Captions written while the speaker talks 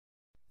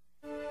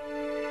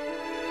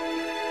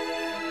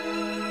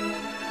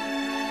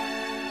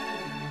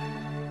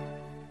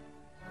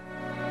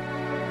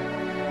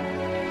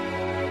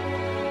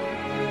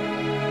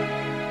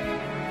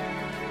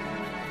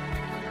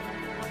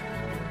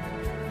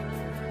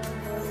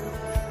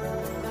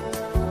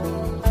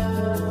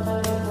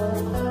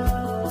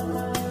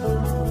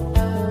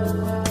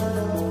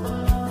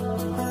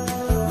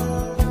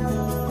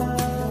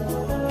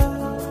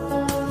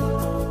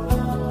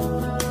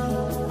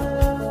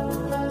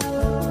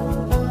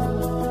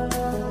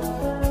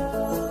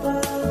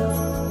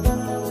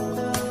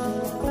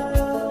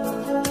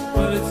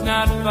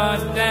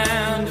not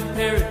down to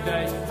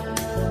paradise,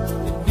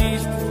 at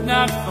least it's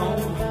not for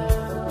me.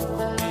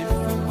 And if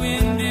the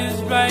wind is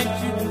right,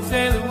 you can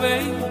sail away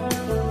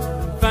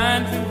and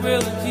find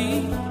tranquility.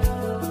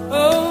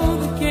 Oh,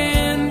 the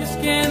canvas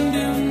can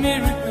do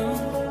miracles,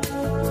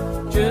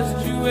 just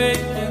you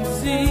wait and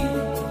see.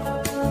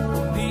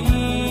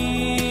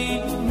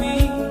 Believe me,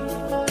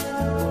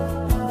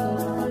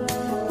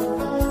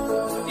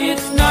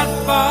 it's not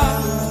far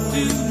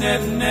to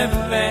Never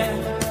Never Land.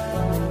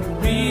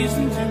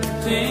 Reason to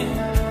pretend,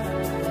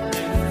 and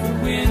if the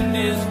wind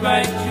is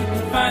right, you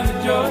can find the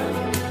joy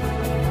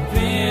of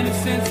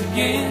innocence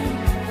again.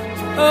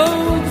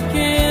 Oh, the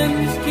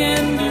canvas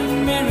can do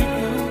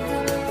miracles,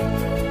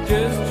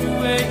 just you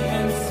wait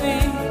and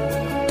see.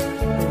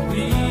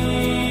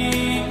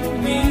 Believe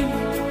me.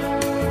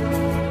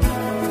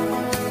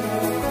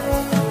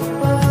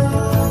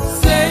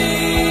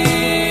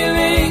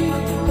 Sailing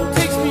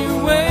takes me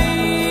away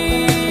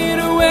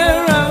to where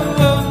I've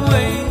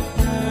always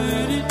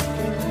heard it.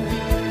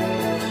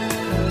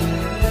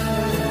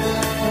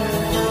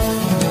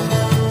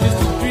 Just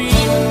a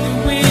dream of the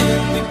wind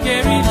that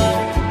carries me.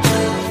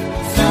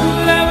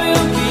 Soon I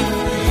will be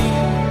free.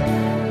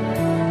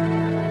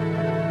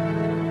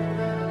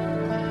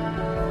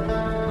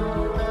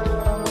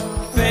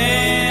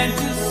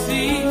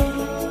 Fantasy,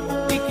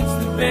 it gets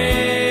the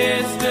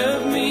best of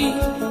me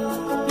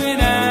when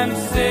I'm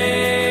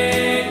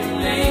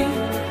sailing.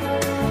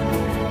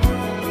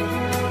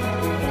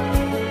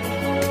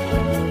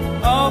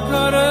 All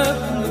caught up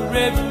in the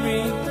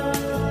reverie,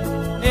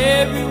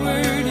 every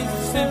word is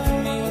a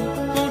symphony.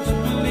 Won't you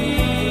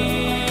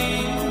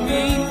believe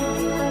me?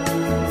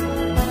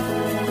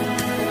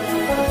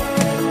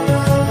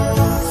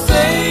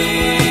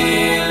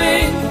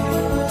 Sailing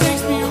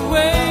takes me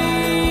away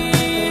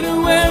to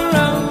where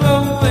I've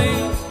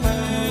always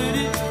heard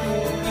it.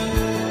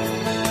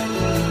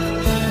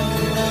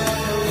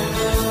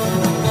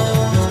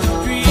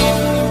 Dream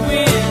of the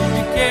wind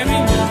to carry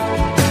me.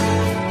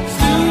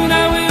 Soon I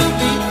will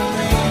be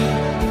free.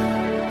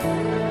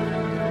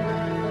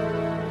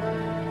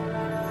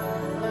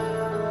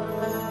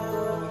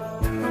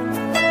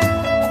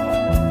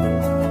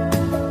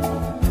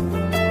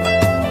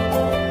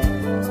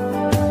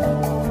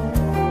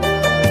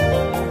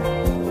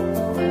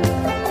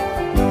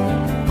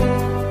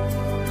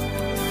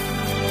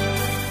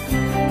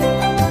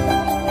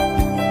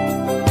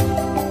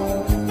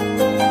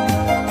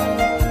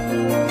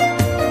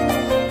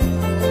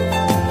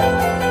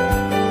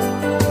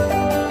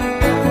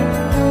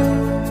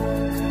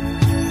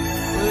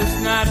 Well, it's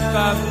not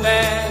far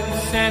back to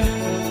Santa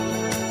Cruz,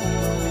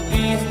 at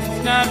least it's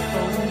not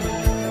for me.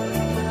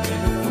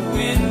 And if the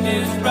wind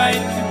is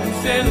right, you can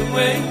sail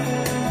away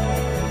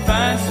and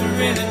find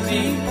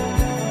serenity.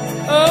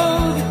 Oh,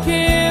 the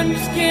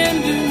canvas can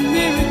do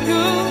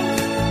miracles,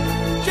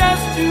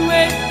 just you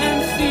wait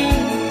and see.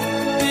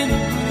 Then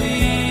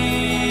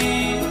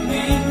believe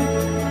me.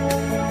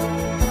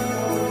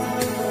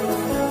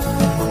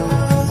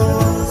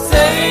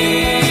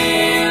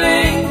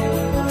 Sailing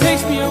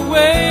takes me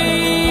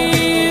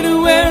away to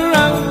where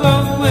I've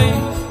always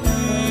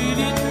heard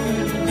it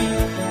to be.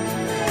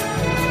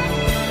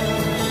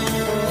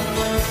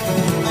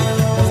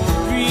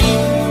 Dream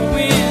of the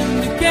wind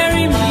to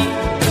carry me.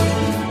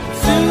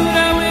 Soon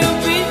I will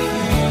be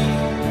free.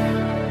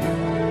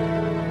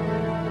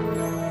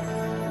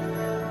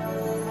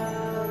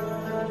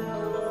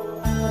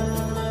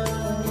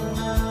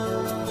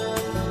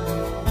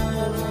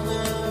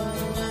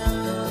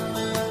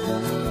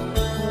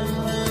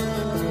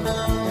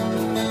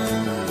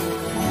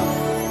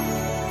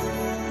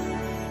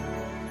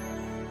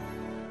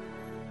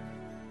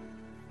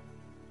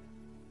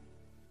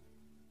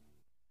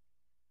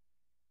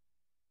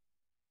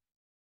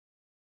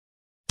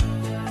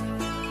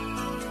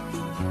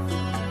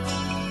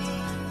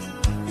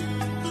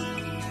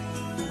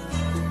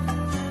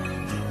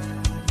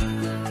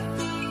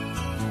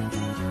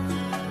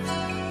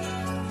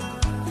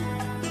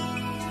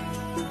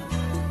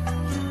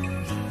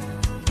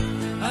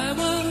 I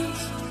was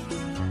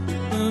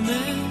a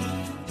man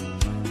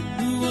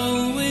who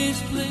always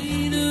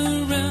played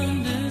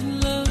around and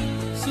loved,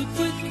 so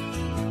quick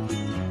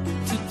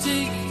to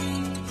take,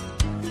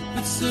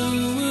 but so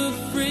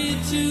afraid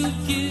to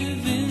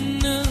give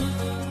enough.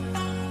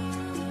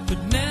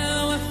 But now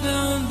I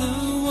found the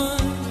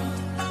one,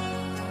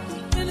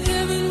 and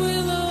heaven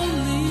will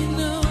only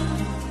know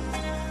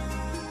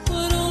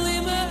what only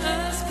my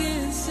eyes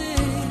can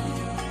say,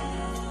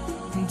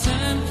 and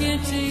time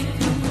can't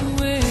take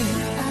away.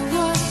 I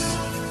was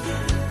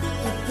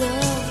a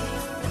girl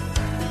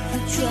who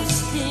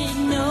trusted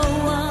no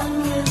one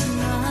with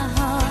my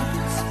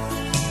heart,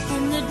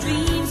 and the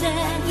dreams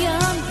that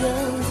young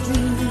girls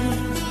dream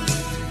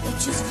were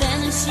just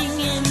vanishing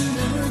in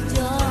the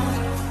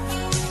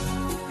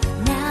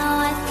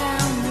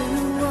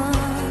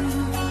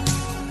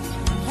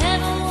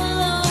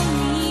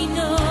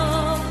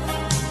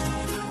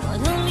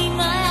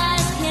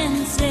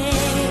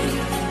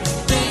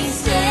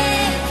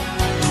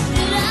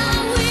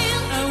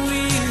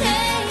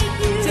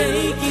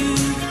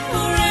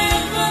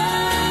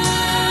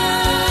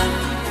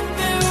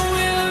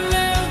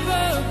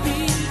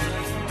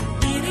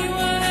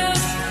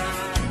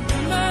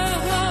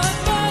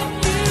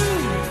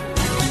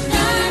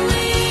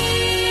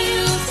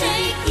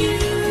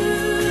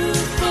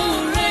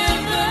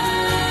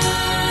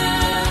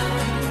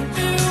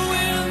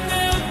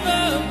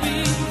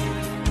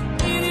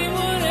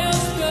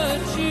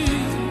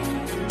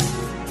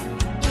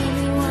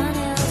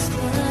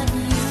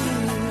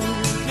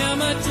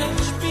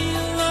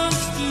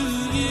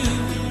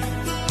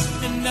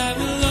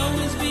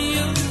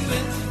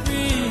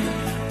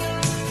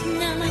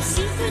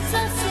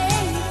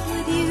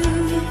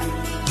you,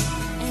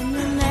 and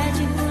the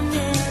magic will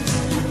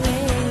never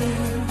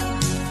end.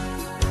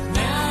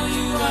 Now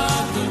you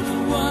are the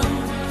one.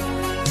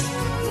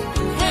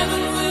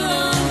 Heaven will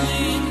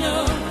only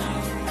know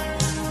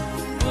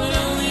what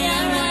only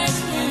our eyes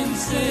can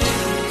say.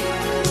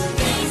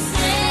 They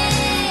say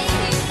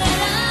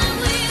that I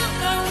will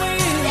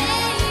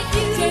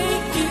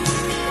take you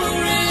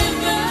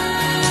Forever.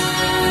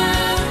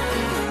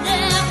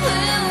 There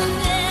will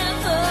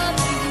never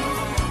be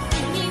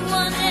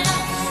anyone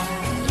else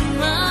in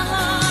my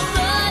heart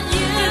but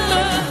you.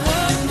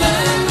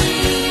 I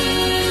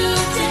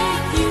will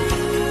take you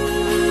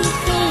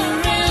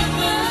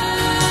Forever.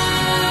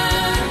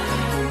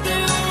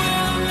 There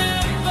will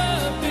never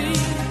be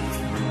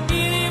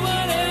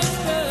anyone else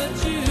but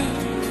you.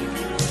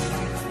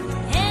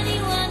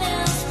 anyone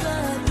else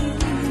but you.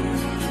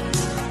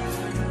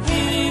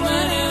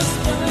 Anyone else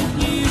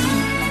but you.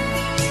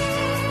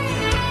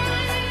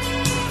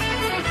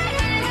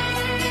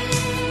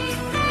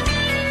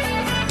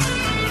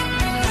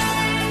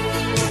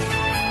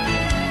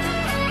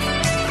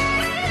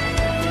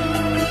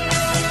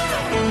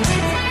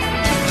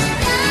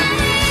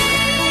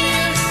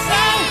 Yes,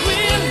 I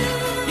will.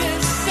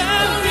 Yes, I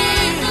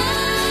will.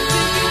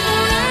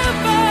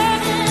 Forever.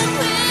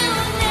 There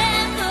will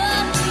never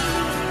be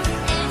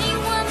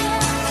anyone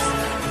else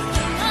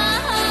in my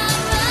heart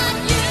but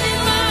you.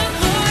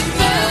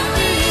 I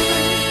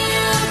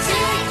will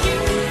take you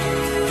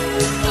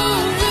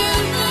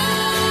forever.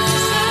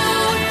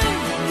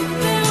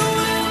 There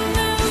will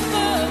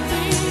never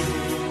be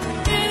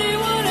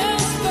anyone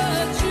else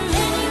but you.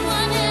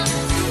 Anyone else,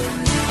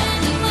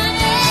 anyone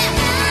else.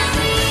 I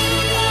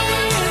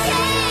will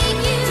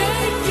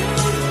take you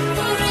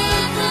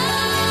forever.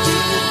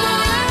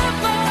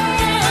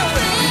 There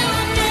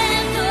will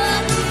never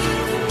be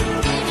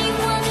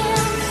anyone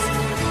else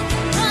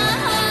in my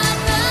heart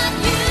but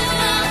you.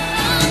 I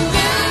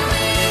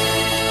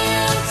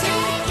will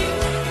take you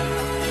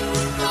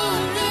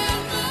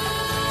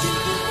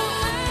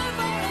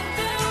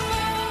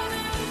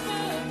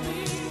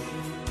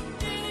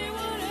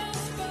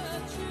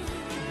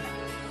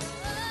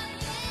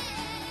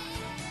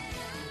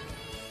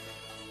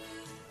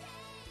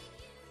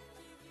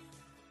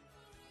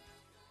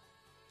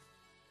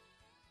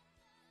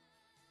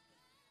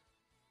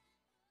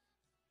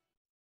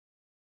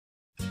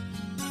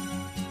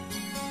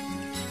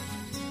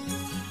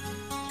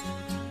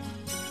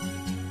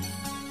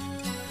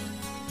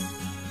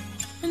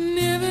I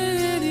never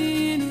had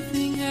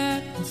anything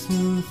happen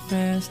so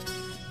fast.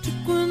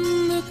 Took one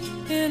look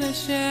and I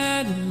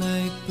shattered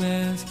like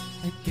glass.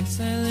 I guess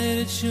I let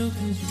it show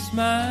 'cause your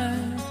smile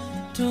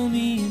told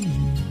me you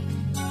knew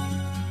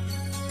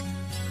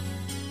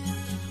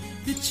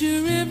that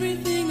you're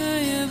everything I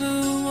ever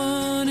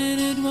wanted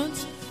at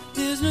once.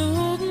 There's no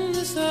holding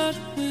this heart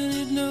when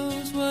it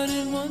knows what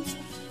it wants.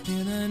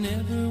 And I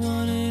never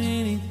wanted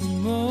anything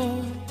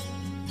more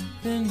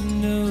than to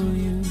know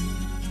you.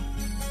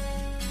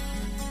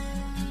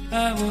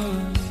 I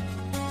was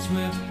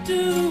swept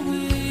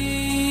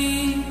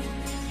away.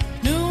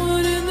 No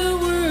one in the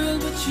world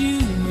but you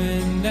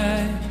and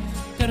I.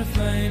 Gotta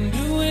find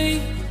a way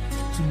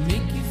to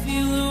make you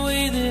feel the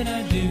way that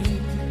I do.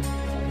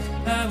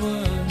 I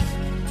was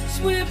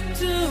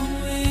swept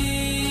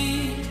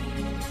away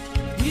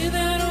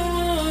without a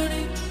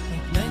warning,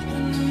 like night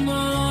when the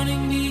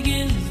morning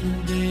begins the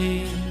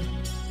day.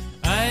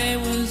 I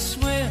was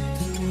swept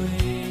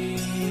away.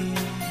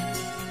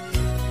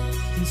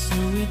 And so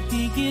it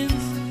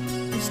begins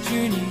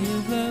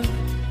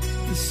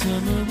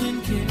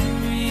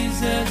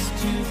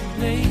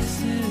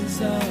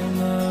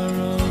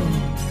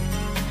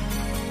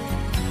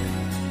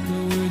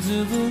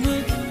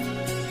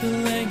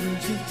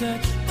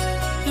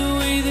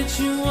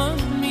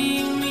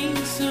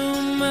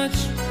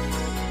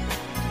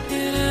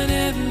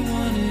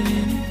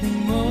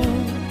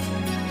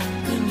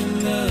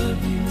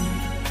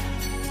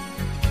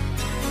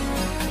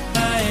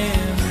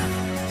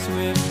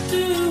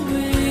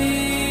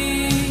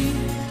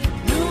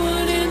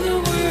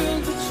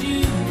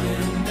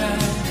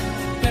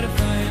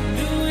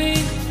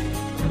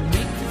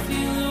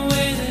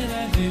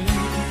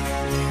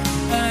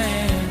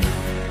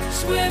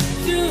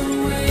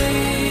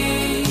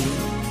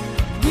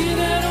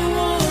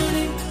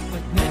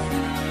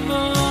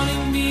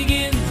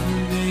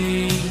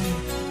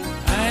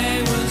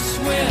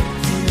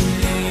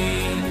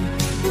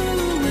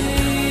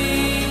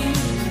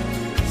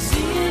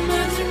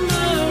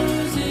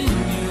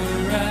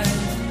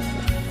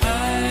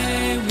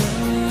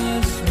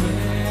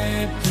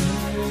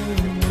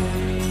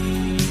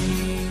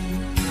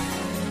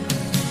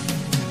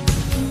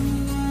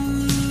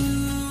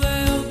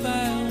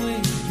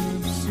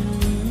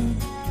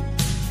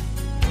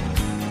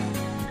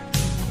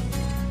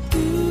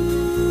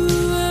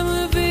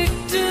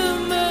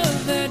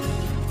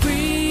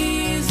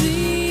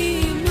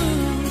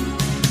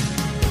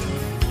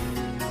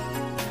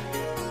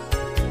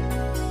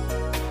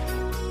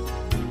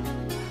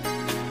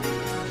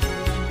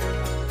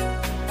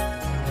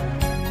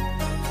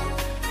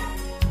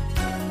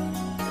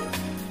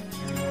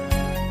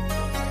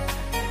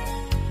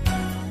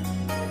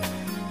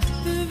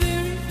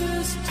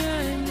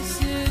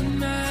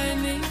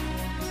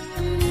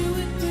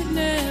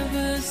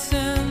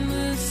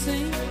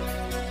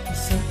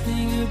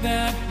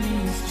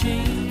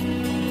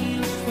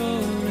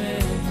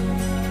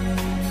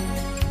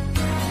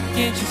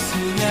Can't you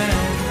see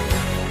I'm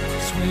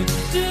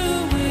swept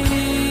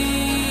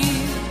away?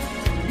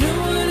 No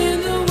one in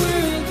the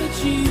world but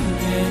you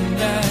and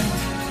I.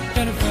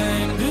 Gotta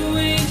find a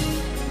way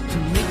to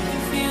make me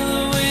feel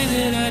the way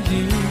that I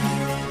do.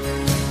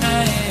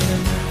 I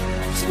am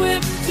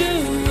swept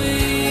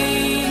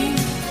away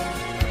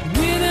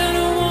without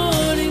a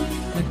warning,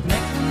 like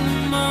night in the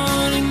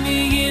morning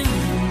begins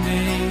the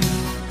day.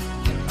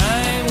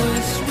 I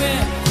was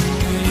swept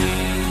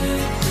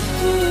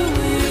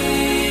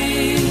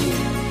away,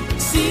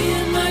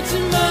 seeing my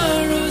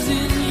tomorrows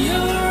in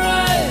your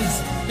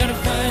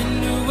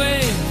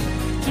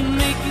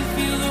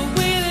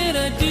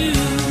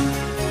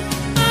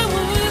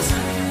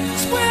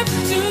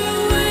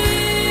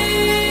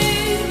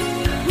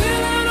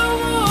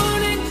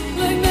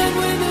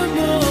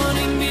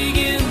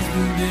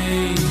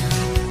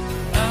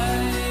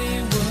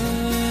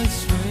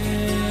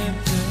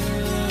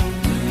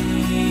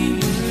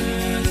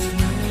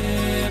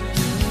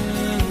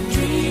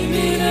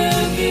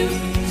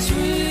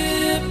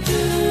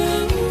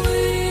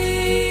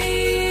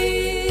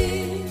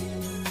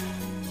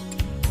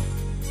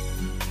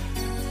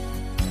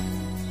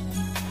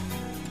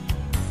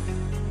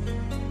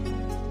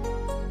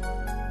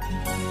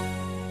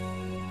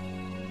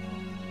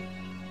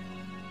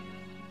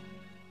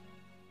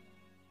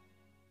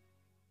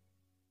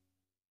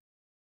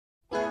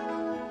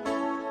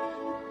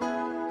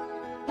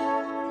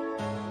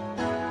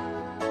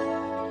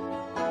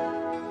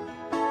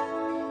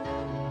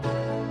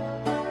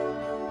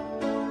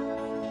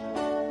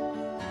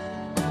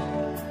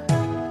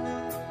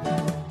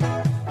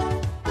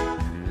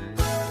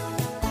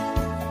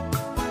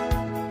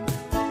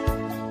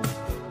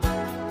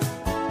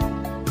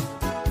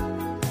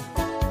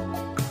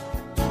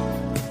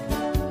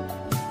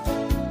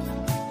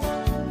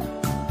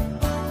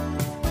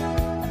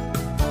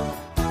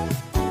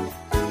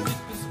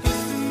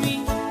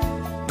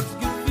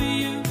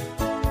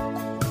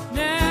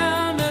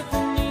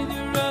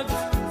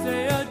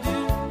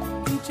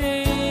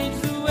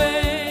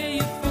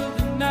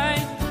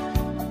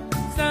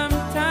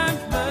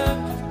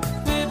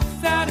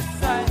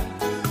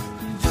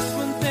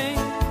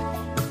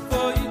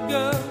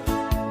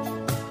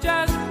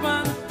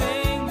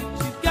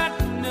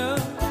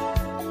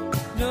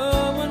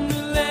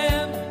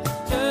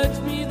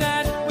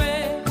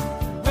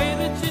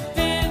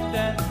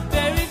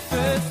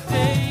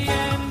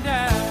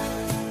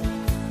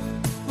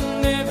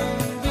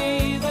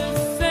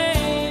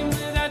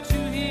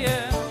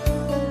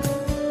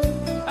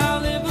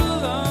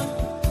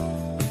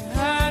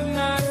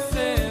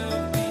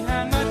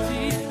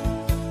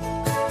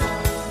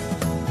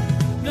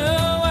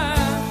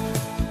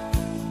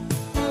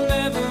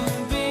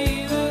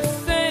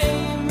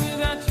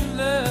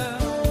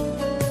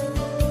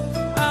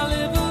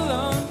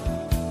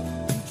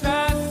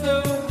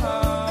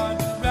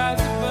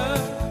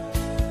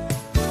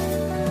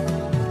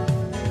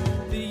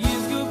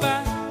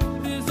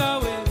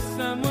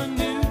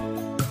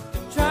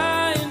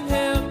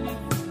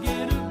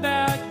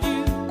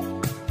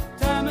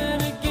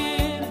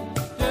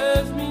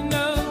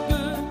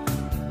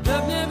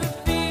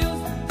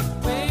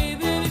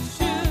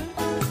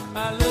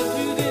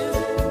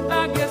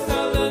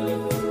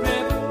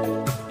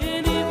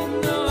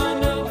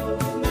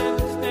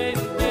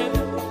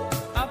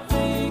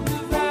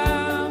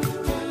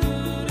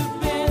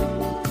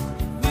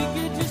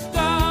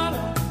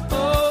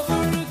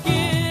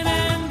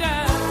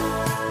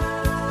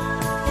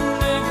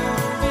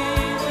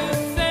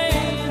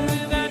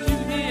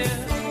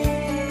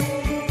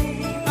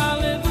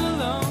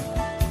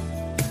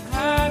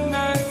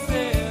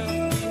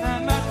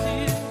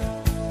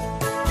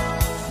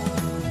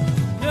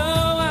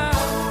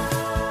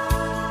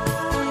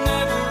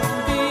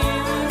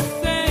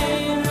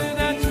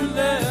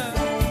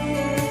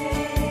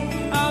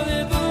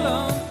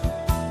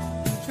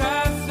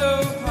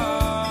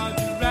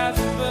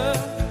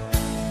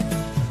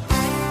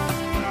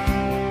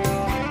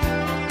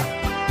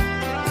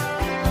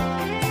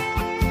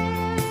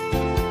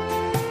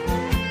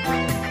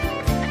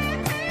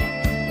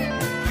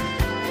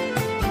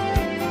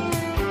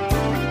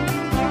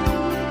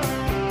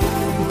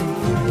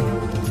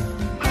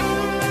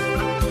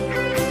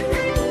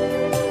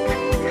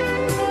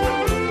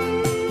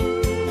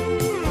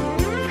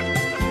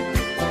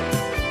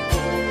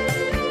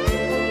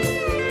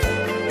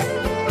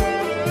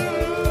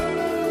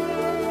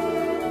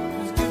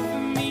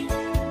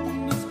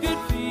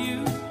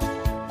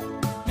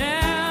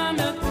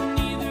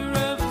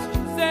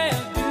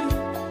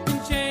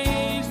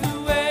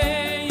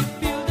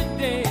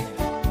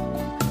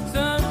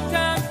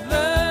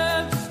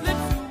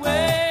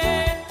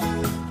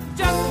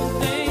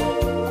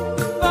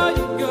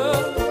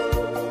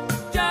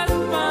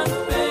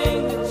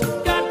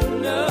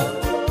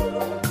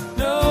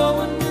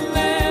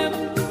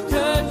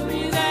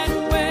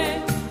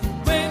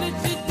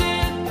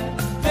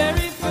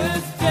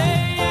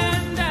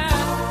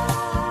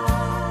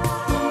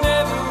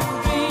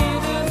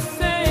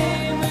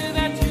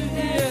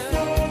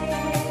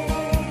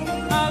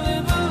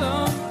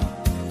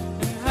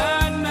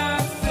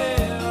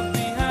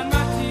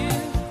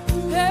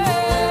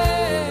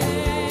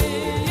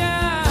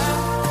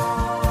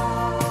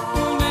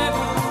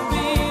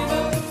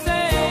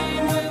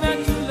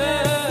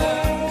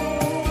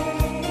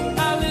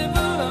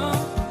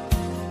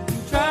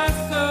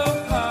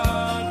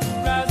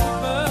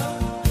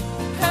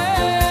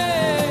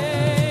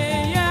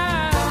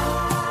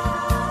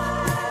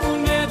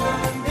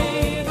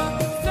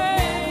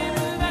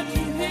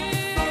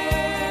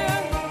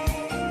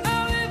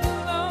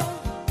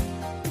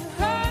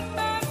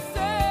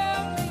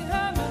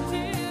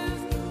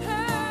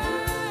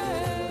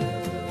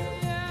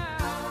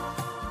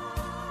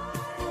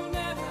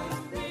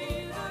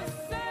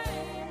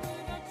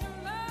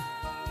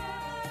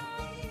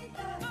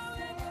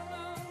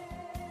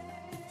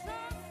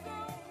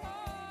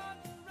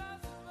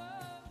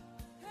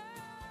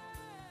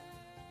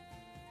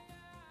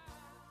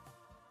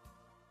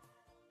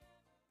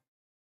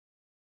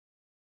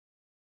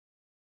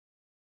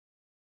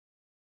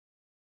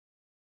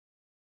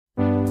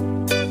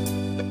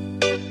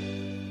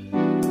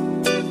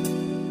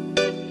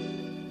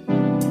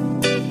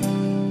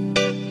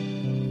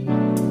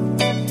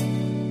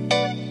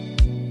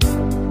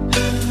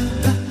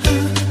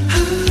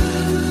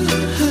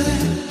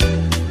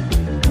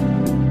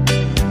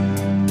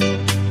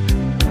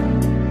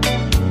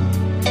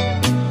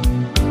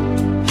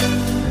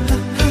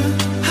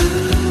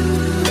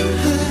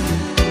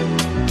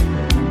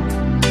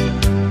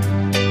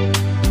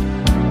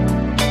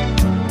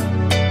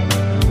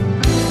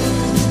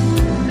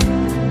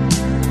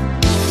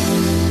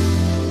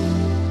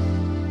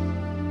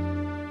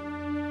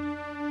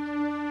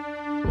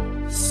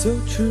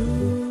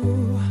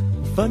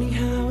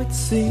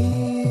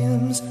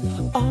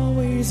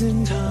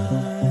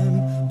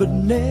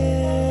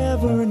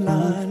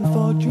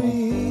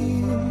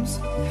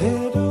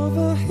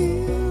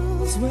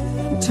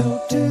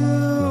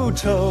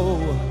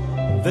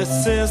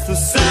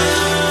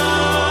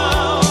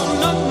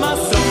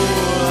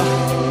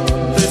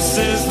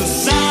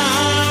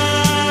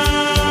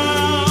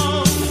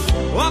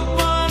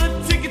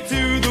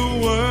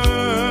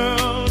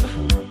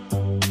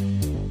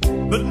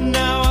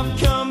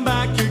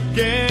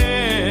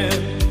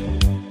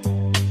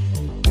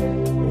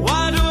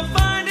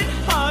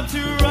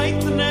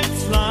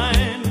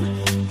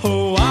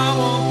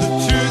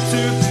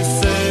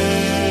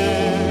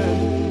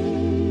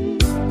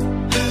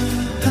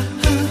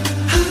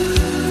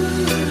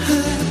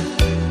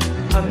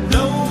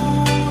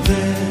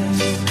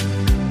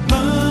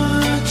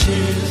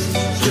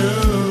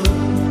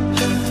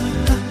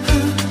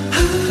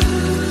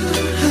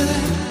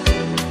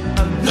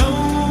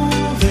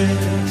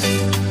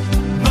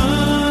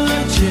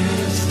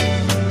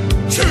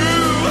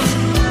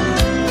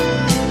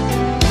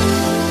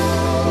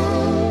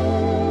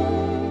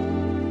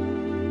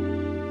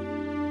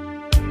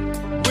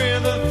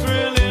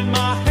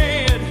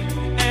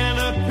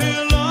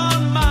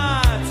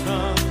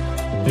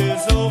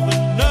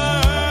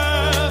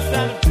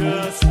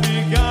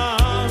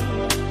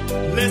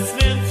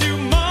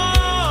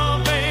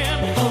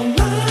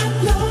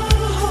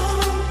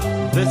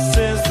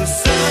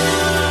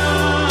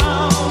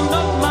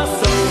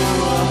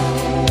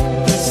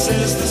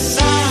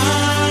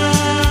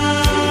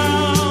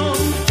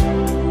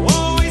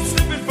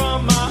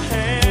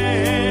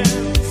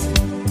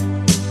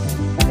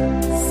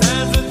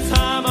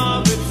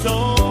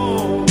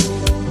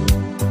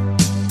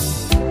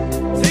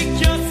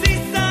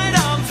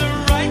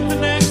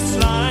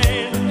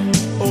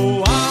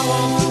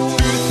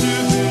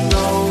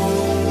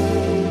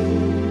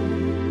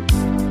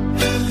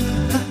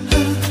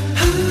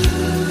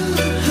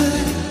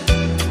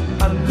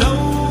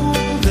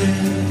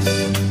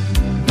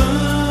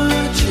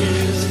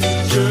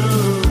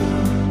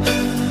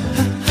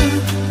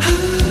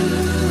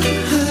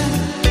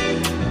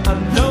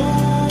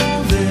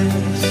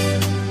this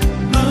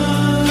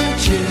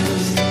much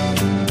is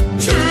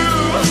true.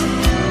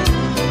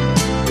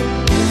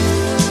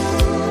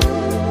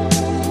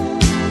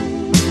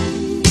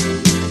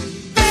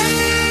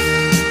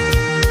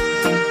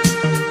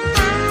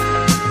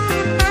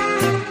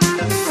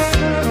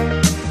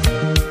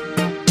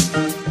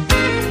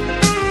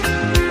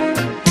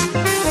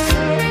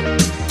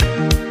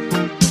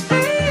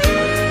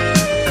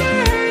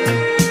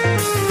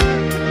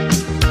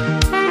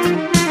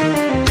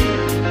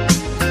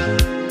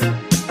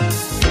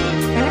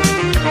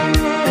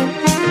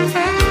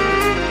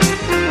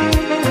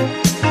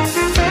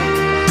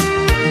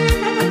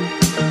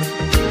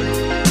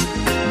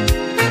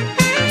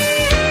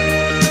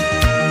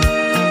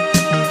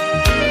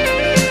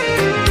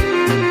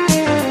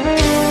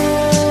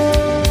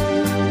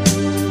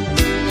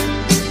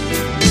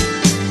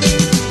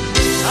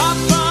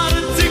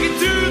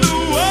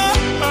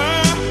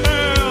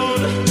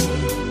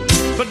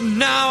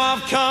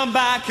 Come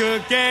back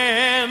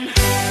again.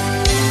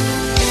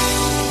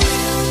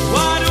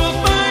 Why do I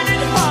find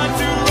it hard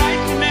to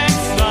write the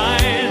next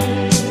line?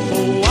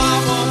 Oh, I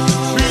want the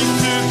truth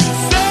to be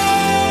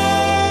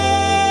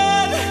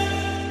said.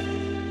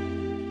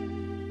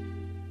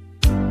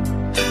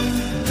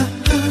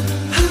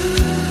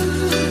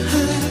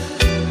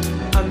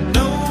 I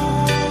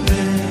know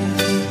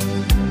this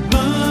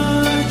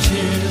much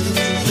is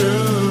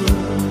true.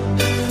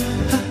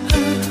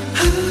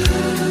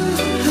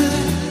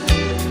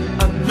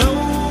 I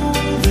know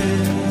this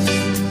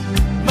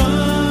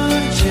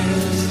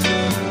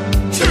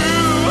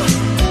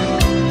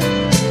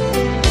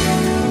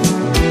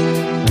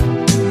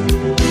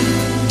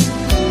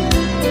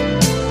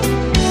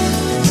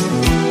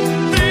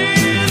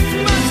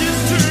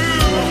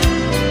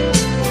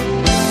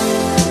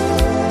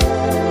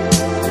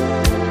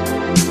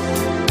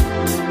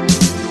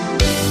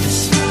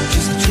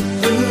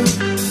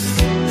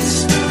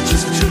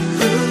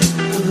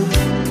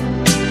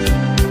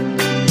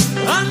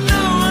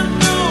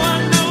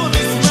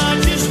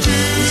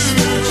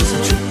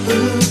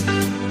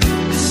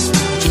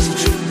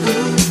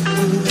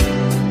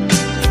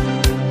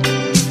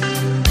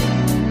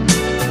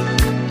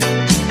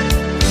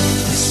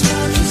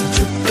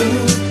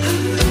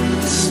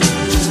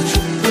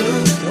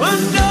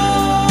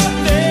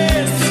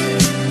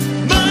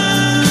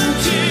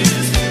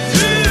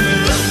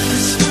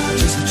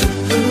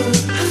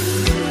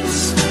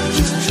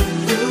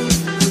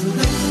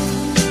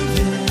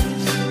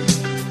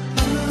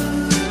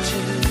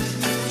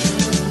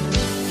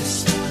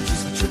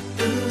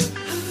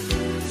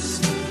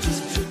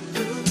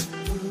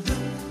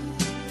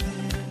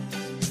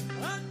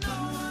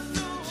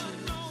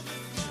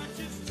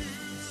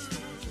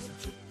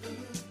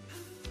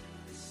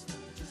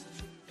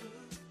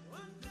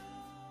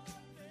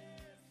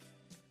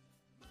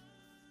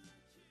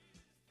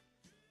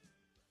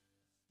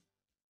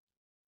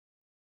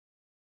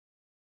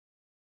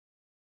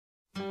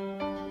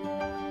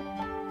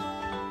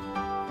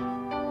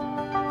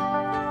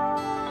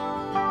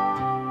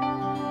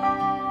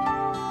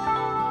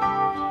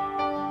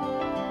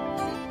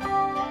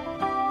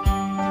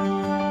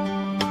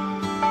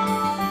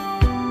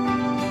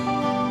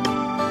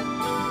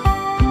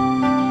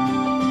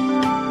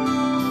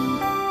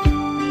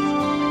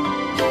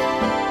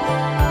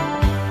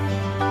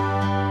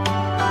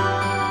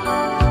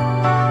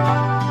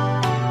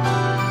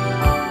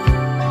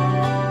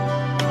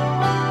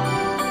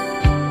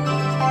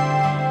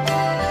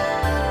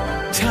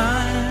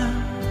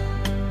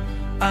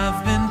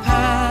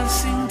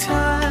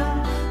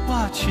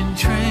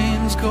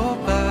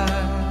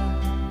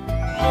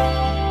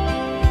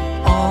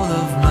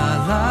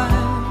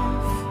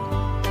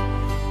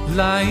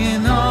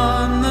lying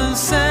on the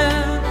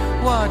sand,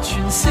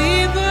 watching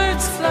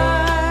seabirds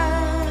fly,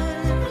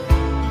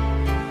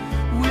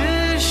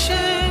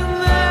 wishing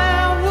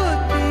there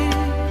would be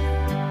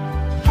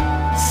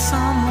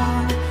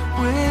someone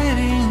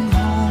waiting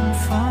home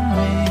for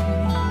me.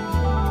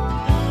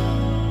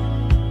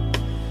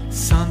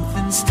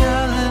 Something's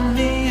telling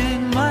me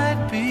it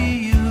might be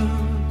you.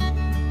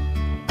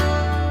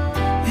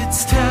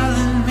 It's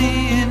telling me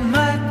it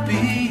might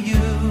be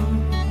you.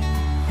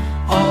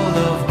 All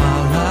of my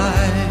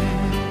life,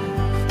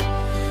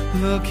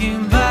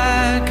 looking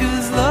back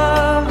as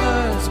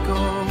lovers go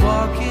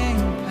walking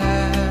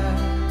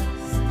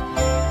past.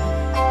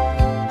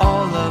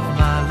 All of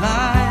my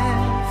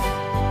life,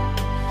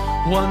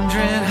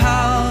 wondering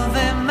how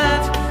they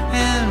met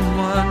and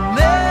what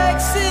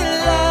makes it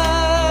last.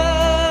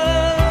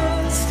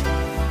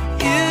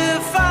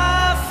 If I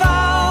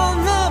found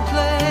the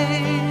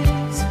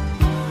place,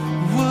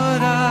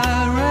 would I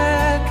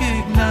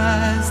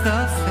recognize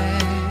the face?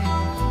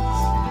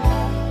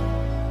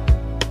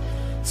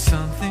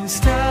 Something's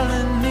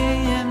telling me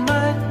it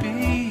might be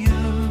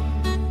you.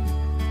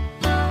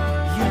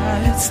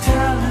 Yeah, it's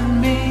telling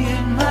me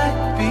it might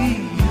be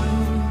you.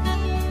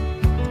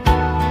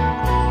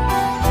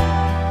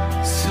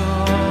 So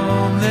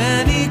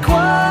many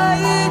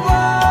quiet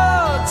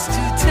walks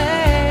to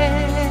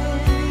take,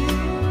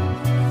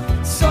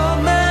 so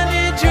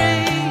many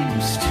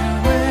dreams to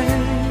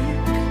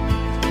wake,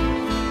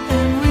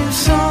 and we've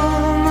so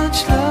much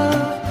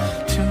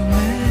love to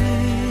make.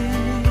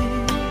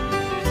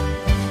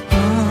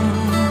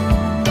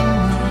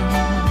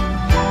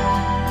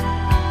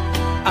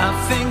 I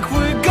think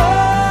we're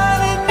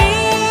gonna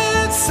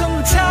need some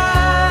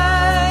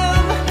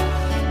time.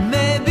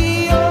 Maybe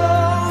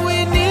all we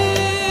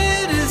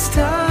need is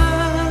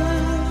time.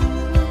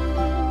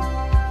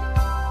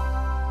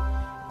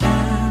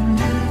 And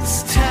it's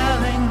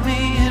telling me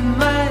it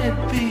might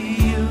be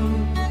you.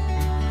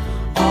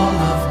 All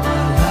of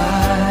my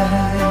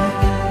life.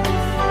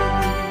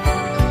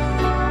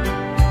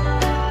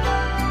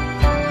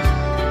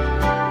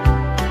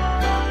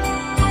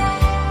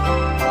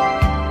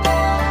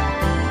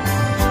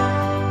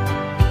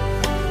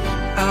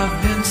 I've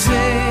been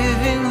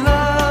saving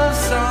love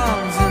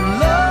songs and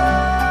lullabies,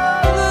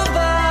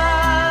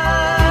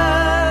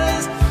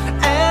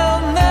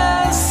 and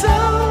there's so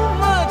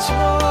much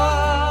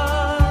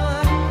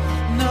more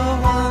no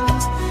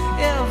one's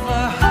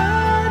ever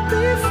heard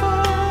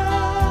before.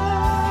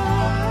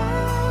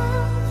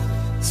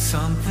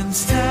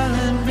 Something's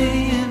telling me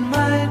it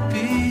might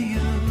be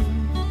you.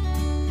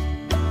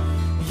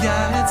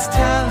 Yeah, it's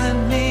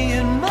telling me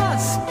it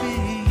must be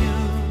you.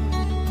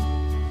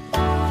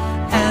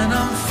 And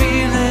I'm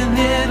feeling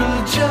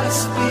it'll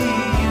just be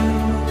you.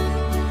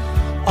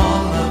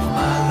 All of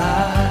my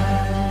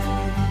life.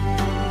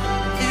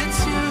 It's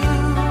you.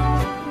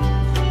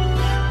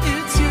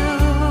 It's you.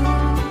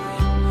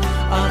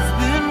 I've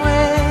been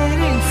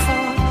waiting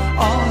for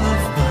all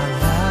of my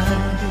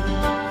life.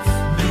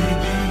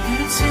 Maybe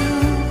it's you.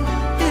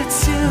 It's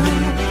you.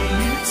 Maybe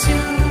it's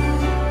you.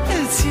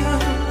 It's you.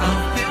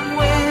 I've been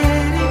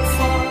waiting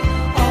for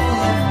all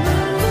of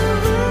my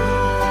life.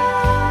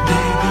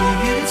 Maybe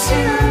it's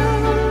you.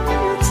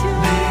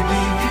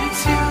 Maybe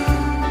it's you.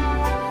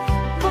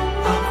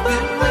 I've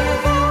been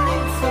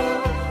waiting for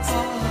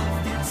all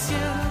of it's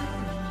you.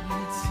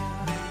 It's you.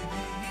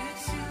 Maybe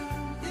it's you.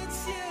 It's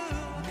you.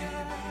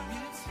 Maybe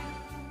it's you.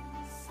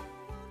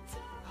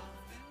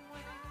 I've been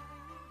waiting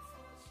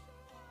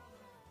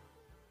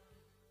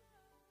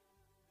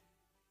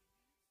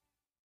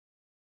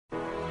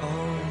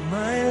All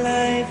my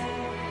life,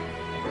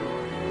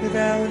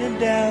 without a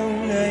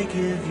doubt, I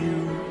give you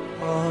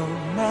all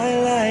my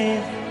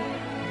life,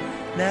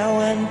 now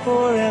and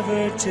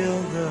forever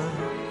till the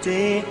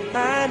day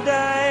I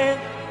die.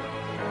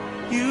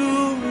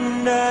 You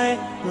and I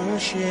will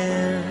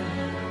share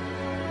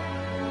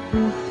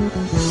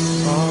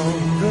all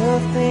the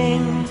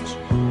things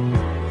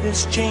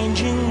this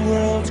changing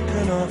world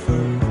can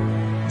offer.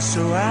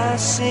 So I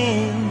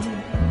sing,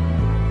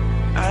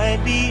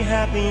 I'd be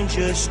happy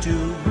just to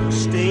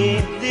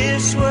stay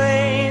this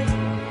way,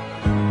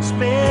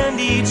 spend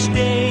each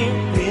day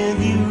with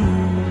you.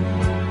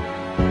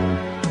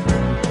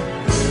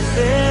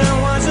 There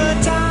was a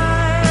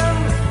time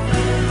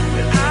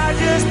that I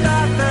just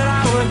thought that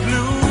I would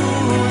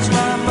lose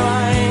my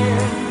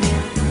mind.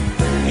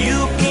 You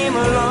came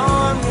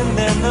along and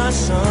then the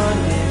sun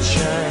did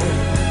shine,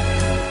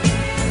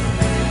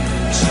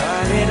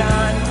 started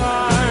on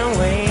our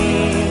way.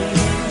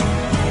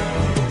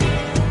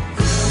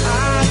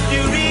 I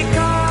do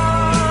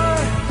recall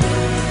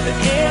that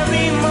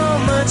every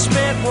moment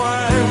spent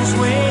was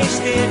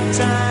wasted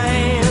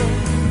time,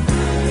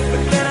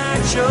 but then I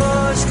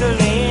chose to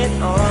lay it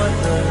on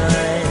the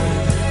line.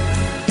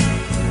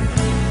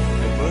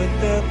 I put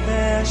the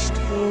past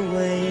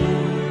away,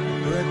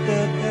 put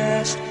the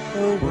past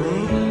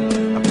away,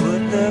 I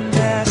put the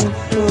past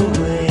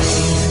away.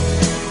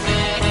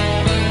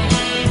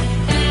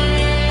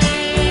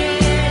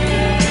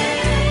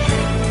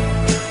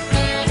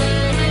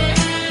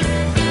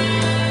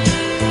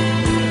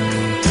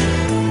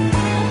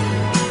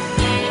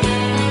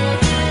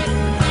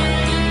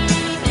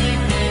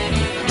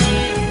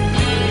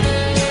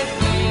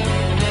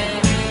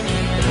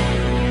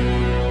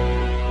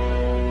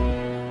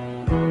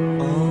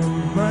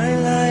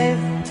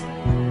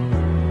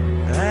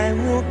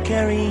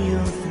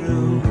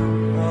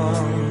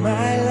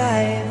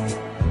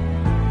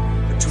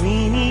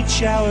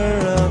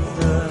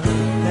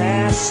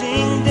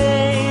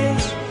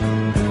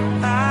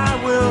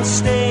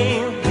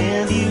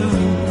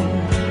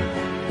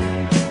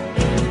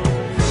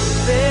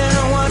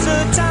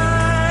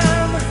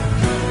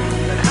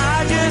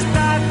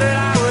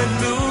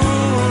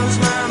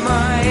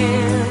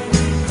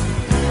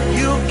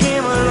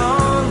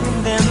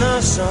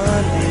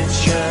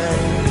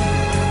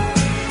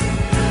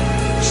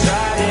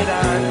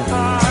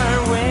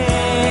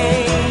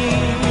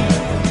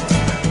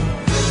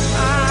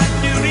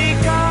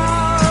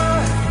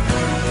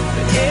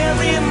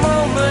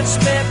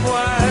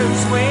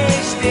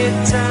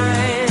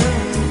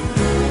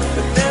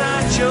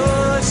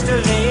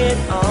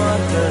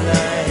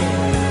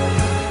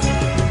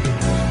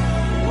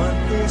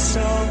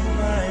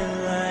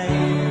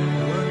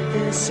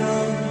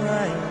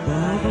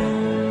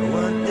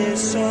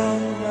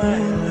 my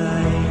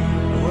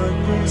life? Want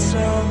this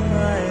all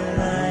my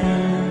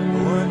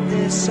life? Want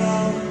this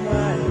all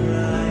my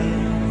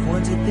life?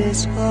 Wanted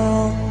this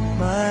all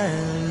my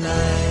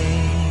life.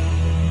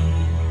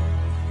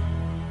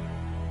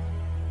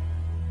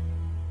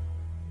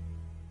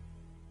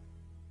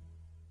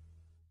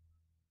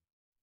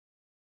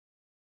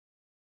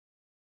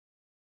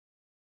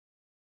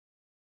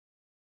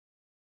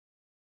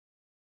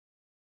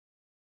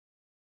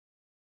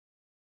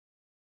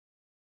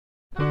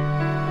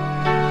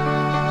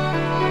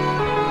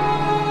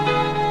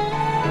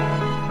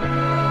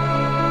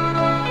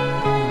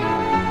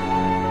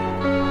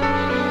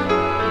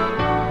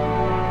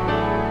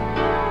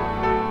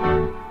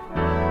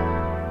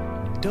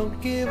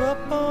 Don't give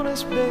up on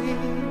us, baby.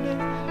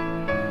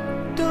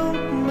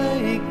 Don't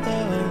make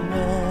the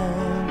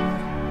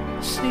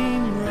wrong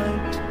seem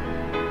right.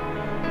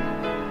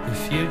 The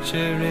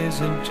future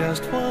isn't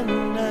just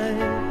one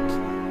night.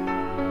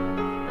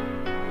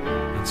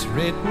 It's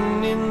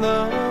written in the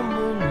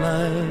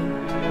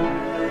moonlight,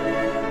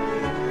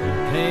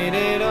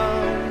 painted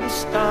on the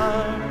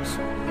stars.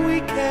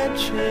 We can't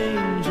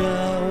change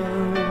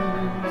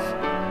ours.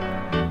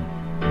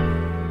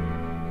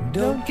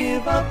 Don't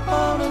give up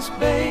on us,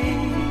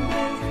 baby.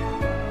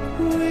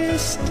 We're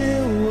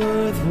still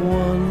worth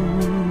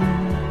one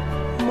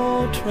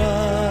more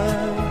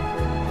try.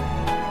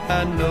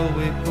 I know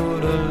we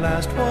put a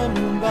last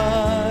one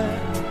by,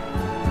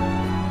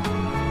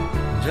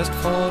 just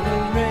for a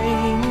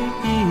rainy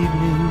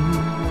evening,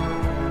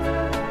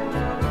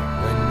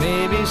 when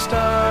maybe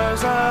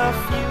stars are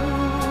few.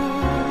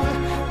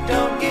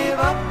 Don't give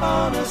up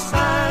on us,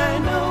 I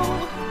know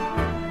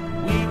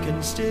we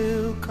can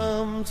still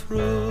come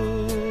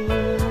through.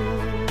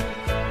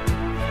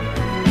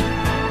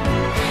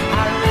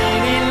 I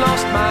really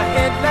lost my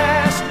head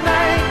last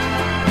night.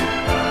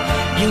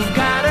 You've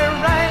got a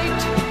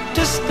right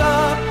to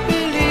stop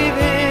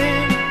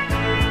believing.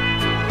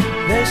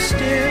 There's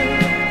still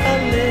a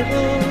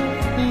little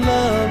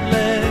love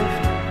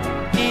left,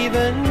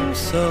 even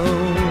so.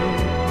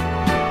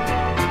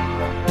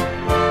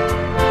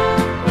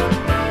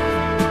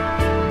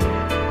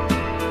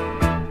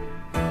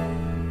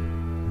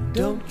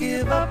 Don't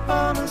give up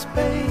on us,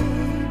 baby.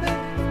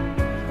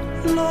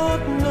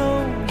 Lord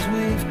knows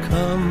we've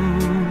come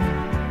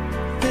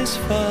this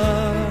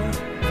far.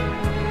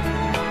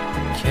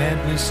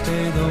 Can't we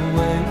stay the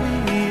way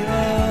we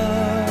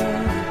are?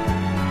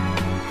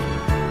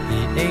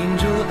 The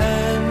angel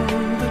and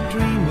the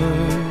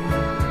dreamer,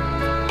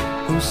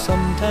 who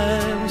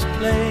sometimes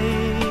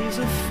plays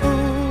a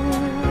fool.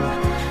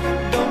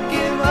 Don't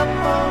give up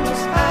on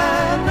us,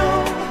 I know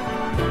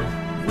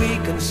we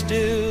can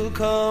still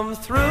come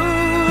through.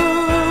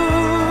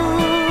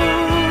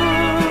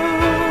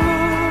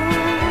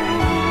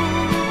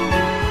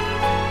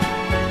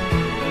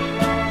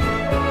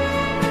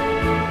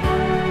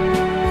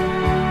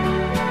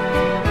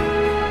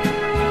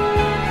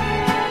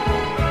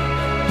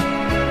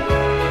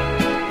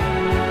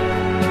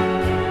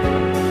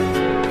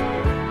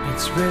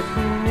 It's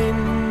written in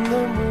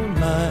the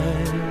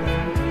moonlight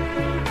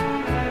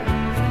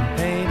and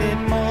painted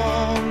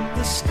on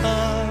the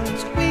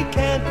stars. We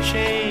can't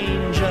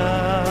change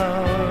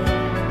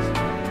ours.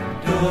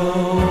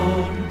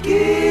 Don't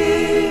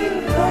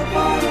give up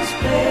on us,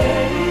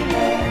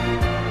 baby.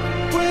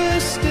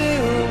 We're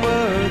still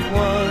worth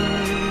one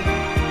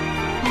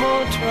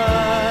more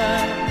try.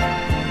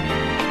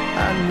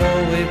 I know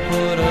we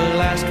put a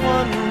last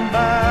one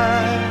by,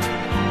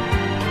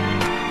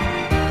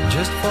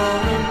 just for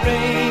a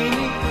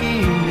rainy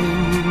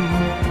evening,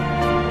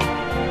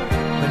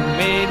 when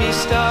maybe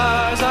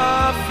stars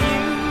are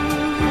few.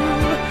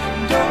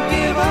 Don't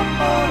give up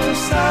on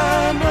us, I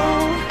know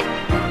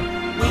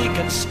we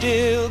can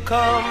still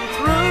come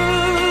through.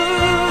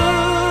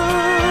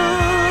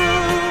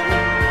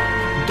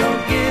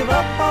 Don't give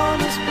up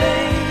on us,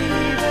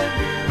 baby.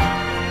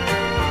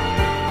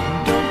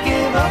 Don't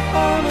give up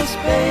on us,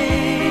 baby.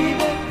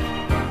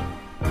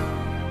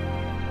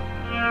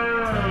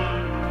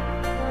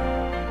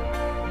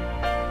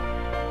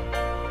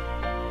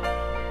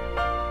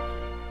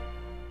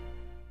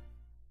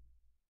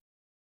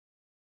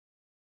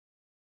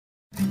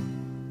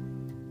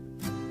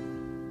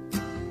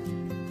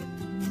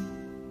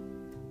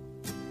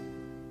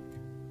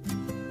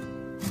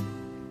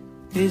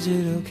 Is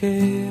it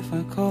okay if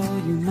I call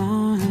you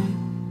mine,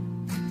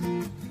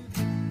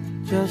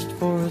 just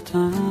for a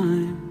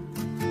time?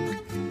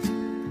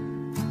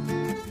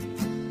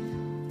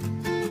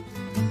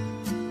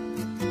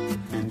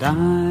 And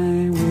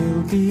I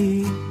will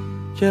be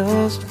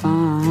just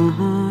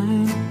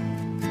fine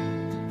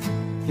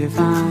if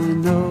I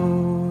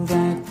know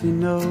that you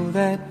know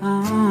that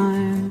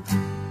I'm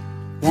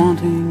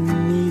wanting,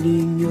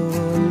 needing your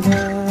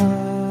love.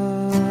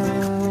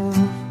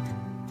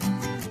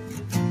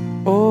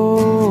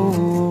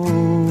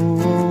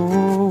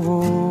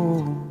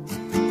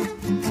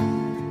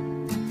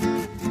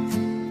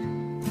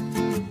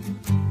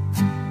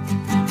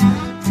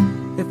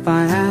 If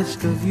I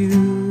ask of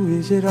you,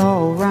 is it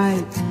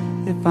alright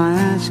if I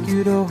ask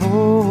you to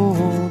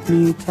hold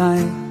me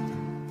tight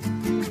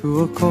through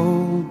a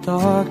cold,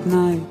 dark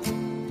night?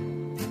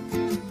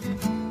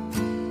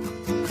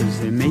 'Cause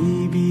there may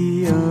be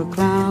a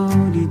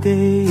cloudy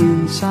day in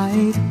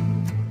sight,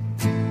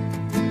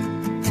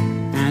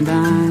 and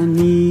I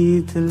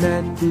need to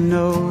let you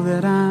know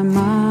that I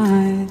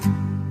might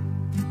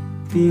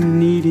be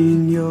needing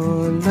your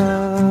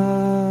love.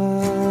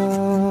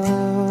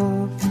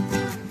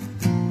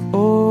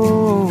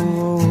 Oh,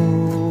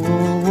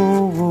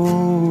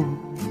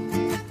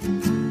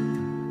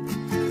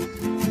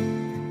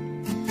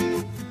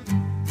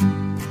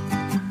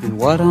 and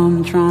what I'm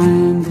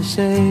trying to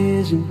say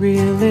isn't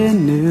really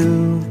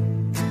new.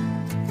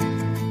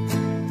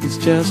 It's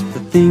just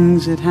the things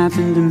that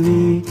happen to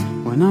me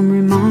when I'm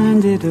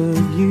reminded of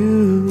you.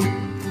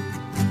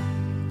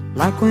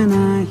 Like when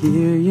I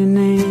hear your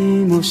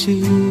name, or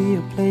see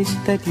a place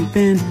that you've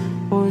been,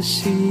 or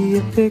see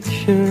a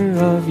picture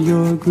of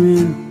your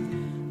grin,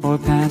 or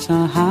pass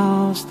a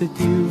house that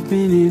you've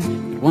been in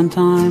at one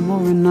time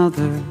or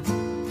another.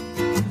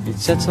 It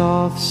sets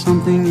off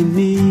something in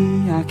me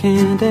I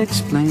can't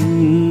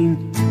explain,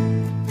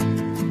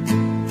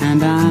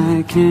 and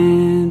I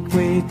can't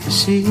wait to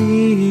see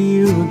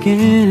you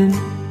again.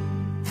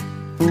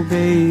 Oh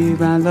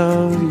babe, I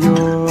love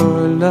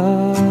your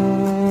love.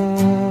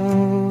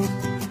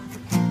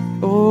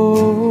 Oh,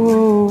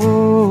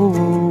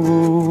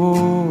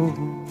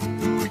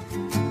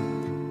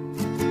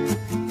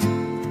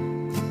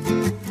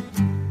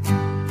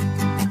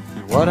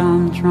 and what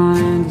I'm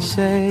trying to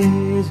say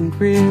isn't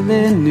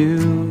really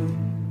new.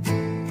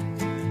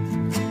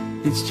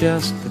 It's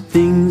just the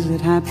things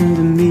that happen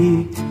to me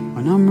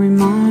when I'm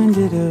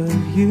reminded of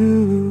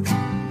you.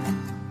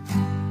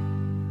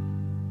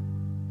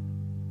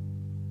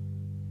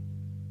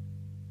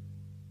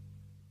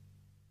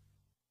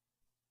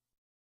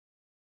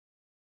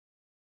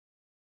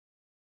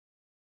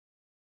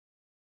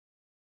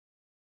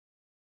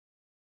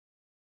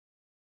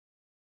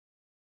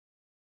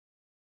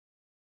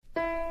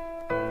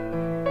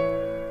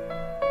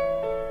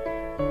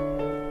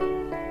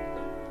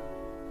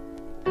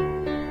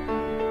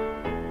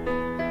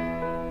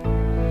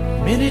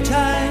 Many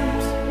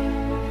times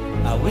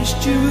I wished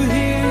you were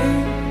here,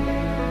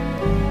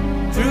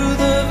 through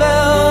the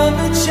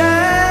velvet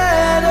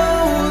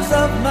shadows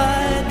of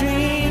my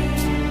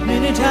dreams.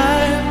 Many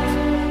times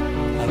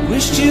I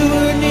wished you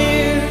were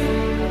near,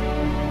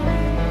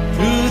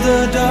 through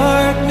the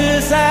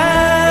darkness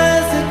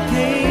as it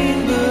came.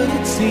 But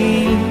it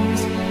seems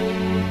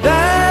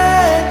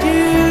that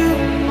you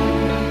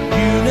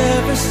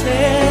never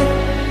said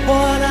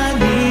what I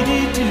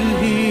needed to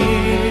hear.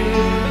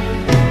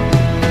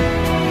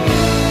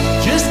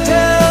 Just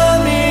tell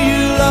me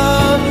you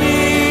love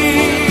me,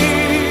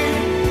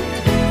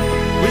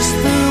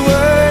 whisper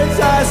words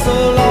I so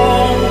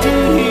long to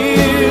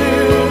hear.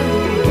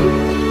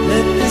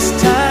 Let this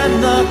time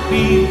not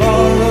be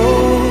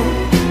borrowed,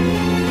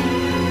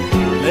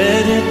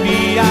 let it be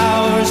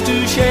ours to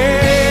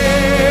share.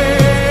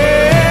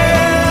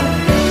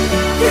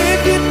 If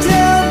you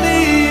tell me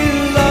you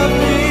love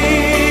me,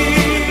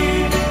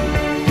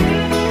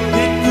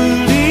 it will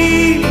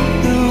lead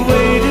the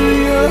way to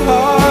your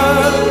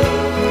heart,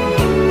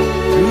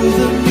 through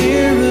the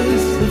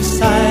mirrors of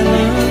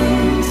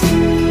silence.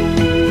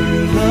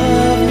 You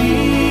love me.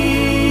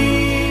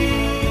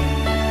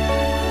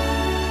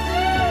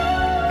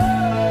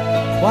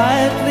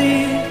 Quietly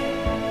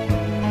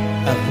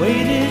I've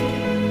waited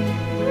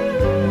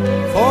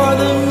for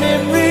the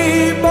memory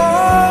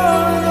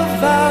born of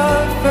our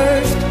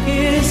first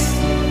kiss.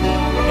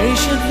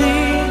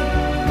 Patiently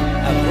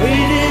I've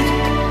waited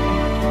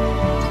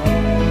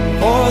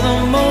for the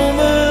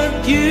moment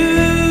you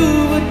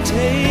would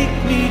take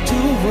me to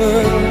a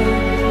world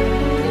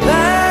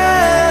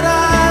that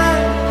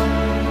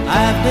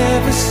I've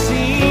never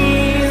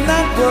seen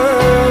that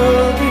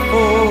world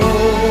before.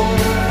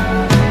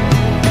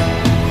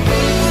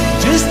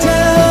 Just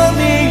tell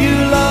me you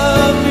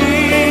love me,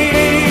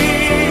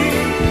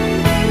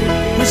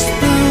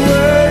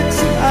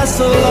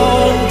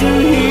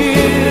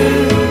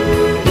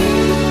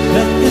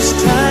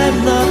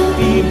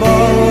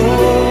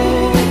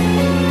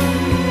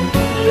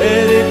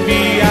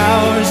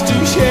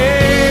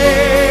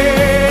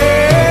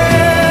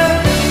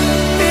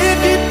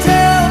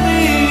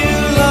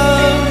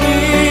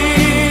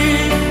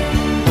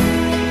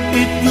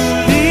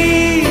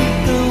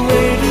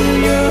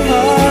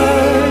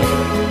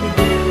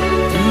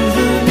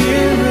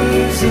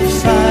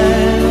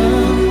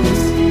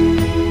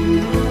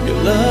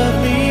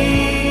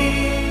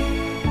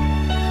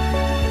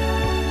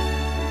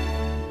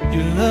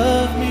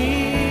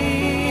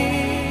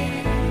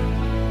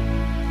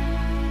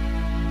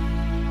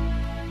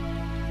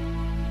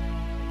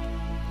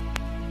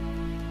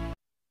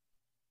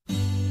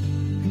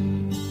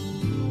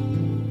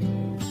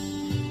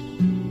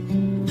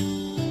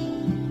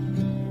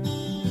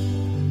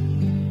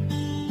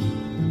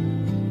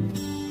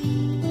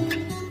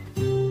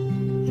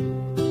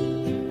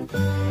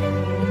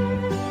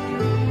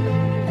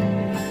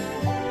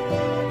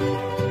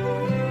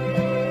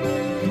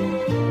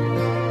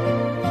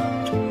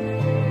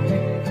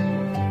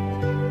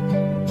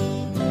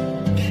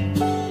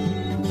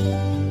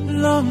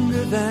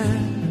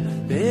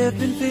 than there've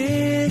been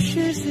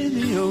fishes in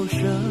the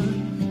ocean,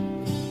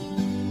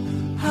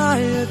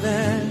 higher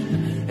than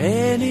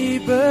any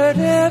bird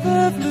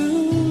ever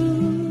flew,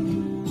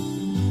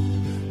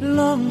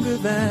 longer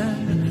than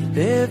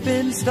there've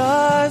been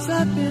stars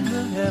up in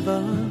the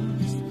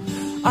heavens.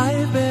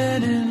 I've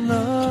been in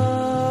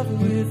love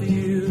with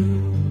you.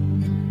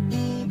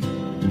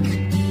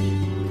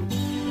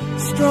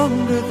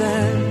 Stronger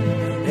than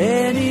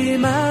any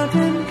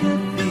mountain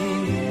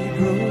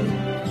cathedral,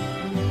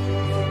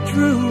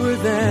 truer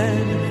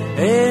than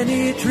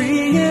any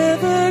tree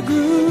ever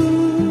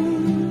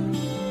grew,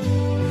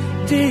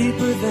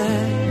 deeper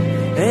than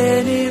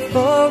any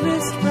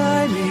forest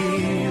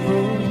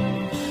primeval.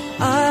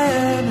 I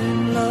am in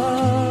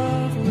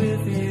love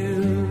with you.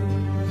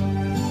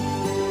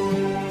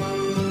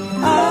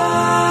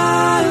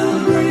 I'll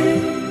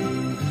bring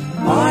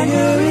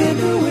fire in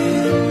the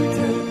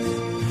winters,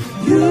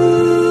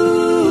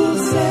 you'll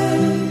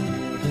send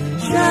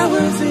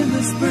showers in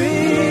the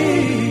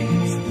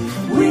springs.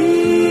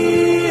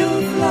 We'll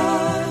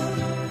fly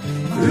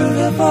through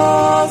the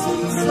falls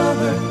and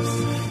summers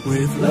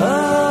with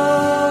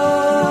love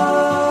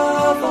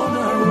on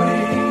our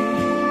wings.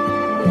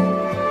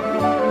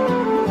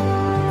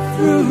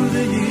 Through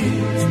the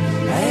years,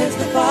 as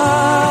the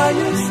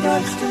fire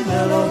starts to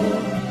mellow,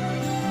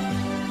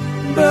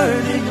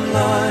 burning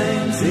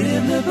lines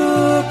in the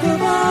book of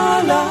our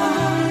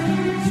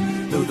lives,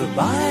 though the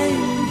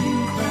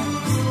binding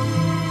cracks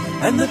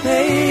and the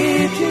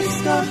pages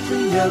start to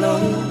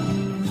yellow,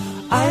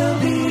 I'll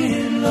be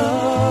in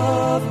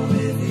love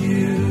with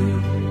you.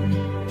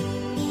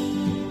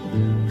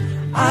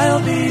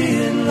 I'll be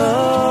in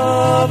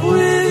love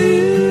with you.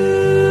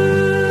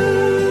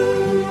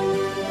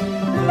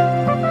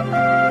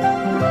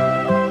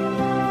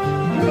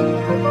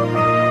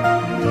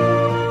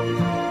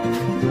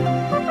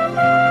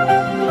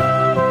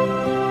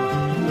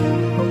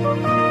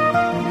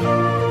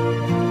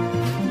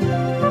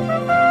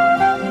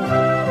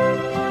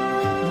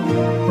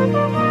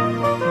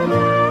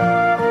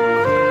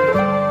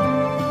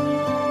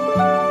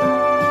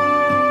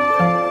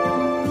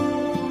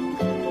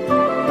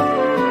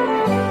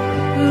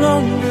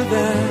 Longer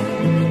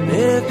than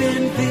there've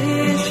been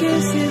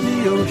fishes in the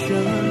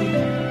ocean,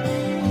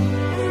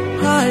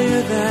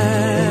 higher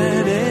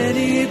than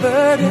any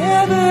bird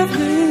ever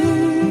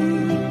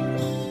flew,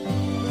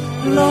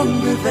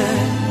 longer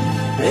than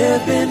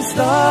there've been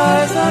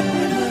stars up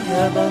in the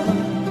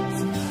heavens.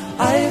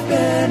 I've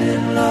been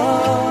in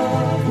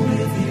love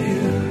with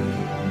you.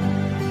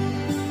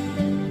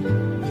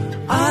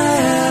 I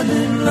am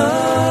in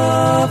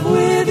love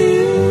with you.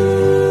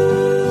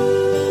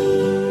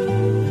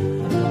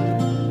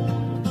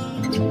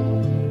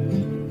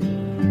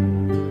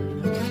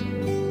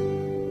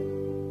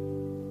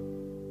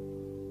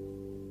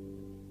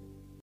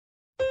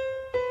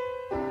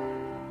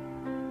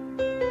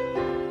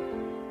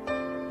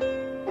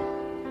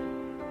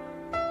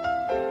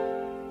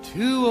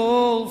 Two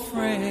old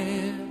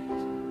friends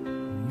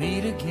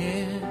meet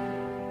again,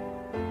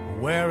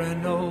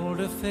 wearing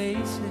older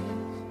faces,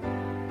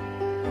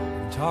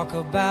 talk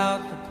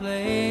about the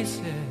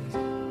places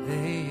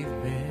they've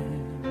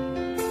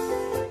been.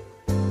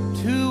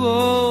 Two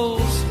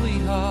old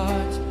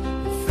sweethearts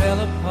who fell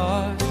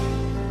apart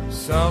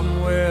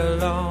somewhere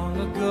long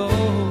ago.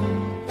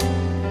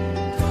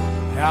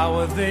 How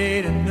were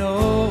they to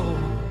know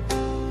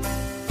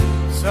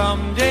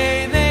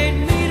someday they'd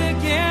meet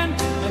again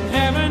and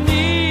have a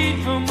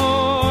need for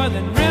more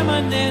than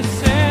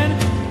reminiscing?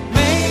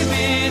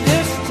 Maybe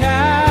this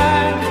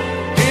time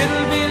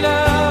it'll be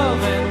love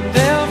and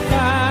they'll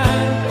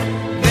find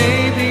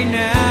maybe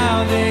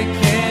now they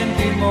can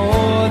be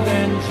more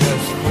than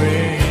just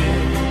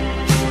friends.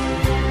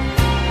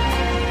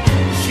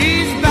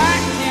 She's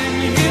back in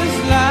his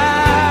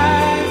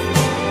life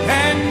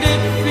and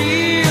it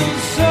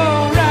feels so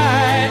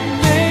right.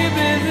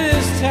 Maybe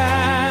this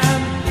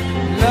time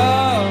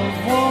love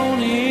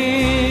won't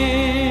end.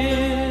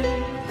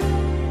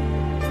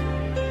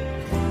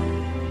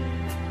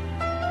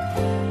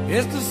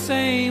 It's the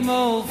same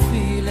old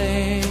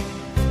feeling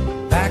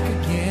back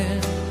again.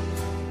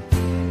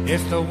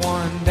 It's the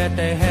one that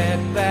they had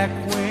back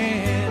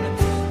when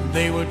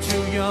they were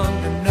too young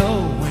to know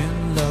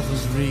when love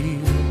was real.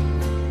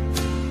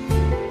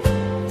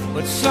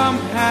 But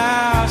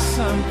somehow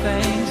some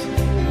things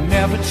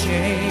never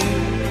change,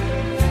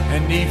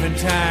 and even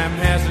time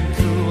hasn't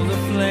cooled the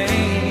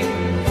flame.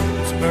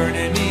 It's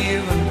burning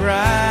even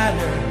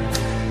brighter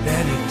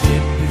than it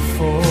did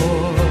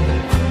before.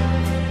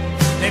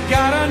 They've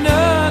got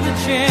another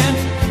chance,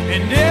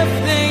 and if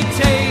they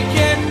take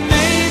it,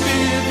 maybe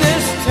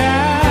this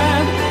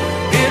time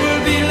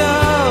it'll be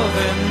love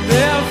and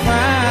they'll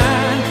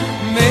find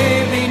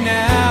maybe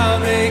now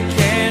they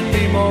can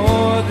be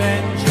more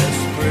than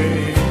just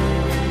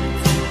friends.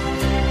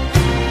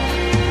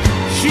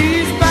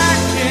 She's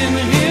back in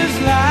his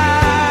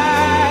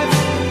life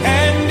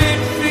and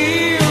it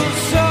feels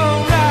so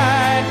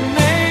right.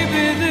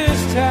 Maybe this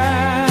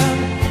time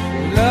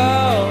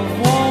love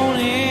won't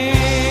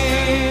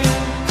end.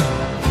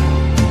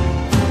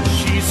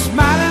 She's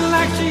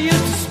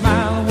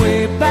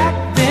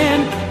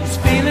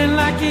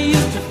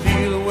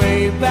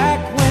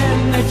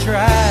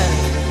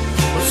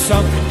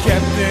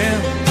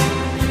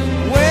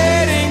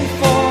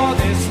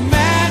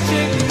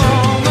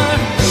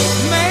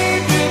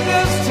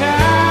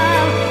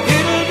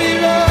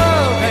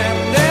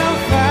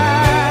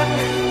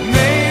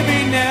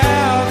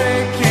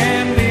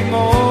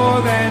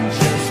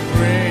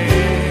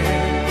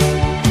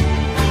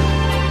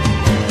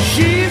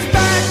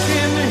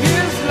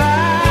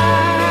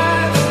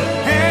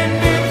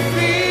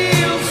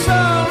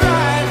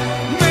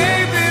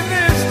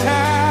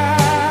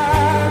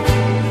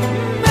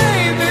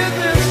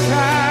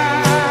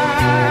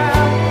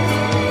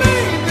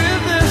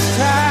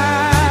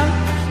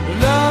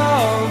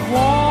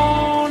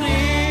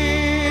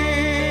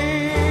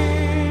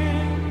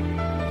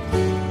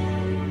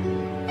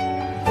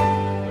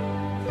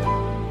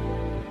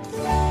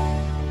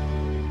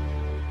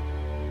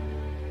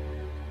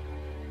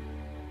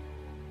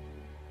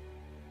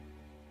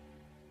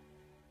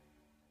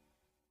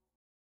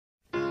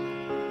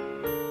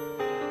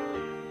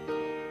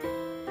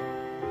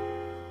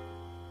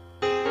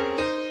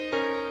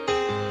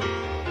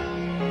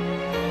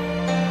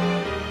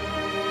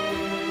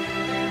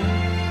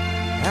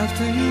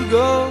After you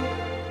go,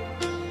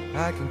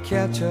 I can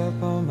catch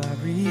up on my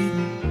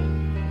reading.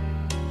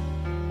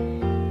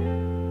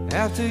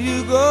 After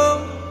you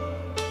go,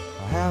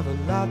 I'll have a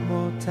lot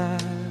more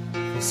time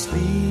for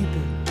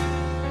sleeping.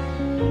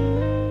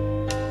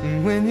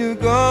 And when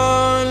you're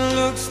gone,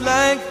 looks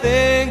like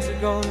things are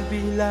gonna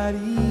be a lot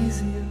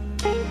easier.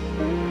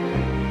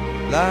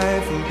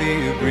 Life will be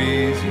a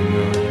breeze, you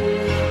know.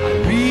 I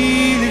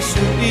really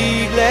should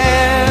be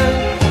glad,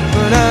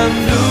 but I'm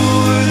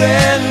bluer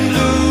than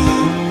blue,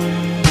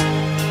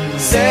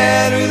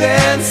 sadder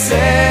than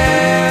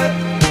sad.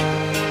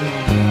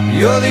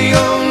 You're the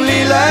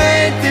only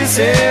light this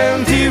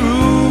empty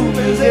room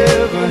has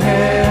ever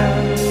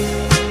had.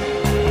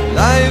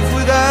 Life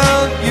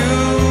without you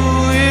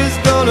is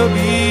gonna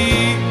be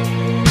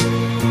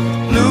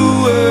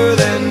bluer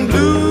than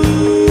blue.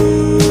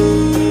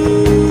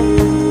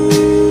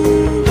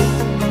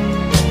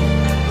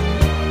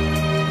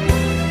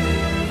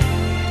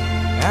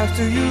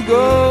 After you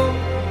go,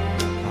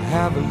 I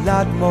have a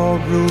lot more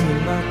room in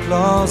my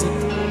closet.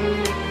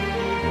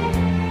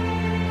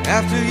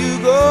 After you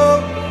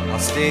go, I'll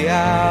stay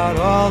out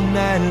all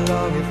night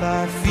long if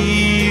I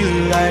feel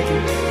like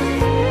it.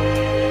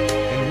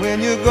 And when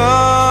you're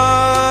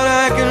gone,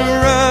 I can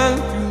run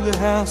through the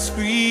house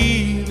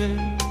screaming,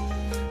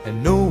 and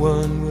no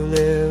one will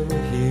ever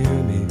hear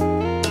me.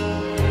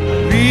 I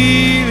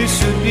really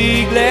should be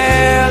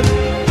glad,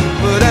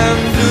 but I'm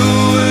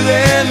bluer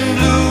than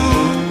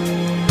blue,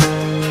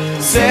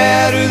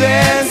 sadder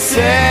than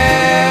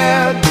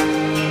sad.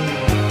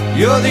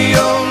 You're the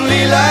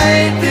only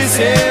light this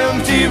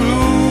empty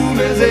room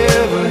has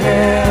ever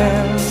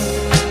had.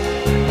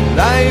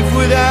 Life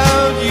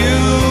without you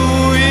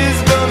is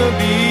gonna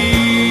be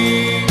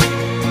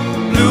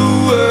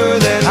bluer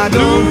than blue. I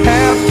don't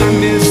have to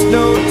miss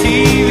no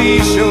TV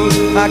shows.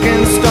 I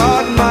can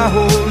start my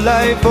whole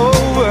life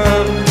over,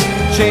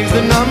 change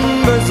the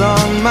numbers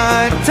on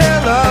my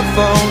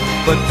telephone,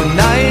 but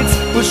tonight's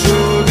will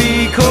sure be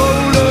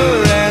colder.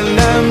 And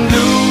I'm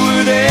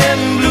bluer than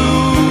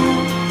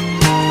blue,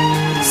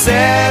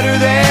 sadder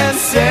than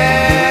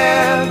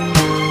sad.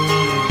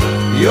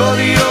 You're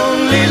the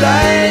only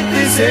light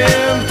this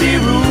empty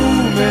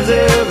room has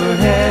ever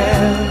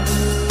had.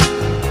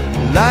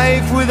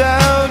 Life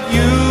without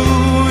you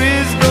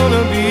is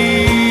gonna be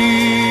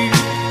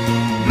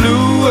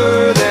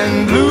bluer than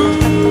blue.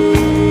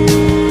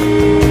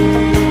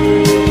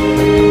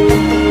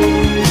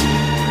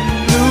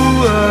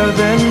 Bluer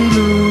than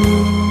blue.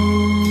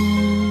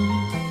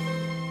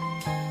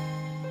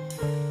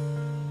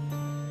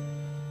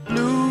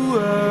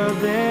 Bluer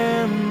than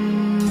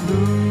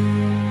blue.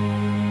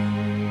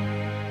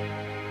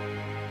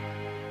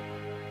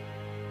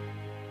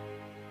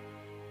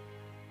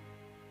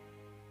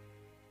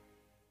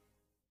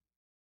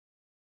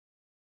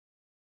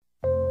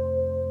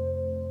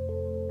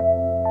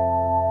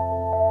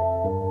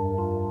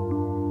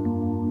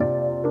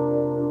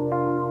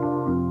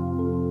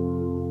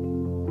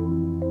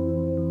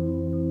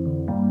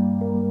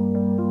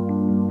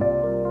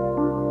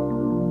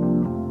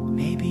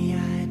 Maybe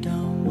I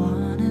don't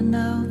wanna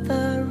know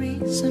the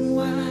reason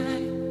why,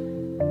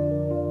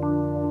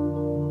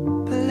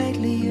 but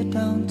lately you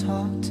don't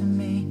talk to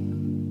me,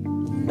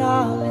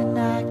 darling.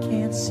 I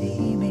can't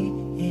see me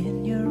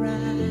in your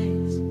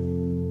eyes.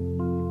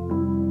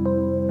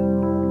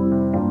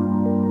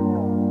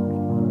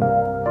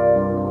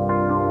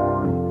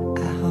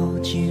 I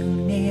hold you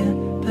near,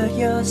 but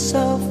you're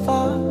so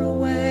far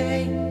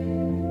away,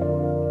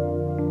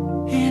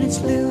 and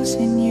it's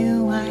losing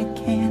you. I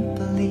can't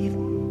believe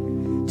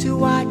to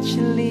watch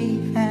you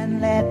leave and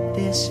let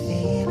this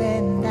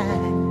feeling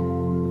die.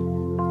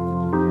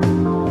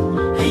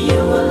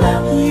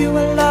 You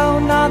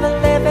alone are the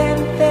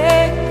living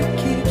thing that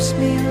keeps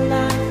me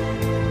alive.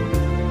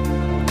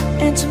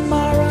 And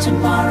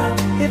tomorrow,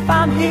 if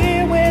I'm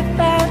here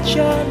without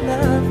your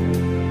love,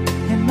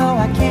 you know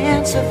I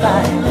can't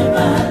survive.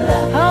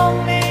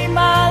 Only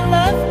my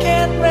love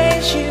can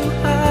raise you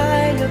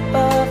high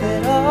above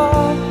it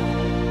all.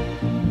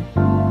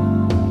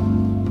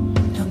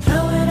 Don't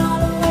throw it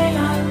all away,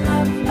 I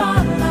love my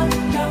love.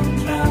 Don't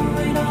throw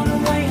it all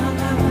away, I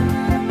love.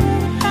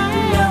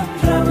 Don't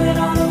throw it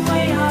all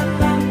away, I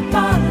love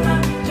my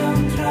love.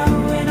 Don't throw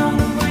it all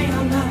away,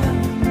 I love.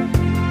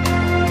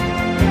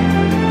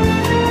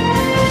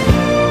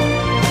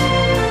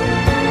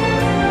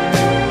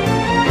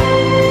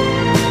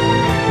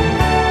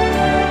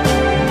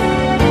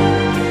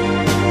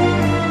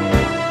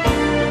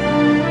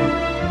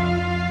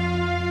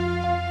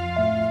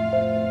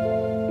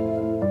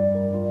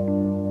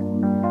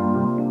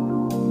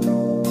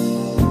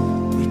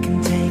 We can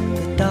take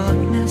the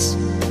darkness,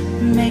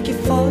 make it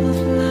full of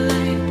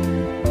light,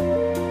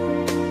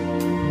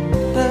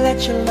 but let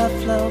your love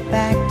flow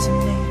back to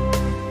me.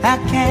 How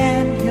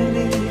can you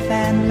leave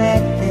and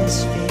let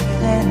this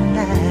feeling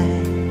die?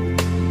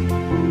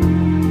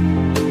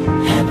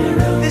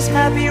 This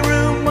happy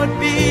room would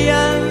be a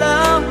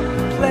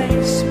lonely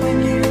place when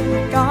you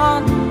were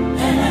gone,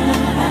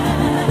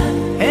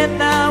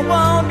 and I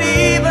won't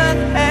even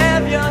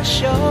have your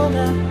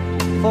shoulder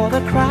for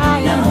the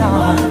crying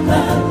out.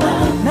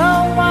 No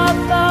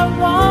other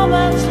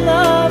woman's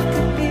love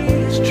could be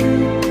as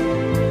true.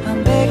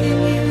 I'm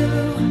begging you,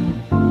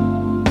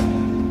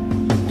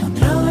 don't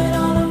throw it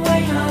all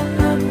away, our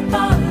love,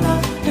 our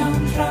love.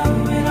 Don't throw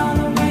it all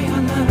away,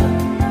 our love.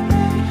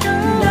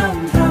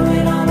 Don't throw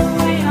it all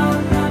away, our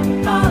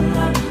love, our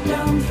love.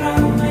 Don't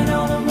throw it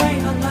all away,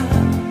 our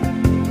love.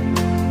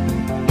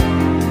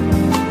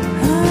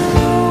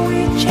 Oh,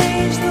 we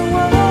changed the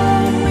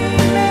world, we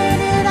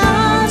made it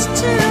ours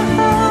to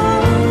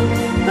hold.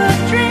 But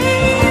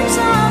dreams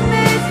are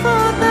made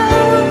for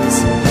those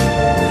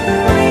who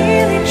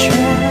really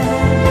try.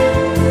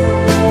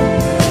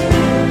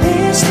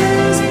 This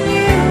losing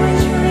you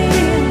is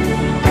real,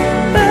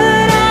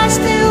 but I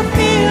still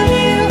feel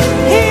you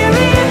here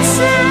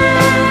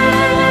inside.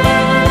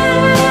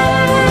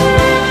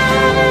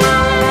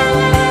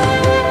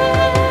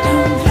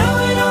 Don't throw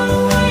it all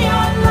away,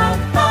 our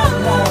love, our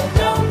love.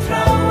 Don't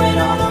throw it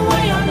all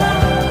away, our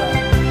love.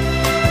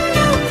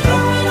 Don't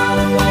throw it all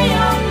away,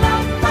 our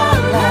love, our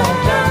love.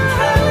 Don't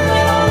throw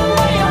it all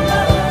away, our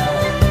love.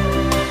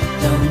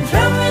 Don't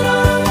throw it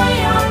all away,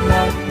 our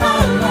love,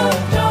 our love.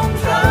 Don't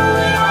throw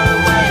it all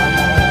away, our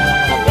love.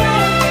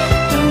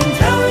 Don't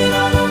throw it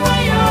all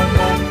away, our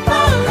love,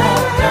 our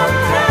love. Don't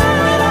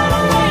throw it all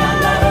away, our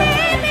love.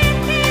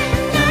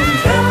 Don't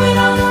throw it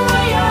all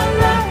away, our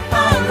love, our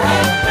love.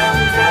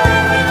 Don't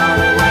throw it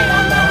all away, our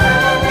love.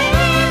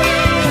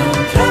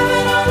 Don't throw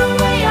it all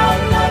away, our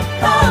love,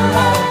 our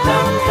love.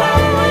 Don't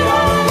throw it all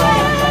away,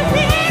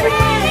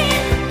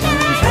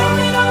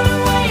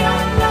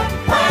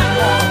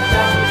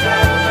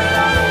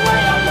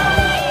 our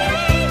love.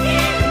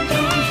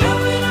 Don't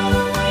throw it all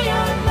away,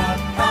 our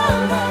love, our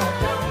love.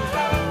 Don't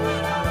throw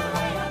it all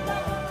away, our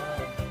love.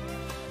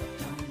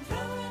 Don't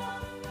throw it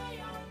all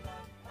away, our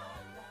love, our love.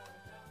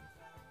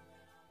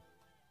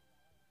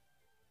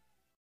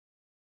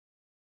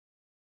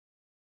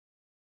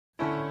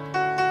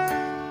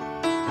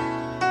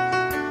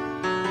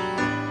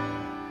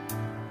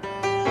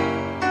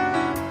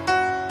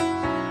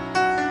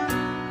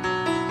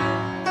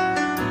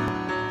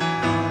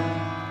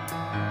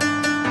 throw it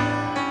all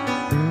away, our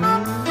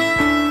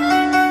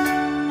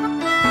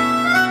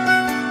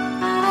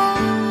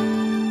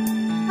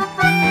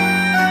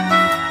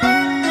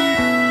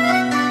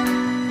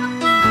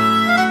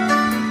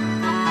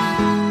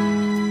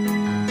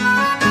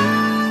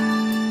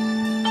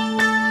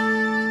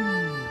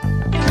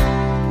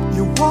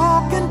You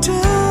walk into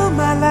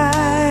my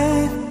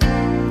life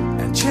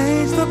and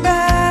change the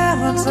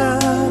balance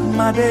of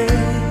my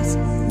days.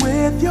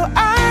 With your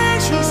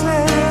eyes you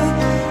say,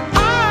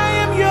 I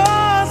am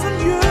yours and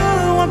you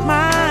are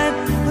mine.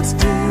 But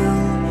still,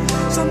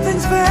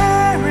 something's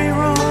very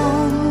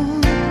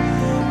wrong.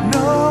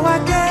 No, I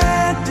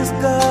can't just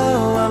go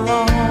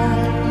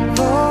alone.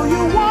 Though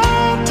you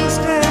want to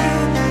stay,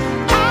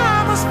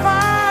 I must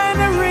find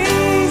a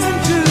reason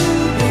to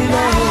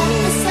delay.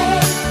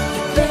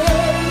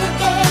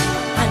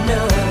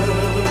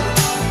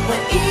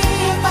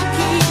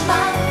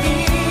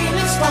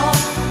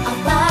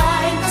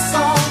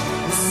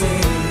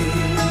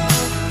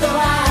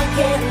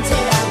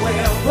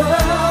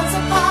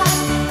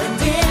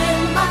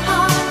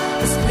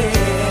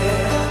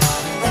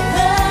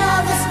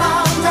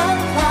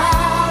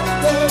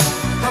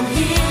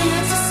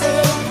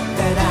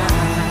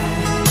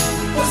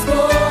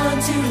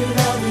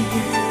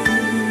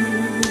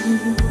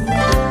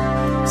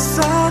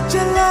 Such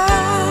a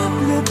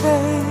lovely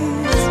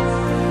face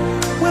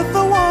with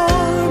a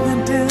warm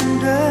and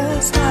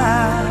tender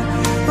smile.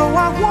 Though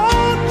I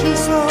want you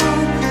so,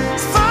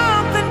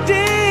 something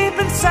deep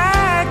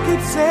inside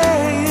keeps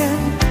saying,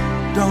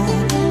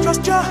 don't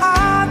trust your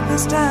heart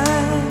this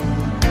time.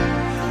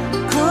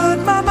 Could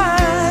my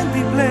mind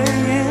be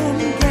playing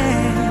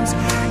games?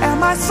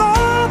 Am I so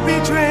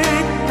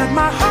betrayed that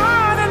my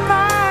heart and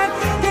mind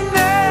can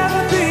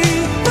never be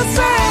the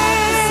same?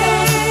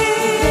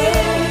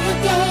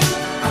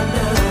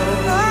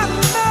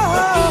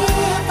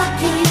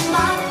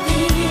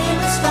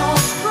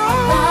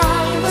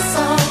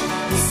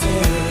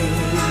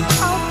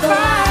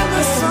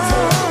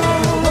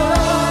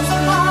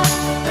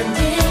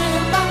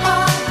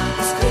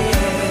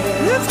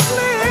 It's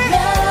clear.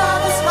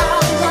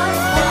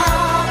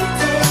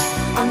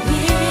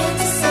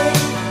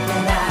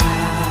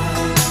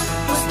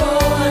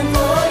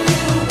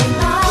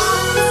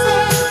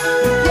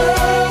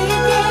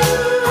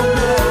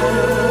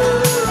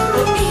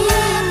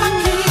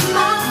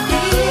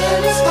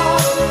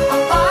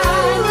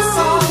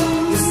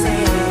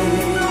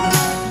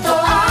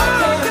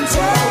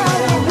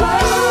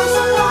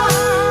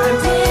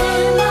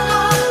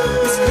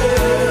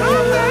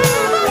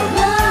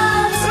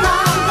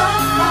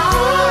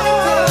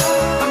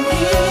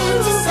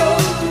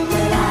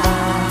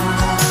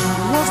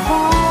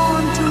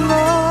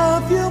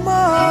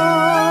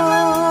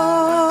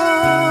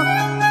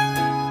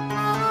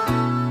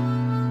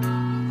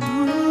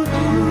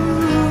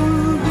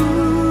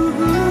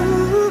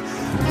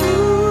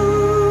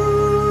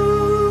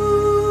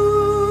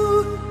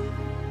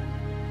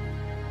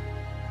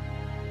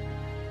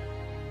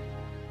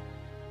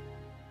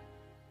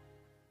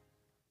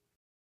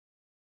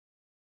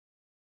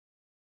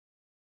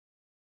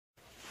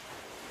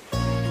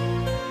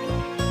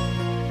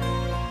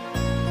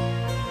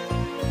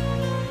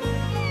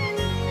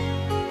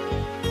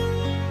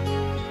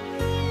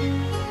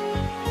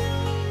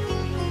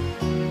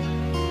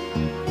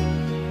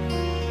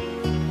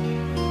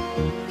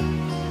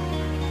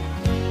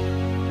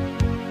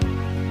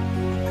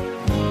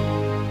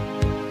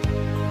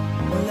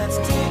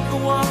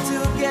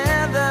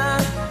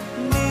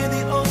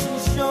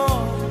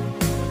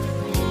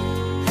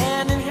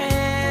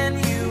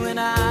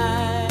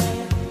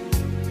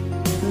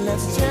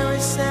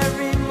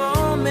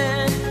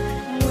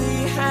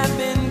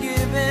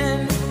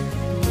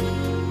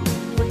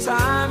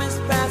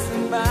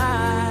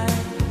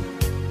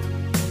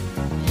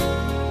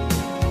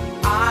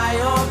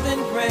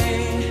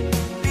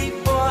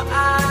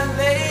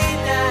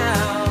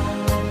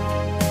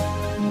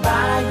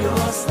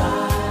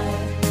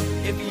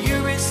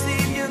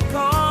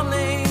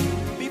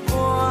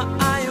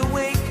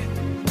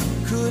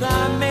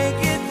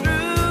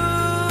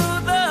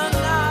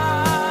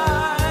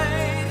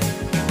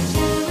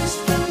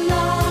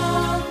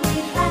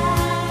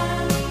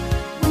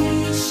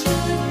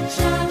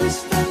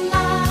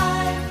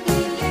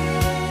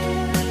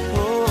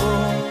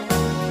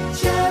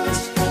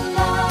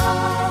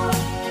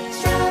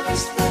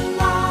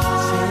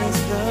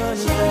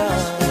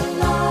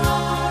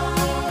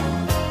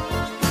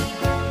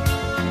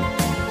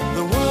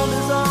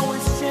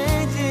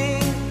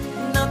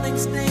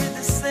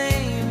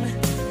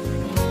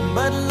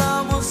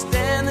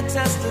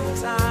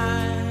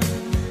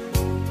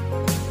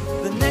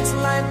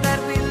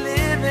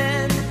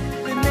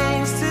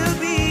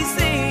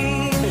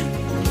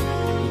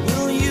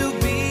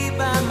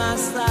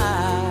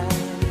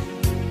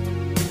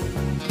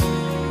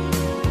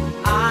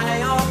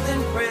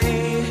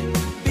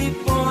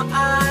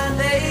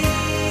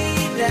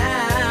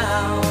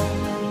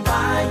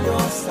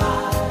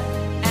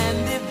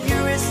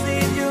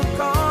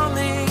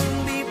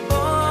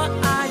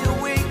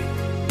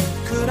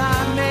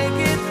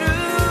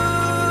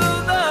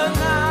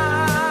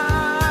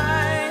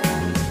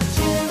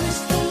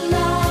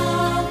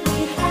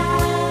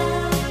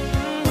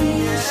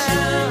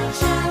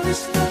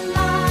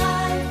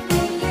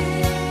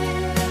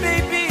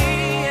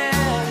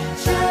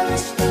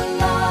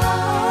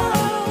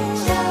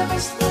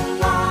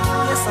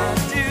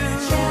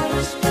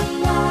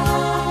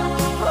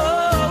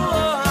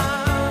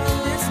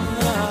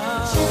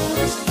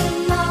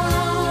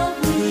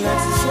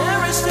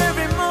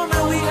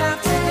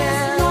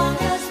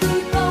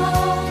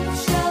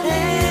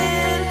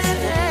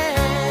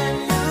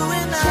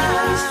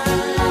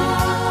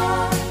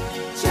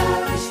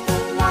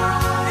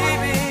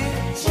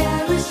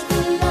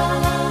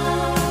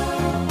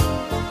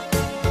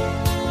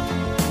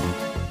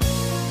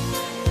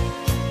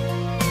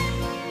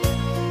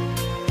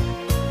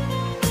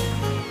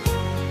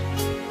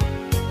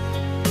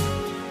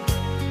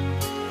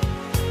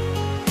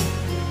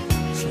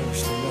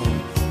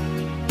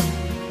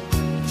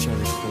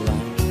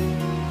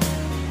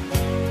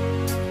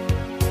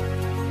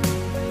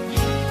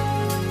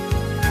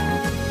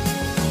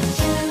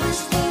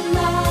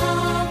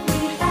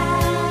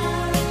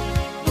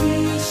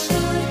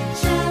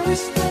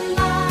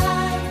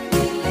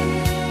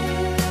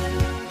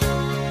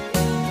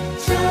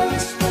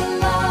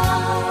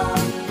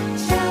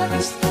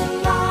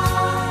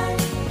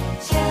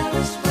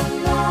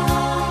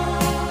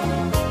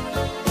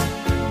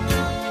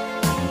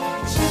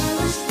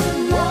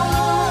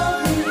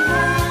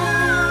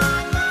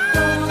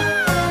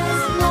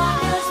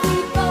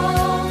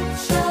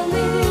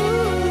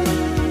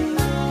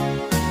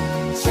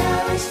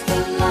 Cherish the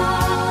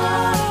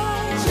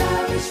life,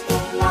 cherish the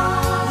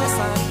life. Yes,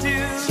 I do.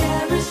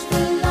 Cherish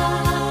the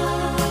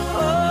life,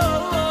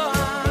 Oh,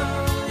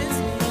 it's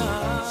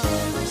love.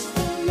 cherish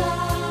the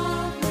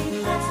life we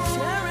Let's have.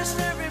 cherish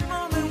every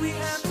moment we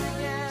have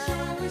together.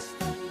 Cherish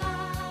the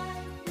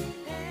life we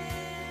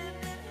have.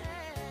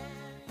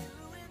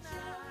 You and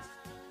I.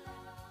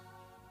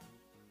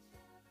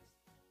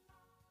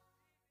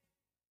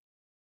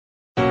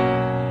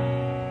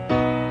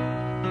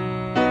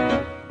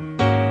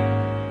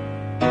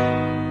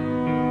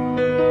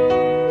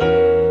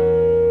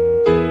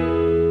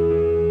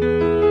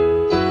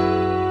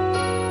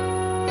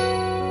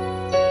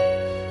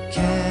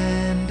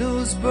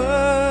 Candles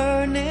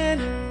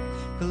burning,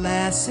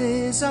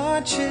 glasses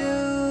are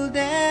chilled,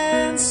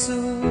 and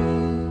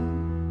soon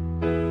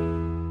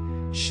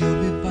she'll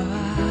be by.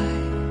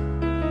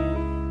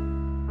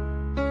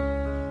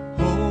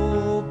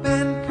 Hope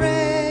and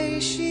pray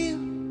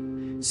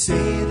she'll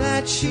say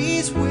that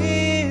she's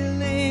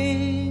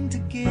willing to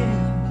give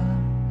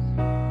us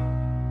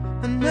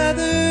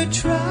another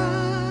try.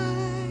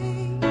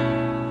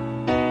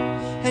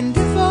 And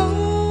if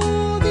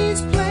all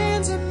these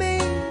plans are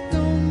made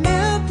don't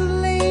melt the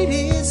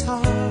lady's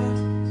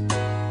heart,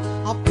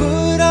 I'll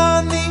put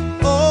on the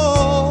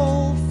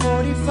old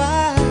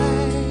 45.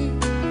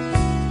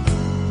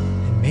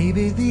 And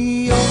maybe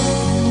the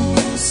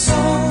old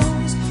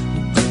songs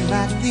will bring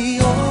back the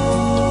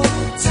old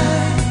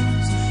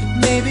times.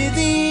 Maybe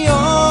the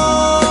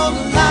old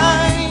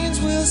lines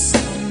will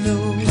sound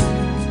new.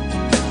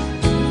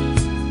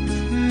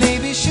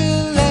 Maybe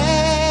she'll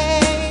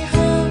lay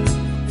her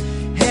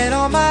head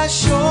on my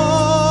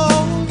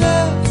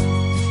shoulder,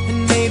 and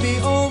maybe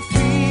old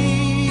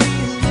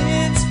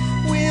feelings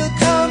will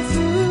come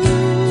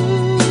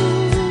through.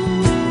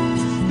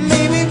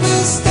 Maybe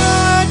we'll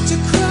start to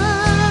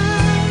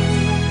cry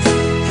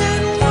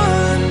and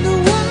wonder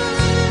why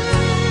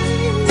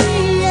we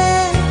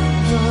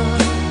ever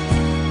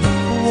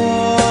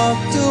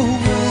walked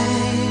away.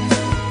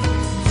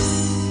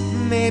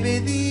 Maybe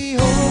the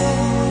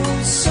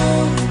old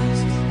songs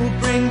will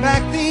bring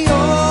back the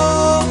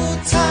old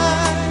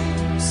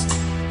times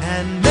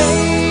and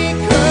make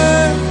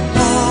her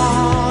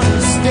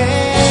wanna stay.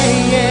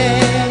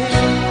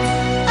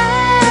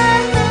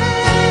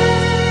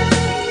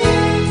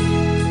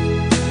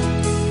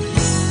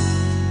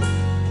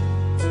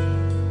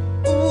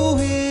 Oh,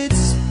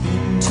 it's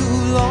been too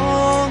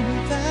long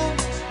without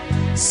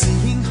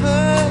seeing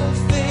her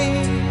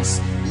face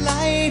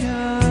light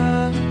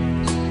up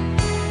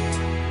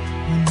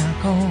when I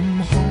come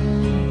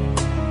home.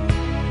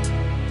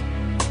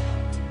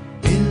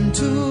 Been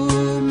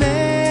too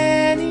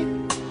many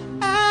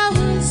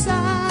hours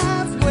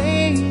I've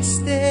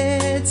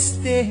wasted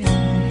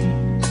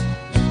staring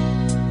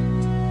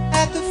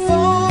at the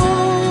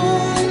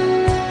phone.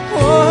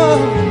 Oh,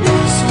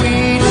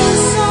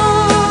 sweetest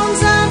songs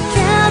I've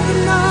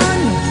counted on,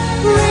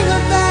 bring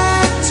her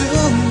back to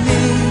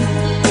me.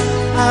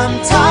 I'm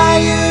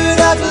tired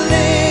of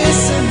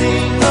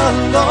listening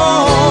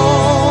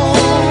alone.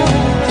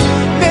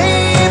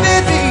 Maybe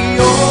the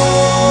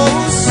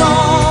old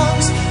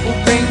songs will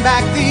bring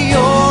back the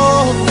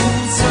old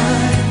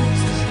times.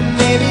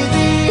 Maybe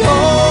the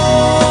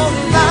old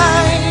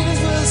lines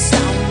will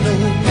sound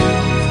new.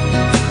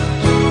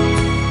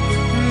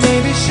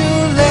 Maybe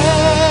she'll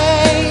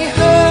lay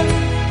her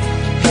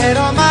head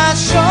on my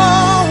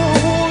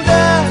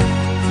shoulder,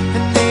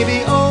 and maybe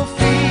old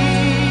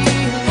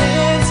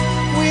feelings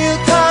will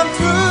come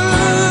through.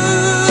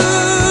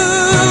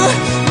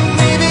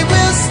 Maybe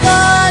we'll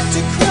start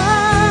to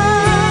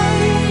cry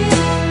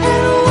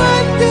and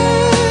wonder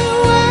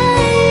why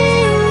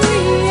we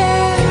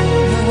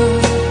ever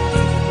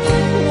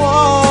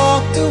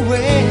walked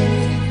away.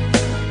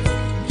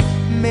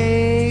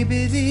 Maybe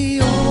the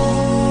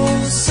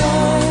old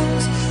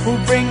songs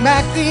will bring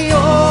back the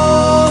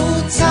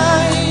old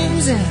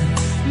times and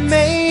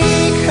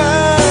make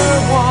her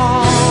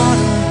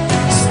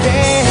wanna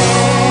stay.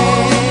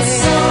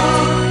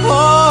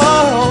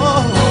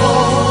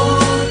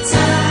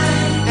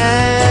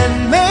 And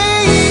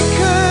make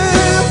her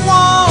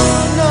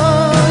wanna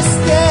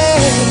stay.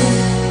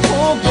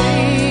 Oh,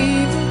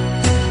 baby,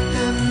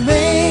 and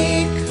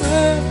make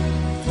her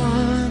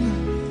wanna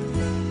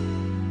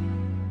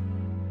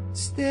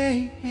stay.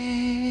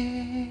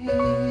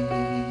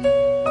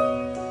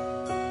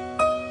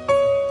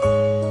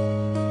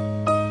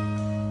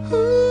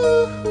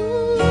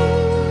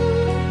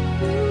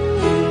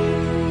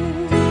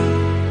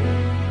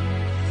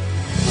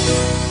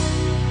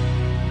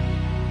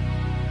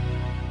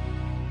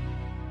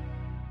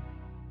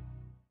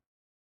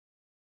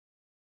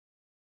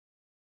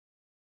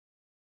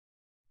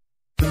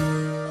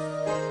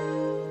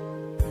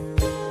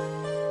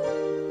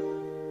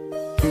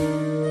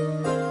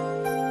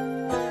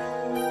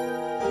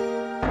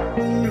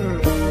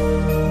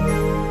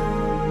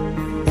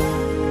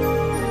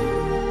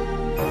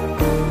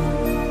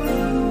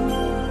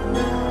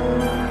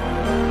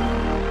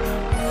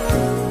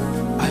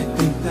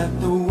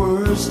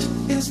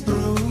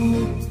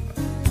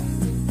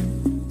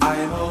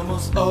 I'm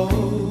almost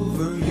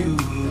over you.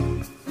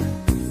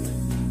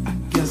 I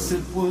guess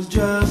it was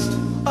just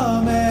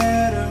a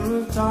matter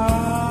of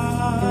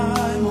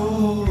time.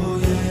 Oh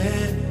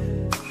yeah.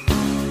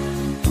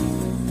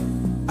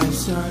 I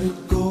started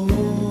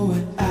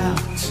going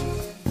out.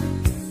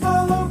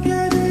 How long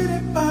can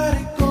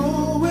anybody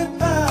go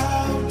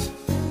without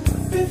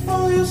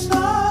before you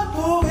start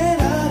going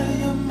out of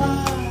your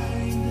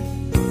mind?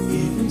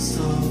 Even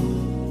so,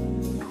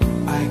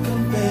 I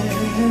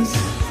confess,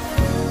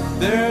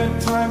 there are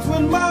times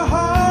when my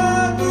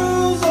heart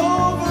grows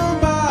over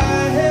my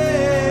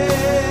head.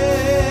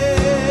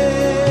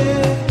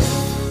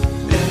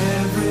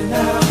 Every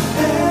now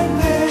and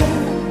then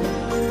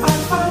I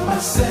find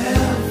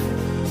myself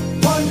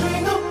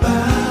wondering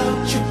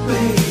about you,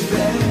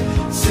 baby.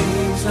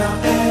 Seems now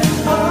and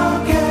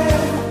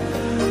again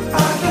I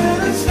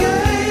can't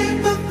escape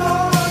the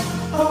thought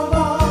of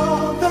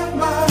all that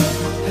might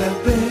have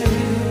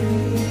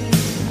been.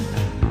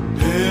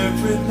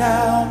 Every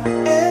now and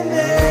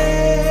then.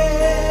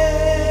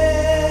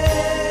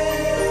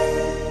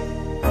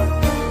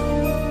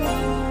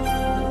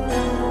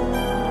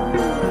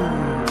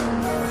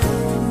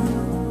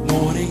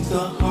 Morning's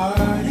the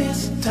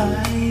hardest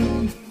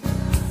time.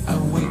 I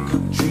wake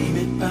up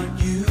dreaming about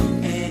you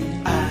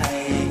and I.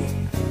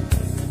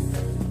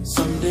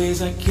 Some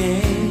days I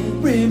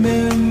can't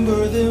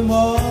remember them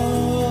all.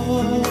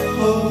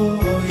 Oh,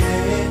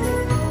 yeah.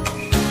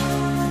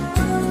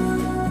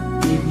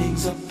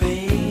 Evenings are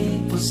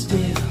painful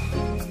still.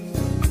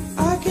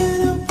 I get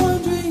up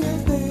wondering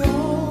if they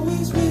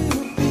always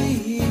will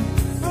be.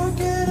 I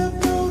get up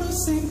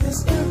noticing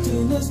this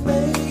emptiness,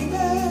 baby.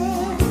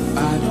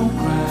 I don't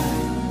cry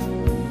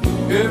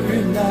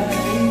every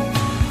night,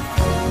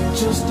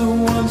 just the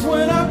ones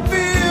when I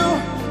feel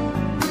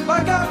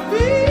like I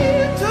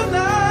feel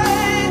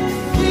tonight.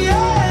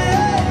 Yeah,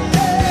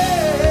 yeah.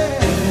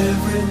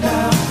 Every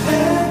now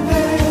and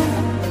then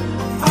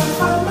I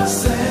find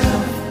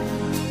myself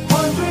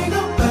wondering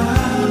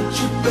about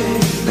you,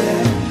 baby.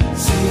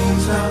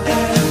 Seems now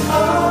and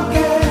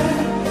again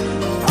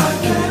I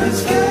can't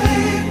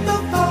escape the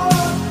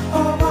thought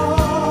of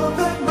all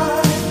that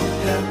might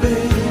have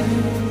been.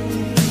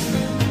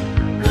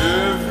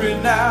 Every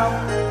now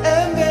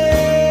and then,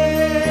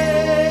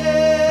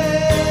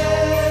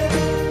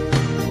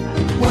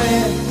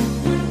 when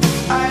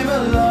I'm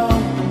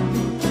alone,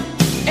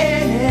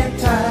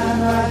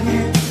 anytime I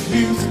hear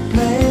music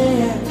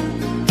playing,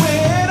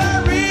 when I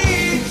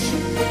reach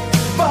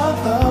for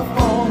the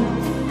phone,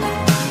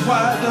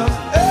 why does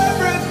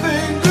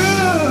everything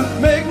good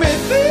make me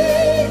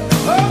think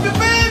of you,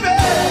 baby?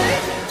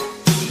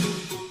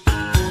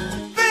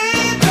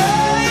 Baby,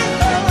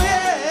 oh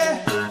yeah.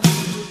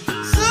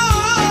 So,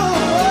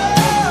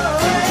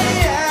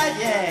 yeah,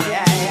 yeah,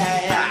 yeah, yeah,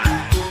 yeah.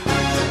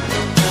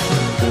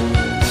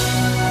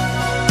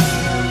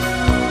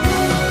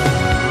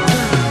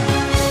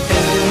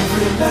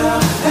 Every now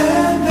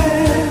and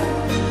then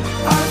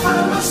I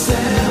find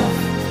myself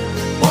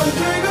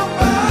wondering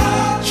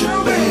about you,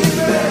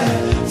 baby.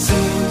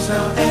 Seems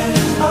now and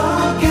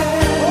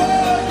again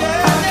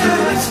I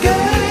can't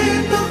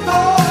escape the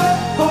thought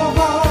of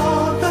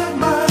all that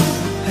might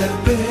have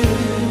been.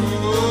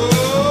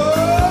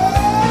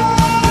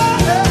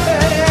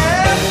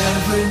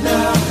 Every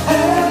now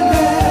and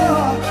then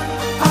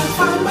I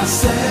find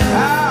myself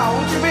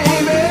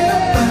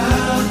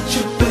about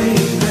you,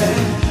 baby.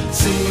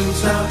 Seems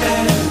now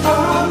and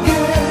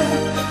again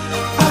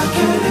I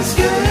can't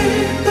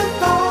escape the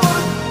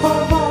thought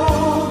of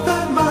all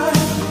that might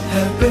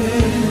have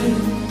been.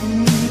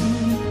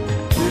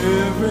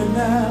 Every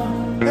now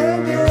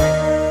and then.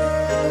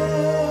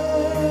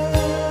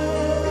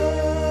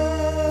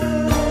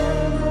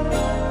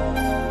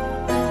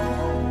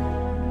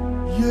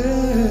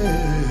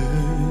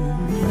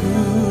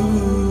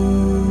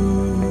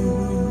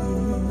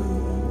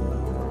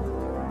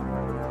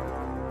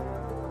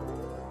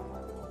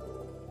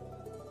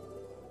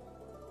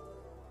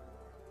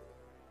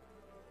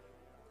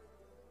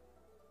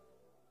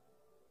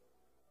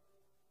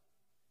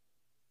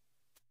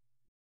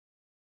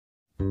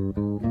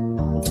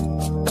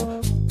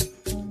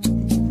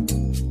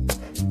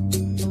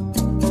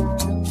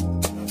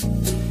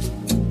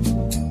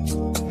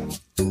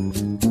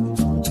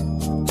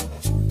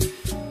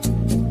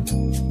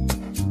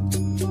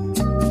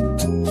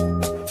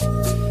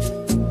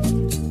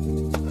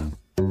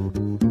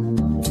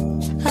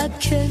 I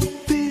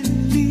can't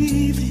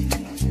believe it.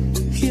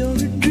 You're a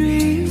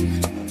dream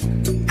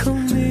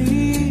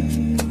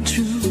coming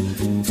true.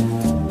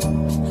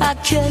 I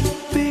can't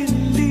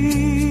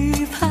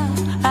believe how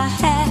I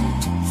had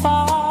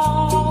fallen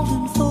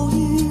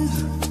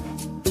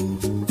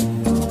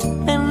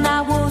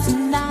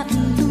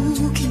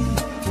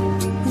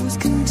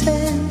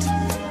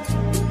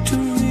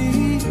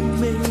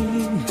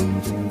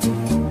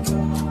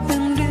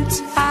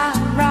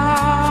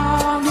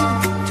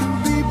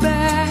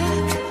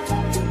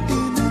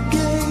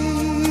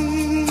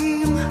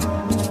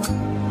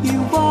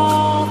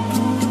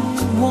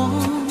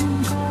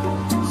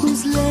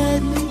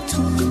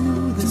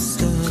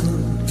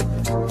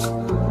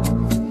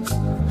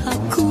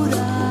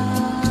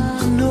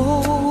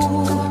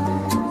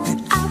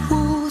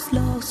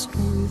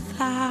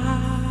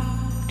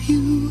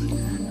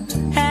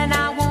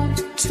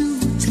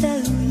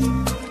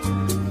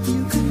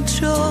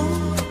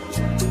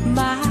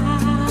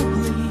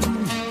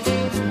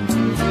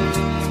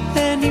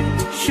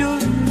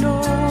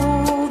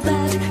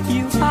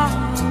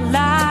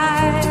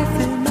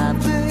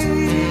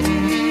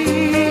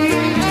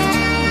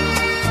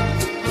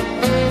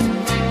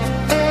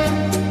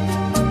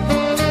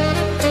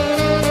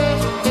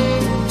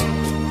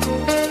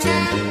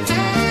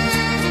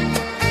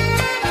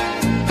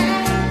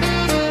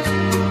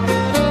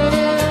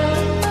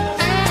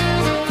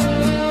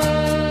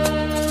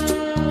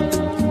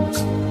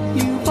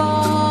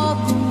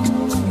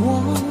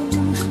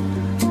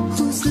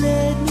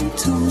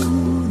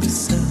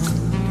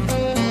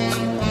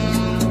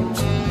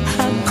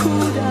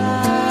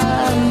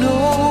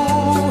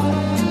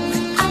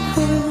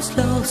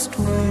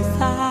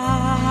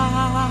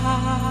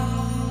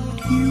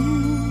you.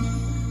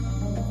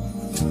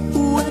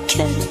 Oh, I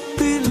can't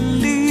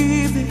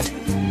believe it.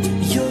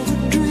 You're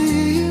a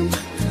dream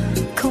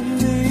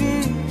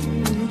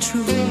coming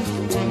true.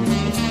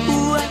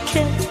 Oh, I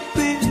can't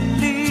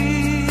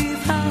believe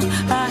how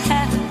I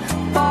have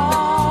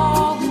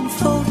fallen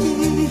for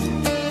you.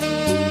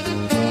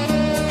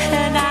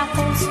 And I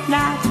was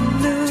not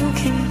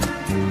looking,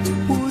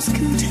 was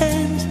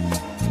content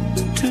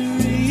to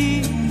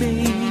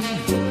remain.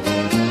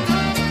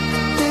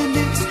 And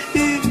it's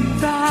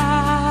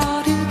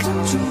erotic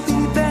to be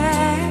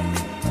back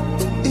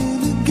in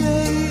a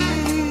game.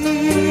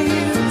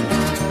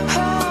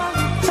 Oh,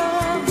 oh,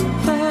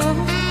 oh,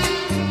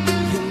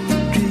 your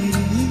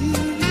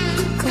dream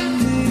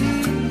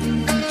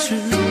coming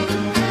true.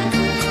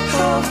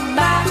 Oh,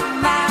 my,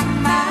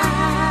 I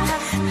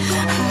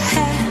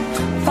have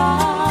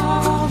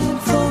fallen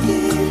for you.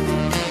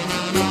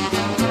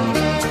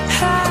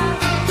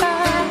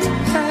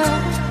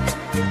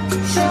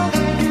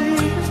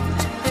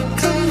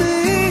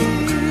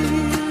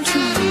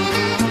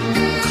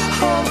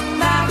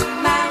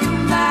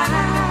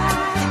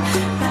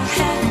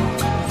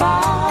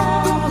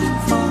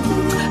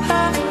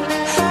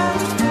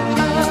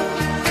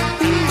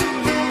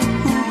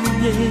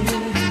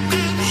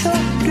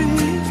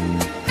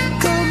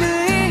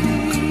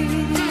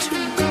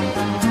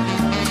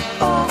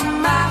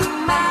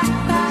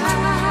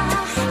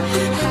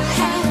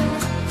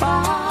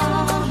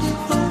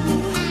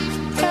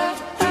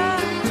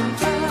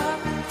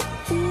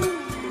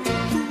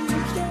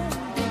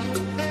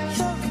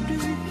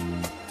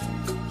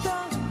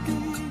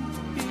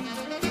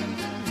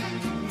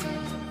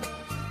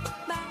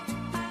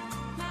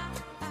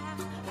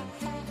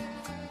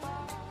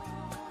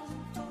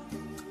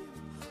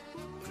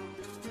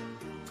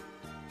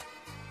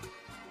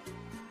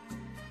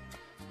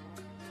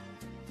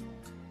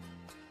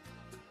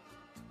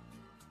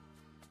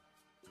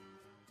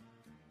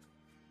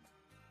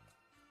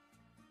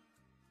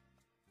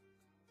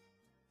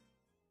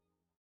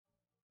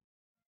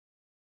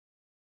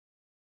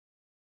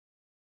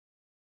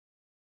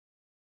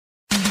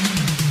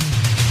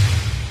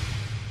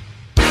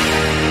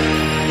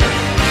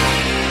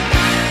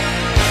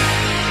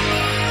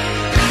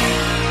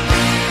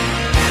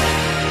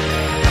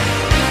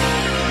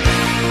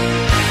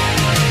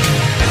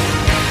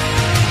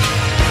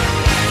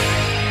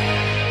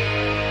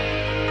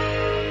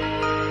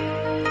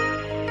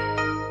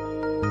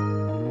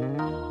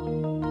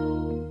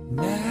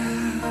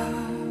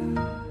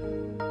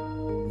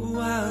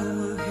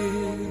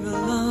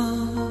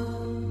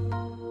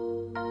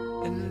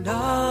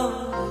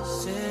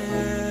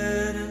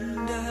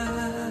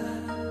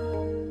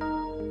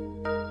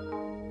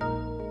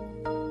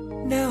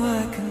 Now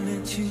I can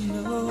let you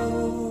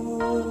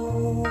know,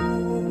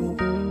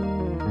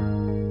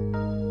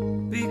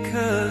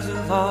 because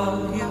of all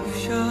you've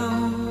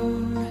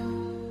shown,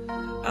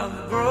 I've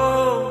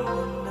grown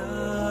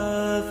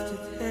enough to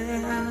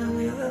tell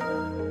you,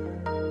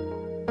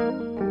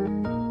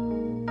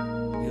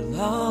 you'll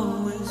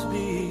always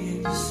be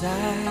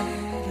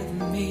inside of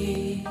me.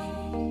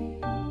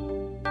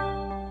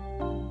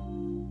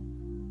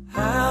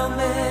 How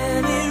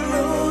many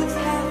roads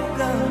have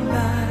gone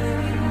by?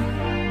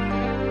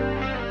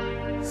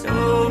 So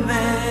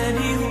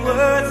many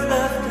words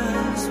left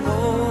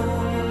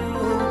unspoken.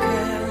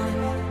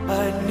 I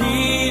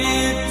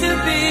needed to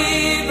be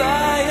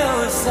by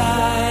your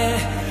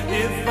side,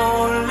 if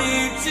only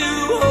to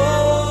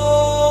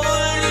hold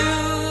you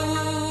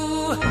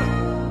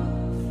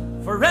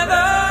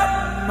forever,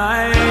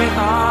 my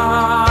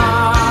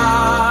heart.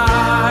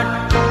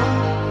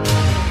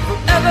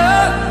 Forever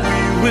we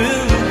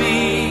will be.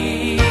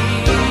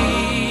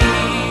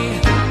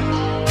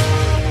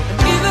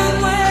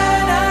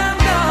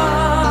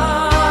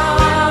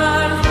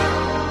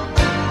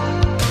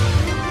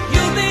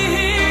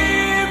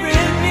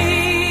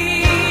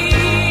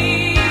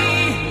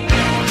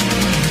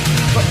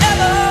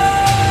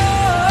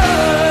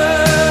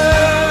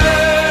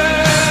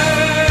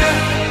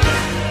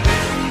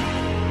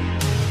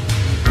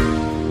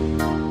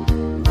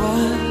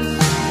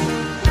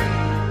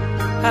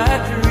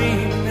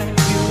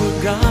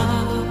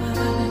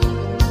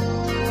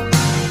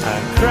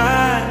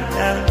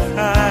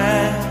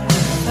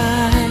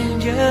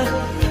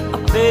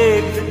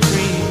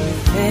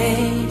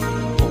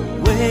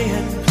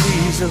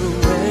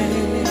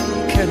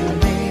 Awaken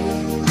me.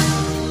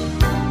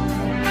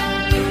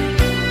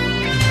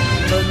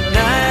 The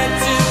night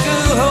took a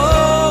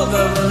hold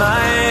of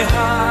my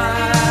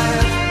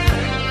heart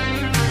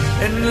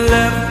and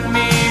left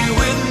me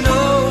with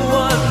no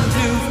one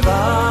to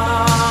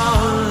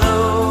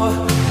follow.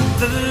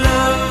 The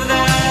love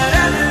that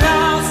I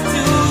lost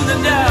to the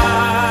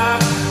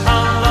dark,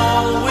 I'll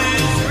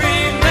always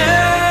remember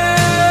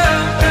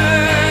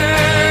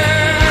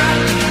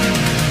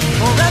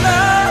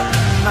forever,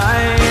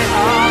 my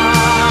heart.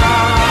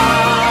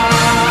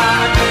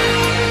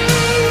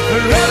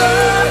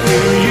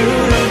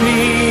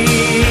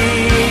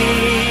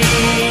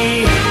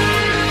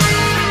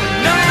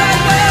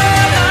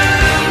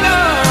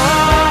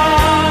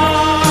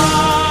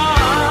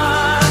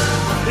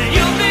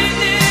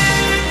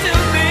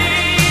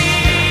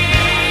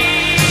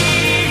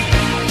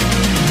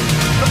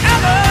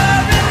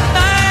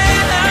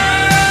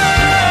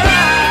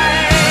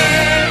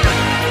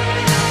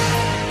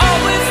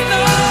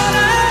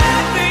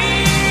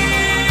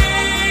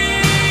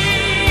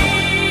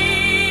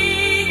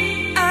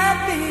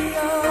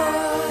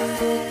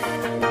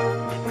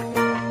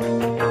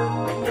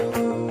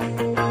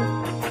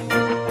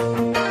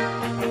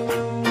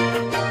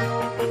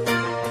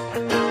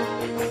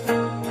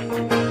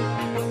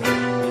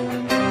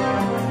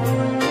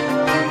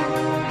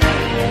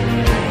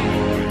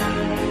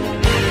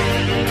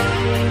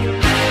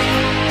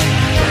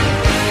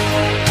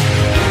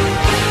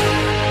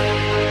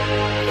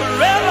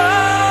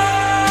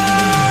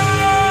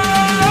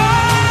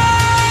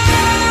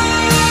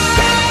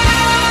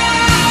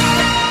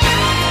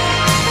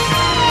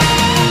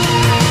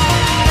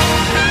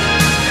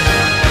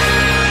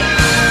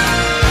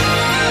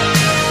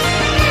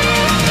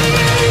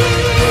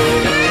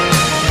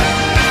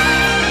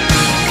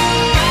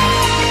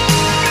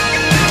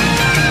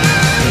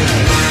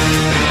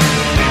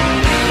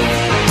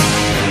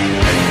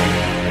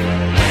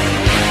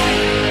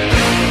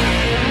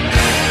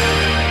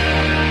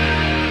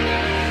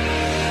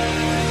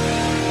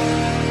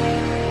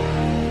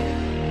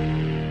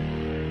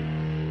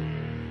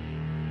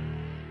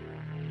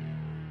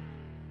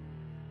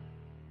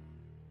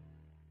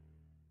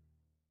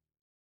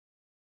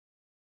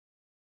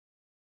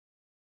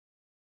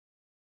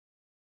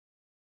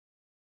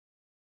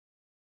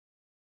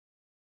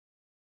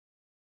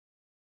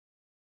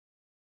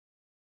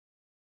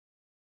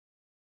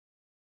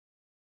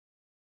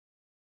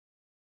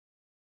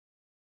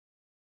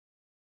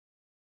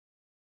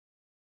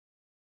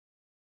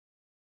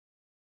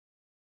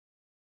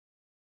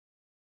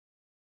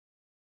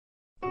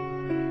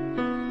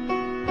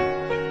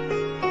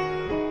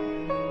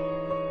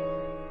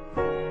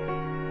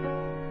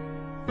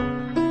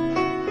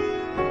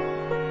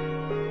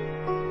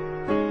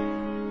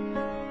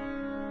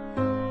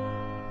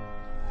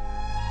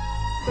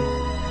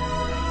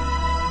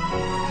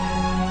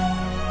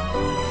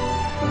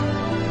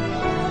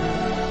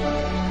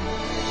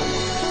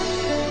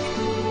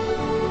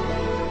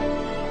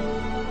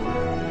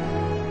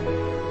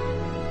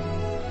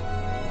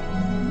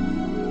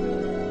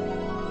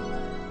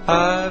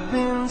 I've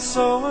been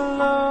so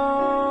alone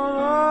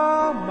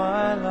all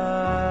my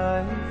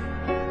life.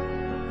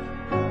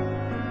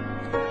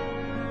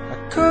 I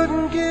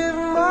couldn't give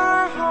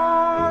my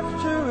heart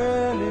to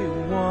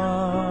anyone.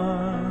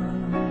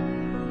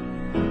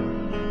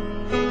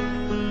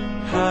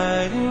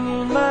 Hiding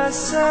in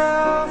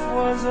myself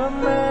was a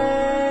man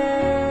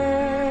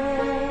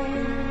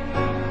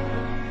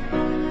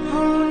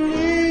who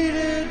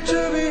needed to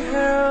be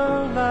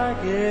held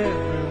like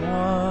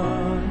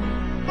everyone.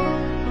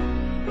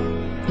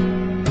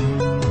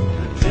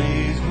 The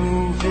days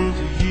moved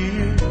into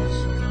years.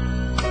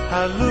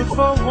 I looked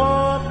for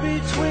warmth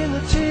between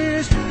the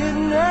tears. It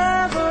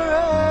never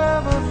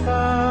ever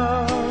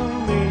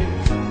found me.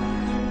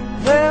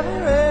 Never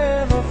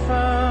ever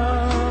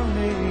found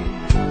me.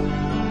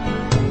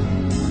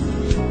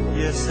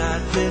 Yes, I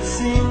did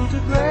seem to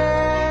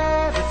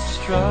grab its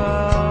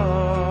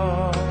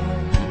straws.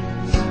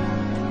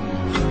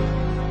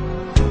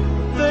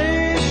 They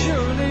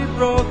surely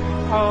broke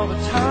all the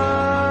time.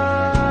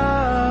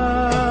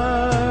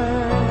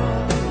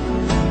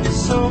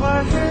 So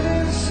I hid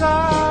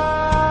inside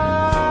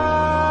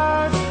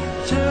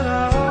till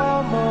I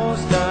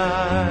almost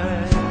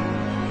died.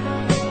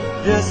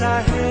 Yes,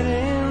 I hid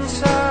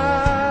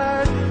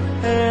inside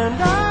and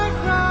I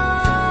cried.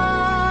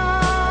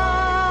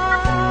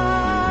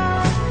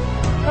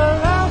 A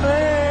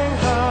loving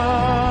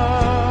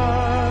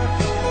heart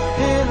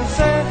in a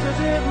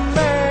sensitive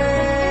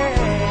man,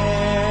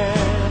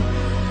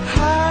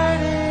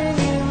 hiding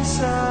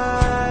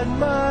inside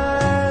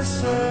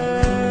myself.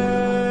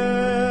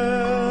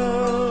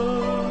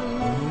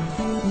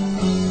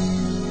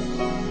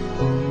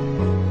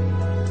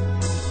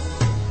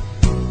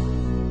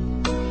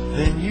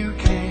 Then you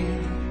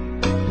came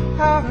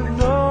out of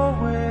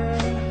nowhere.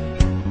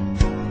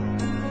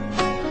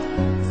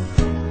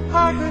 I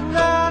could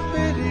not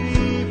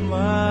believe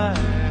my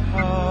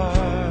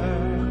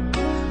heart.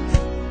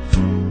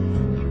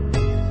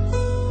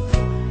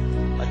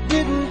 I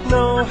didn't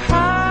know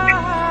how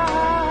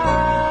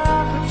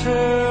to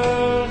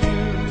tell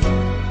you.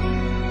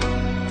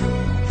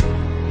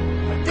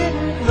 I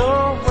didn't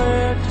know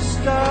where to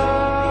start.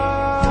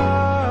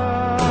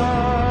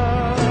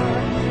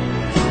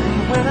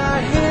 When I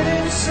hid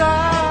inside,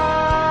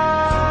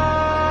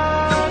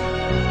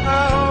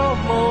 I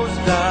almost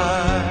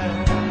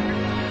died.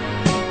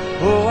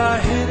 Oh, I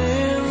hid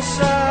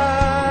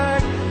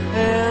inside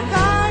and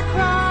I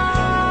cried.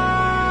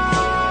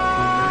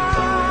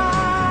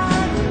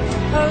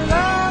 A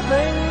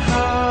loving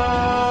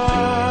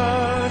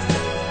heart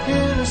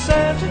in a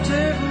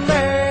sensitive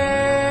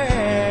man.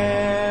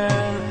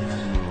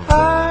 I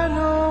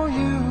know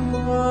you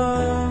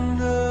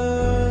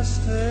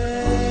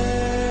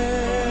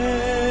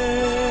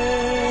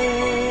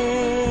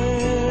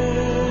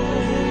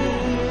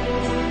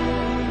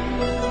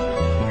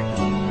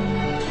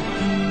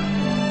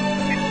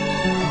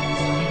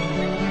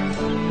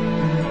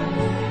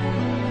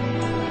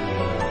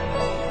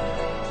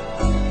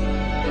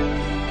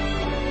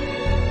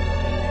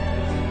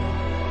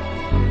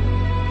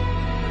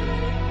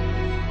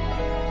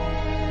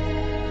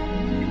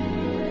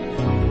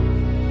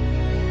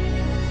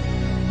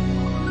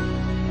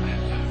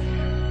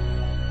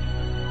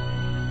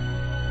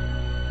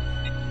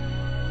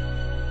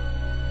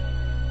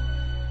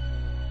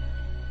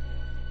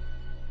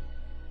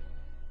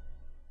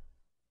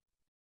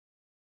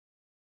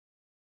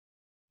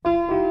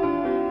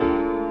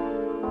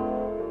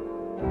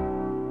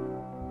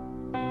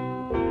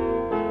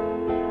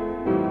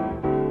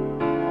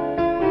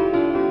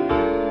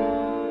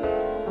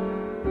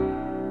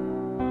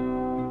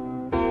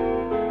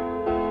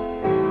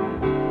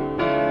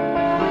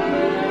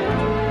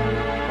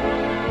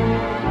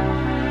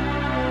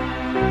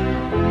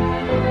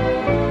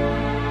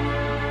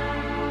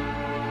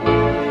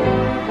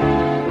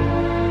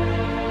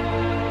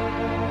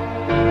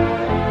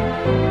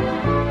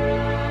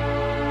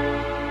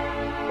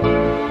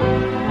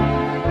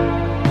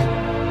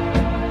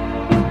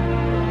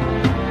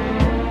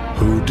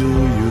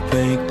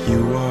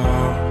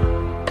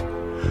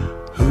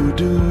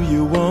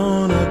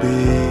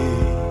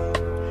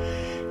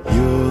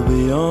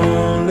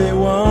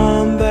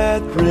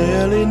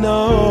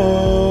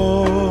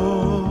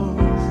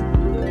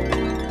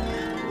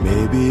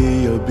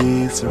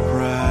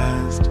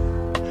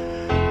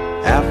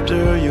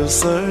after your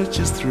search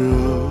is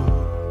through,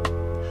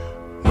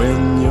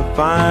 when you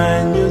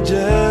find you've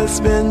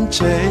just been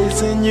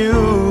chasing you.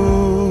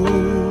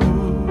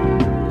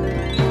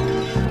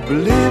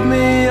 Believe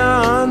me,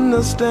 I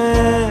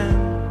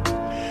understand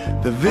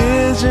the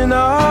vision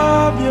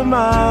of your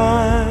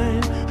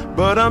mind,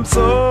 but I'm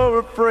so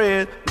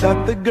afraid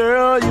that the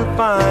girl you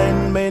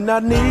find may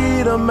not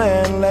need a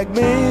man like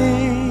me.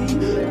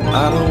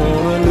 I don't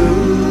wanna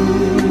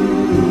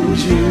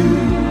lose you.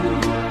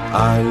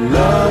 I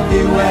love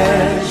you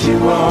as you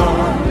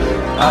are.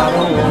 I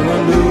don't wanna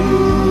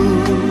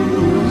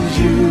lose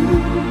you.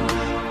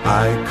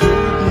 I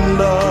couldn't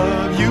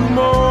love you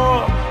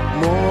more.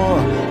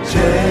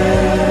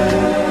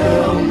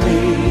 Tell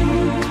me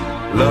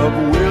love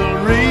will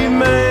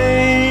remain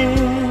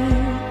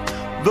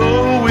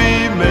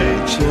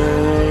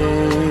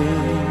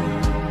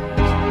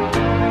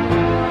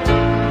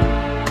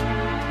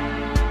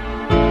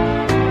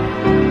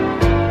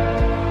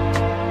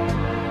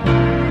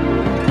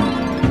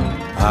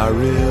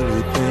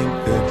really think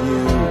that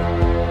you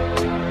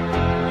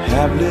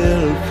have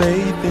little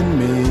faith in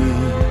me.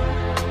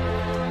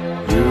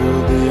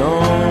 You're the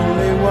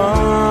only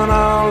one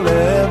I'll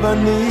ever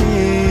need.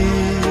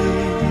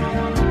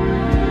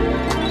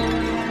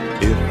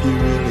 If you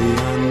really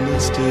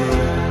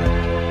understood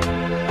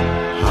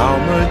how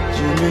much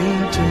you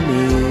mean to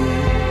me,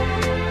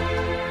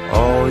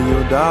 all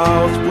your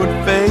doubts would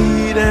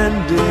fade and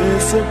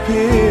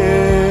disappear.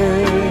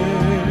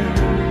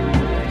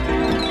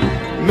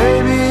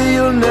 Maybe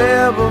you'll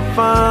never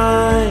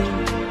find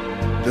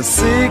the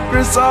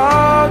secrets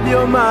of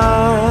your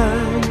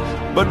mind,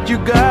 but you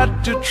got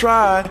to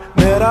try,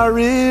 that I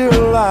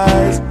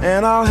realize,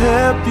 and I'll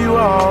help you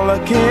all I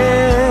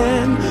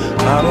can.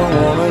 I don't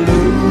wanna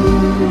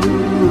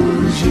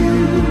lose you.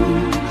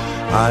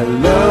 I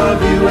love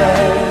you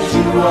as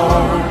you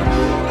are.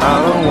 I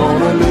don't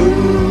wanna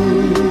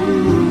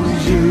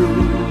lose you.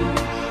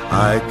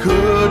 I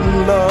couldn't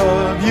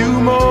love you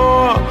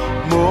more,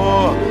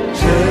 more.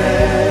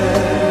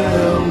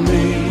 Tell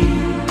me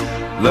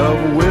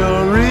love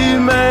will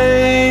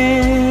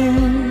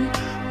remain,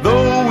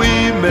 though we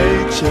may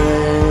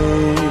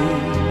change.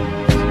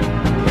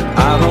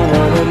 I don't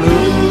wanna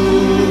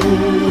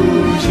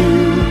lose you.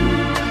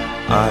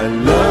 I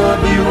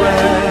love you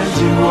as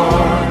you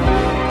are.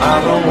 I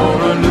don't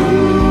wanna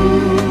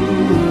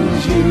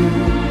lose you.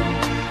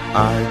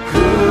 I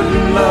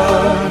couldn't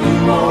love you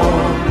more.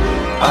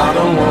 I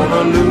don't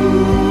wanna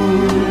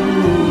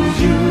lose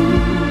you.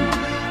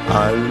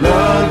 I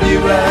love you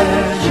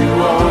as you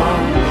are.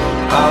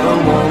 I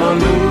don't wanna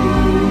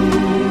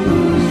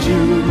lose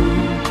you.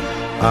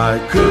 I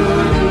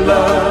couldn't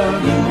love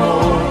you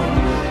more.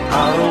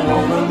 I don't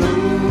wanna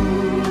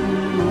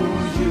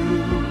lose you.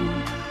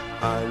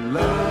 I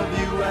love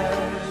you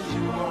as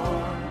you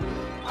are.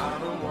 I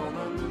don't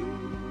wanna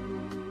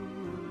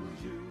lose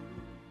you.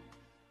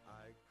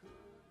 I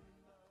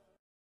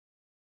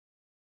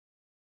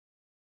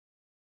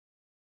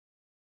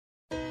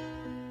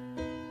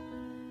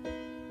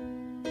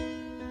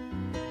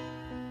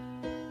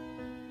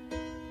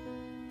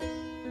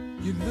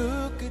You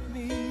look at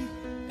me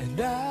and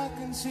I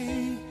can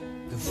see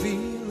the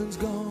feeling's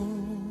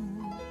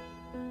gone.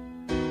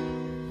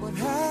 What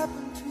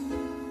happened to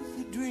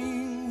the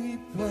dream we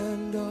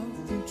planned our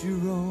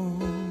future on?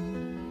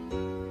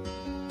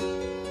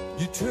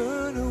 You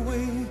turn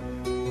away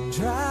and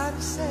try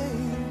to say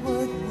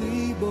what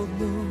we both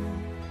know,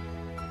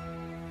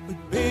 but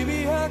baby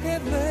I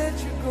can't let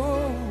you go,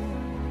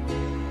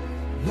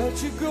 let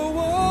you go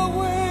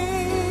away.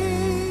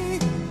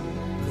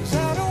 'Cause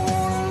I don't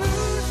wanna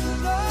lose your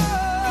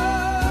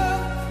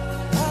love.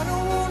 I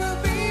don't wanna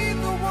be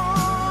the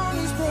one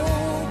who's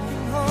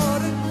broken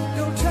hearted.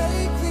 Don't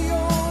take the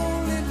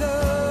only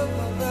love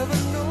I've ever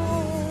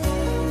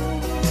known.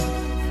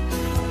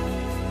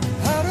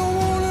 I don't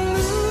wanna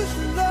lose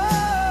your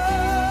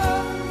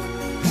love.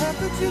 How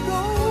could you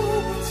go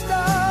and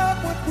stop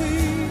what we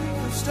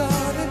have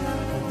started?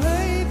 Oh,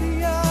 baby,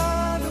 I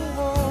don't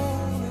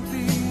wanna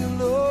be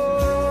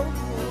alone.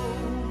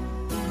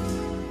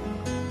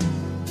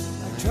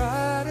 I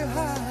try to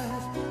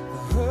hide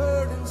the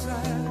hurt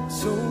inside,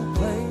 so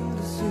plain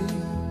to see.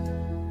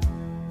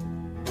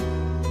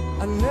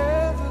 I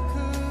never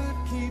could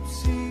keep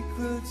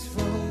secrets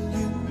from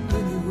you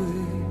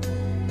anyway.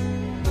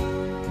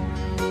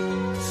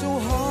 So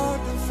hard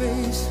to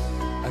face,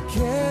 I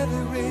can't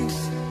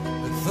erase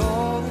the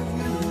thought of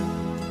you.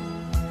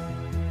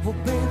 Oh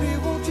baby,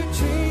 won't you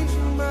change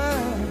your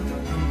mind?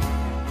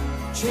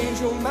 Change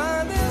your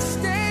mind and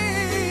stay.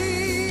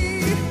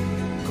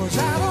 'Cause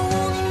I don't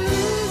wanna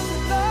lose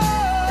your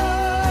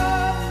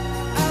love.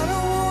 I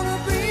don't wanna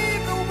be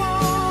the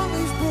one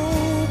who's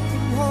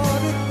broken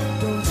hearted.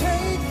 Don't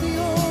take the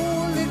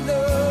only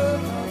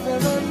love I've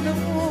ever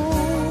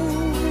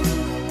known.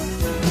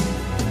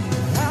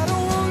 I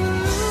don't wanna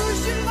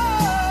lose your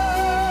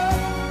love.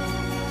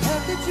 How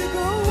could you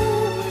go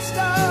and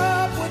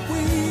stop what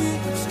we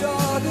have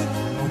started?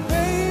 Oh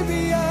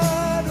baby,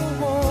 I don't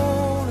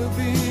wanna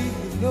be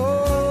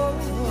alone.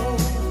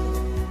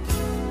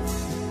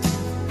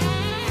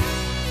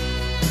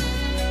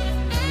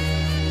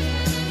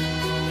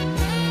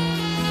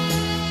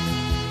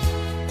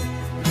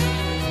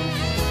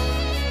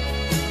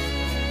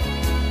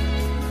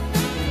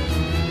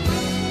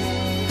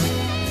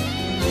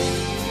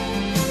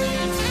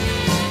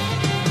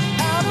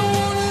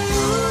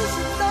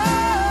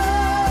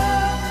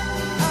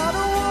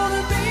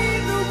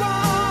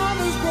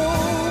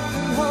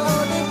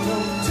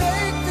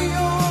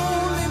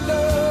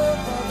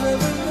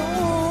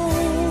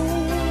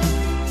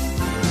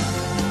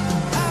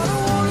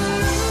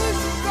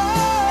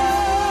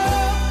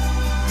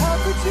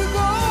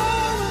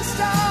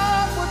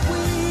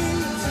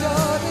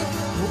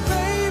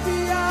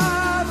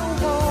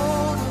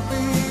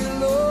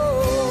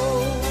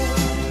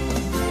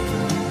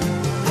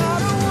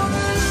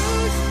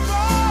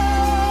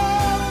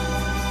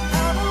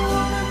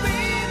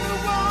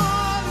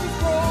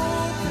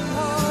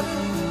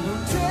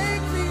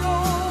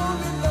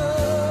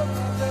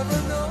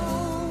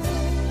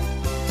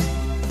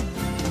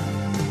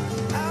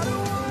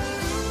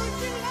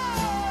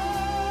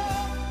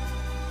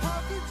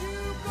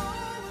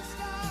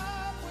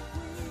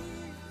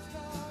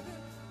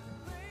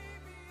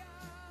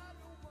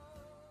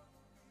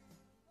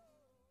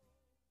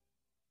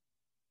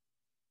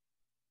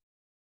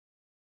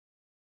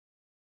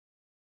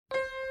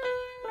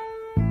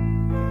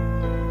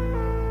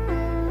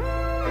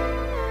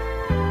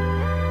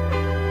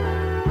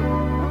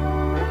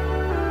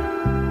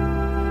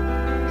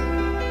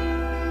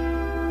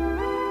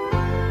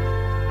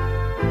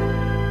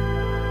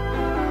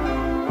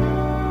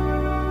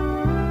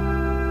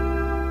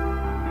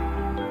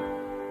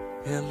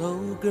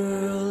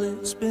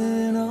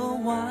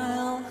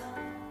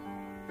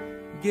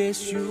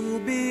 Guess you'll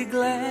be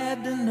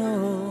glad to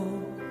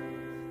know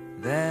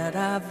that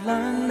I've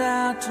learned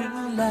how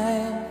to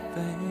laugh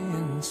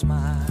and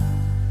smile.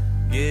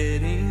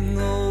 Getting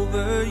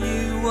over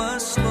you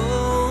was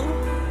slow.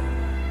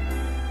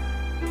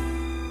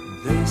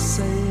 They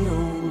say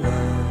old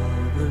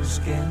lovers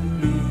can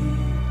be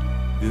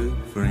good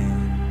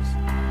friends,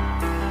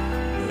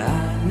 but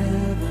I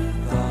never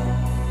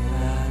thought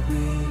I'd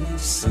really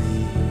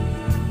see you.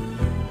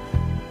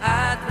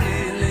 I'd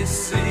really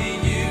see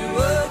you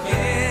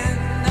again.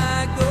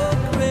 I go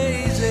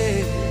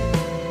crazy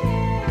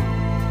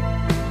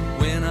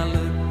when I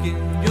look in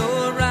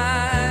your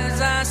eyes.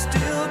 I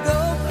still go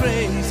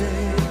crazy.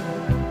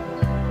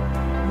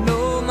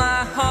 No,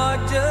 my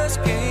heart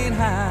just can't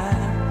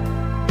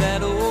hide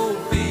that old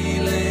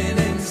feeling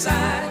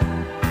inside,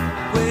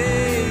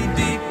 way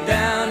deep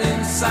down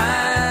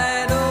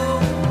inside. Oh,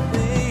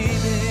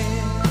 baby,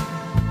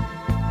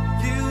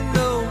 you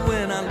know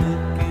when I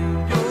look in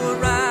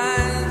your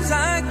eyes,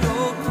 I go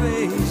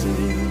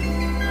crazy.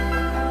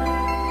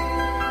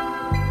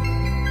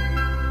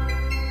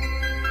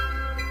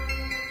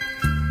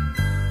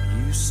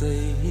 You say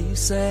he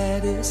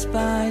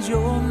satisfies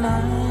your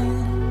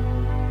mind,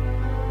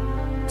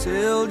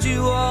 tells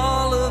you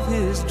all of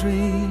his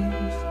dreams.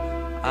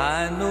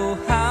 I know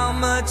how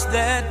much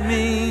that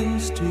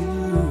means to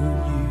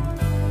you.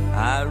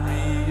 I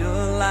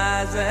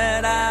realize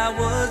that I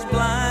was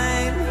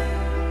blind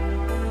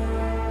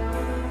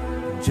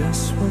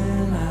just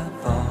when I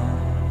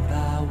thought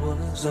I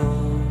was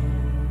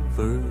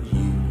over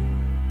you.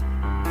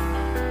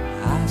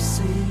 I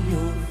see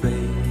your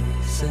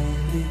face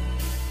and it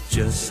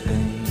just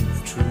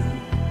ain't true.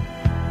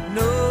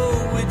 No,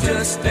 it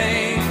just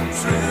ain't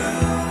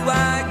true.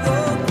 I go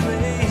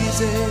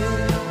crazy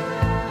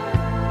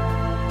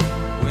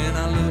when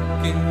I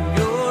look in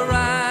your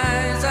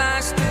eyes. I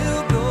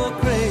still go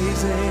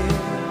crazy.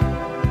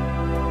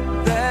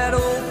 That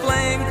old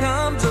flame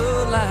comes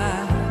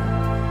alive.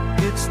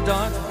 It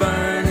starts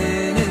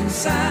burning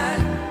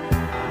inside,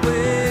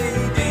 way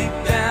deep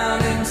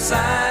down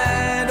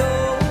inside.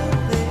 Oh,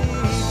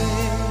 baby,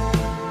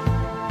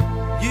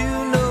 you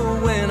know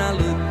when I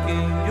look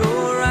in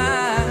your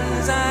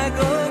eyes, I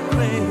go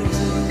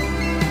crazy.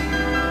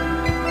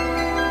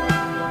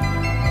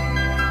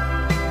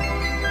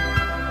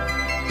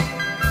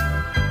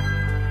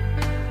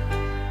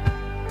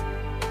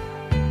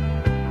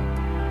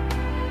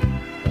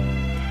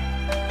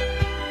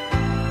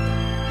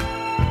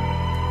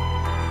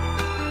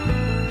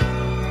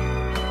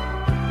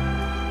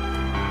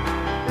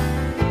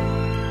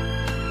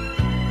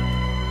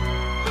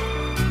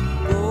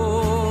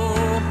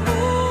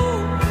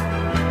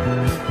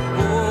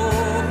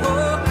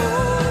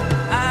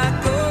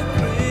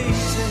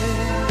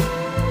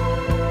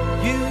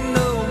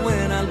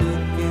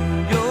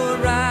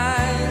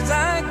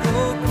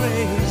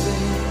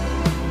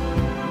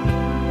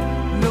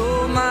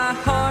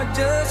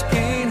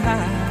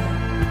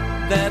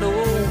 That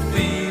old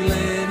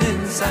feeling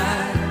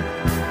inside,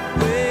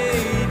 way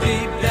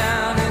deep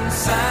down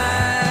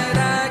inside,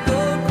 I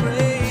go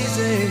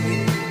crazy.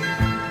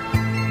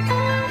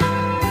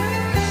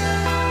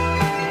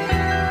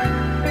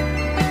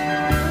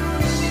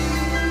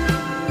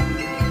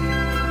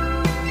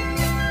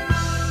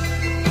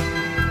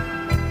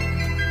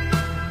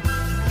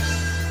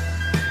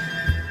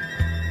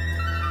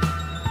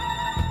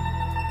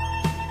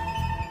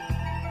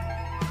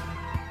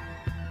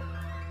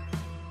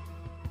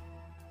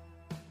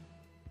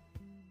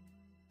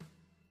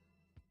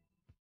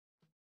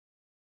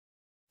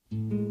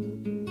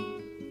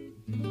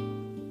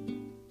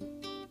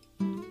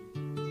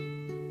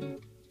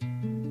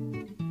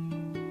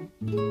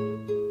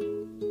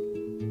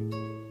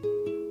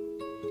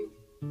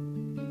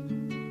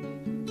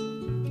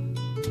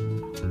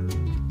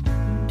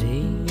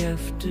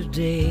 After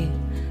day,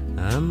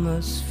 I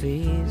must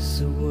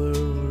face a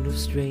world of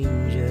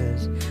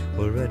strangers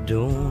where I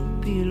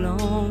don't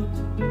belong.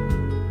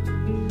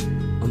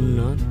 I'm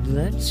not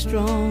that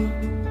strong.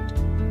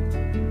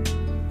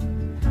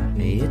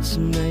 It's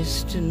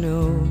nice to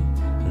know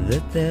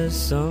that there's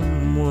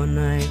someone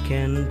I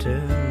can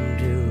turn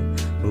to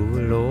who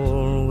will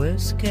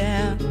always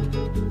care.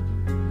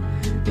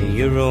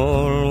 You're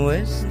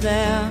always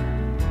there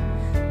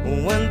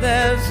when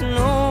there's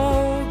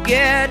no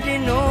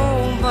getting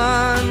over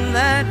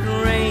that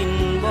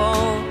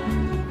rainbow.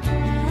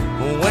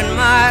 When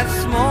my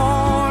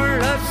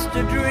smallest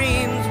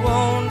dreams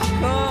won't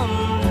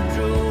come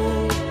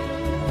true,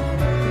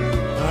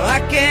 I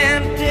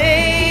can't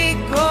take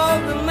all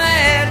the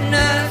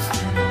madness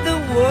the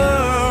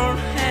world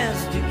has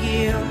to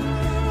give,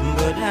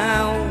 but I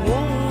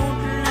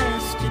won't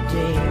last a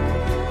day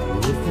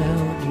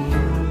without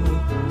you.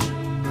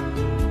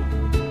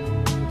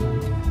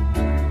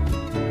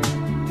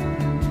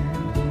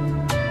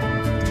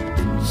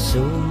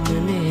 So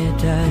many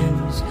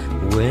times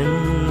when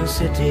the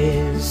city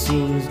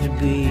seems to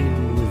be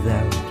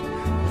without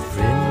a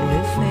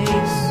friendly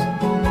face,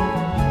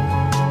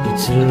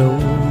 it's a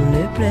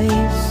lonely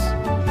place.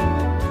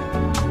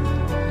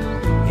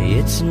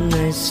 It's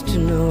nice to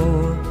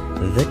know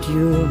that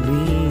you'll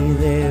be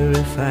there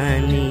if I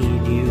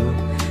need you,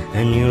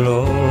 and you'll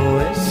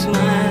always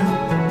smile.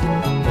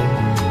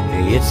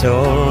 It's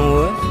all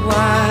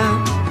worthwhile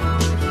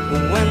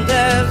when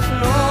there's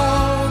no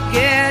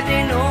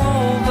getting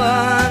over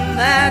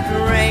that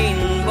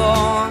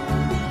rainbow.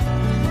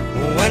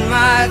 When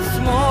my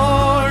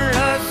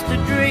smallest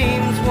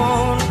dreams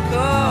won't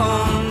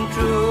come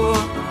true,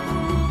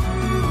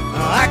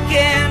 I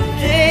can't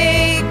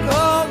take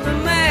all the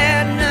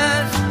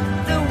madness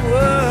the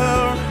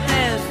world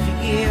has to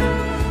give,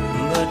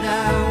 but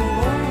I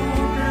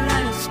won't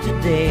last a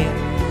day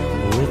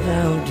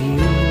without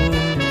you.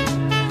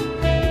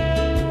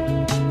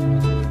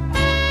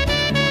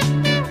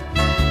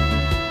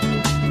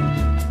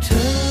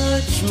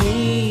 Touch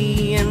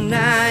me and I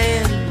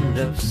end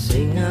up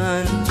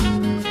singing.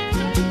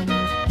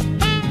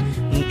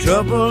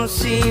 Trouble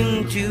seem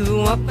to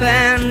up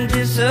and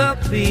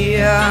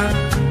disappear.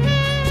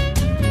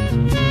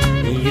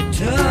 You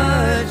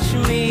touch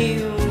me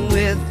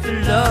with the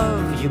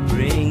love you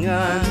bring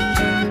on.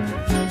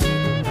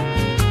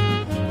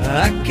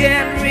 I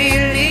can't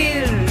really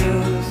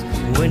lose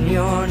when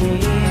you're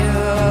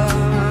near.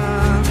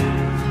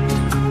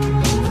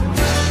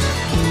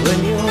 When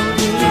you're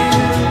near,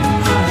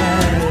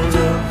 I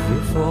love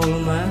if all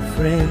my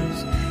friends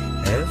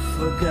have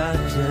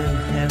forgotten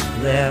half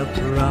their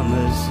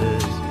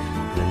promises.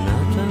 They're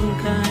not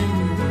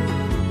unkind,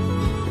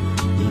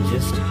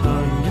 just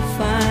hard to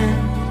find.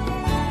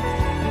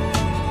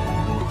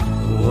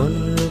 One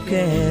look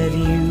at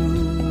you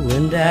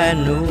and I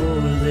know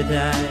that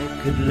I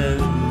could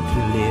learn to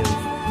live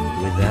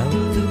without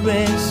the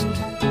rest.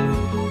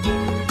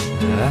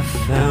 I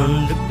found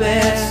the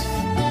best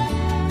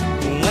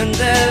when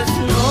there's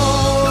no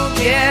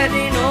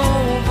getting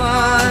over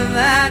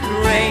that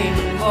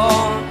rainbow.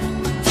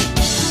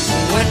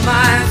 When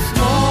my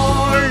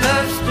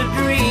smallest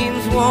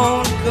dreams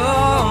won't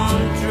come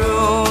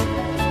true,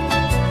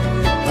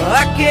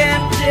 I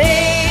can't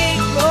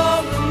take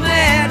all the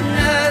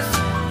madness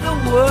the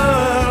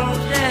world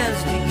has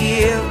to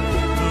give,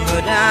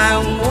 but I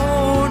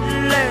won't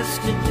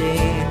last a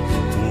day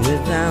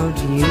without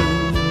you.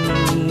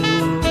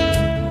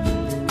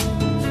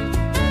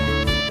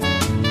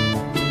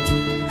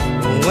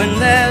 When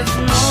there's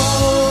no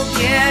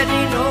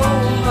getting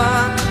over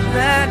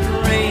that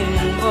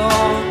rainbow,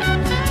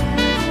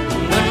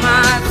 when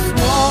my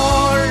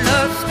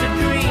smallest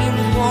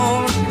dreams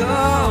won't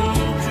come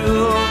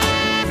true,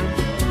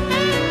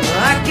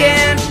 I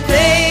can't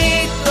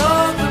take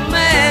all the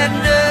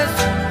madness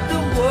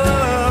the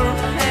world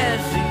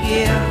has to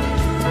give,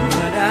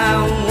 but I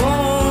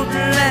won't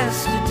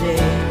last a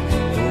day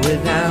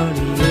without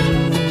you.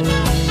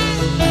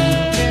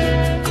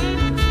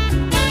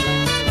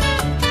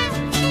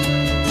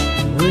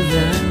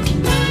 Without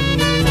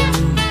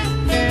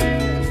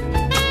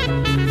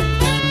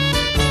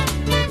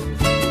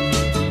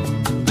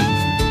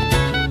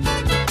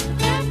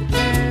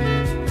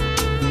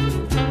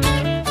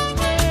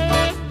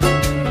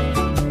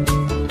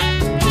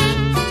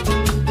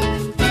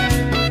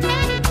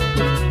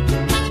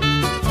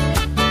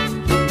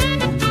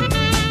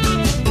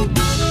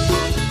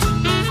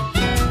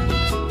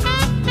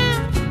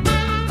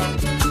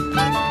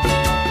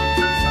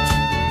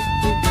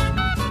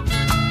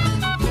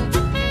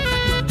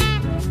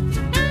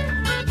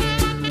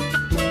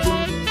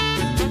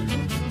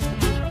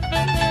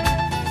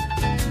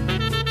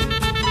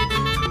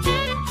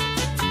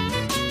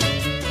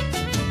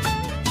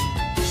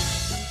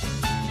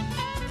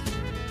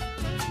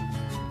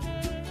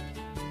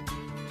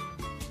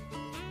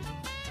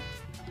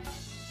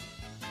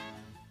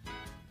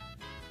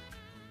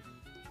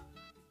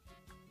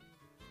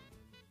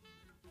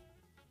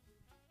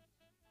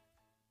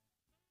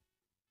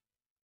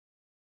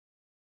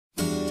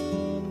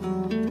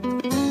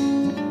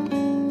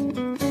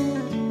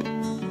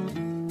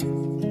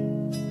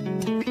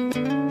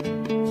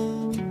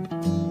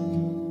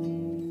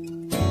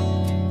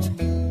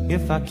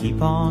If I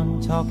keep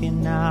on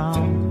talking now,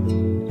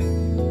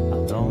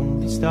 I'll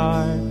only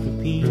start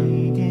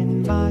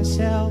repeating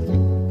myself,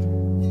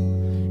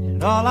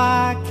 and all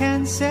I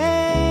can say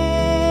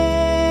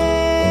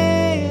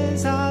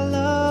is I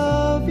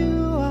love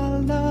you, I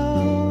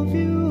love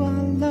you,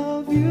 I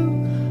love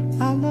you,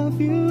 I love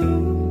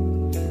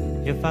you.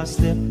 If I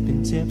slip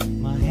and tip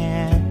my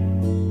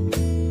hand,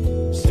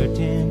 I'm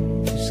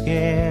certain to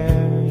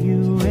scare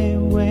you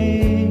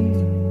away,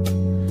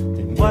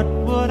 then what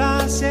would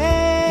I say?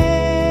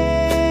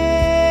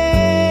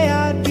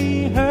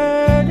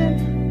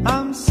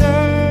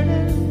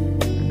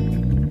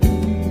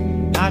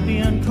 I'd be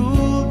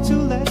uncool to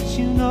let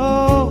you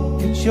know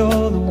that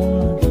you're the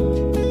one,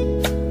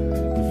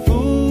 the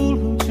fool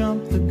who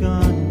jumped the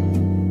gun.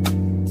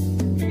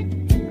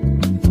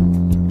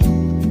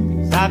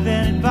 'Cause I've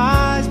been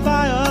advised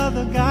by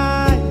other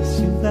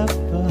guys you left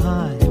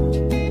behind,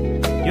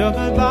 your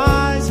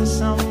goodbyes are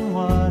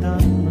somewhat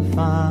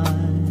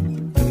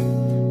unrefined.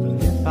 But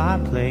if I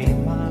play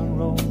my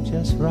role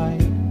just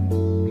right,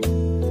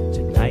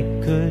 tonight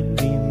could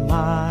be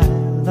my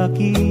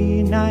lucky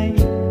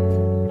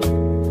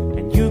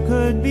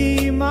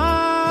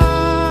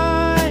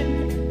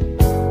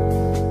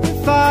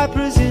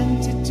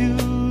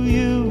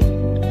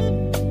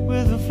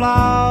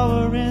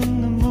flower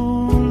in the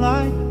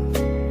moonlight,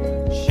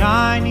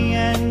 shiny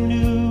and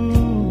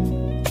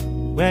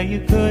new, where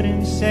you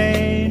couldn't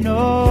say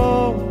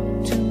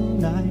no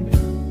tonight.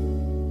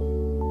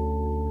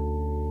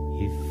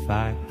 If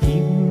I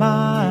keep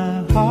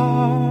my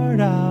heart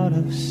out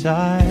of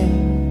sight,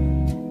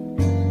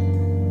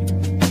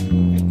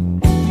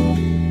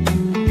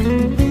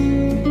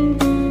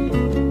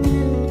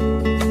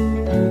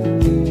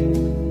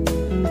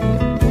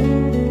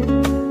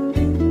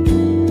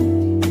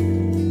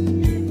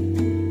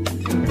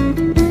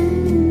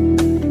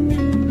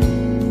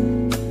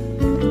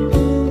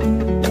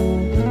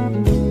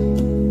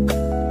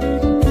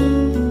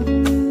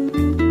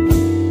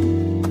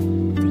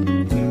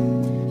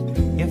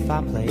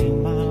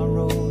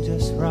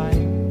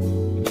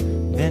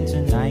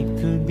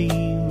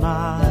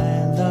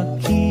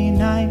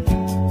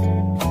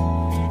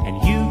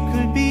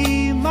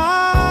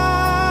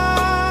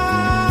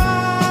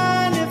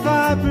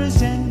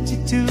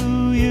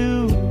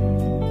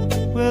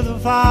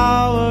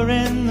 flower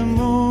in the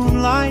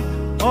moonlight,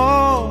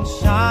 oh,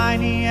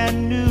 shiny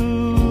and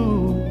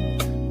new,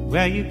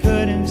 where you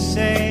couldn't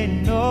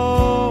say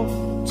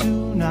no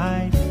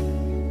tonight.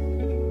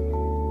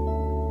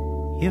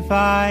 If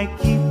I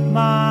keep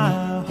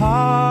my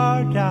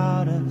heart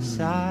out of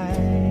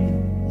sight.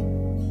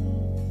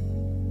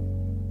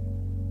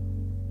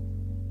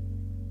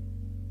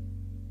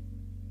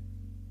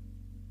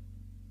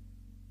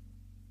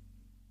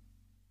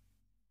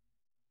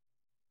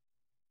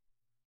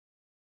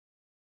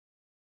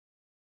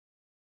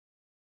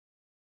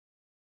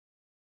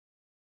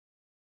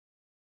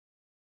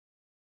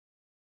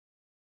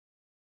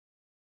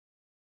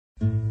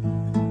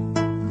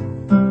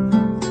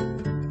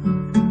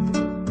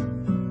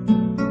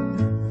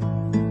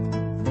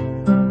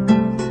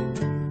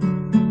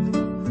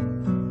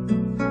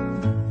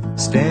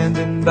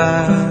 Standing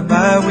by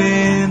my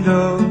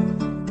window,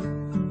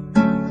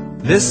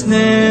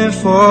 listening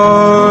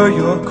for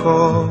your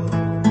call.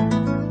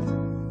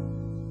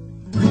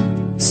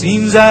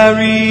 Seems I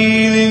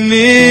really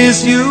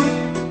miss you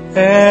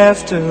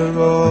after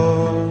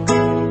all.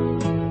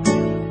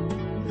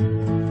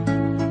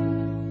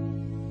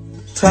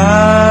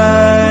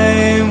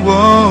 Time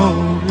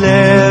won't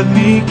let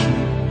me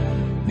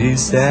keep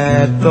these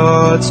sad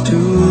thoughts to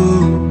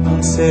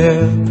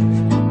myself.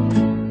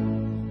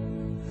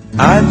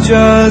 I'd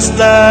just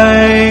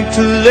like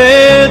to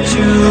let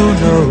you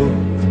know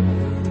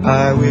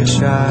I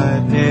wish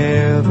I'd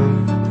never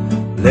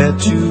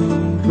let you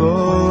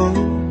go.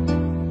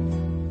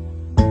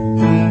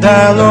 And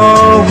I'll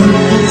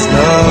always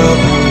love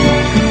you.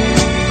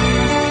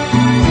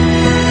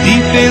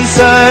 Deep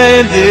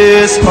inside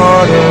this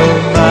heart of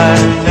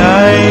mine,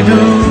 I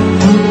do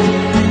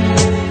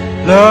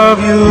love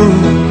you.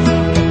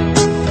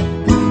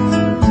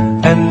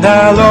 And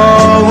I'll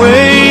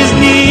always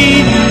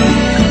need you.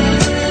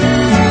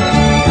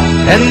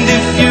 And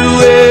if you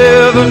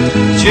ever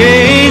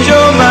change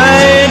your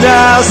mind,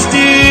 I'll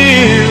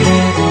still,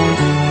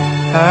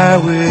 I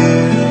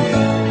will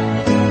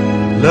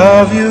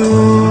love you.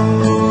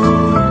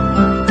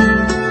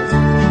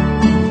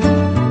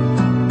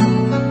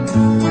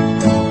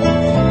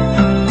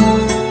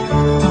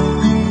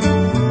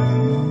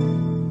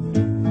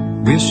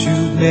 Wish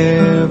you'd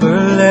never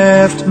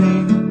left me,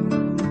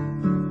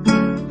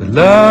 but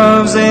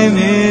love's a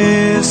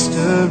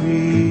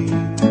mystery.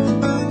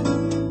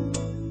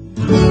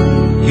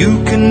 You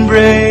can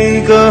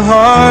break a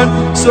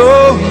heart so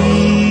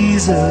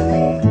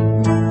easily.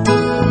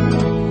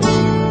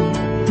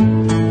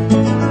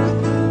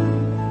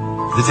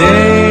 The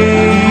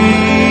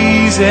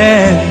days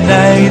and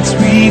nights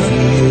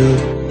reveal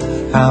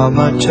how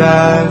much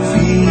I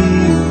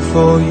feel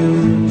for you.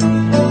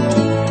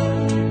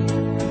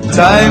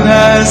 Time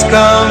has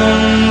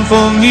come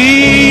for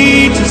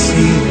me to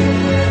see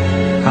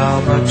how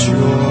much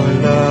your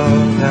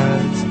love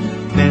has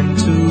meant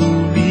to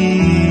me.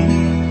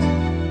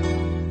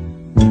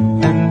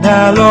 And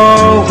I'll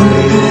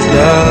always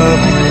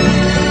love you.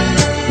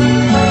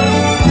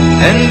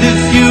 And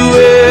if you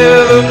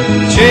ever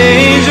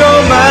change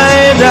your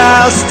mind,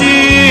 I'll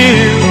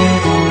still,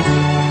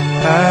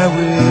 I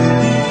will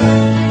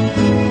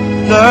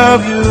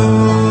love you.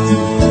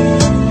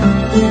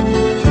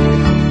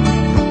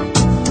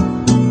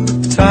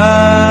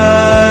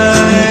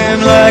 Time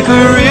like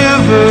a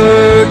river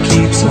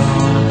keeps on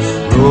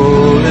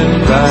rolling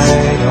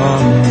right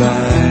on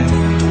by.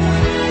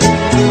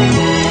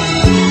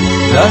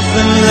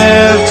 Nothing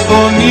left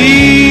for me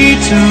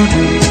to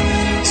do,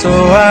 so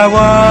I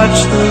watch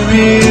the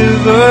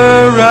river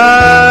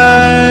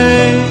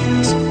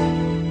rise.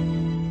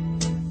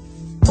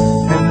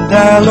 And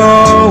I'll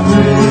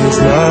always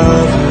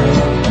love you.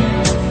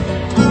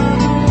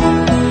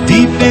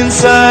 Deep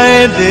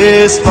inside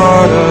this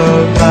heart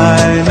of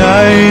mine,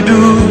 I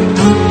do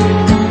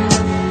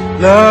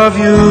love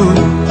you.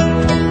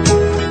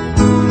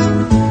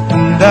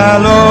 And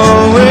I'll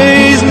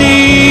always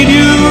need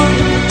you.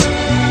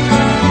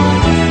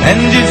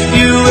 And if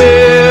you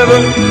ever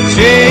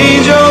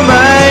change your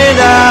mind,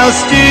 I'll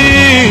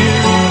still,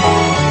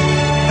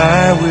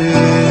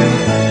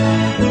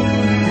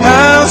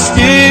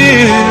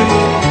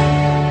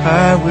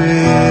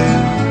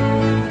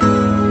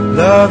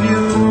 love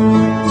you.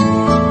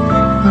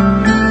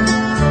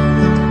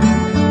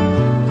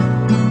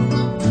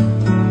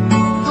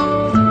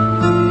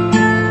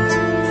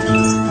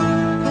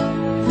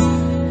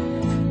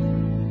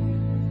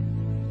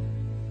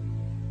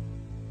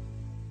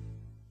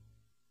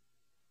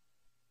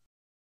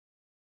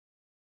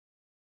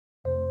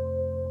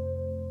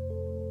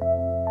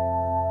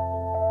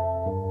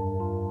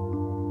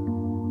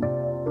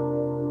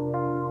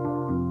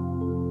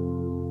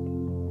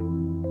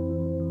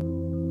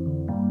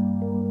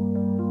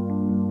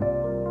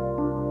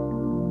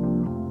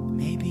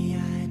 Maybe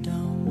I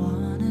don't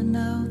wanna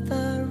know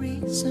the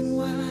reason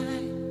why,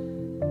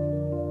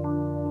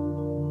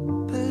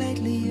 but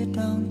lately you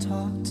don't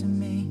talk to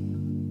me,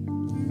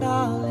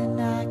 darling.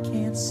 I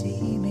can't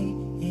see me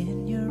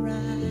in your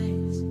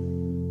eyes.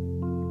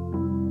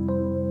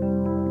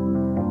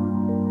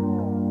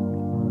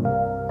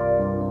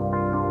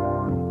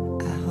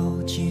 I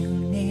hold you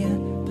near,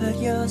 but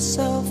you're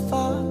so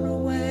far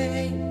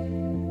away,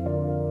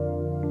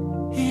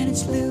 and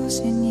it's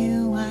losing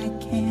you. I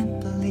can't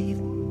believe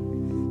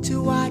to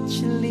watch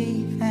you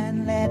leave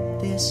and let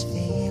this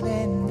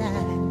feeling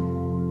die.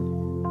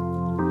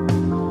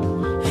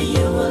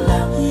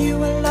 You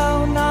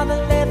alone are the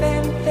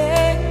living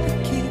thing that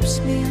keeps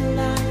me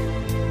alive.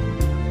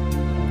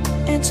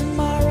 And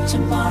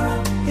tomorrow,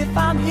 if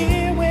I'm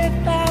here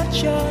without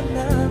your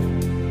love,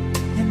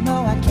 you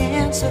know I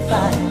can't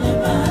survive.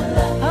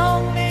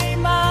 Only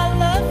my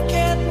love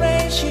can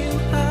raise you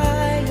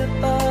high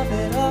above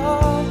it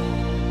all.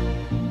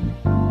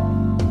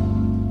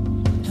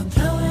 Don't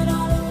throw it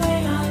all away,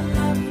 our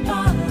love.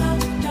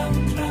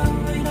 Don't throw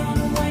it all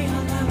away,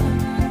 our love.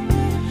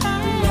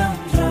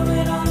 Don't throw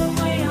it all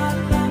away, our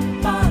love.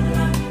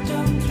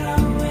 Don't throw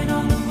it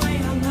all away,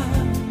 our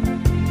love.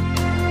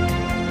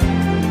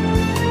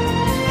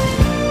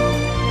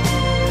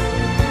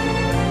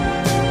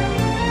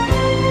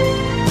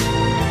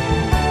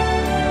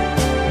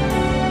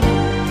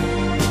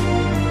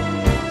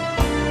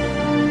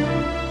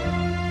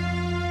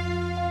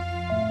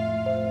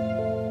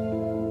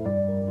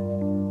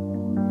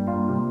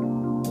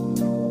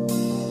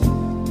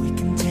 We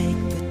can take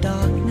the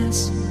darkness,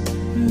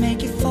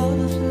 make it full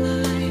of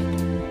light,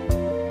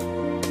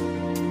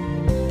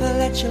 but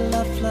let your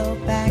love flow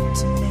back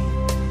to me.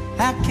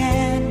 How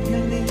can you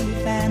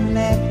leave and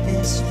let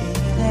this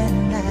feeling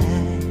die?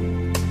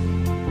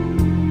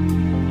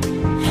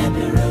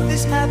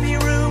 This happy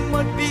room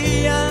would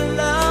be a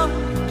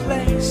lonely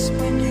place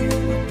when you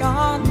were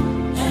gone,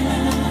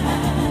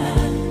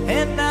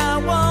 and I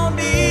won't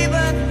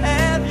even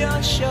have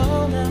your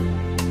shoulder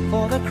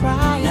for the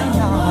crying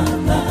on.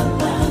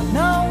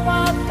 No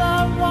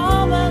other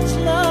woman's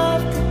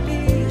love could be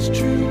as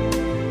true.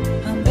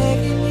 I'm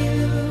begging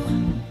you,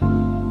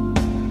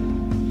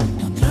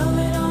 don't throw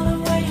it all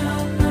away,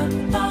 our love.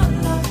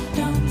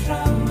 Don't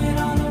throw it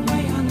all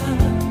away, our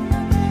love.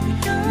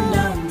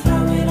 Don't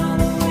throw it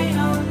all away,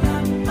 our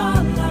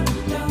love.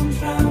 Don't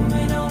throw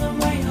it all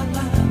away, our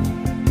love.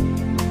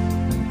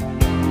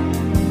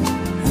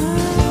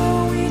 Oh,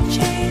 we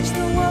changed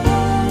the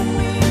world,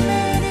 we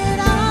made it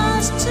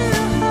ours to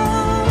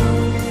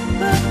hold,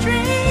 but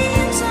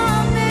dreams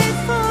are made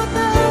for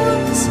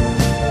those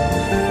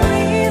who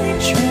really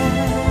try.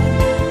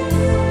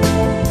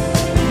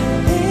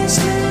 This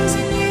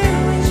losing you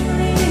is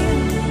real,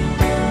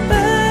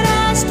 but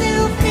I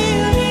still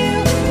feel you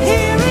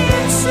here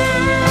inside.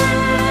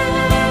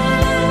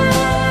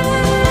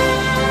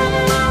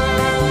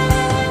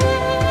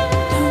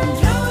 Don't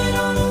throw it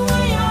all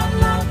away, our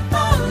love.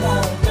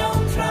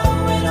 Don't throw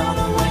it all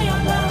away,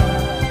 our love.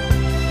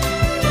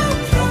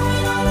 Don't throw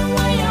it all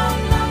away, our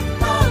love.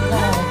 Don't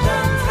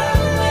throw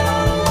it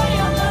all away,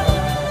 our love.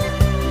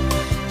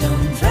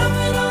 Don't throw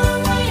it all away, our love. Don't throw it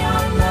all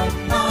away,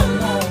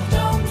 our love.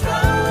 Don't throw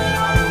it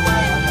all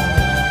away, our love.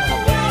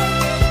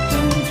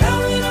 Don't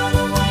throw it all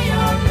away,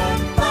 our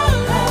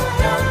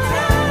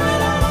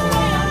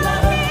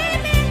love.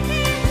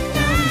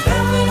 Don't throw it all away, our love. Don't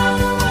throw it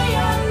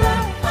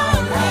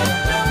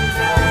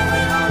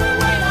all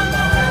away, our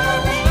love.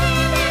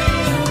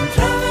 Don't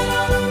throw it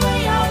all away, our love. Don't throw it all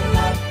away, our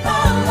love.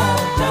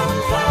 Don't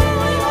throw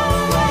it all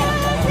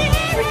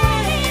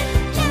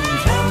away,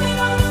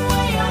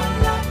 our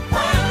love. Don't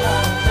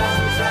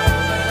throw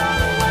it all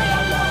away,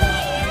 our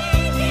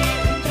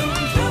love. Don't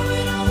throw it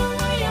all away, our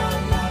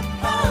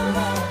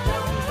love.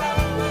 Don't throw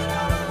it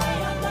all away,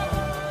 our love.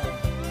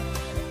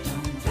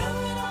 Don't throw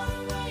it all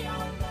away,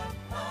 our love.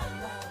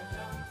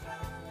 Don't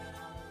throw it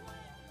all away.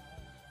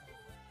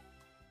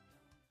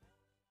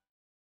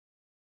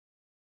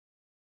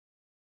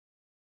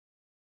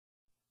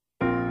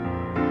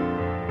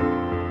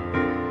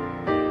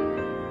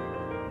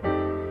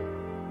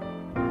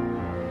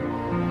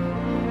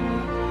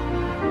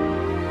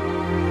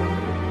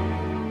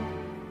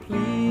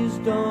 Please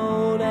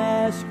don't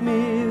ask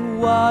me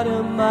what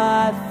am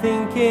I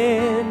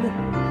thinking.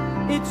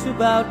 It's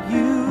about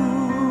you.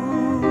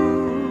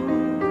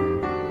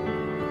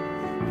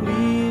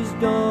 Please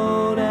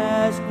don't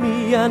ask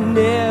me, I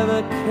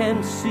never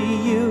can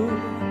see you.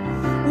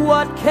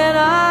 What can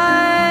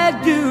I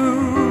do?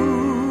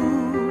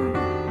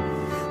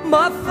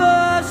 My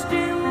first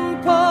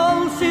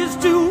impulse is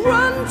to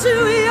run to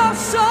your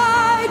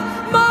side.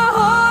 My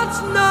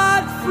heart's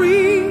not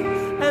free,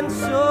 and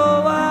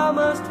so I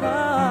must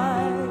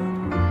hide.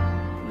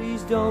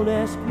 Please don't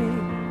ask me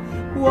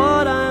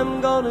what I'm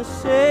gonna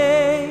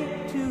say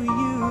to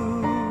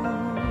you.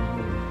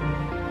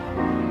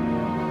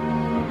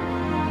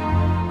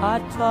 I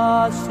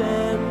toss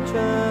and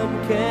turn,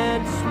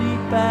 can't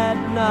sleep at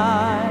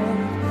night.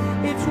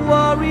 It's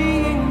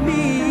worrying me.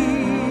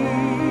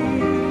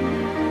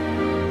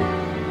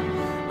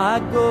 I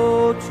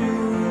go to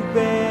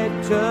bed,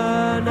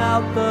 turn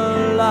out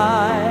the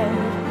light,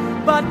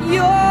 but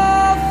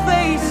your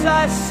face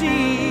I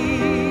see.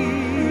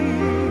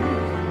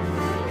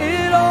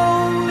 It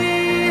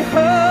only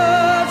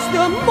hurts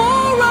the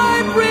more I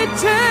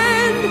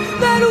pretend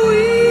that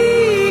we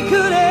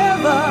could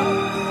ever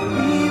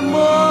be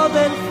more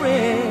than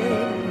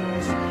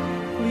friends.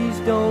 Please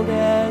don't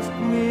ask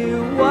me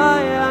why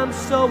I'm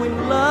so in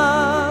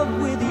love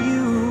with you.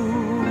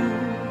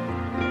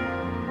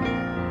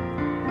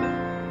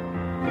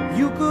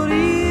 You could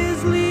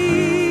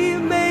easily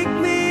make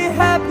me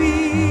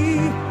happy,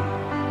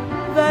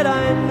 that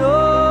I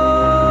know.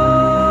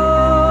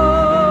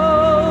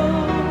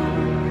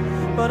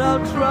 But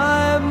I'll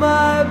try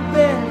my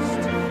best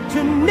to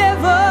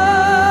never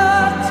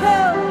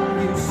tell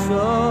you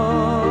so.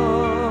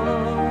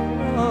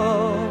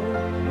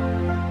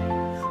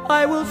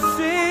 I will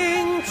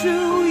sing to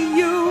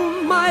you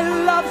my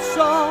love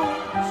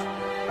songs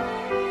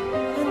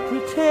and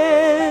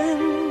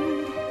pretend,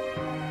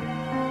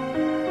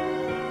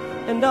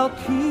 and I'll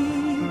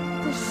keep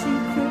the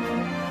secret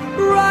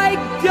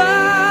right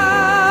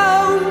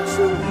down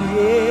to the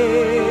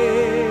end.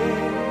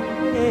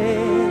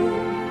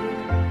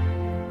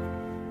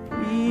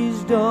 Please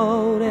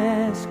don't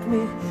ask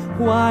me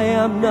why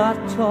I'm not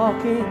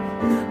talking.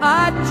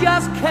 I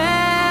just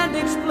can't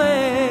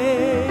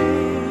explain.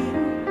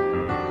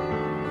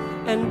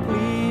 And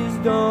please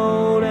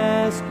don't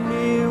ask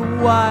me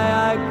why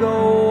I go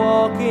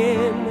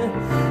walking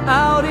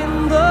out in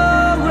the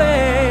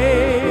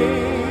rain.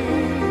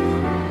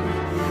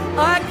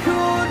 I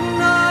could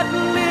not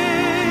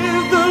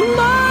live the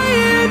lie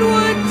it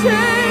would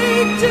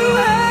take to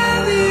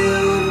have you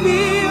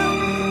near,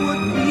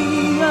 would be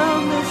a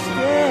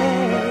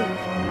mistake.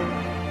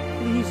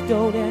 Please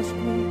don't ask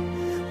me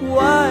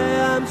why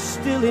I'm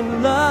still in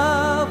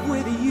love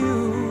with you.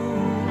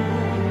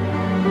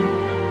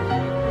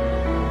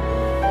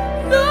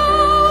 No,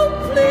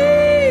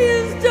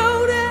 please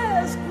don't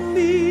ask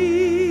me.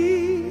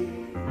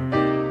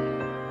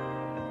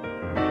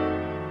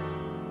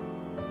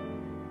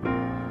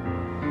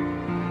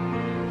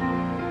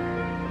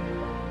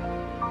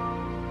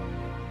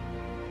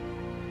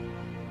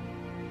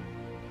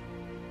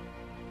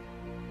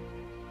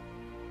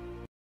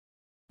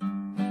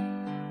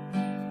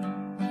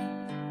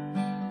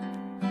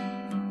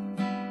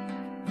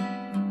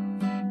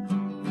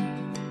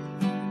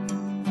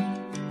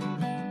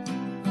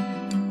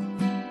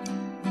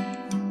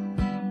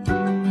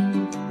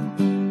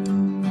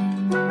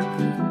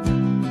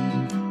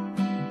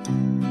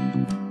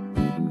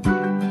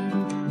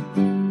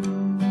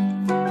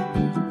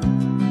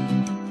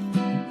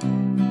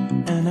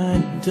 And I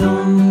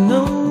don't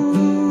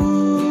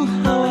know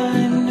how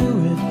I knew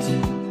it,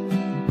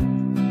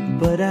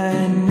 but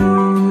I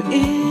knew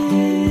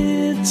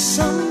it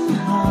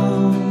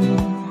somehow.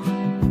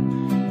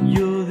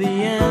 You're the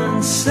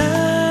answer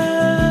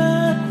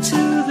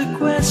to the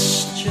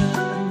question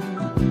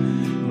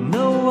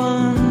no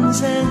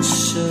one's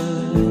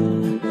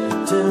answered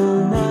till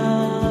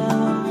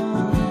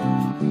now.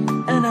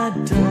 And I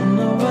don't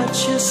know what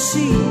you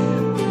see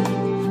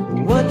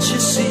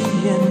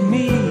in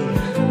me.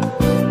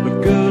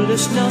 Girl,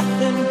 there's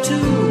nothing to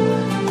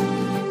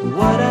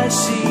what I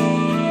see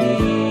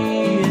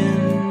in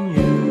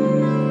you.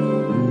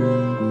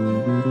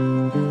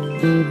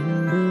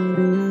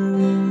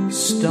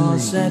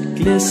 Stars that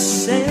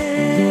glisten,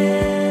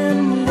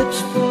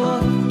 lips for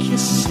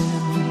kissing.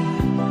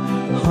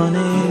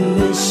 Honey,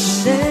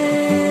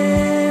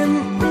 listen,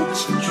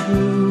 it's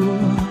true.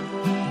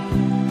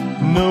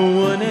 No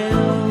one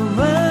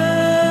ever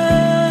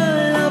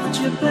loved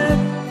you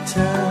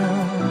better.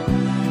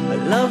 I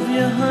love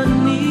you,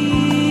 honey.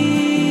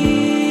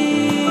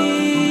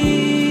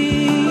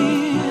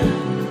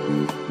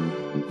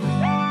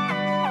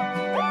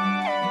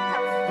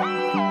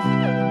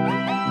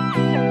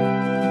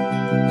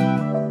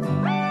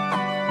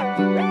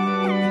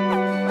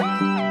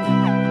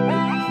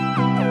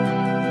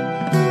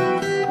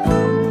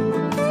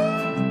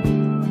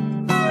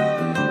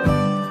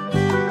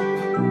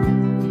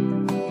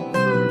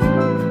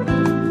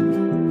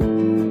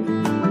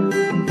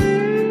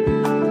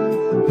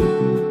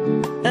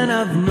 And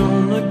I've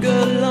known a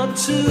girl or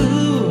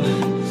two,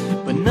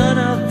 but none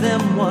of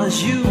them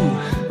was you.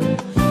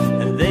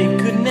 And they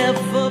could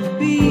never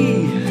be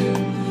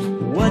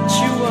what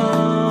you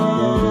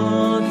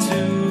are to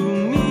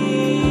me.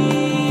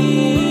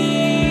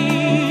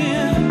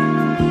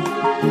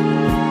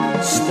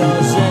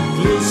 Stars that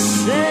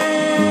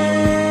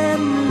glisten,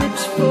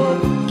 lips for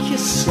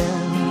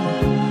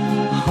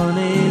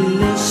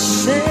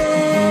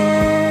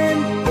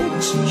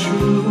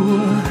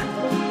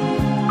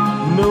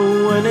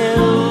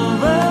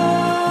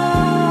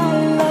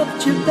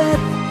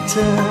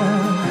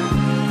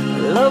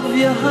love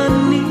you,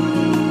 honey.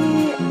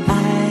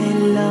 I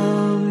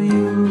love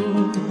you.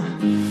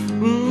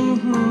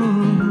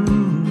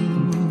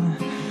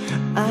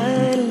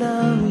 I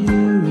love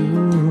you.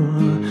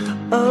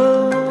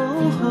 Oh,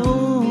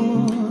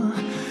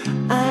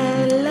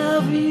 I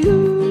love you.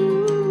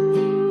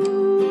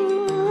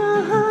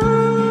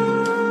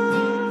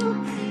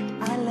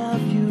 I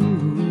love you.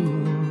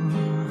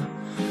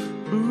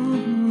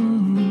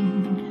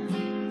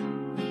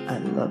 I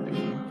love you.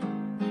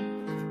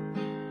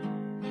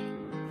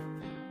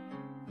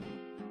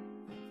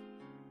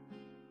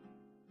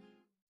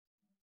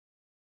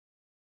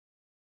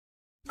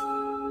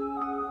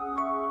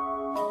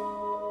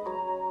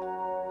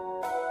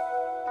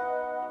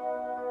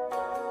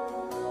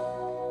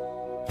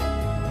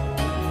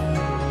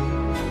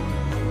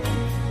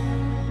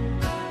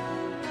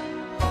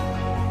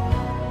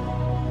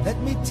 Let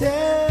me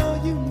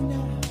tell you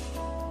now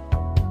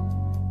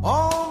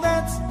all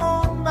that's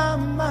on my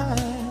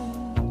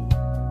mind.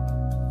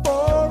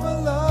 For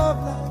a love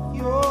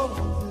like yours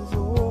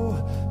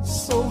is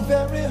so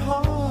very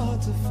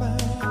hard to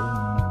find. I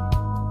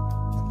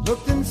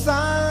looked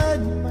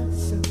inside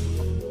myself,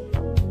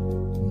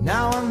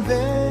 now I'm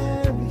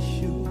very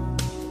sure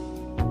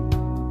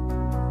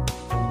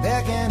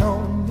there can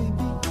only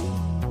be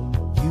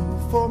you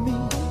for me.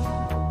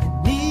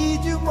 I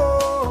need you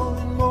more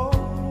and more.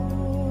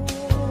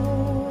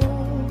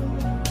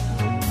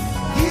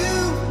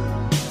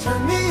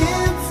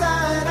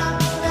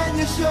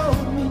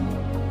 Showed me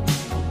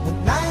that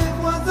life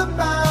was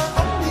about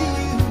only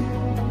you,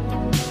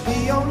 the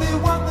only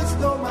one that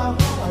stole my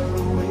heart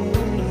away.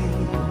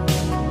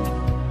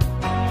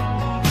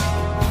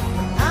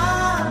 I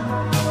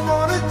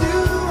wanna do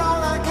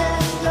all I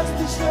can just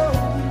to show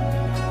you,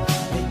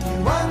 make you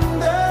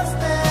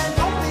understand.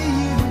 Only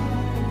you,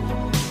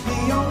 the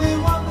only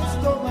one that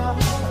stole my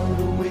heart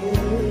away.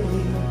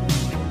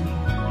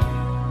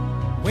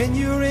 When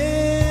you're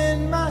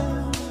in my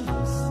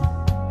arms,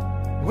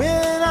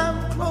 when I'm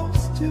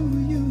close to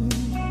you,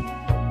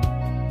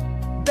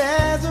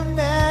 there's a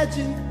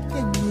magic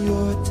in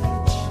your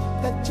touch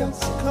that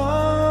just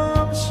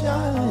comes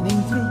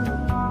shining through.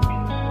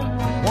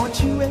 Want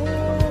you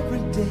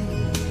every day,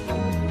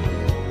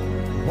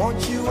 want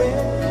you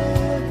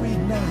every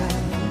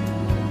night.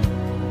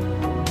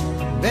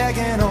 There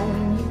can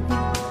only be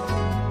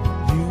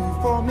you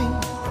for me.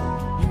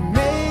 You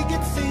make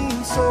it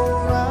seem so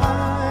right.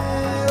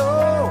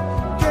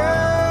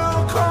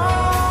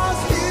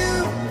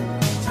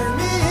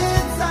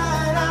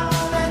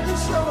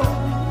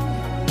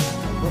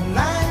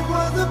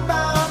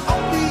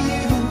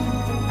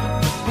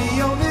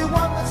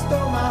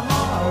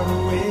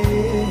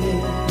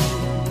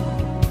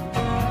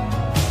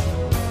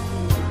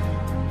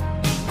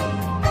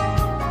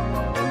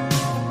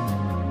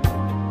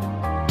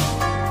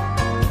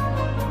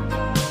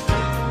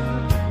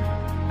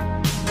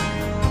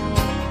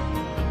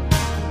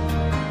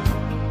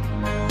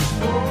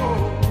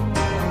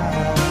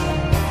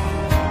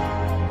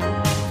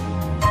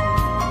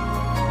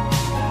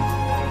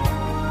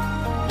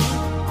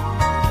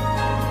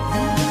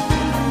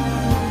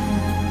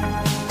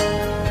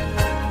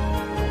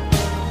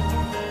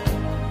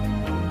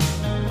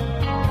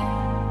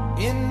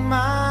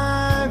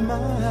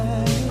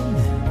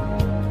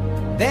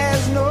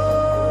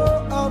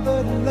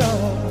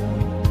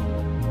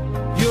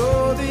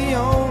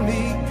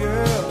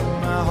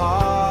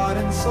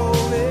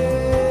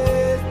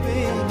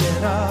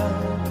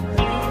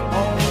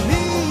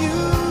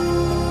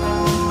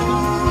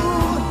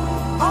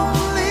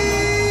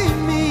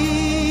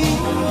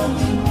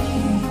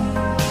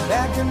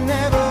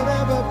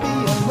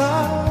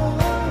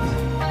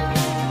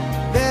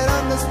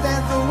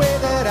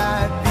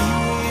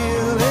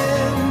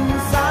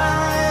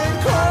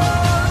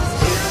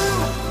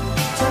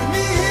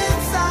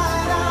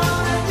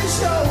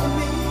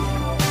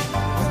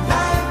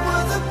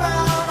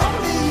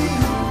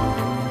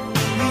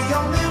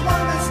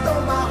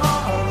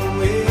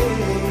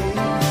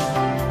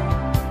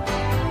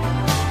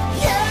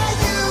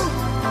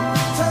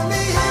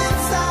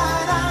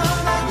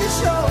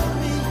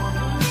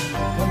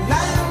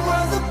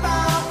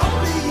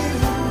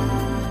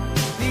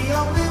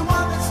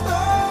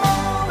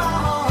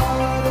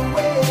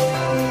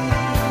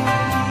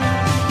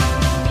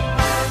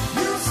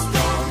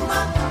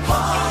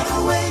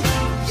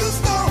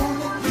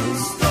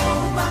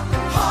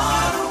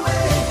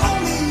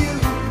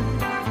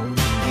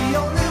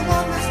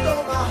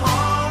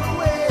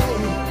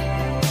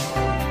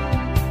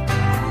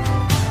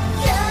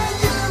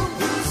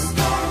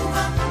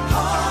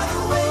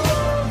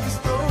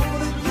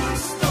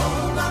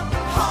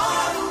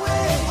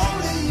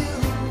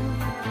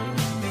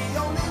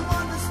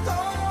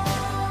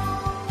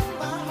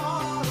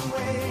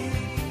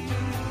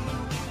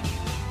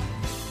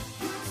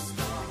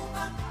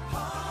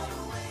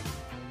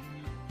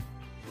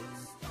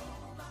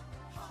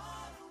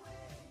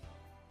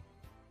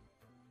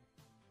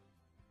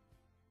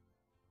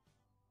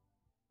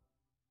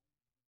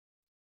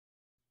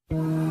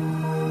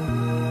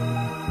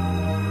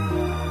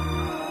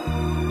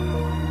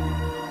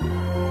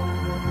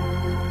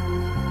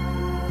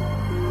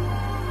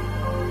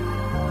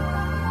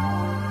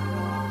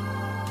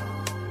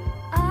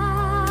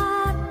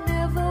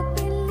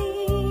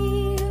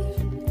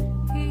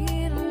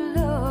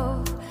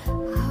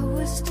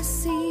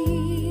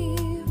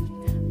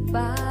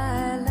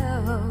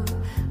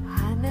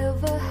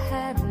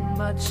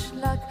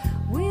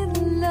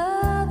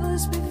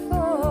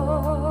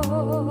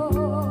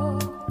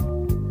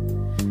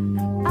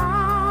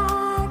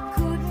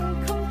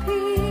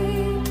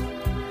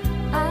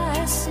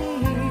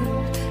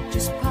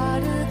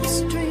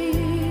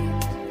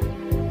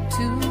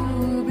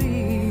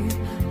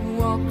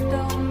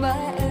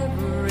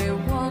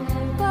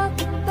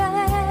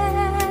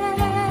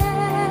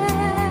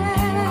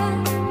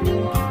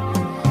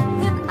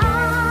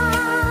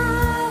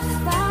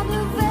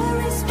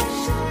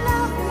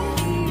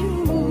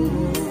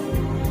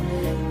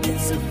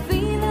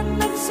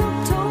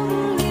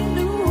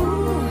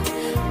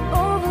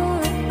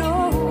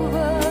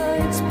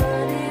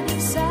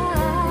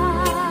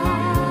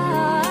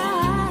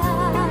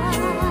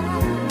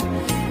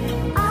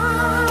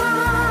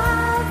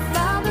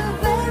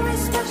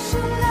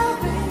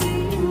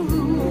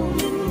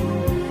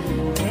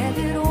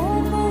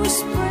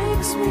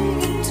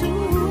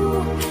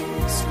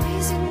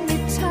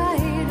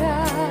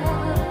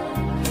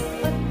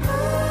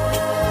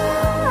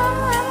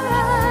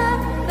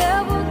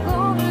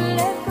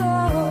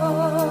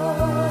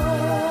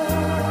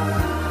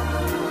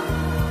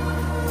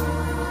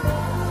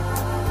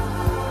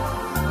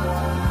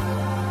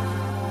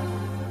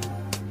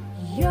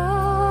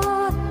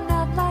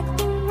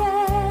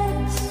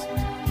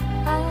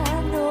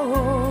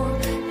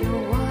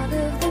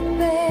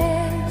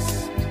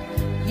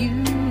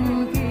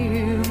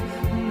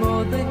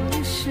 then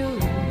you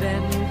should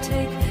and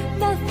take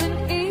nothing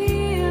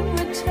in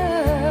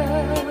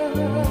return.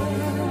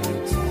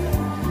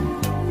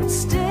 But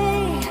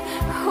stay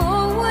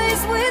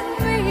always with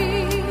me,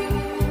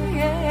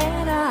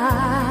 and I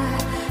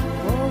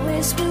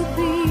always will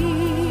be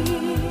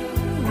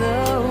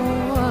the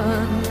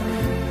one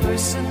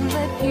person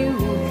that you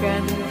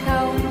can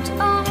count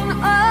on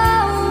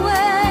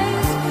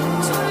always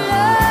to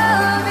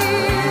love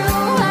you.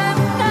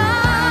 And I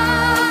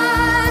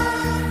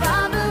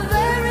found a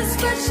very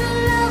special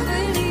love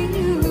in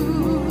you.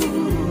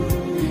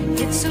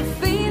 It's a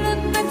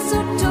feeling that's so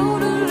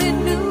totally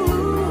new.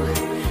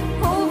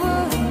 Over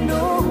and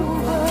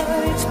over,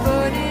 it's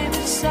burning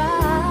inside.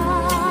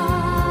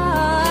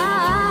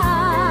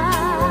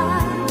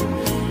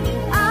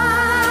 I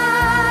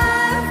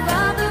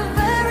found a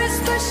very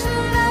special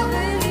love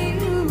in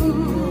you,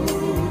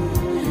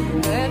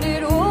 and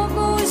it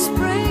almost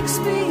breaks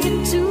me in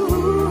two,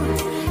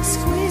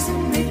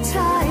 squeezing me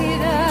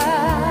tighter.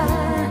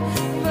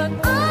 But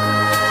I'm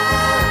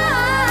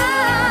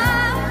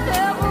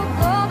never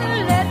gonna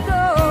let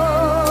go.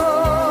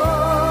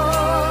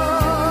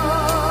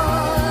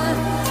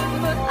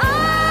 But I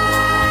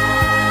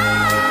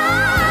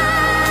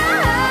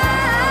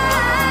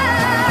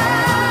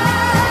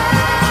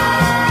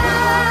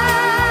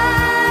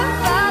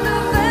found a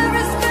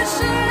very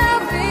special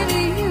love in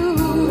you.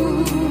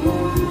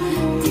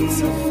 It's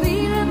a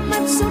feeling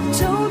that's so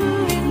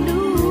totally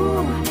new.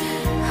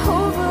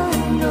 Over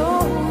and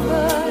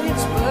over,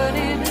 it's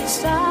burning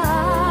inside.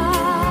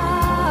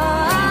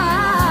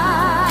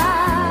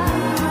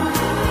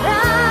 I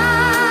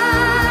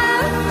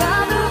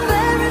found a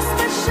very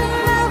special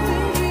love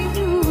in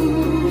you,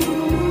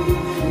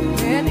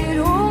 and it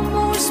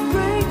almost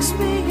breaks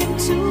me in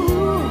two,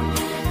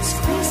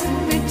 squeezing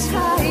me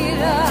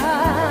tighter.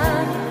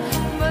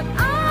 But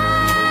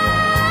I'm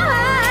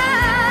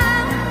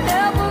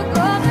never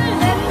gonna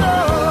let go.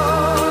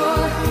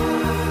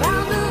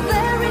 Found a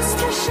very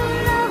special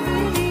love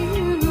in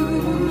you.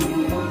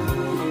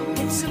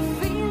 It's a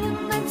feeling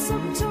that's so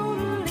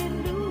totally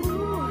new.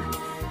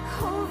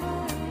 Over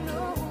and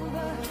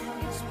over,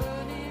 it's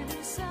burning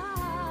inside.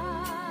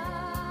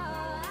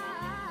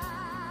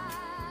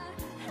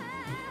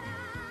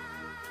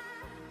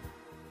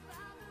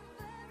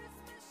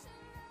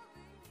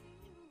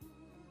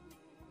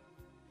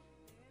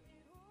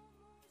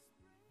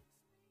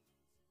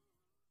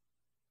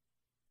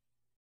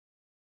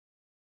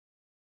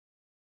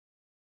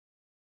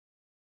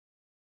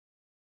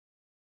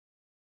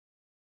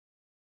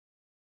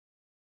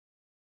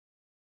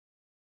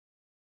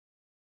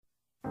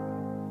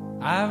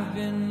 I've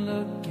been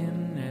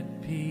looking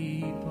at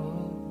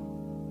people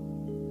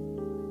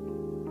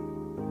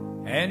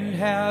and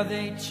how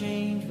they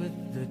change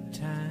with the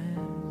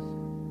times.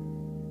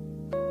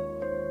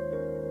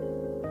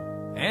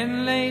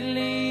 And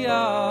lately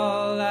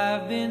all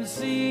I've been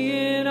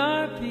seeing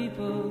are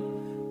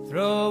people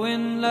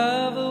throwing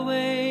love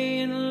away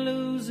and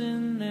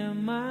losing their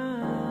minds.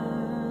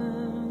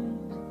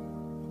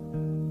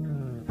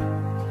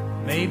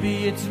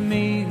 Maybe it's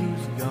me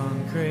who's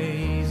gone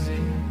crazy,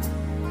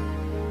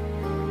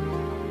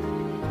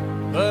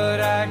 but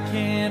I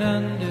can't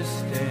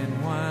understand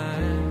why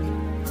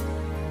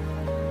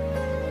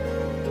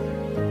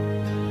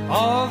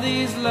all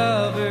these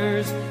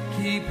lovers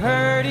keep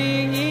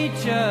hurting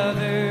each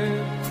other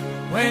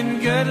when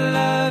good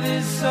love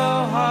is so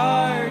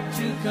hard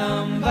to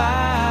come by.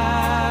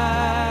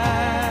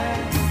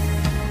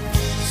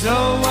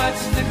 So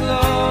what's the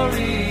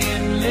glory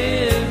in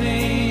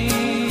living?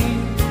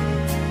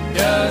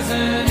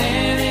 Doesn't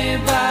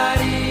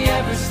anybody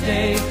ever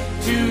stay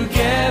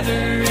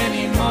together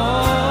anymore?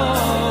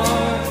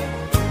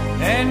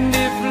 And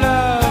if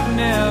love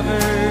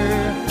never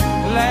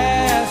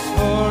lasts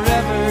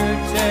forever,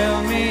 tell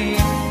me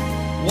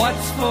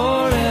what's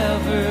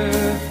forever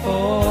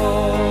for?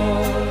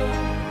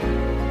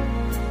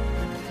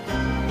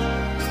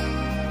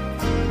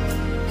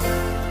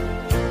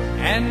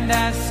 And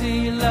I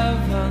see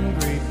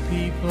love-hungry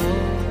people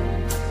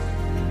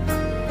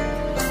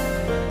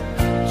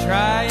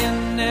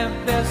trying their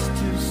best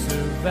to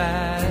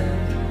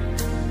survive,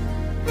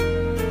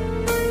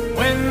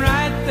 when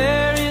right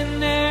there in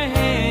their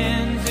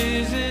hands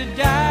is a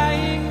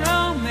dying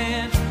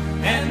romance,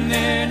 and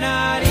they're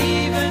not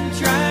even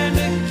trying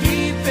to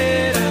keep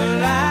it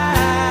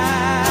alive.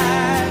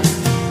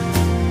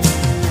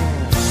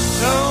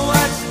 So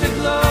what's the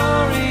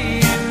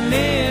glory in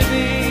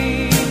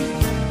living?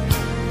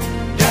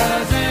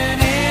 Doesn't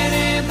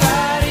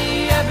anybody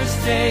ever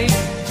stay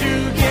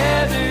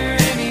together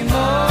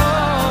anymore?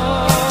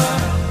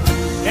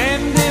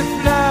 And if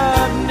love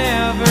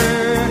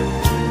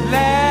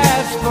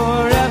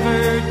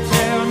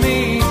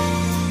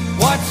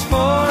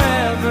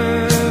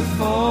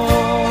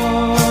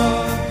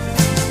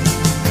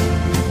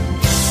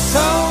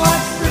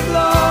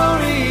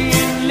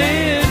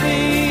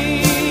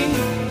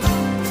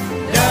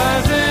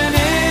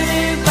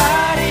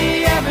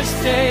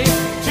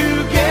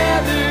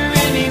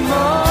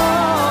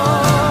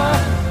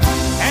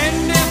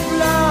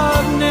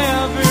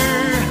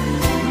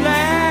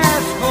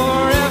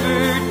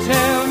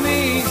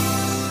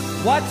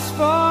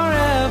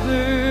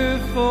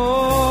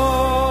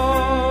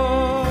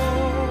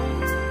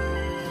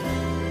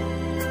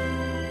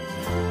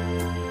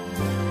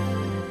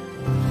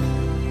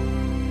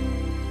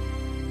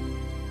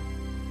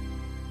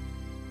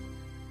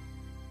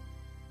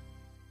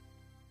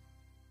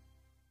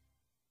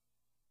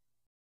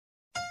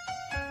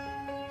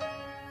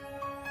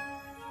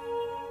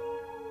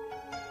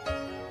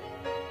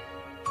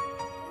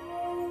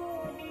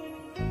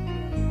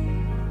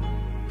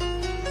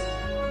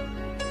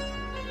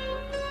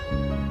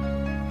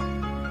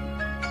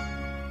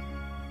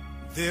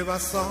There are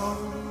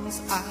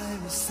songs I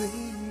will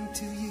sing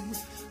to you.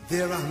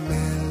 There are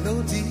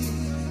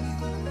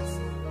melodies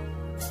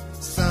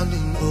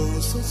sounding oh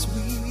so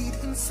sweet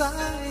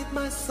inside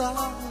my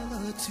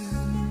solitude.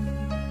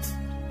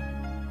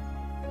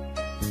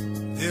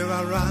 There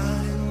are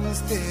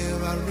rhymes,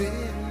 there are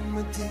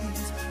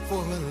remedies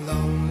for a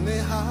lonely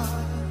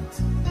heart.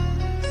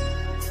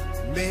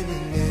 May we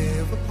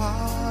never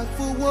part,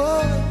 for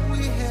what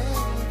we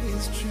have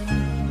is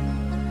true.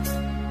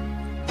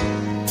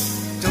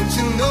 Don't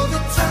you know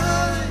that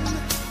time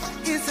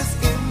is as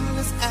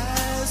endless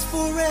as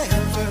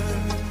forever?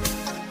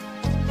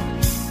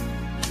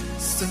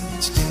 So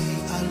each day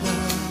I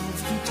love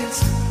you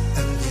just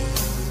a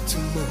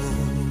little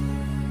more.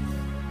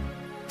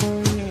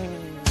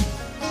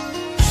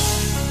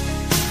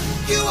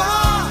 You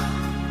are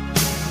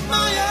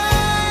my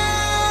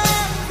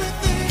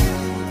everything.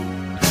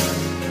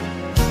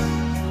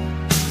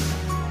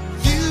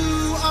 You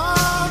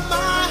are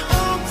my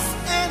hopes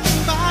and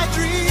my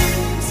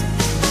dreams.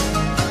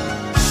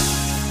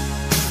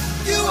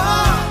 You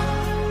are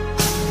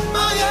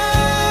my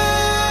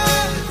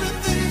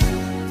everything.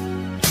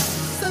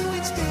 So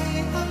each day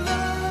I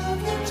love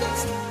you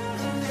just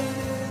a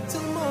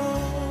little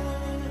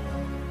more.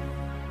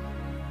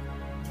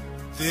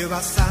 There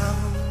are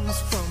sounds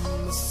from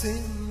a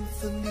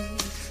symphony,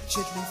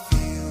 gently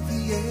fill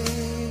the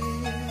air.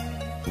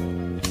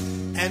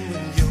 And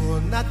when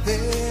you're not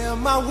there,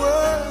 my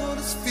world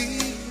is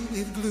filled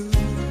with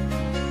gloom.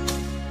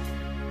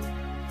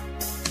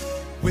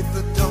 With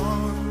the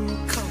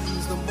dawn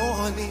comes the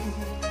morning,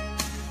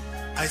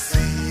 I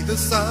see the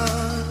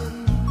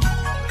sun.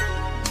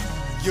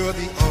 You're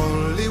the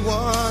only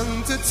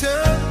one to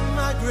turn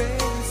my gray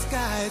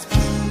skies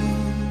blue.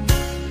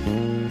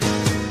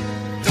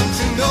 Don't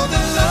you know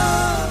that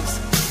love's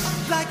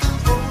like an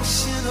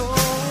ocean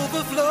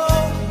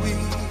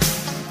overflowing?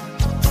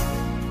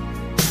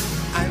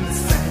 I'm the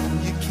sand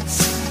you kiss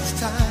each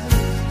time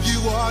you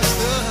wash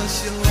the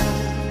shore.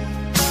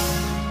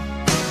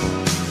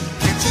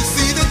 Can't you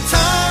see that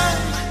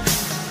time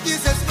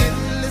is as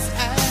endless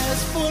as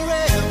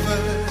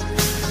forever?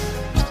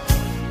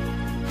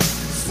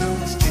 So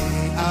each day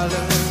I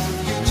love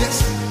you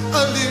just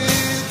a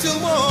little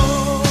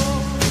more.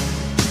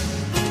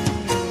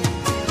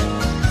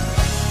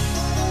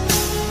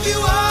 You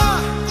are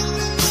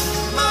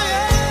my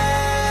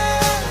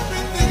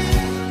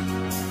everything.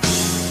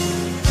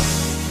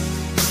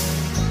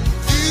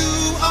 You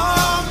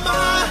are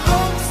my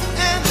hopes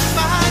and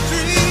my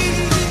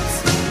dreams.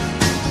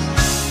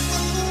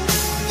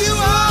 You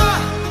are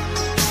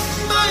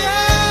my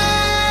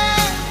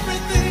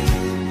everything.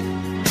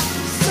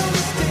 So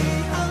each day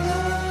I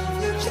love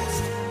you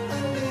just a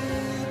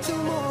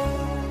little more.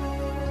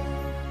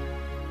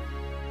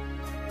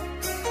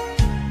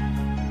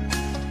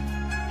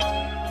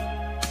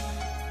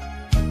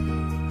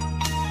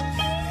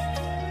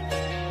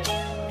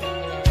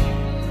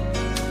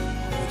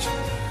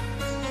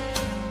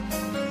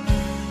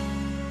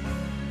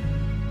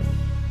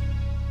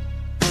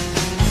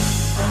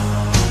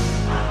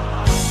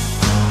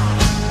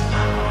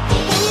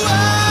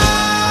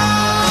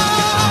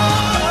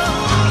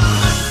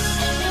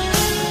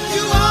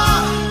 You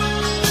are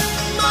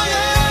my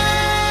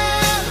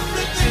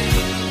everything.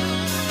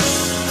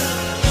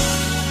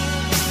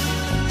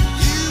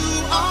 You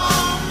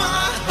are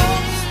my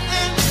hopes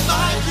and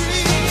my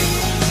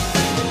dreams.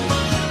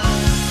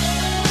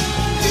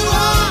 You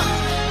are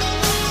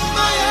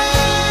my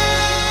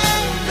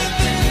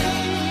everything.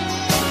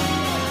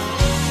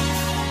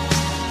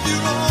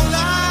 You're all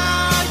I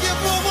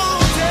ever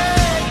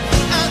wanted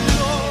and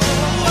more.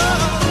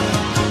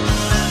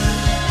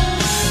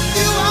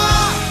 You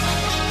are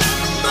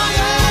my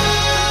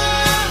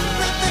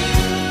everything.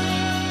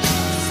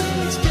 So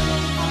each day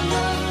I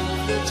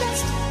love you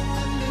just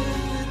a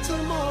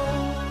little more.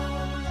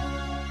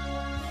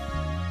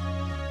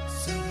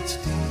 So each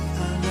day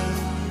I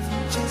love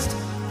you just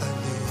a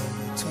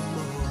little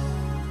more.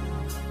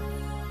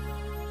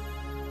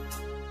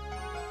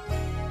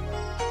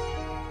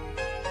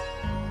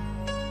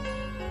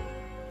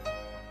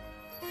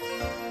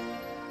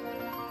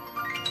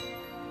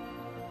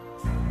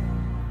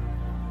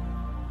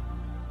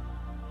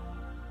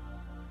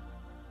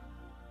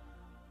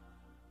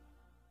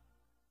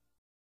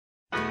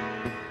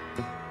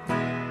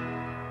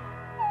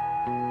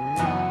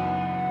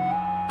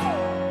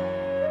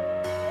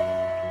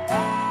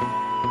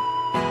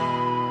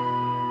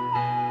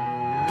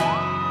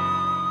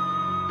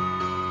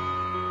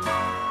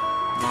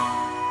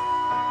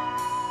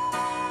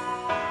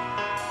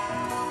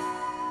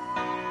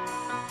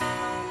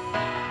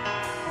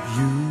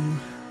 You,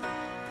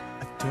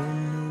 I don't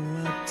know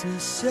what to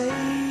say.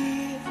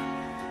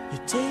 You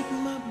take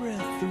my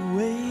breath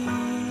away.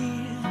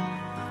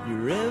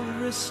 You're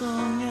every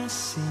song I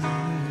sing.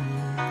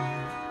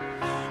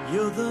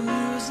 You're the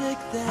music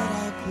that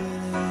I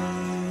play.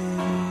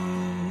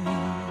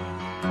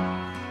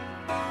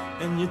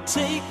 And you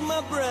take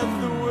my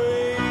breath away.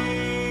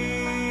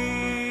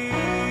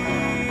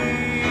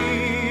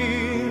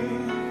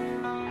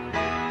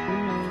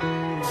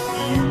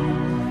 You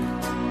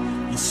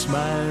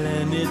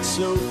it's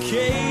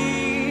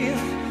okay.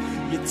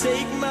 You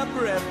take my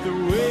breath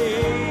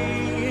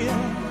away,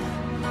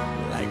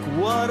 like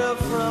water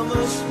from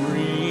a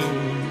spring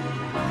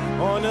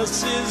on a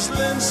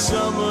sizzling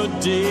summer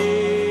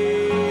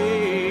day.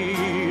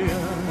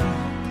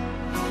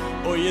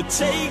 Or you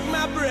take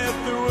my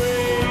breath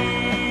away.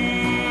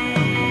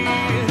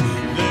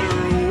 There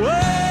are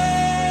words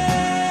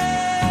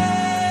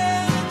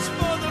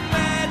for the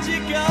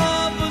magic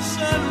of a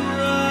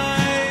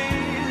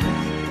sunrise,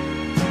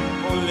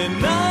 only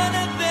none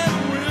of them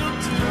will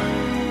do.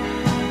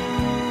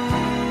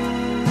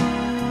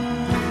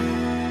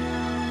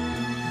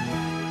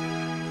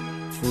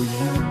 For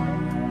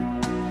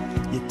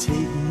you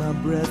take my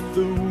breath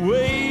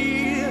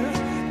away,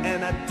 and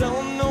I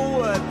don't know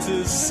what to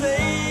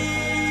say,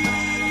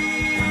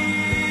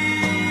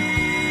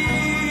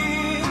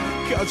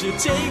 'cause you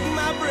take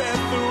my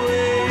breath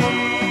away.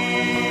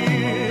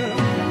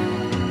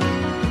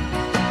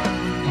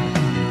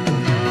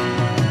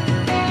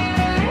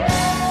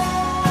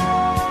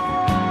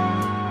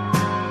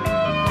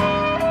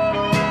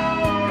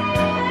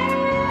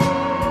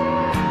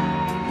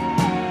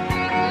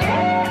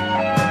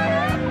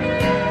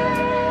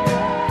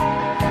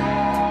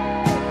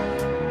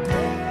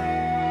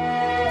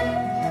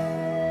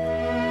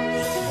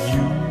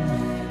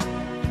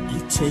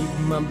 Take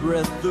my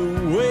breath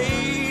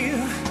away,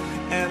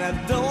 and I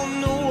don't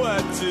know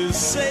what to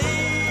say,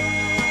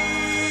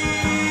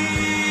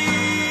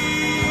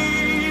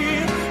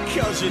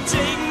 'cause you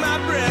take my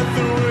breath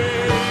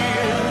away.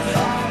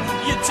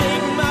 You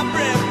take my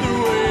breath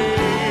away.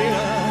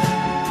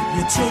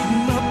 You take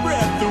my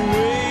breath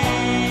away.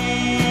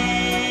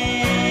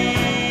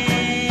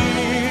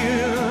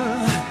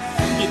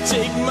 You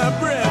take my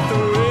breath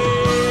away.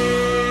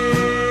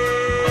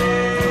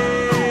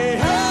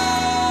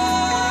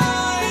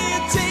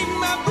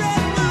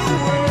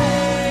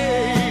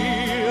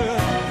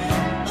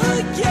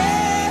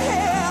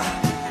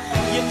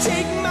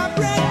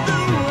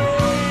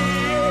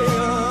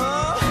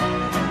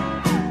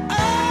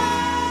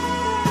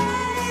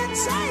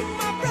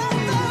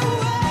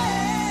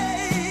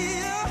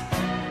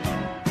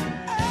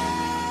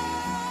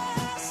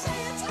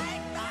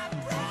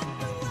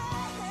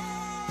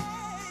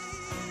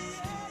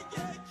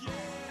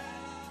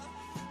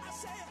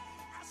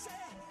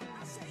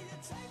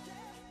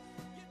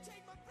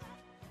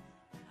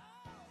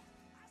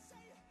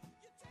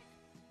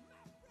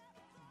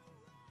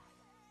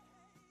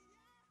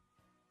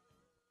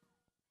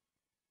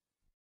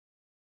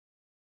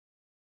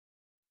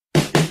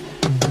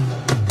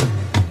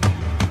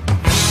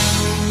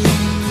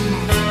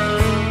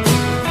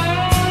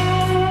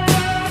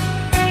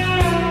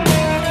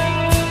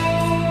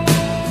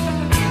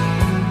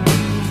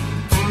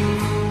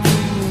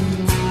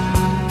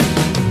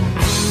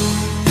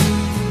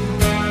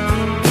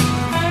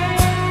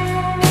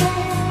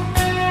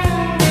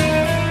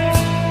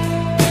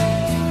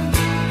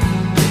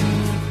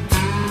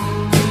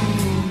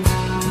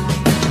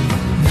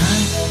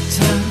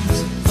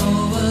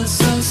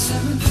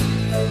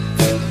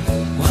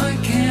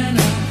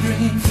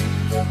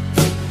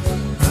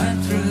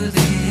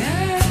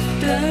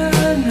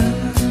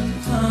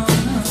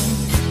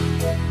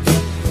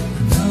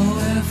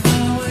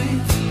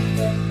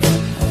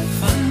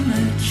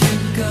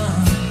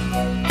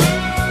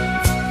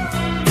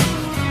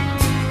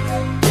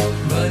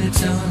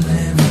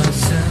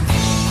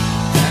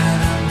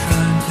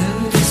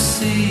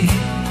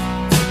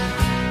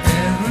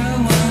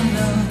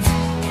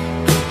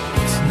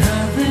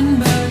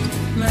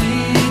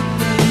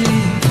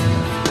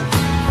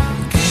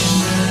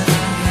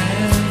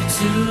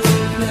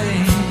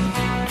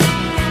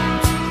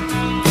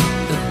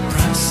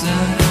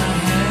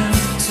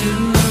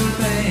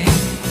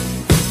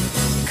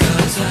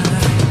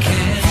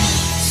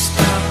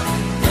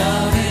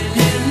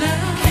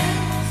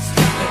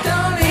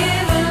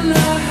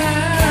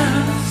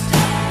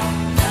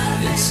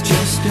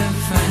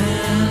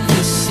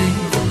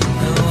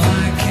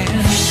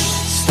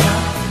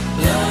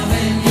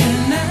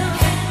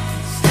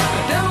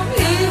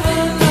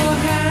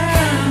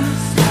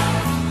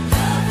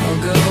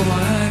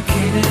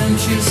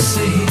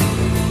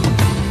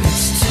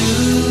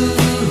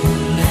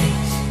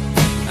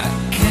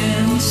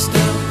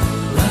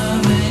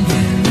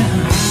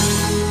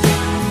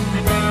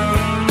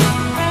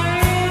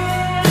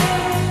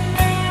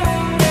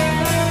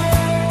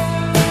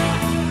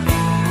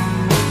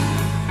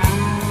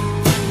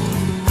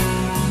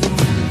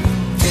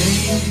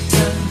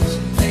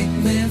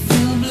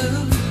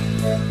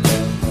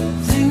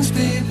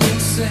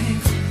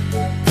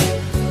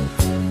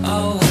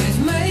 Always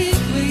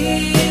make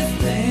me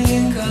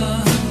think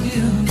of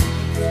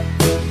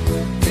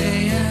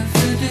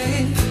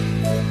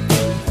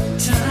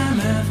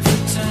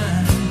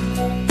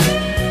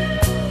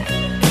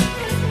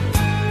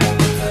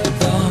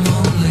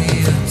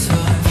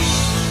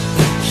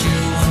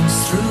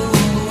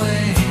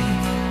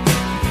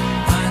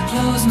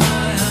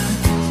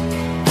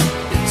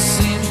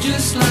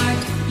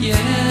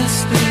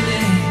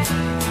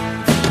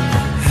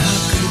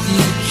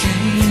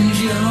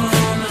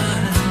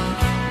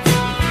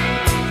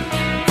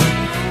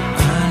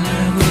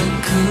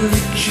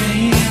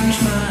change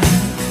mine.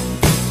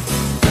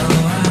 No,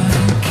 I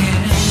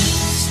can't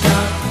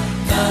stop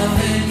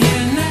loving you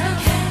now.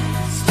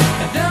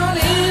 I don't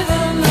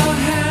even know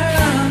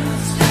how.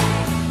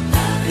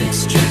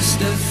 It's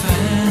just a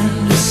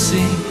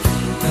fantasy.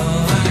 No,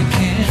 I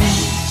can't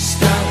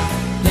stop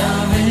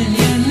loving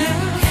you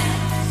now.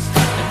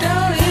 I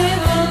don't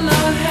even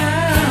know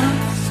how.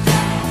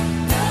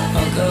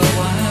 Oh, girl,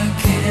 why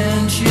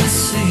can't you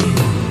see?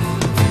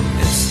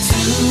 It's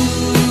too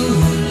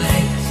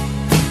late.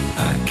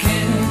 I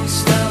can't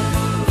stop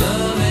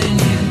loving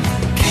you.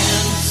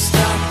 Can't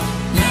stop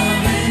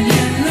loving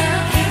you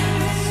now.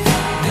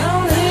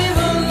 Don't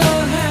even know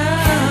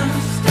how.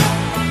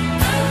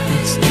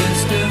 It's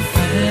just a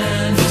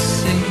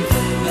fantasy.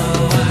 No,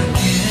 I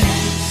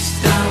can't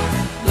stop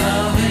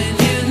loving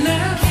you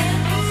now.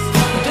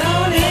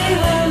 Don't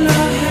even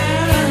know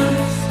how.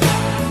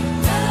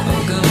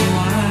 Oh, girl,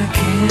 why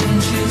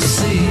can't you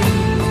see?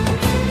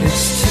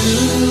 It's too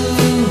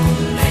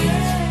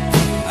late.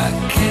 I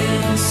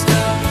can't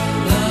stop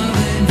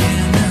loving you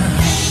now.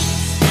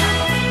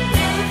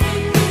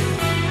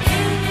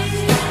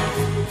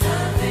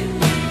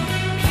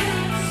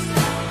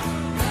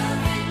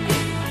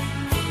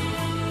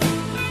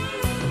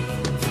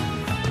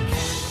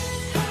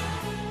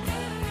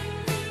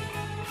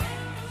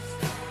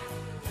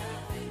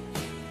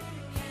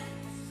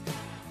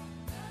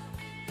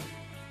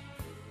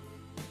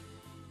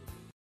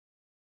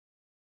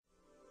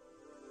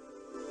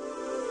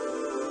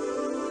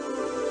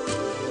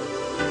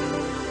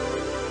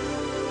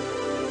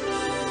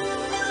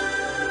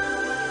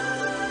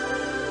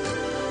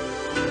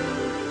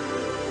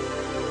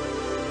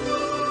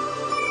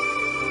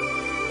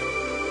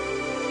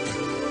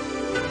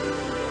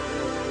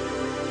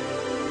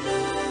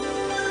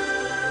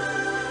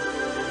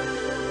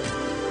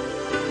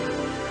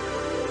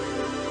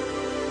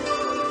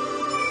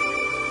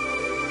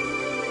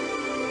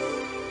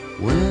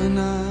 When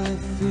I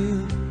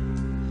feel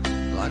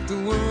like the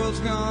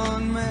world's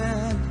gone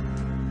mad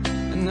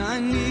and I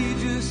need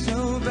you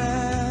so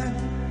bad,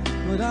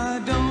 but I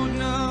don't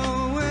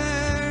know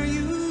where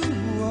you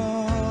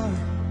are,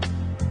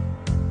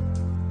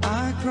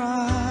 I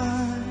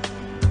cry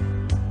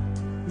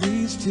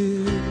these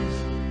tears.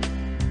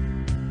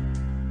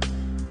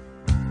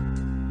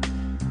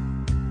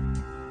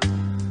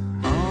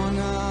 On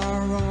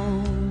our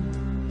own,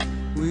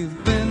 we've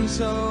been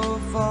so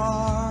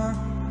far.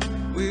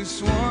 We've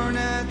sworn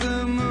at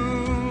the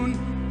moon,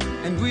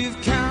 and we've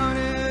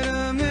counted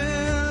a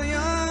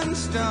million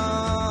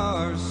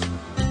stars.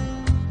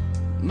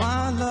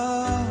 My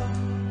love,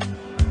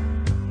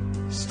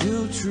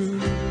 still true.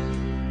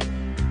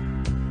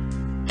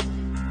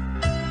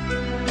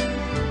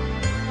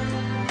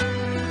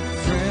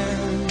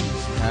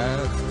 Friends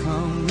have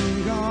come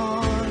and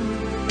gone.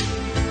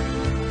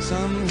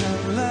 Some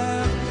have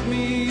left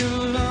me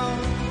alone,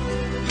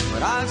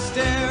 but I've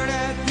stared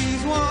at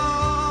these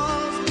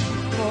walls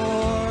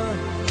before,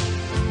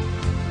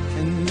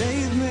 and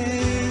they've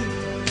made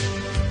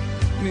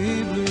me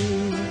blue.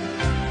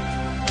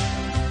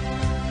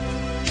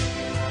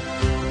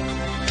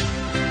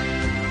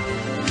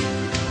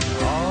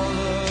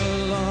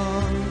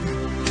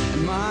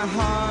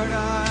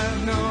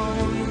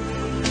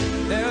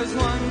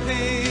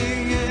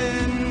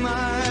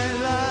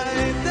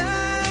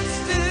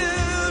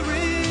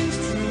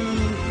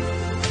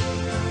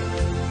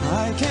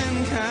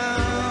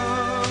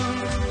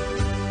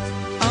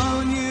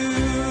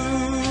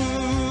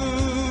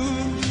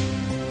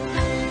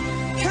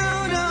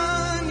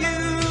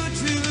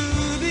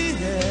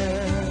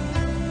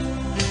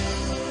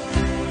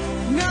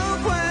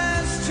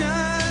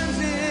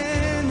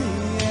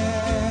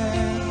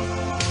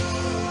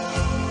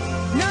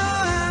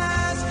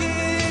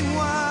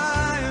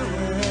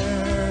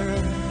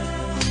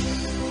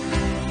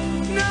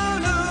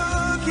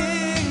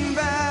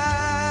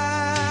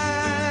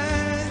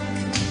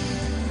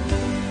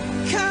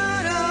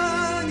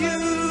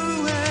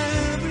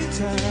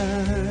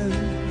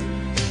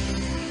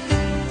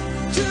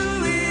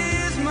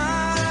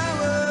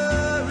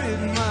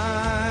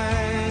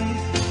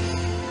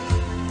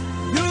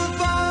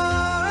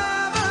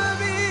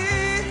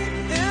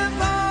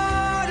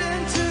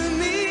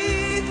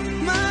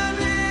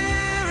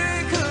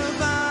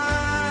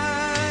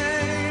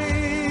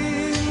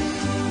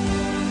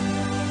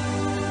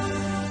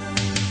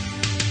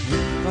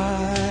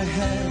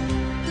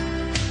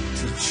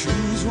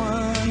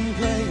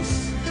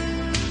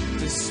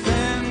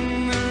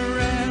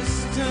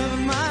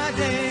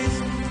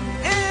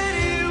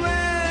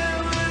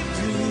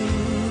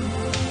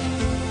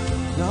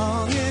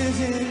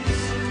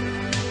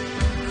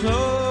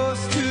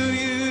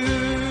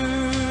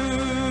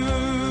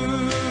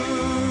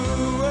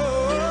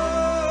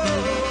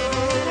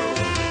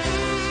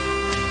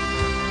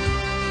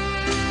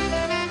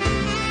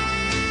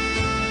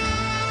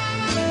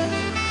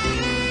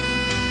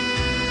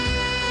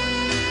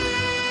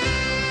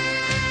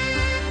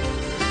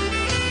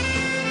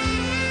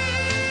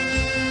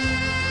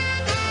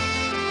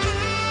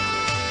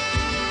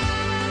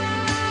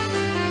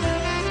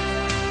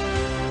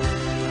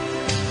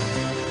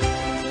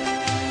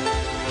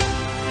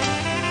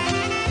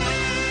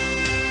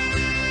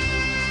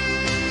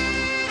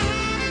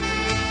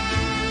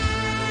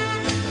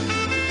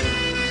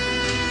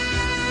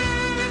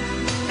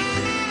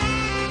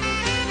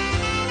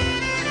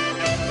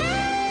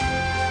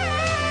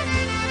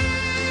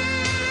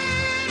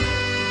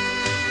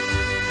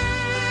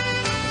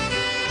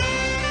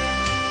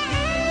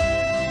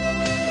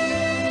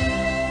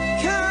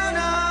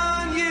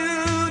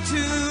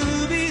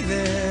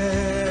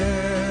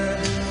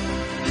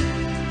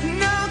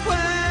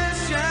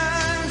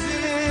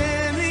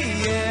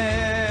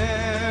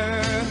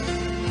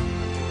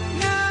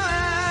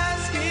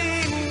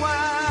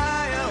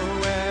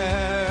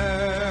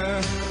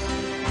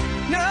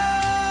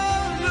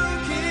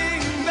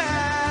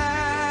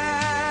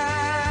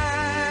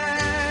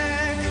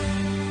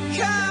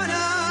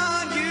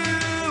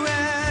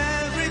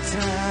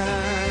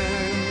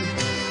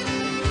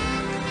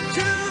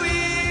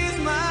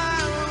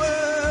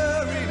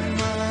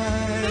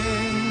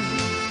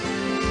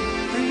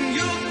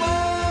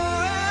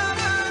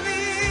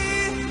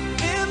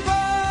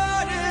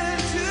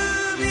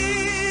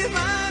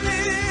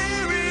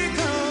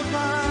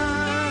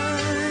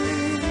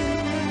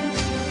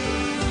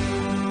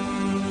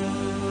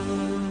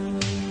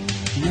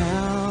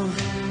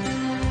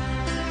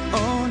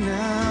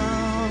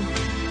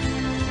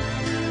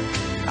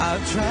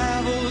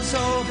 traveled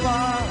so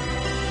far,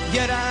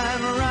 yet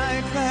I'm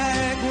right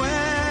back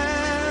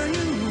where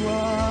you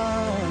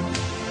are.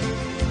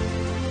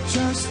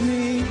 Just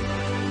me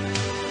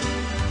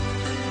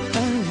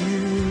and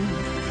you.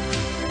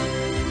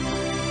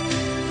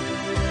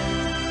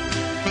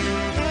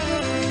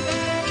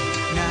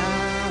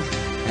 Now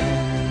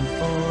and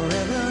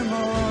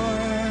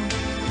forevermore,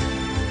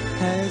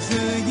 as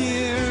the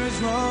years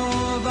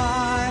roll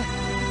by,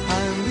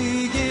 I'm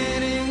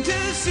beginning to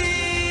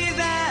see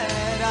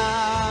that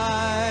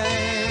I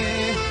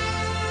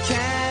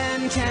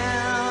can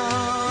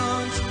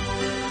count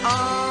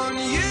on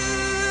you.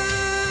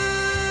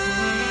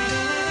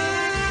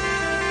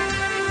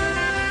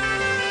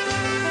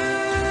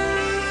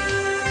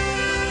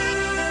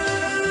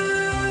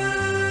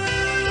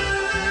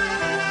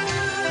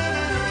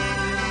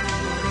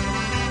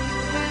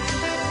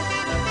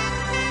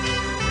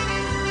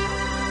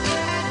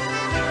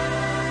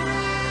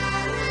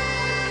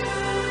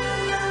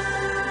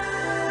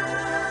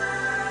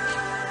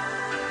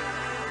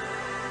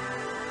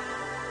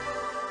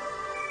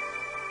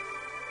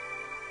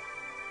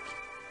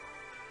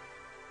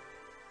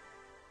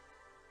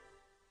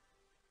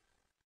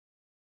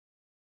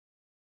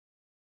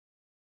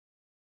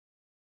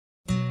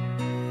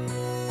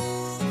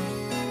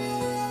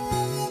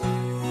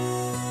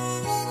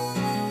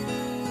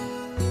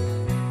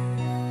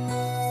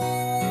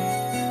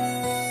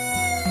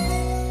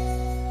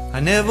 I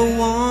never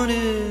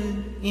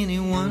wanted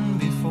anyone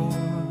before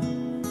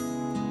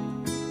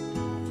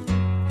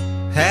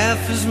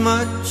half as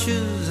much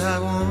as I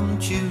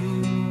want you.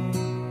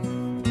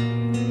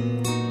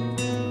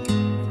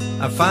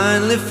 I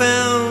finally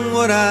found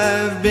what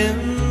I've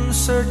been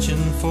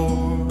searching for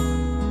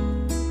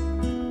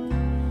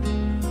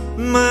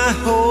my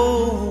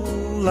whole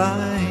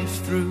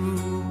life through.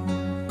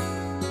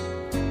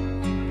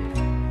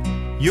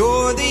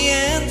 You're the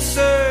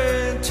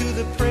answer to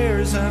the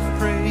prayers I've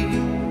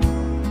prayed,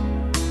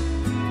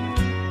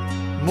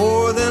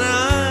 more than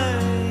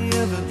I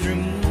ever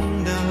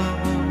dreamed of.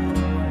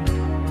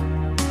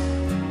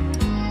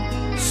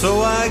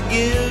 So I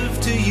give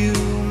to you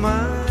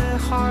my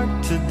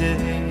heart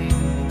today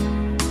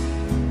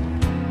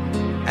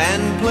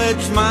and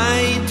pledge my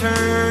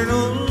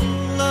eternal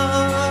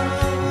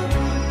love.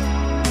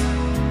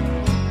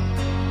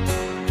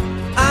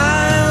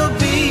 I'll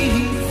be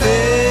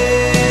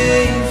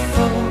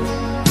faithful,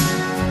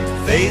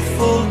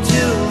 faithful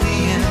till the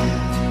end.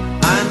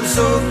 I'm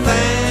so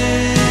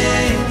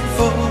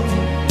thankful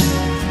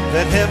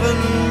that heaven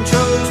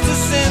chose to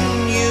send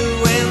you,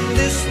 and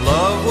this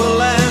love will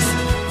last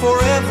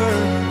forever.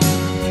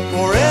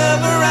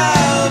 Forever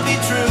I'll be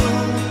true,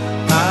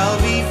 I'll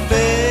be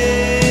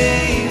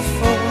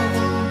faithful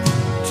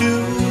to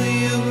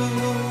you.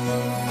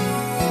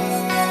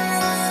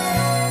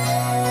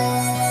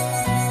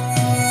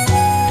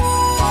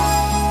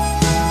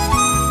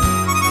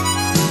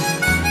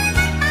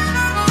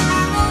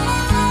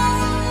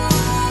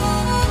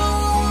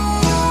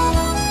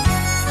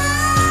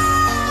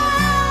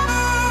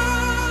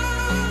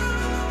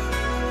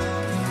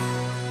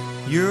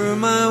 You're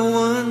my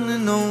one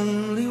and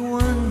only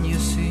one, you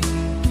see.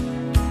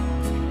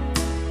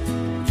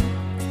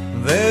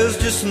 There's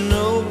just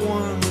no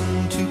one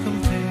to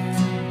compare.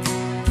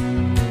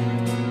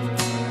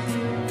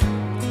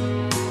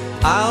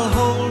 I'll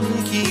hold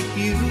and keep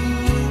you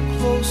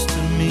close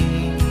to me,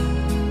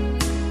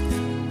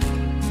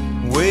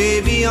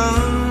 way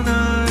beyond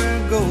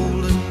our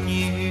golden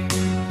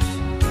years.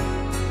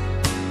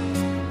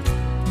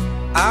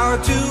 Our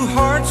two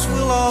hearts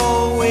will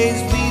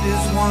always beat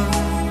as one.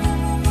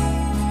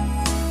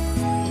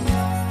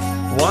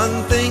 One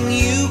thing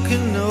you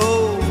can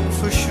know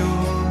for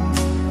sure,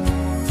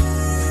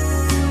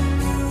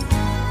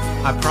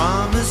 I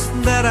promise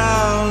that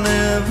I'll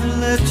never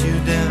let you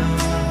down.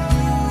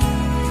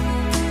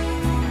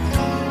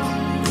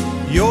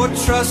 Your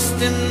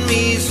trust in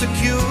me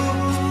secure,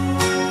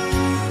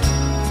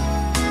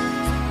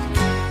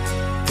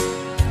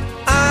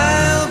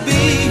 I'll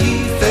be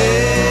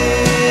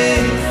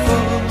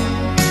faithful,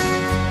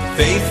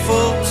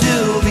 faithful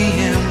till the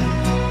end.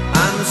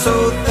 I'm so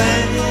thankful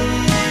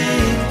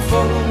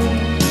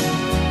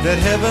that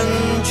heaven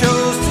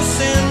chose to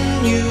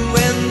send you,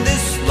 and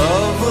this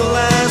love will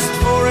last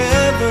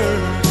forever.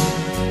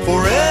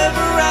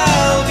 Forever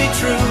I'll be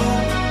true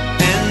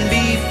and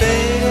be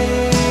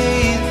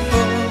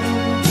faithful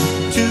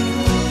to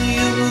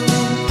you.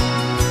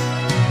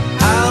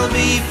 I'll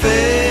be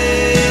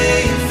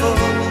faithful,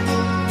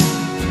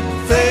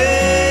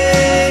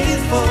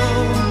 faithful,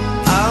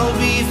 I'll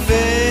be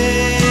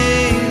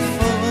faithful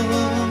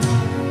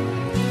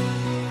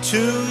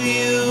to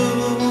you.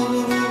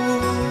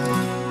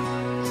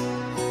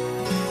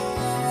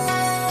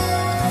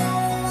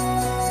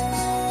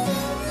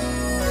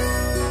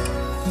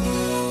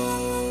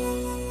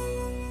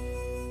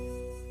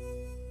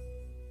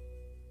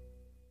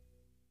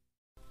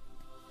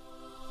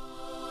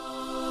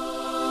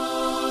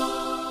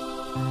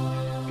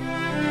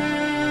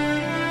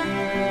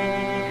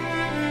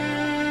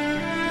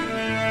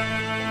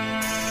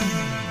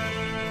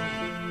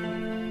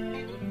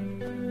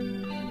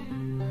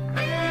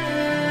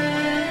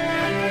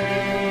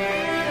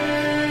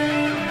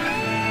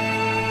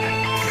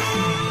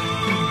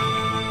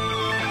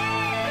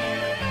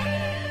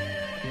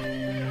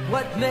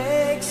 what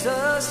makes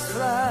us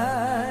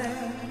fly?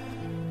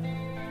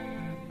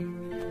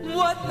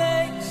 What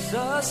makes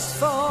us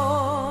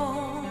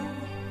fall?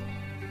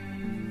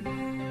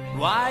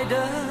 Why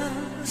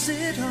does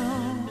it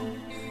all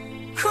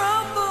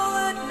crumble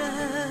at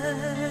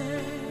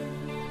night?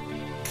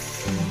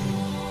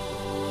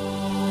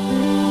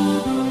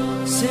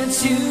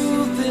 Since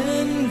you've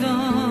been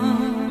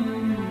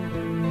gone,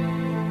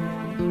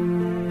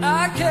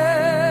 I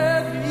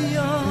carry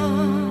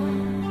on,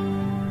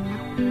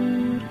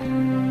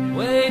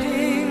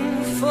 waiting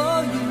for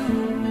you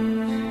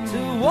to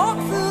walk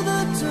through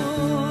the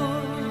door.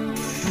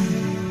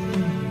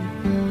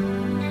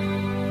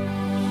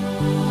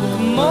 The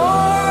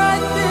more I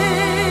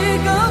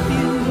think of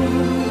you,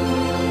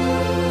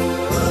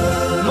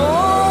 the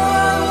more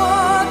I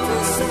want to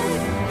say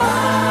I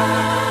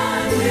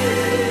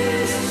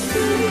miss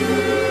you.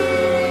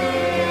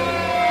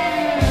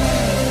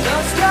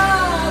 Just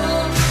gotta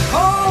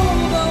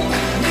hold on,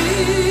 be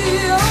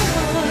your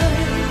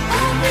mind.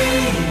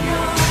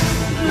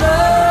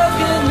 Love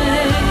can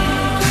make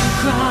you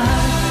cry.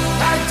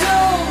 I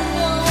don't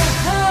know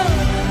how,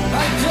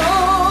 I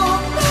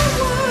don't know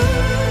why.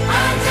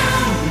 I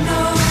don't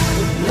know.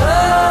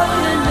 Love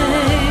can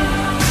make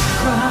you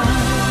cry.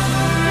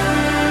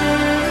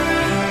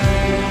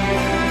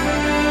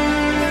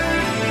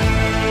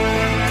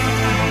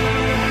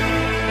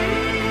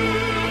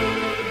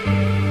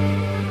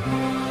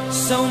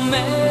 So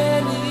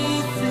many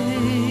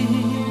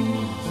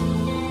things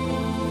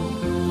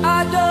I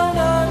don't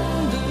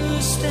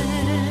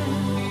understand.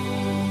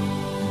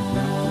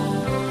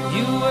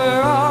 You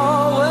were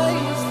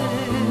always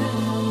there,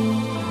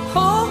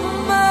 hold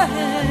my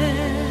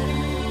hand.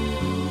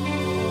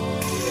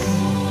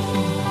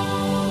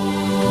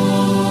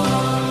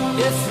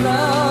 If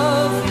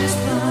love is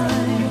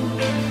blind,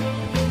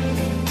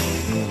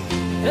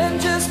 then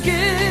just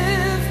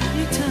give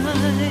me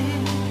time.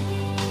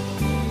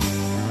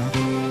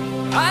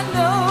 I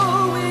know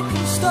we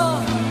can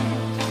start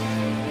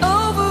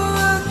over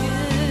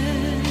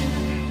again.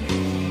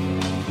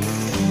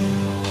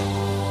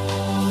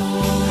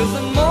 'Cause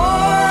the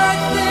more I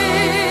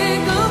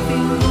think of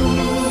you,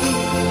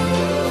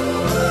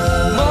 the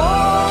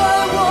more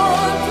I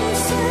want to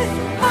say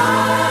I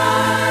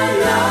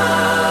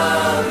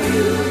love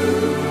you.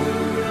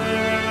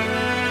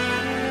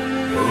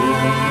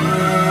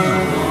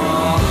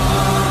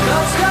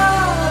 Just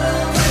gotta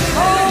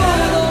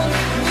hold on,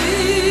 be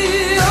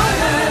your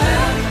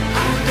man.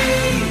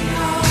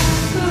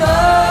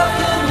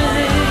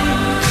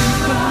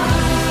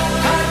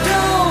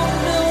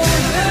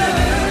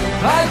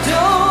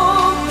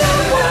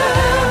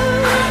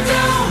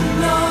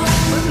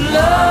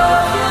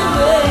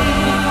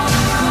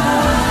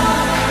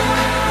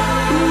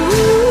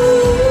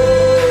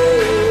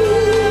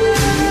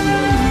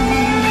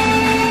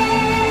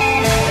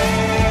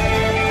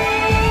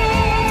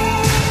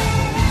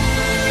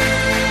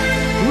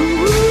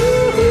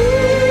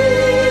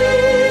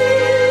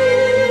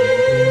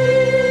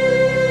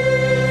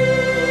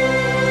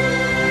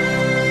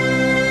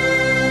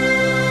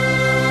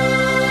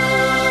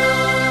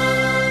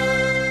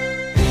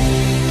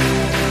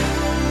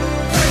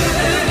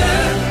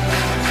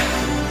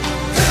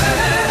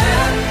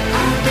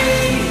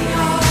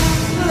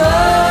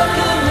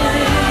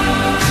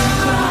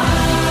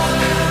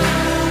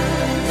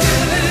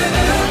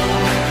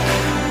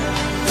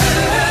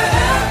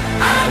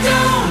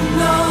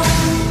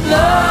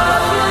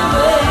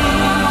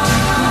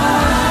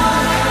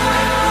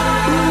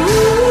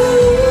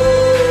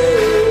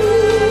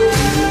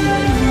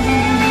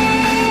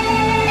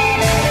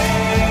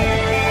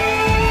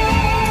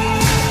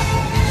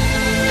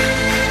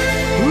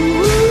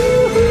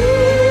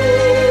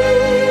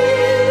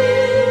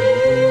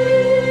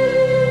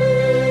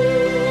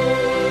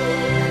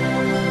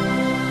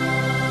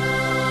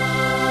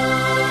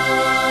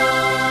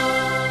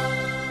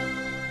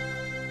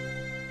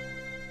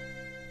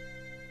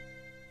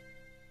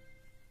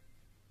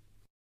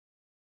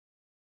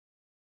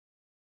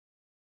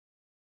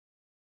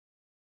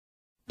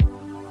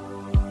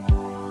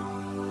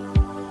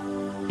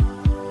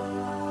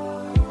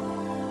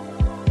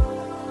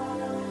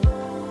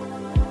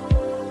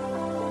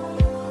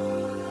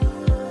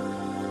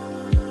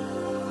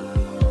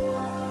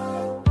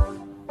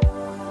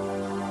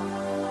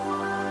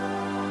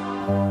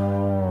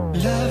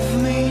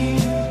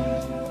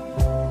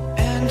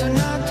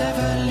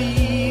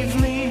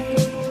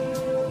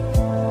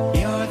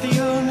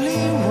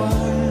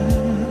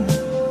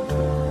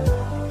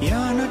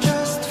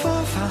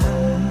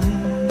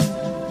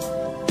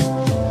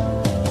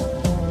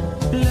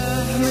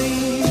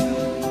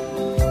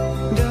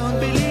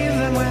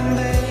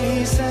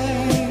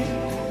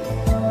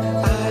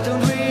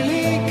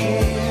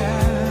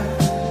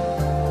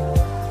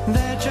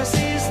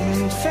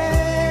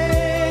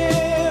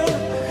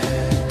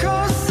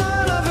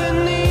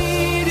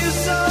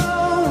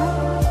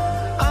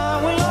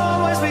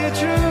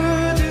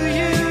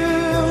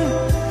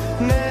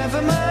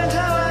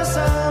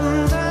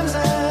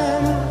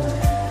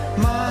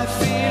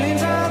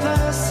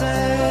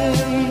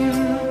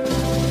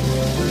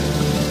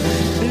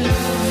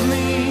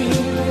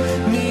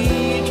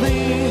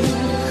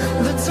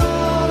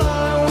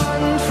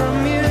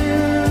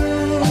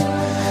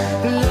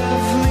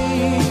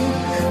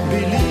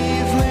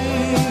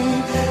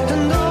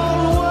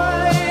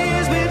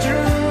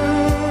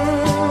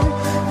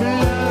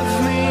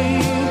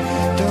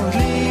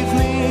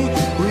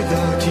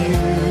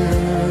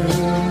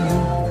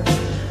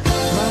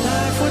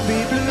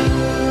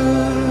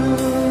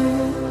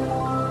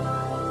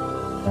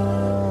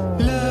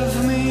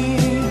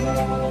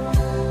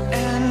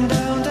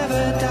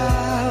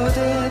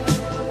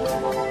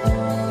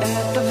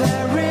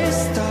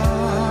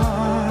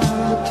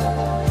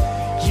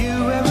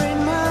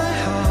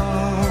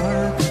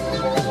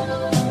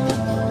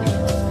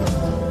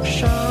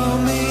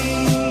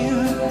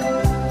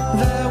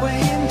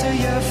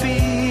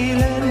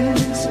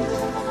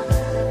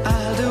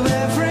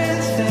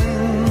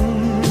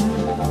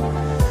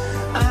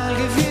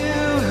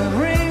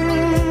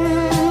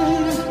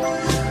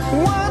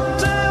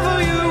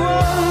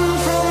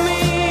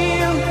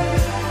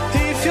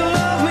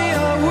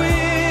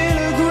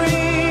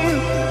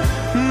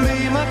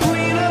 my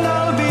queen and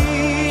I'll be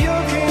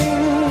your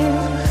king.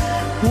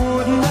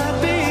 Wouldn't that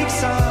be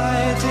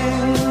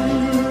exciting?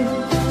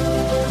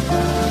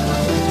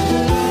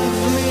 Love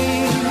me,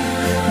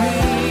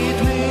 need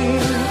me,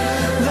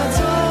 that's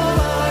all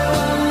I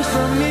want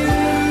from you.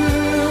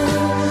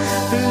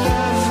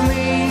 Love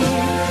me,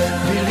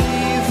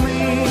 believe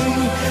me,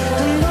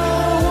 and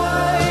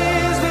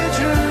always be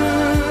true.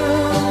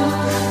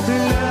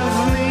 Love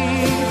me,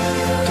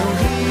 don't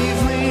leave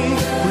me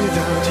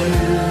without you.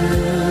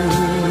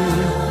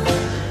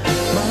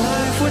 My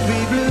life would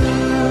be blue.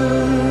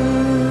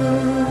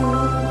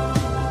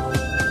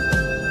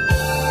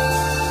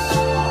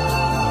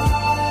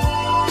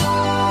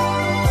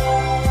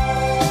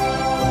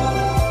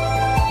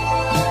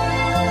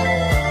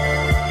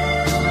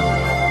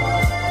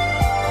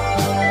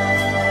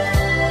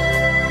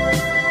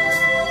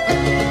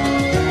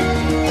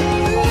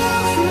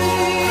 Love me,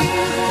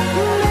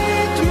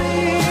 need me,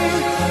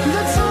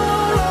 that's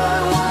all I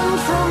want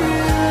from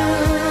you.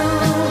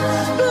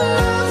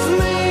 Love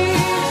me,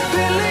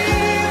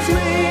 believe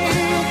me,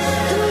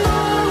 and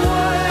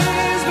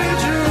always be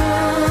true.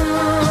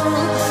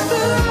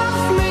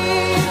 Love me,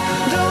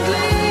 don't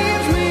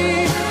leave me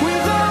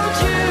without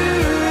you.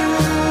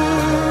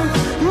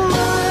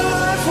 My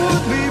life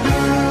would be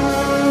blue.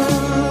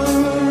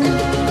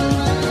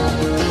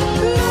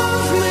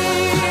 Love me,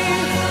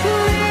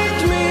 need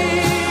me,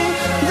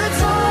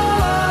 that's all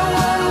I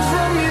want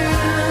from you.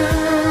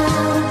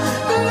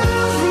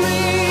 Love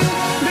me,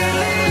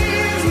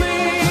 believe me,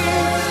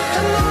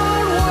 and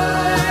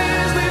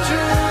always be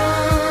true.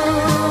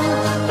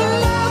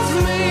 Love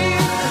me,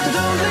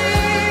 don't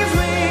leave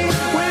me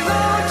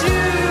without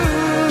you.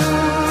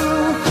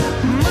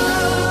 My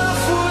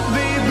life would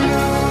be blue.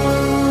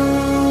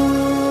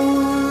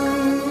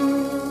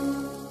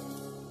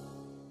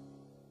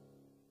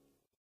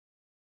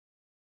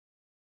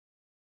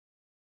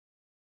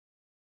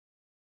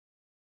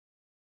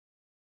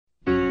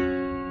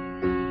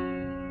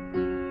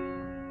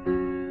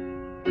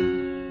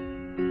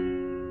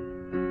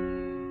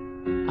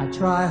 I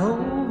try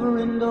over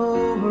and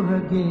over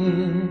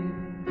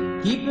again,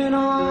 keeping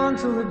on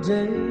till the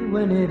day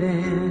when it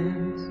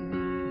ends.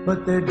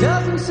 But there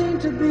doesn't seem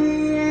to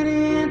be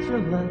any answer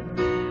left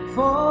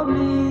for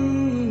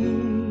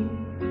me.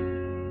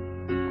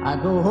 I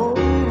go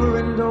over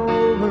and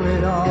over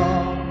it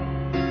all,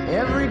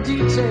 every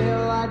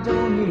detail I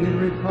don't need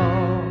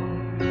recall.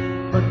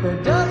 But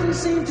there doesn't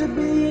seem to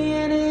be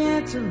any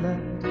answer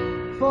left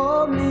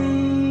for me.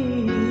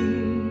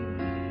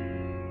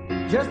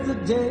 Just the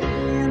day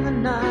and the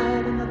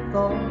night and the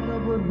thought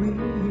of what we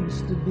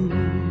used to be.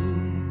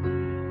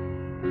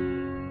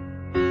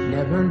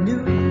 Never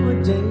knew a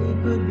day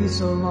could be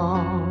so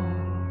long.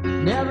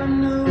 Never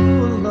knew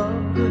a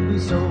love could be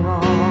so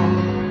wrong.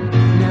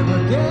 Never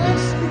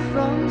guessed that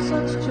from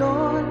such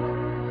joy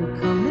could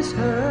come this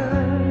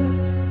hurt.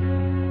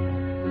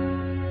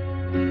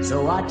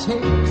 So I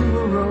take to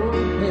a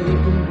road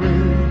paved in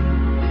green.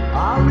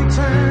 I'll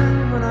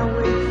return when I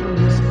wake from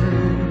this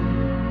dream.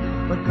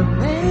 But the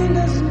pain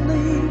doesn't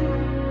leave,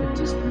 the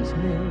distance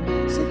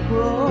makes it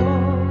grow.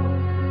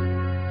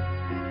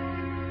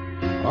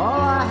 All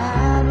I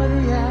have are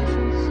the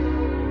ashes,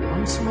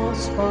 one small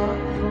spark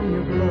from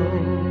your glow.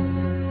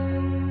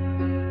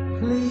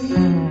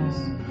 Please,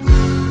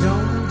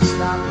 don't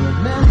stop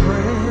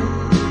remembering,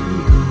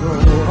 even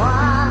though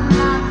I'm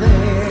not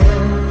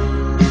there.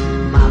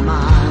 My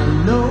mind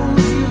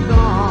knows you've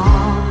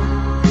gone,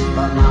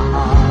 but my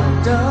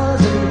heart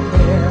doesn't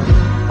care.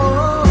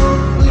 Oh,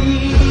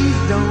 please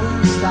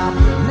don't stop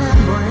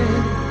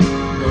remembering,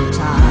 though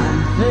time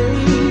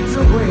fades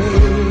away.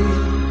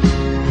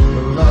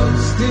 The love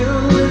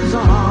still lives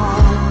on,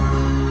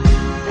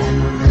 and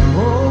the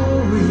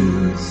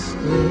memories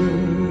stay.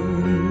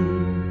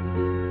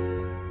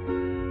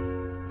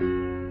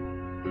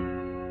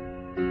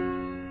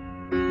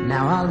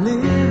 Now I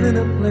live in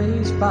a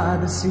place by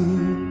the sea.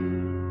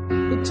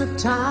 It took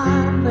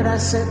time, but I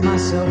set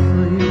myself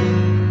free.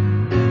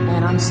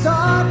 And I'm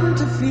starting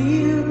to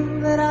feel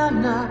that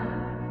I'm not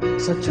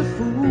such a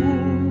fool.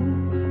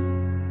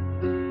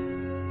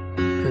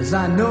 'Cause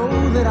I know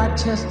that I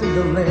tested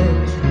the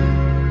ledge.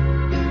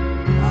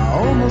 I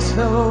almost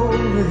fell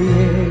over the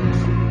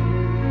edge.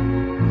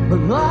 But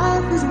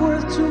life is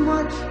worth too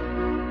much,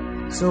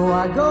 so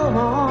I go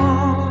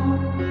on.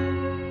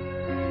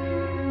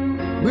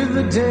 With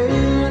the day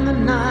and the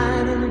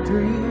night and the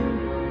dream,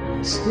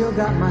 I still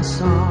got my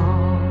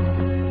song.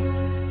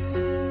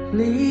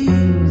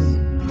 Please,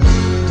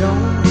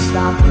 don't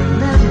stop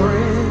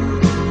remembering,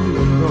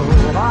 even though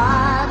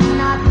I'm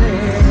not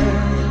there.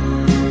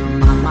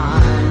 My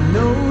mind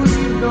knows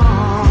you've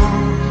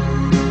gone,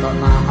 but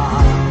my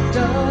heart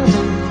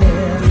doesn't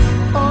care.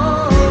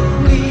 Oh,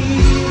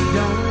 please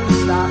don't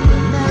stop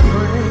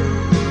remembering,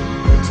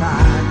 the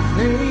time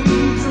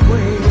fades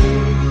away.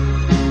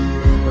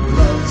 The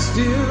love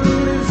still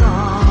lives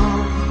on,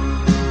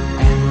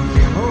 and the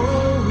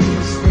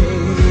memories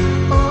stay.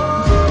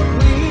 Oh,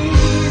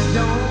 please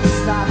don't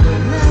stop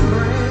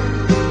remembering,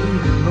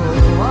 even though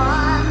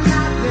I'm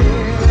not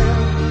there.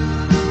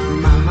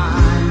 My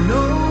mind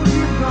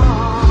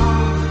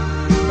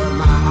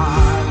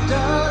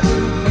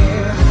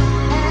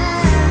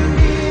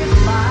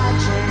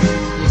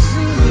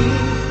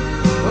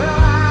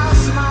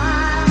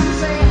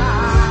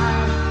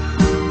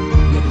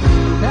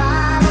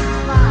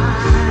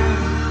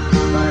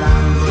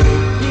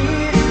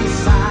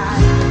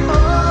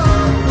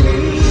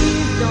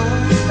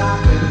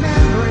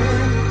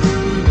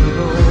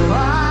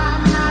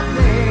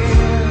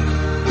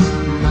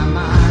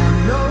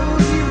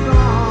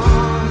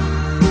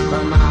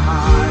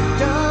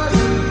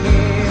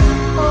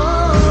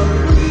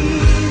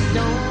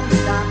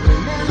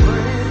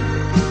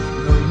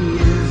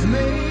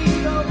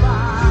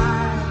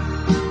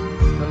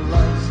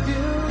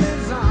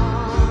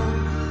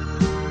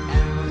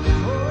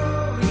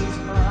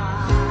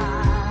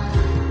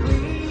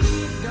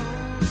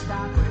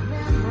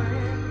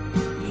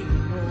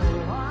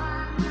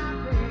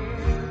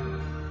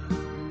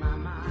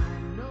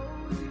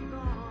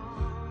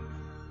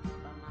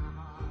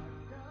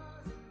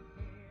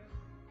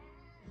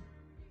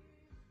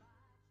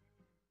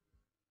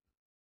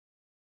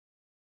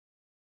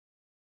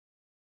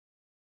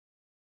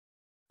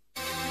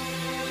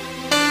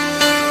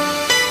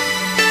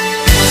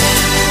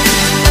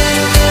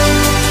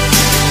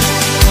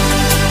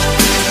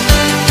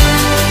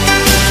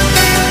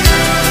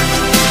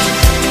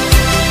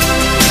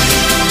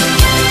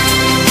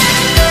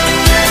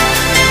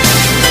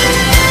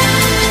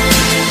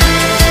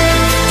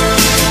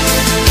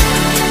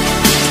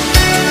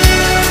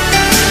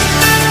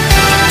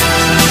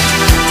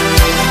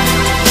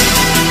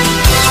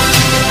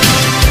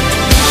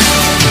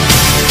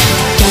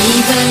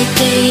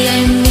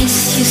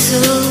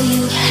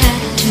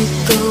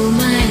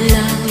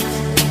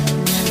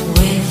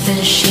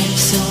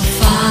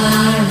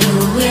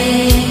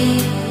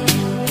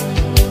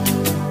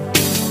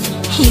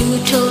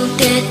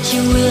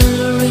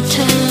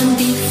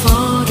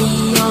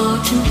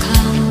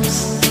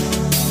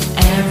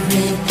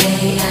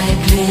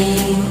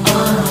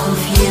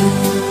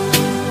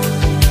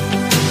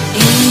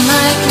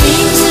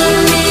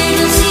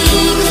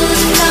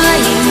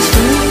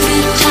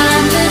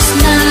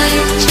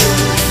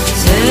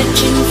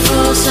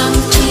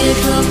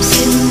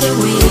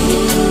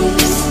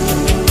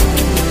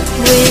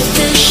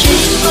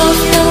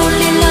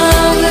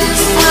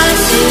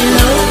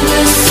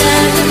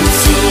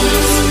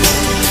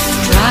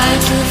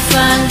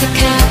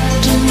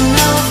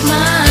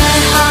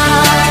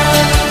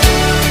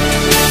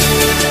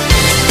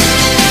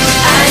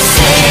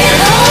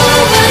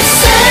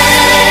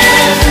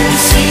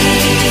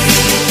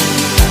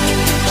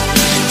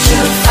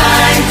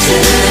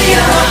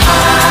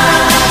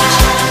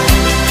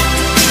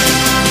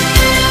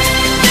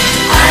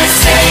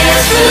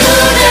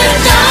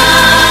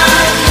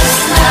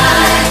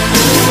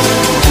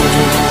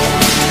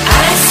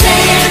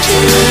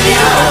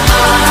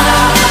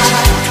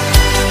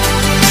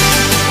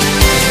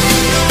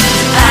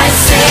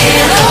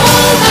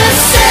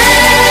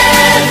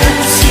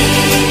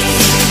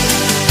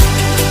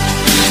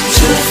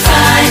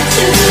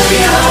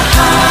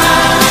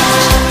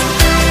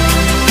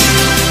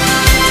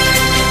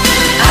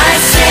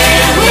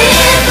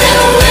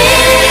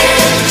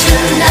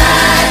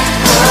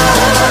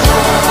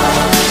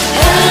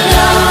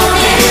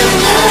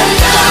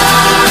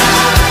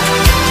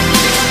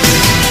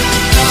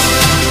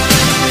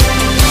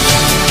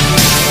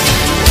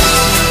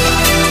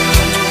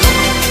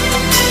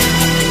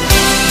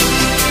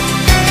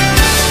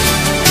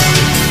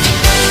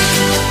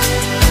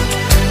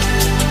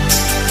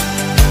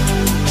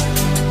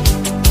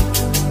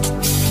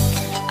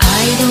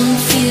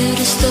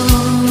the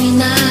stormy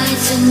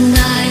nights and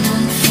I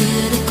don't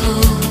feel the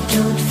cold.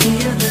 Don't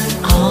feel the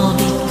cold. All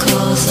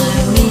because I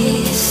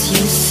miss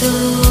you so.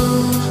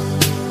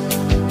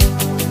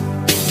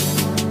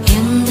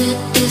 In the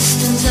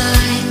distance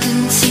I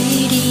can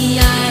see the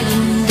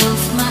island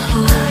of my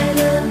home.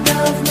 Island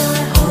of my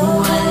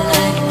home. Oh, I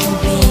like to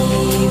be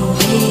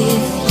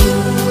with you.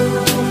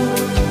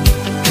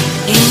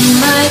 In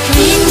my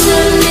dreams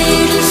a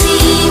little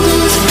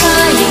seagulls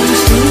flying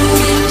through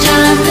the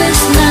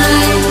timeless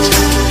night,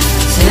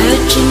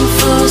 searching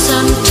for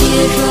some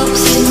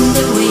teardrops in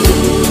the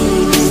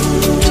waves.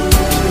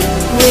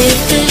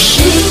 With the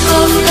shake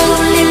of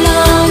lonely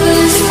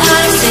lovers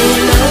I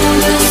sail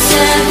over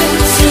 7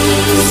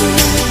 seas,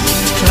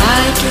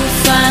 try to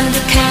find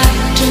the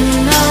captain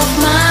of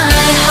my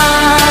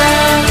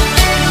heart.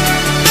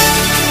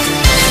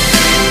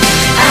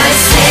 I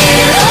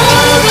sail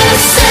over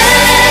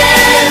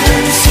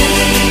 7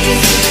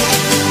 seas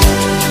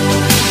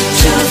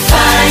to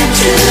find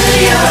to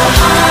your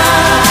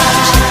heart.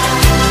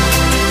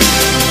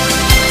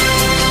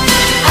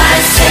 I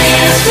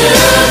sail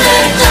through the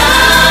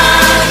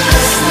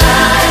darkest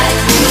night.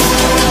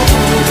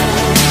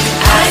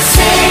 I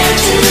sail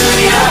to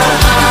your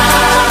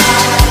heart.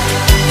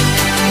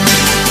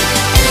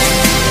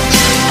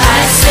 I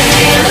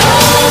sail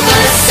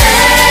over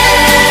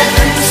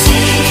 7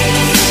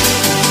 seas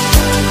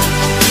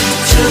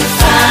to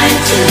find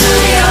to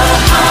your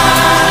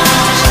heart.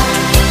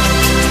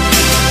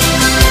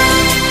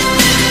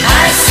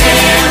 I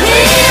sail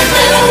with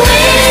the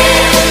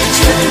wind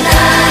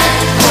tonight,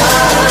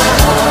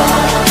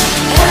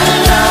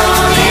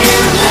 alone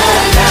in the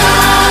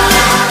dark.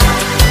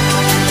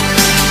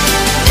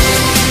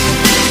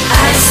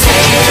 I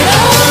sail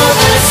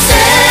over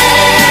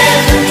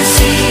 7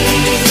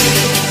 seas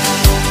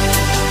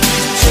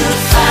to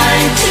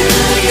find to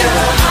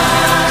your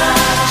heart.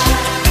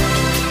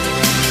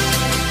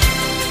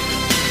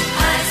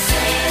 I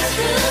sail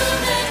through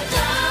the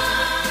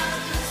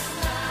darkest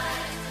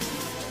night.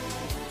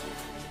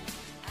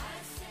 I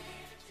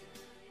sail to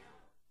your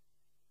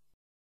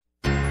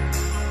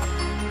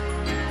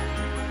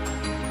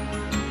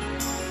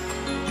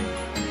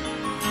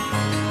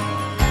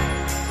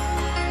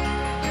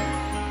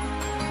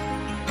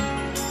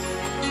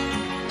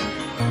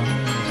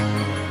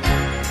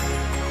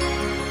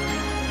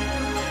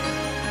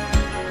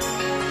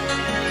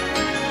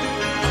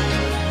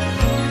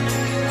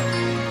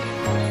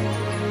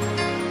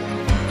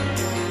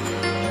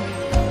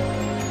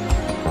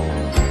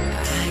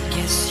I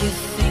guess you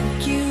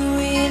think you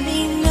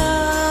really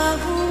know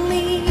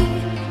me.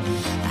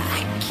 I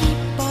keep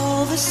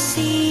all the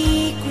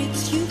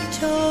secrets you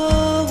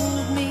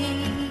told me.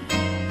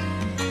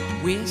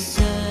 We're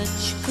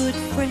such good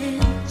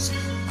friends,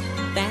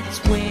 that's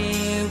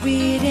where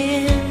it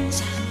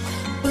ends.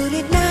 But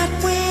at night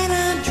when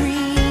I'm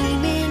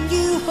dreaming,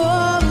 you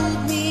hold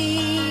me.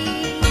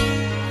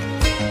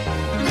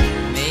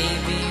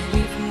 Maybe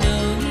we've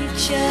known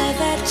each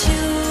other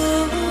too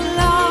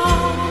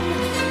long.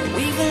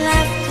 We've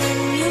laughed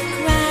and you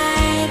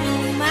cried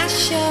on my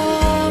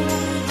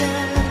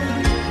shoulder.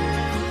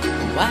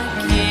 Why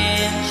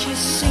can't you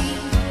see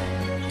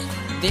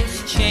this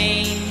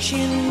change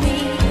in me?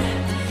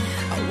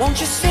 Won't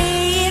you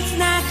say it's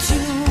not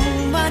too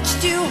much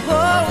to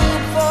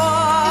hope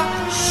for?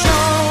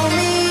 Show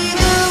me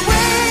the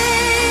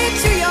way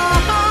to your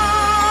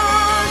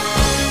heart.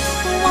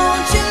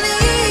 Won't you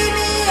lead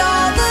me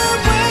all the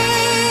way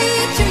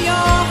to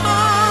your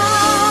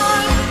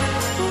heart?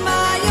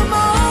 My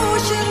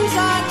emotions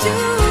are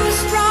too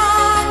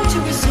strong to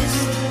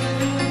resist,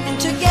 and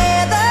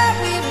together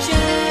we've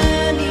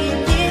journeyed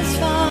this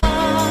far.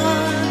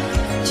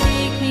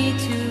 Take me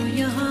to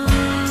your heart.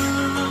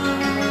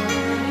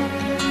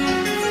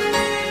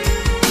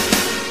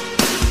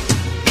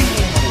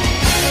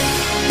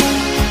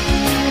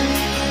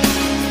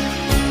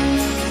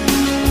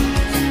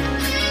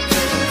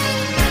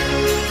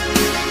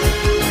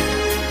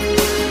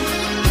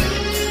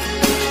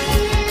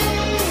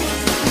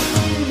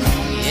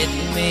 It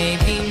may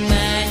be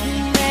my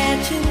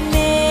imagination,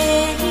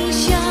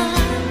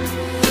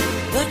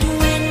 but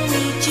when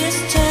we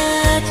just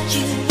touched,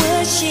 you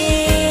were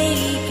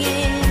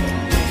shaking.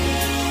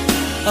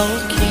 Oh,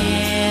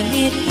 can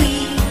it be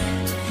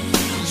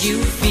you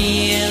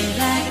feel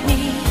like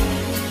me?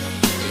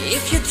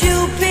 If you do,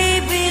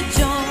 baby,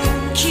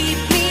 don't keep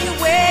me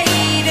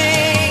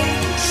waiting.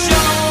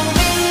 Show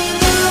me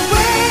the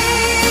way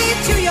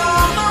to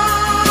your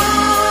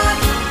heart.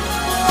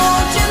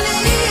 Won't you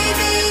lead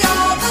me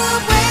all the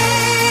way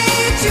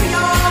to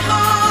your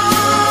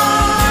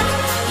heart?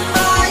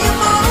 My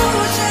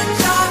emotions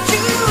are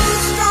too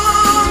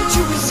strong to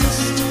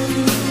resist,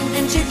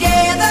 and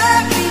together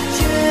we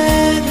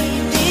journey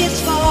this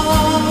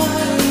far.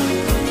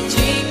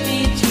 Take me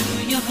to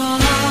your heart.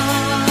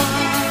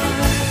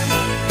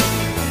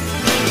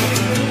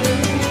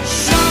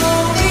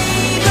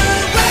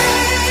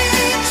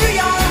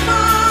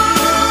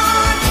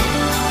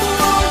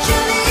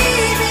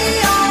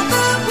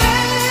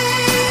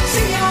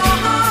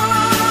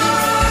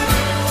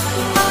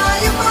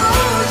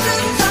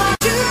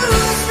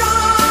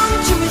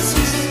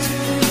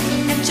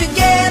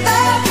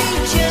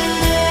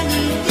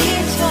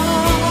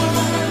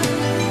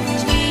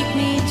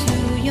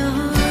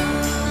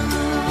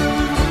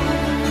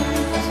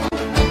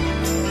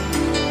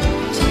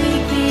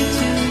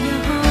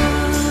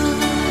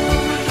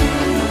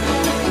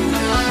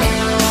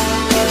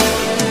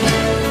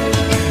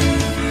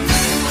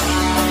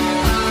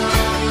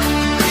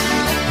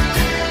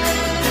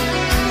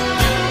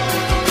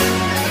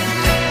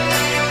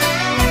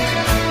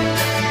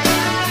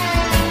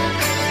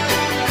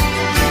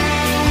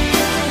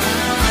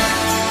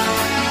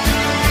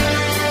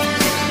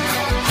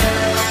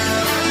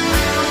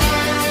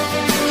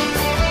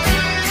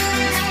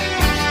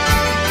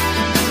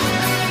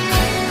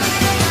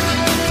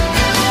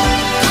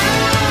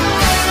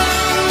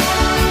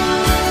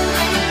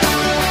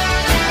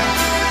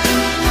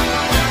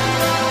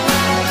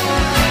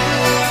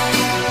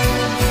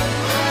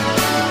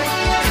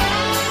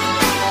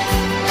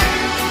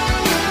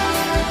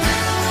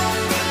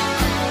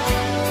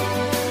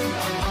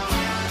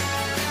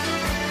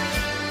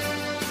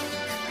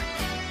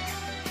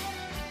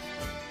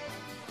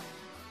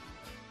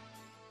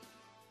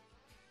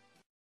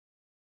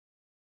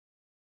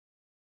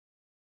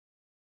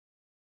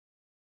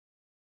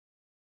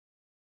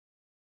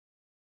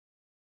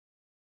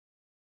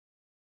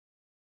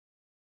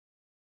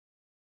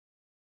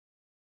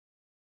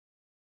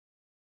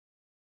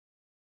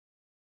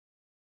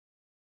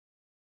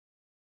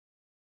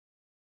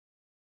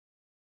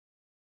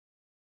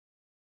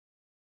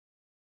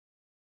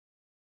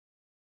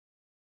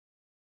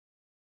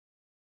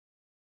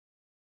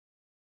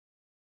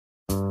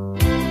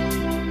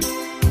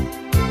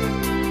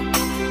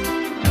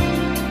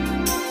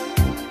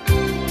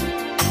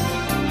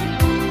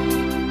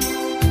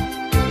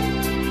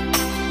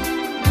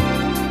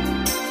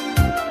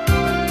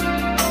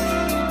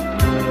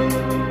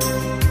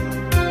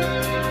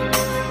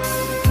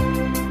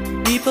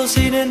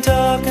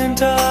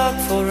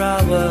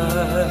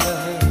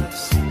 hours,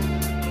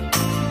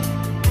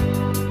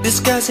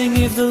 discussing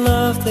if the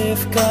love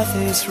they've got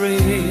is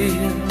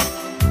real.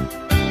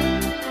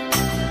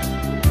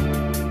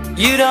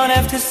 You don't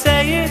have to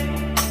say it,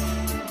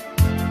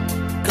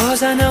 'cause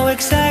I know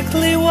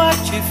exactly what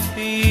you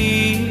feel.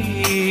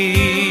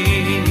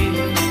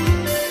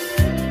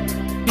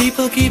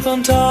 People keep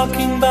on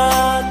talking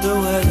about the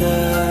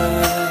weather,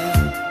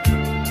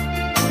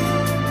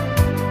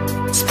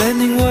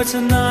 spending words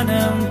on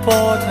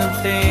unimportant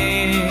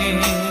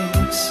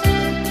things,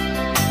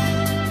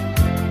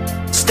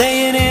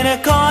 staying in a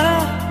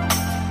corner,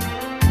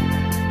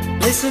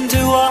 listen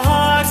to our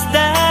hearts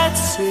that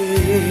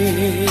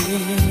sing.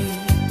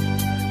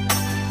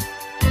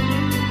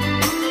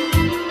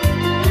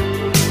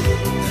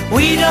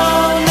 We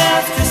don't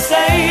have to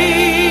say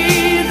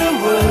the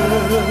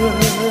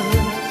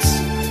words,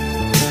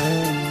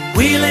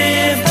 we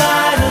live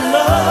by the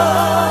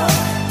love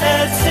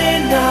that's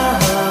in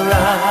our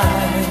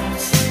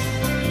eyes.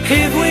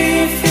 If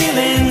we're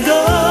feeling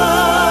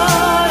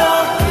good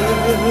or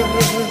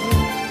hurt,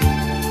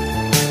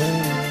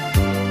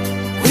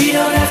 we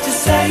don't have to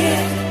say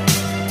it,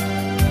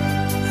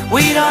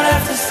 we don't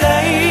have to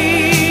say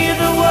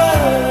the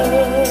words.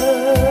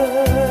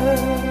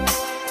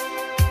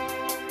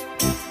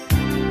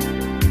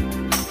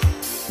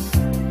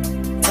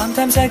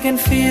 Sometimes I can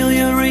feel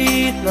you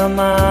read my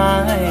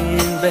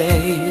mind,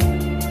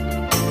 babe,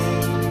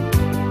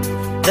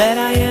 that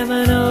I am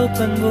an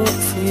open book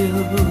for you.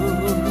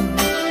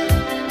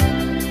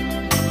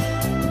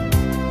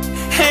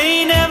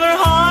 Ain't never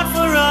hard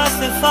for us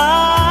to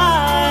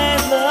find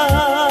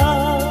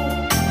love,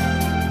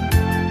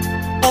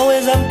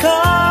 always I'm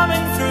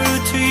coming through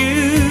to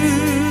you.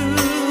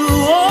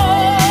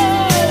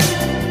 Oh,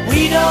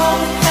 we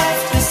don't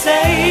have to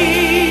say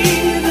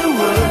the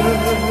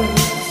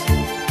words,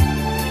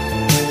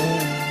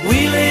 we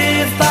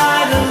live by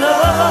the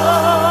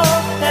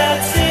love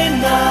that's in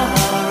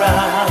our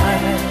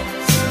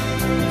eyes.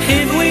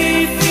 If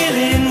we're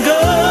feeling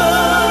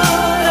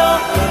good or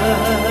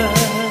hurt,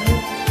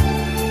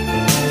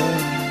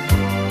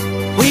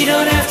 we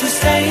don't have to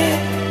say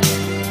it,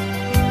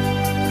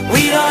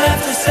 we don't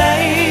have to say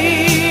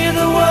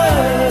the words.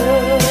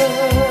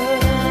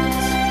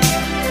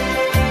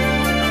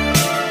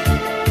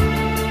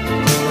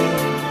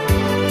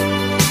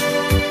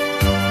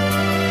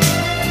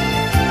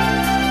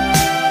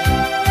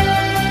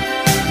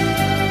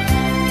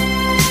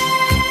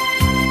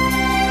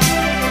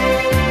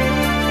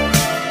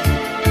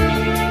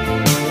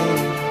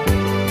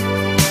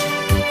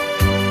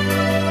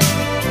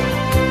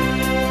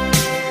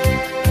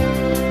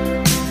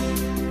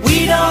 We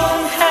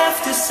don't have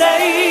to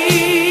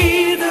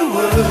say the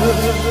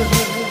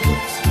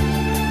words,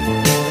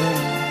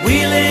 we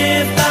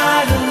live by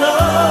the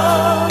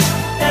love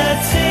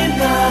that's in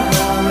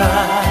our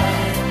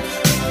eyes.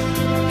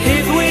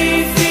 If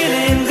we're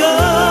feeling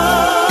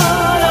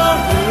good or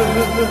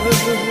hurt,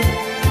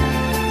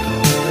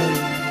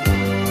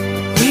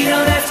 we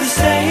don't have to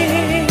say,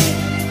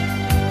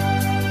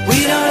 we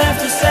don't have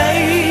to say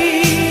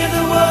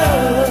the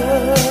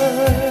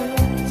words,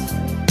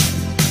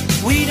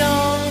 we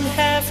don't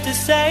have to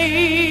say.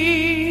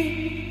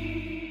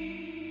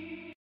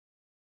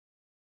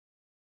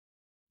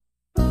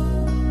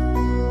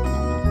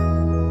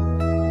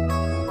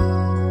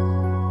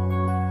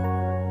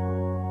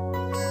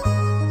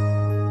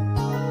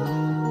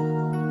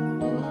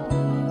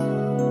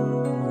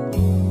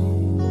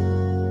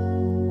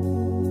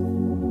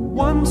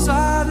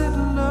 One-sided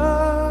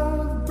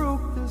love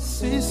broke the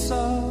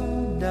seesaw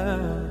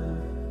down,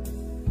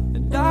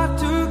 and I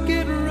took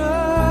it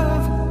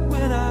rough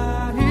when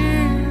I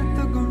hit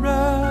the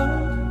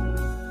ground.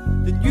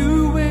 Then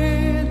you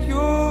went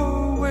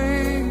your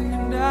way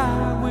and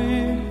I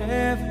went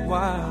half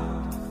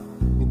wild.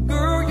 Well,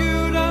 girl,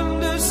 you'd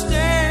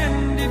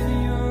understand if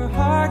your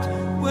heart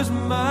was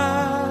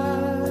mine.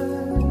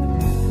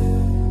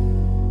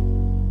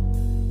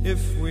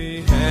 If we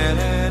had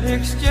an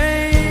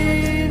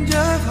exchange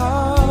of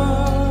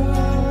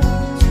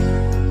hearts,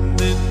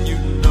 then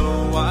you'd know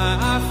why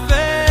I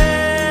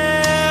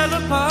fell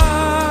apart.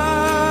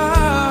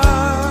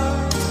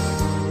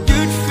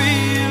 You'd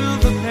feel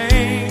the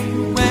pain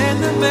when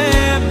the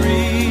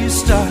memories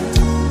start.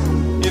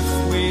 If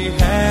we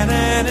had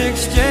an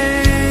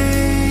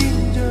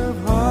exchange of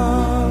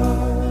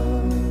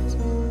hearts,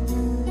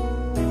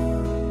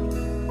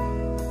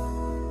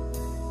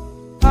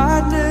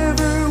 I'd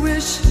never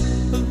wish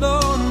a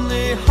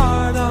lonely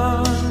heart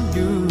on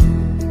you.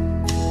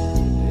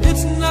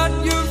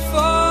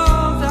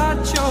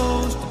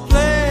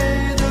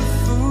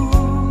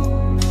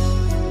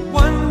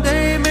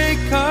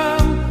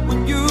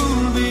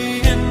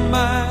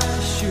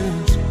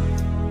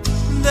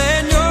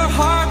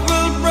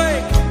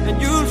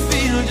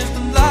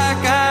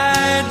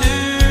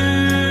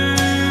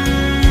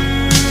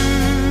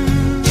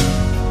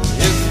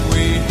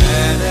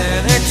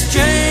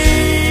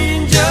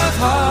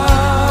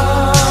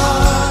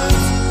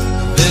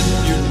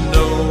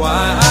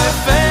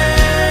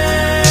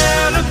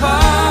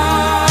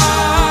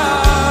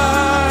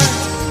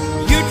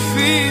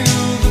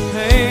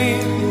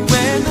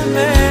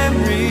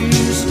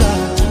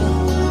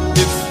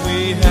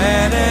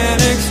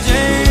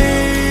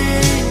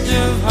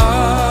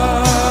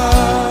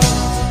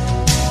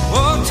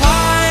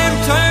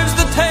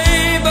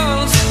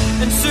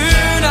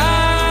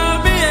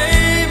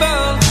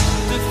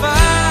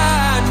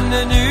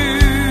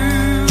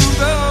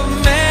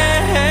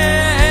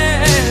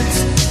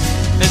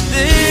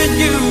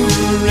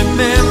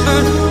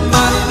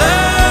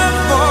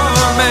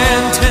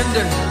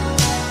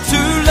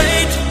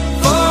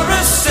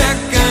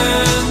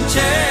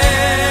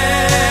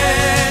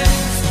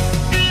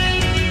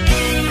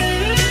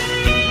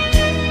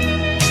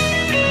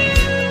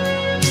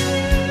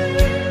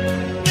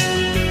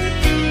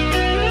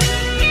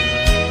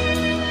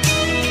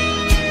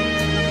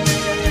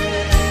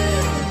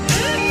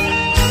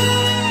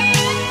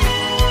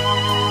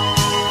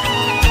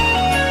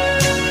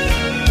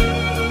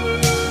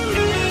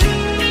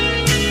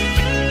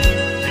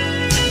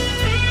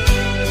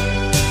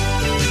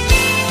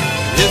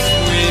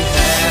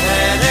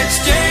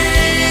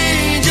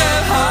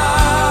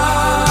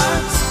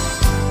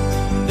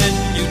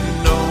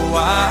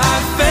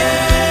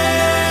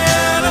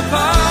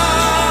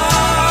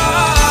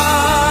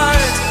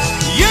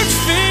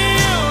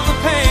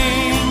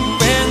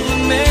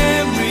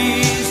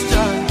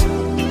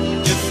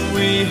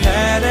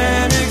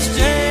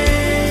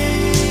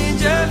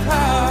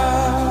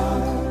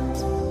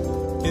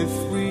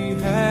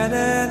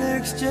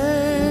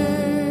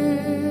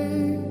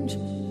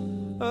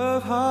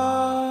 of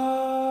hearts.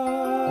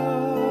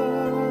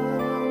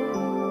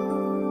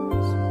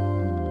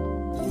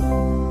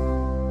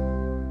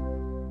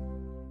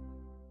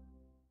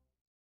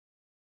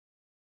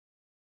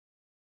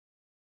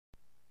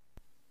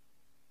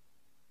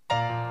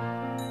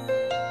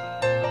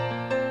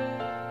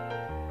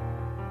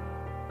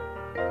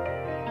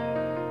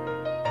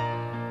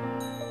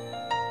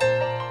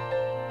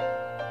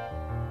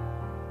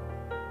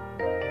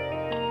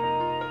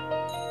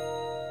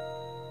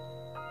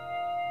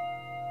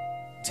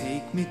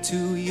 Take me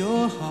to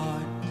your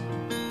heart,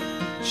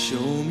 show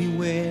me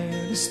where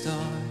to start.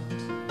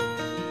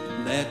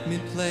 Let me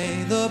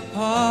play the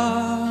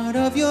part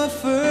of your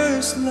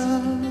first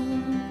love.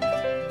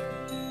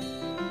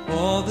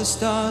 All the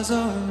stars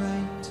are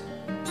right,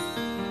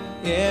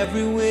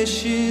 every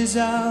wish is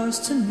ours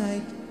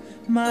tonight,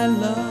 my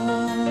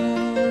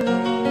love.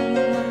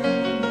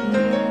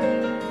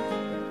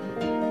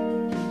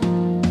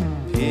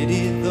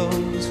 Pity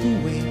those who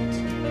wait,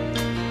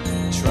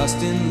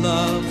 trust in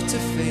love to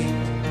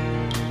fate,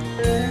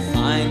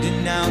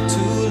 finding out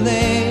too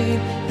late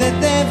that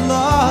they've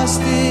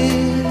lost it.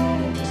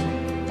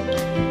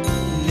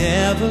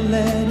 Never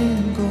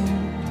letting go,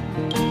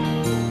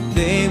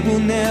 they will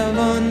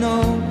never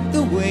know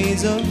the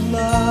ways of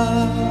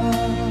love.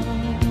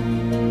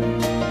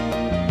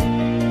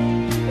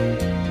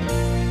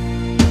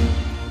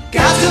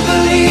 Got to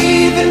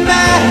believe in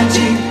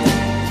magic.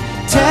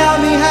 Tell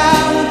me,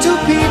 how do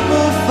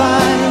people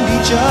find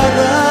each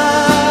other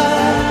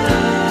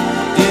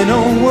in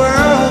a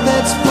world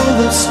that's full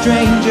of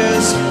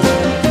strangers?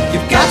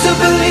 You've got to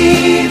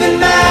believe in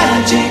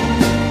magic,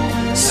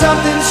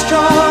 something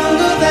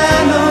stronger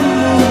than the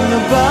moon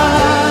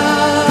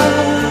above.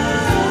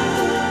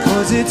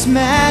 'Cause it's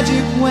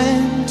magic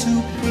when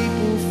two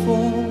people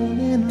fall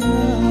in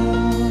love.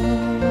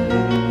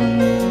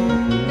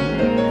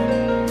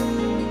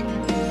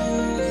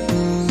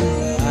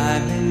 I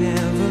may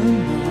never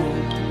know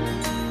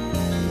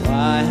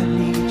why I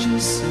need you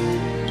so.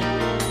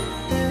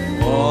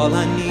 All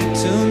I need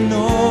to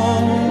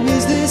know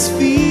is this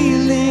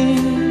feeling.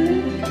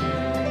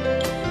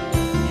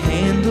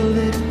 Handle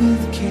it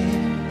with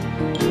care.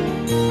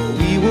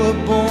 We were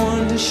born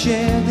to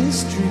share this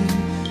dream,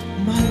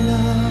 my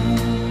love.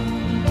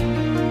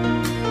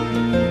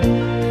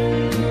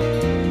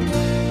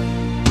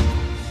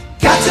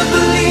 Got to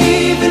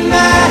believe in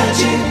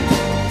magic.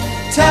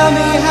 Tell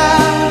me,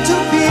 how do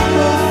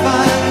people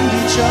find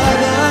each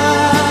other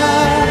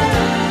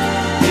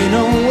in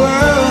a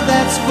world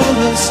that's full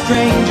of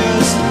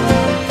strangers?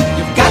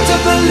 You've got to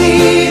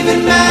believe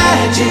in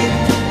magic,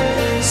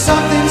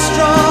 something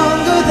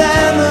stronger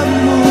than the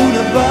moon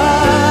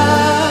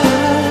above.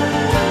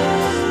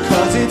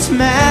 'Cause it's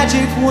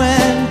magic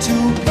when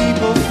two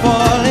people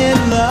fall in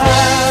love.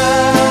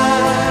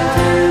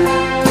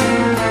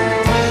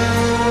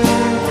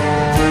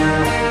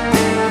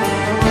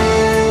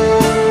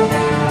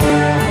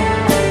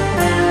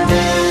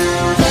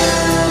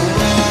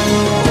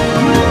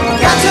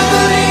 Got to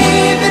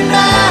believe in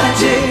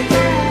magic.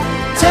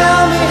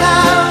 Tell me,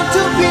 how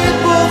do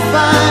people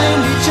find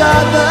each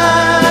other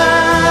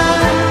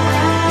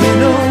in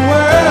a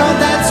world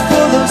that's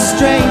full of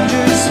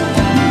strangers?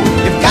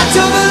 You've got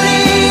to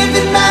believe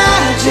in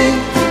magic,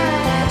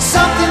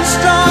 something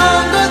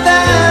stronger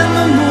than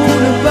the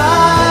moon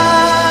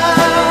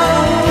above.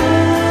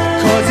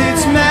 'Cause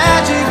it's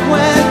magic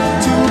when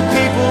two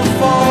people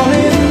fall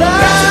in love.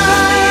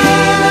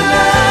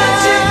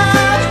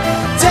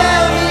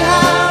 Tell me,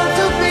 how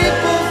do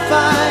people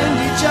find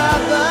each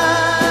other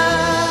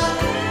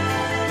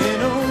in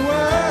a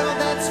world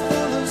that's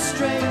full of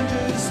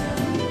strangers?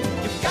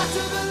 You've got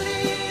to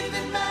believe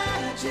in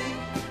magic,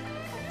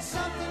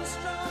 something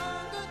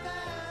stronger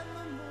than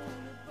the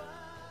moon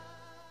above.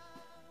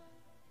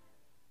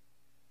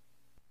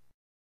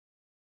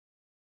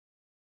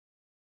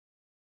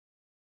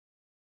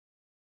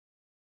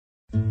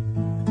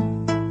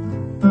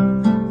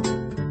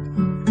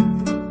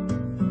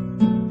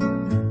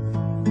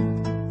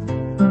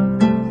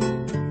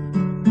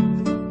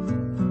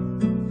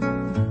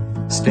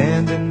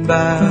 Standing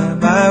by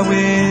my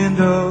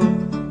window,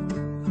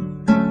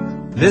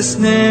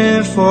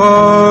 listening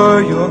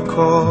for your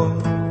call.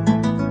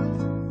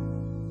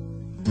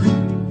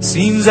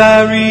 Seems I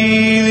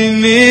really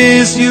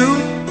miss you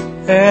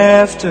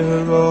after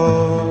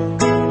all.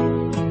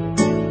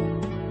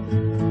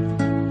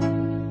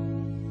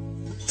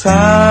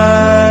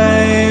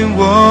 Time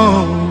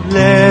won't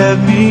let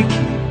me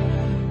keep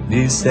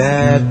these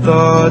sad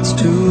thoughts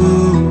to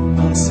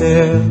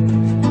myself.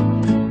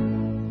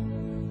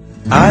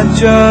 I'd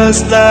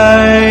just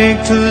like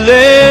to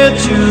let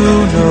you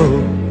know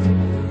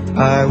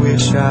I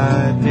wish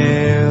I'd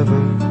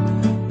never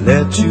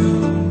let you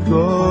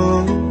go.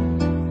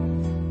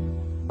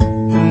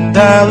 And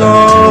I'll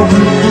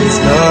always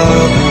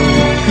love you.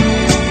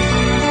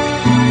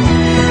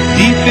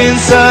 Deep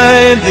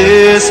inside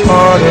this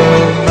heart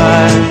of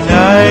mine,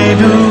 I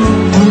do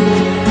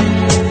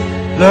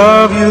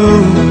love you.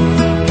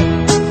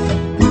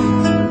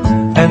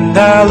 And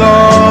I'll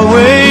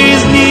always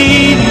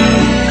need you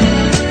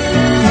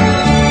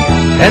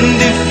And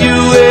if you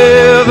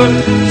ever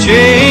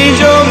change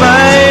your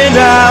mind,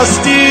 I'll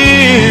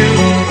still,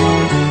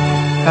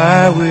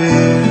 I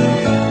will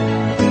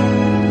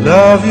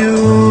love you.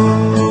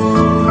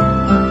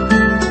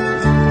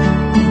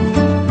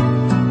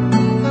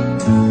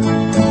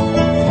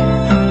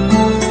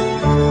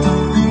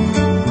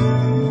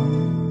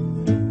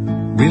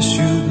 Wish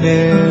you'd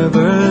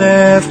never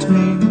left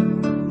me,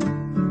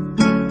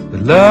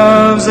 but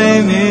love's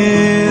a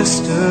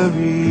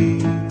mystery.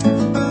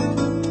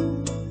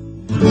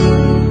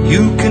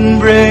 You can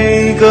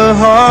break a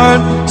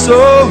heart so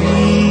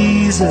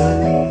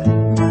easily.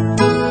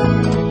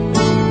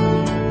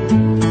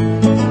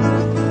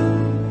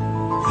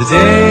 The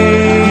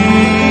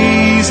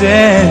days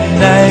and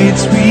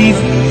nights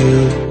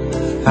reveal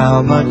how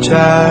much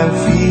I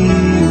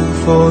feel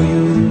for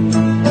you.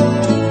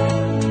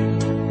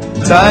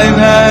 Time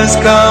has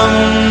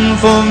come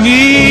for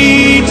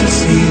me to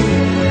see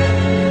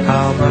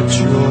how much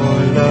your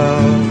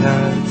love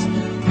has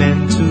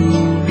meant to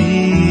me.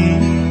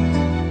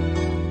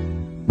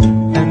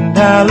 And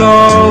I'll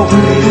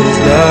always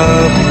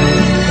love you.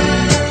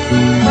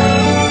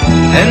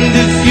 And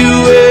if you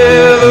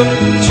ever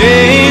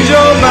change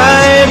your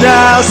mind,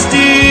 I'll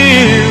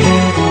still,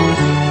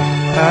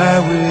 I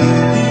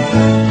will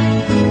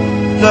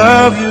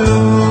love you.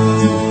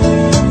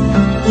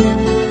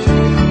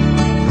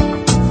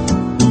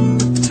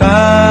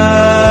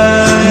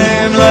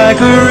 Time like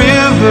a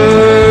river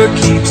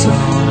keeps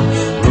on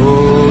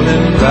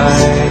rolling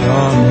right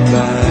on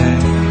by.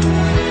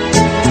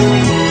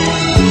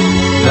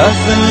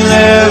 Nothing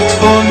left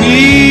for me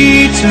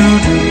to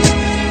do,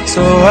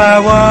 so I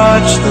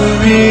watch the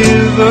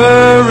river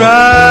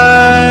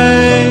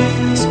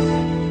rise.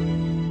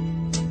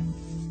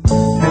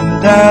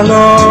 And I'll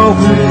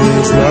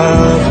always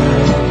love you.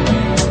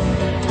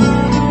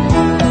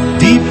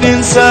 Deep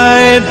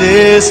inside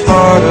this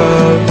heart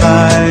of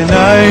mine,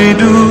 I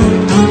do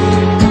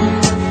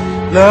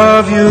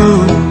love you.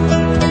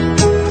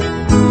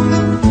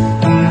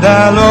 And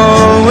I'll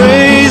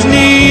always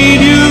need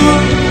you.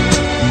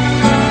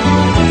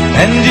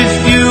 And if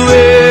you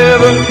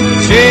ever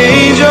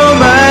change your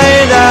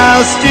mind,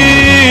 I'll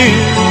still,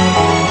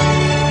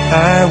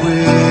 I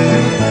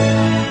will,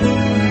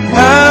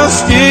 I'll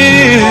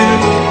still,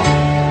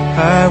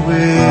 I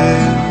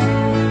will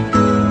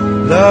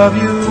love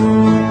you.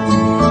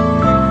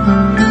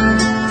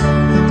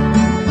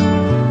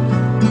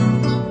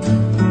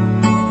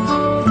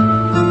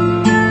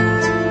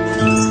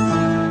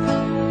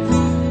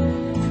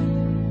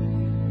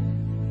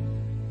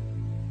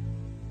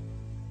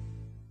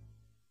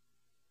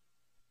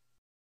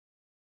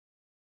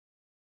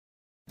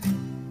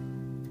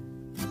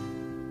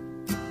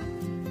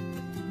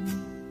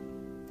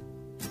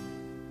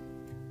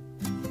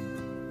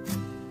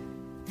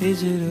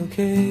 Is it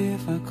okay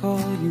if I call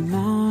you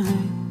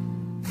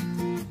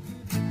mine,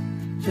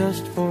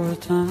 just for a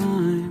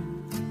time?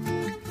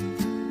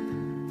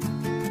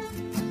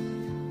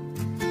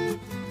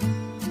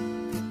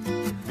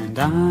 And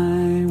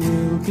I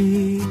will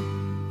be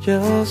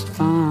just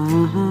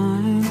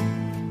fine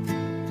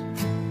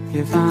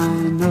if I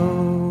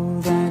know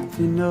that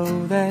you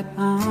know that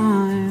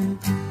I'm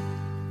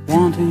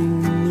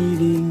wanting,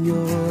 needing your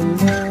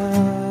love.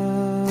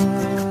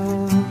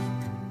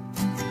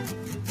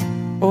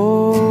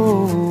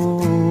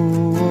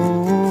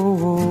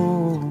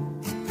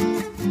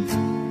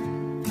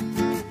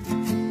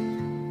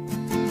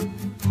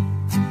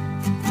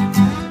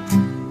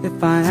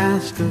 If I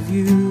ask of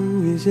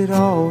you, is it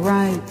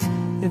alright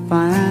if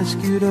I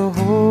ask you to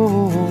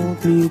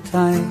hold me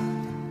tight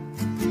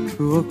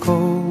through a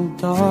cold,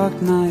 dark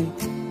night?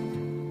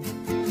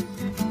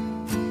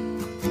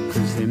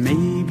 'Cause there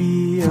may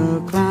be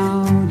a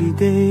cloudy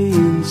day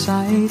in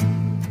sight,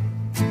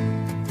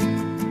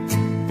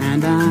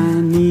 and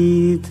I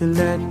need to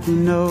let you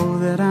know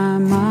that I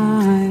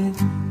might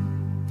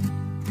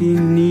be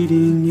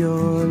needing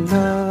your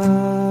love.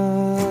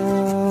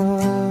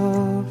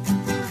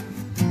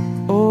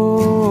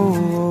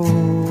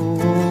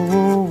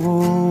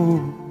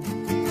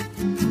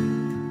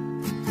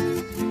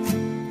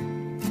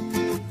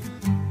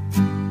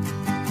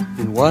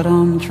 And what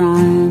I'm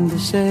trying to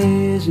say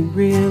isn't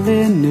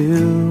really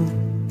new.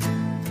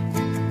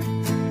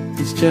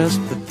 It's just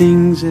the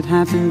things that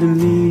happen to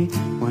me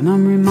when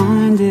I'm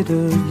reminded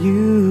of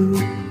you.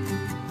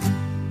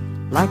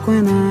 Like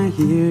when I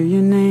hear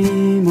your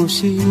name, or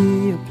see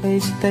a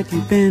place that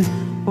you've been,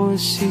 or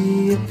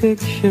see a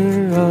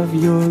picture of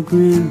your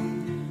grin,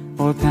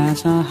 or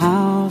pass a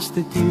house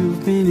that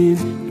you've been in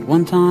at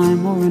one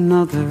time or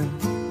another.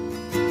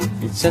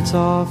 It sets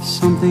off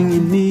something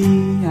in me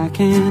I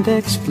can't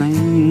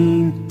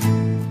explain,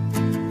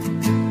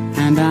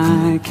 and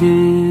I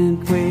can't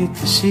wait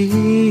to see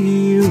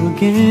you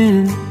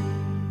again.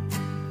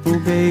 Oh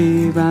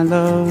babe, I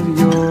love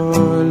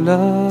your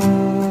love.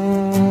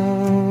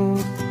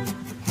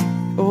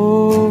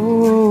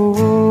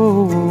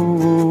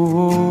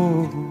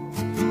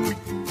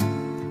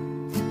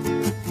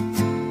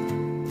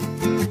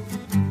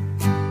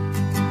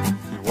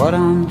 what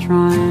I'm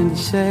trying to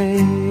say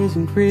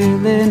isn't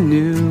really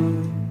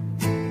new.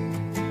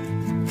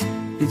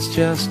 It's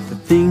just the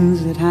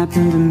things that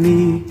happen to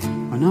me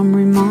when I'm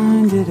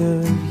reminded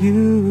of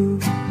you.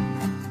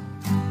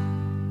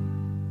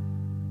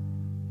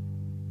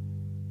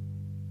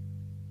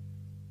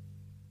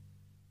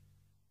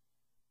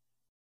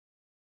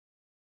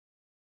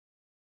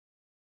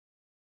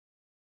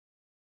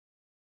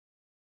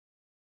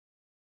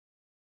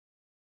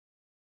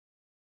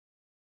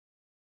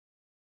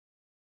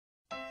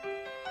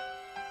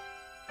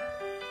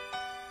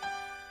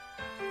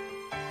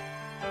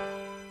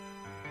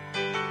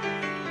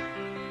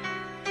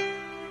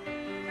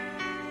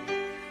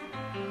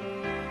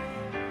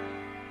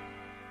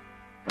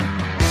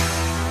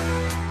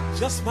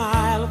 Just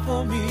smile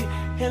for me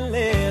and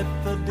let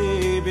the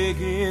day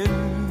begin.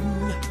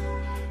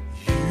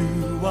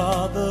 You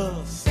are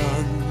the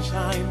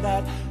sunshine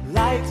that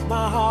lights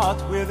my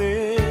heart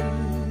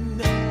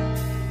within.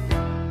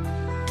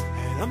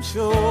 And I'm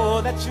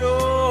sure that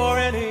you're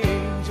an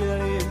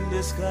angel in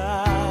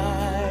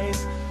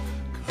disguise.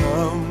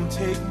 Come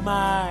take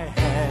my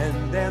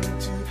hand and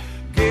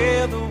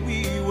together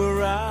we will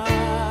ride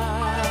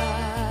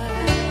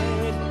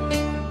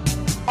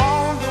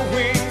on the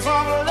wings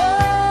of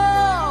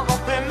love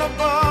up and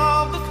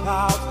above the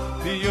clouds.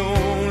 The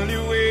only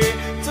way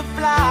to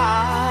fly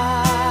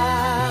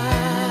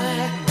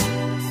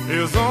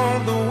is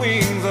on the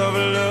wings of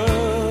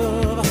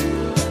love.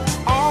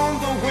 On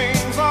the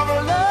wings of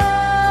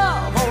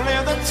love, only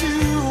the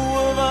two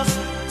of us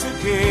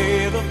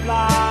together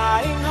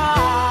flying high,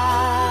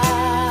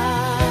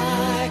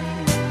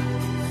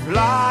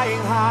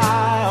 flying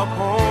high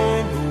upon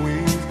the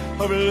wings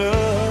of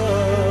love.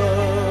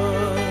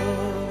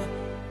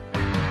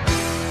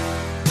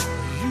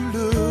 You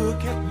look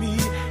at me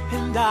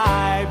and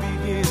I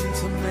begin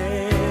to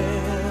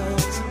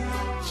melt,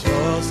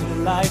 just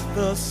like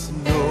the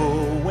snow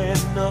when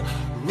a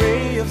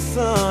ray of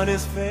sun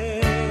is felt.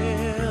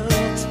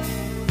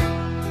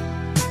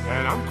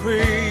 And I'm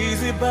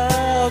crazy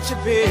about you,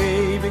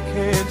 baby,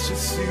 can't you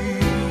see?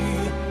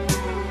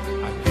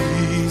 I'd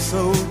be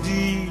so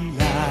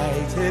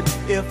delighted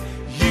if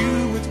you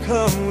would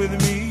come with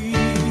me.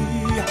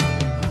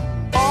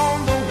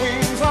 On the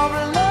wings of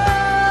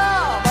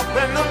love, up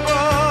and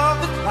above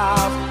the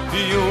clouds,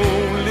 the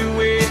only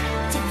way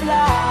to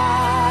fly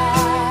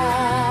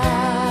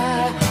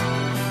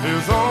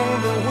is on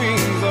the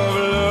wings of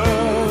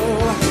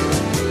love.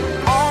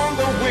 On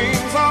the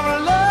wings of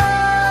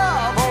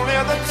love, only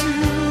the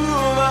two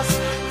of us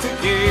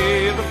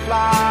together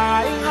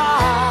flying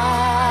high,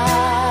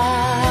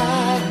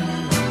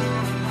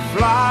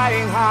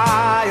 flying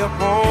high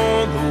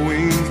upon the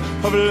wings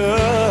of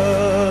love.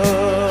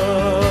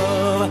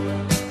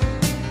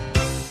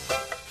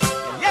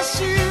 Yes,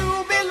 you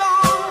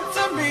belong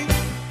to me,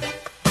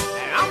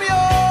 and I'm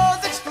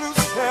yours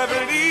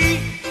exclusively.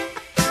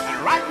 And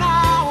right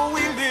now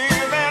we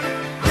live and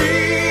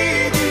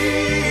breathe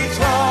each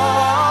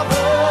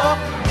other,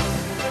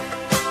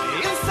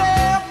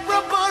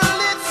 inseparable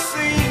it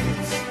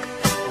seems.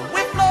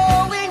 We're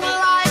flowing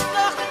like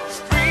a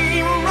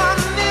stream,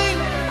 running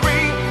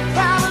free,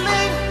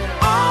 traveling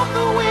on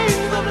the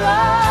wings of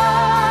love.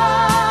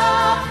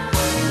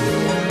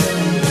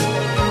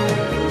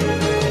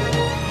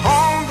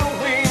 On the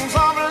wings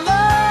of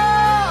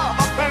love,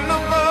 up and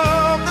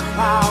above the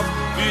clouds,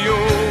 the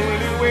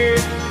only way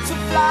to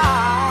fly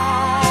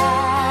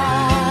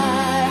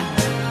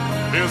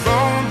is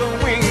on the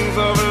wings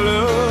of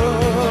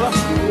love.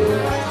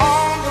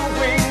 On the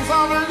wings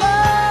of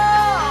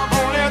love,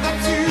 only the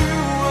two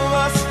of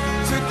us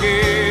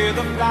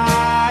together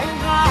flying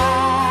high,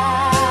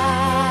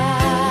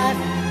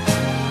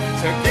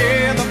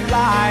 together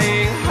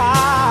flying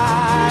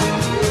high.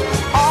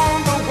 On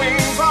the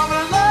wings of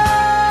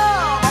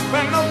love, up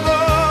and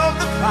above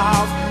the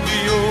clouds, the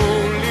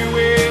only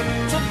way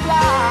to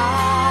fly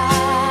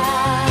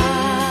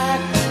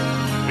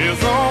is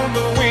on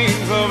the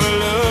wings of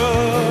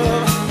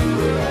love.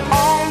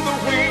 On the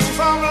wings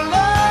of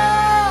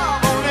love,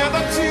 only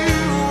the two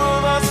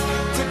of us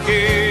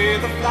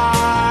together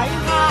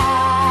flying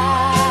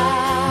high,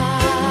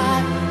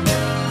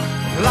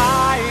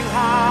 flying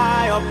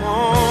high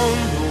upon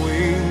the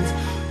wings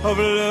of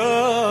love.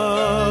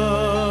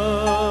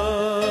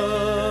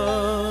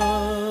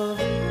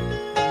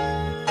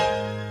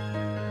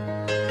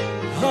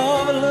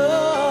 Of love.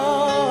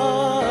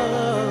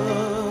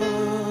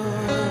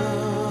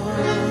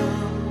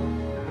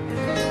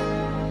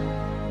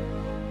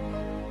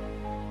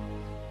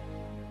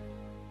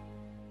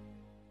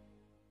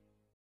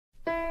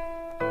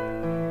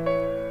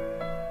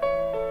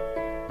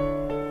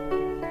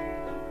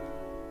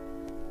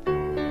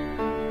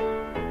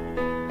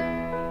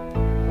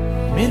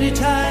 Many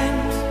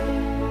times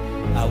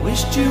I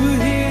wished you were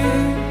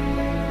here,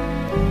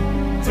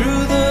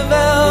 through the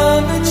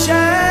velvet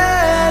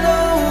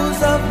shadows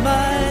of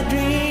my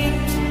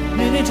dreams.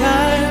 Many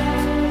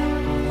times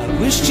I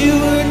wished you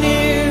were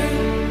near,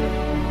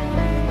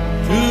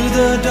 through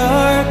the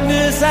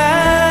darkness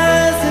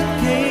as it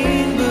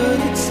came. But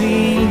it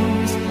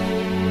seems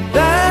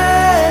that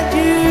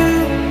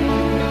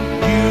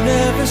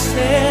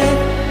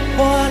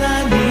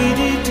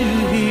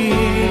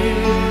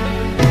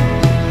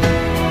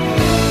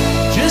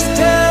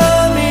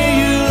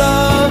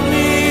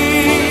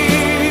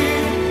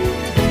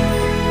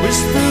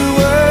whisper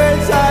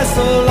words I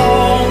so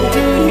long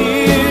to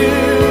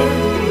hear.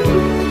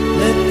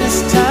 Let this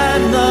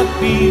time not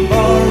be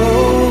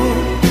borrowed,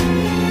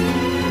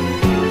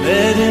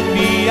 let it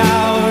be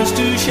ours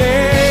to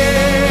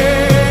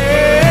share.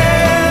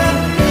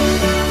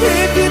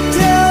 If you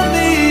tell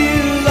me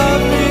you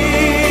love me,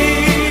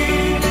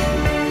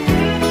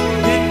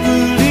 it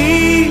will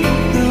lead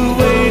the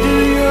way to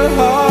your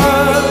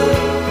heart,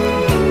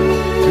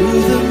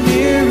 through the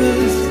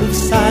mirrors of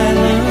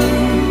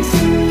silence.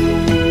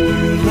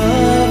 You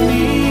love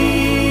me.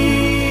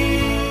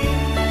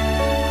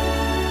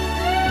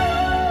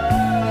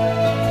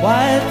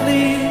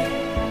 Quietly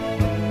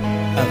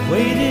I've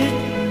waited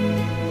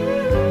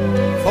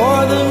for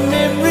the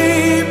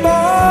memory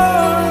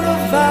born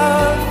of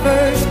our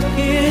first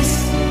kiss.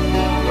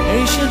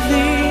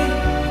 Patiently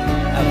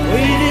I've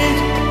waited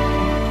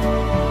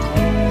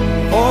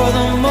for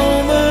the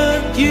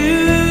moment you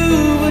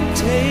would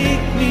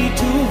take me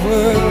to a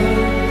world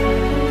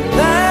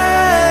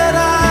that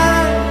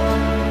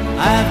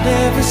I've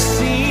never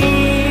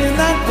seen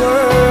that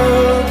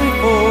world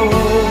before.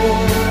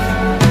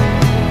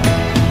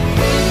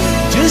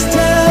 Just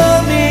tell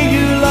me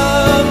you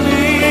love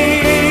me,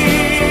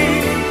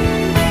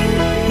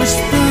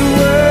 whisper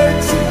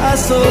words I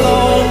so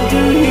long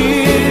to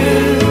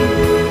hear.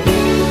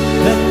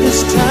 Let this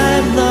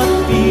time not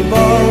be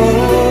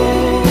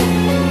borrowed,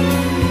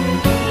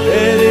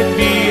 let it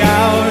be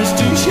ours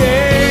to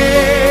share.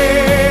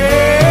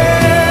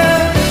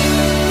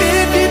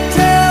 If you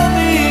tell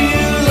me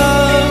you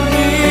love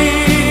me,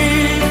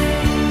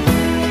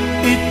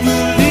 it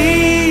will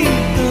lead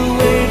the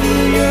way to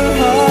your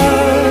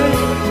heart,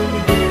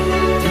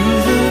 through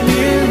the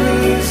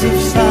mirrors of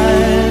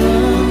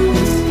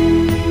silence.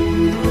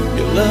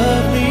 You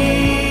love me.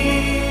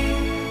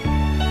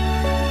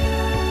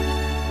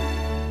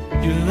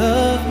 You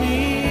love me.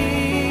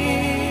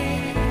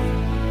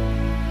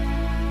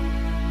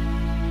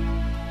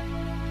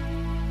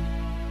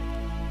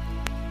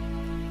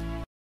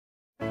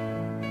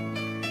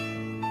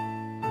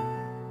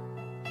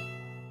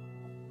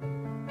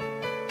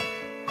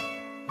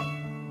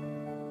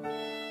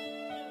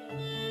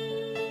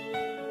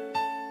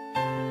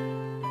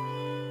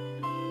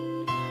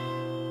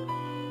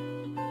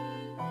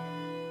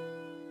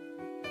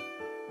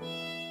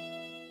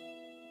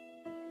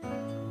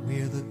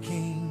 We're the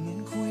king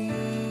and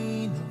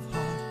queen of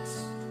hearts.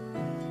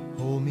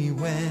 Hold me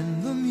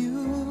when the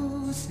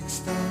music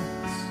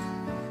starts.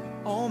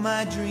 All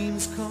my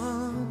dreams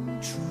come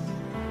true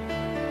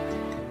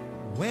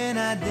when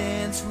I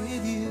dance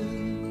with you.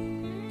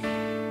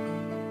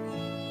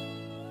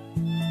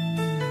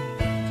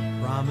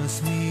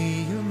 Promise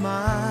me you're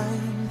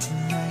mine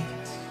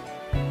tonight.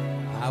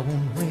 I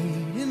won't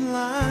wait in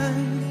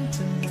line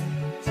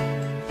tonight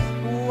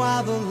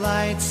while the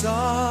lights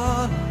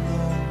are low.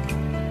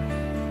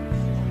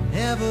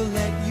 Never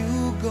let you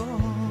go.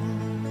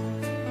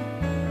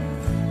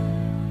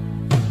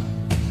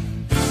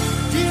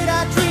 Did I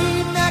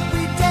dream that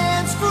we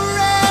danced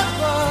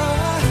forever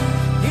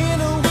in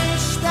a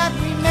wish that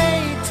we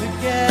made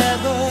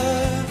together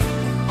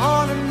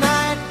on a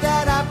night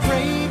that I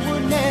prayed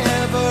would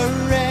never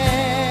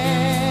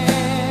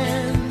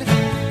end?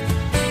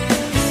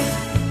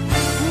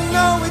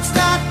 No, it's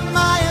not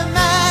my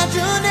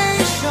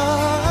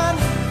imagination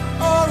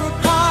or a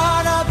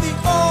part of the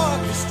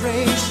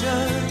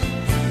orchestration.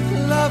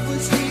 Love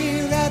was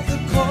here at the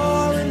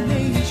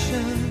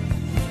coronation.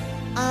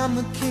 I'm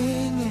the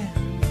king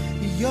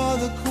and you're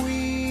the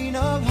queen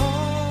of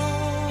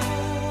hearts.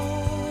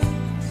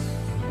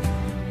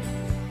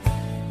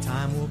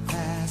 Time will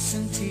pass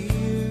and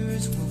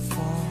tears will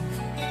fall,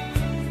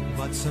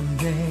 but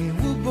someday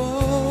we'll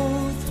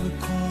both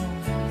recall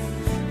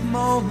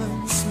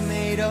moments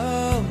made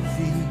of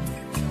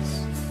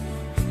these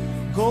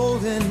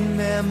golden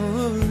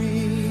memories.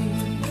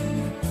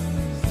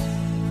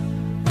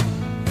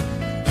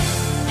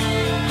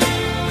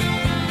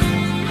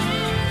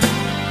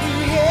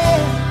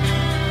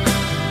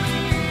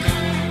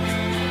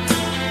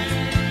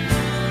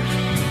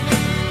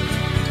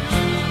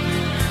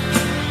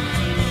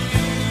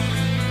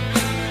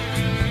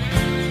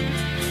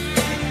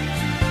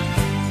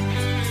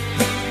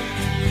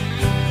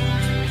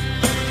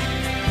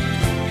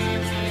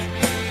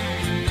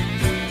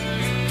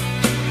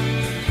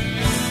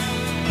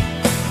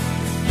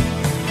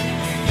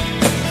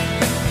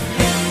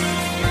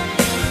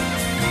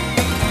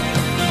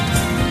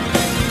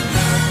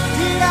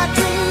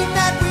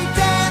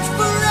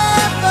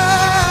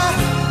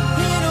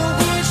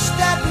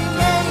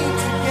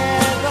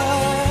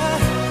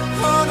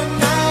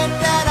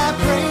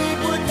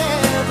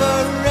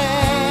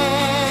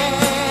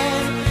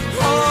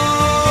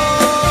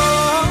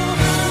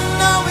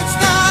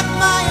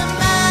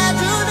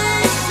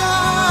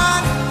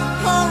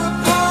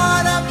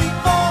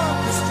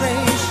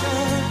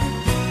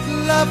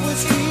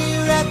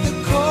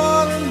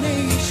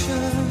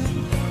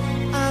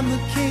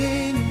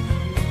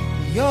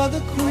 You're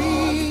the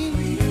queen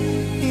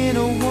in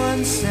a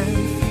once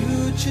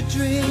and future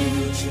dream.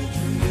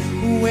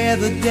 where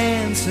the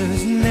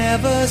dancers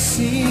never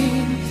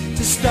seem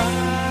to stop.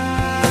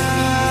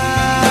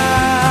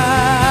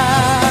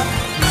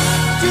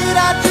 Did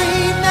I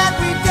dream that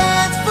we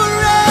dance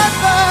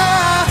forever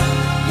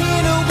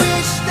in a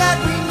wish that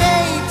we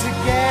made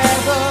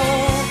together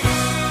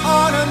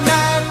on a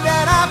night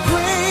that I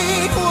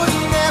prayed would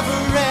never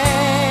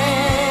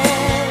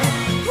end?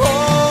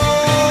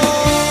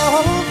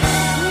 Oh,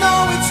 no,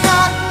 it's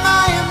not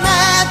my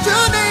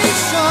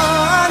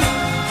imagination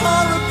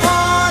or a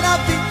part of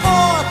the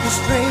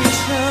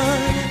orchestration.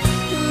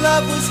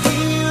 Love was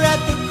here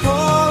at the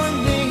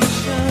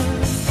coronation.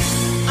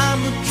 I'm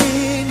the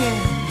king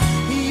and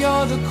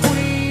you're the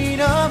queen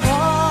of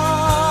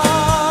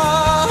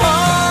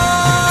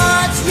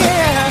hearts.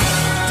 Yeah,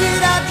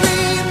 did I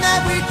dream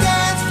that we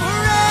dance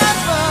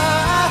forever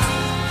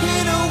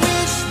in a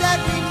wish that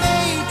we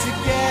made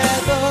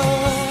together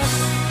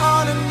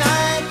on a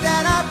night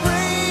that I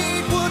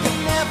prayed would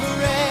never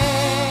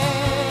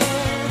end?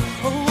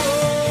 Oh,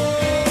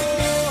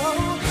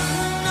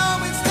 no,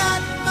 it's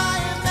not my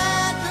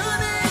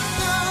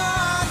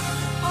imagination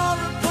or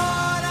a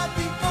part of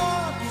the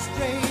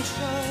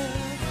orchestration.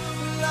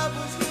 Love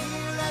was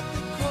here at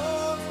the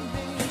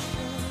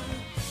coronation.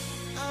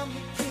 I'm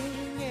the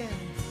king and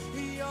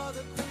you're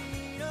the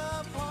queen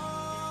of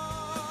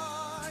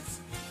hearts.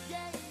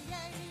 Yeah,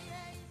 yeah,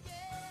 yeah,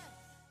 yeah.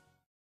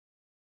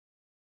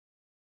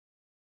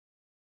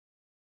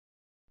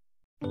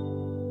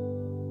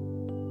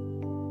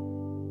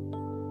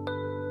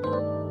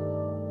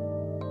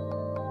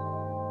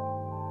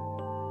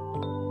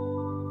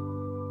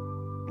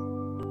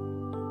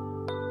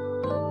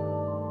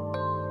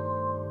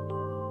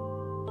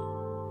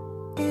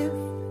 If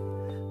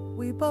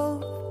we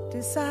both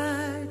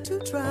decide to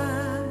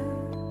try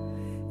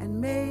and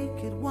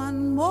make it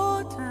one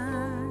more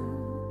time,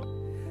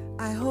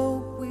 I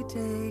hope we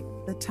take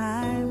the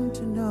time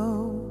to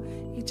know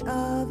each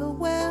other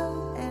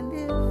well. And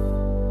if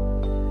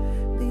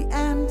the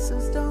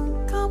answers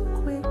don't come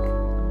quick,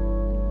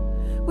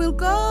 we'll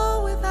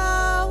go with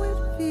how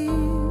it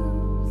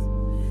feels.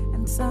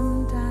 And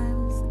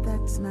sometimes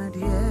that's not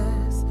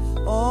yes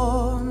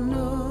or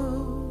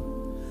no,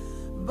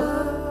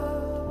 but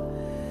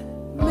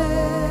maybe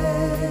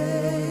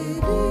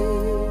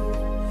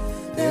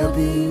there'll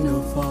be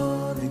no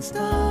falling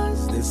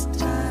stars this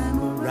time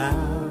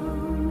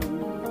around.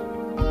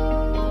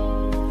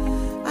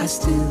 I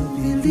still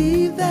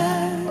believe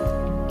that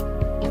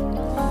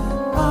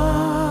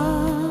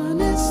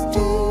honesty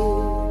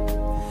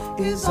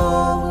is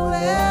all we'll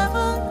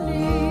ever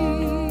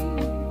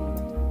need.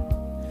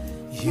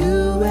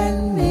 You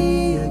and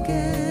me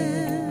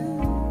again.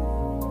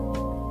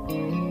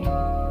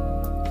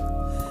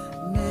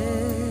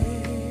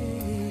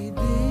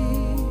 Maybe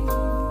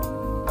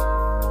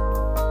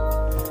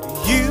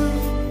You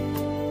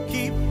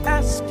keep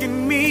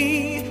asking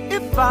me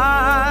if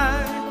I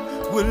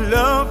will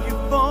love you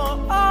for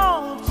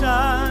all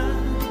time.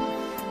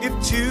 If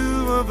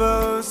two of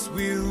us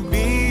will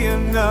be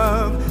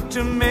enough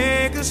to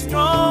make us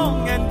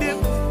strong, and if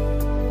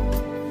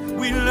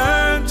we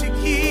learn to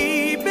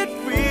keep it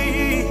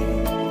free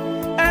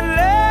and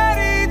let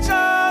each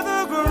other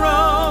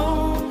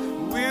grow,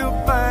 we'll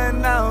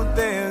find out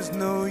there's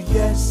no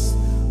yes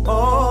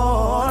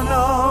or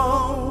no.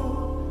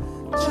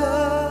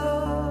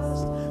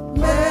 just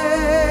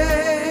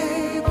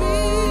maybe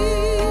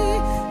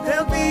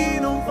There'll be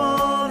no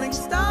falling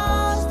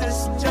stars this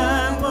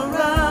time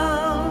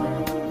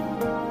around.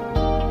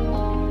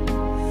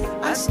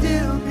 I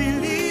still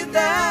believe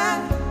that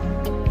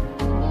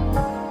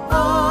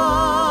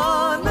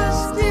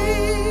honesty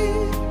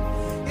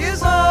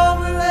is all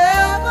we'll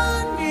ever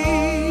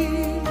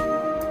need.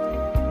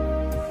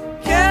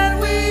 Can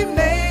we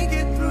make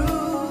it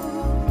through?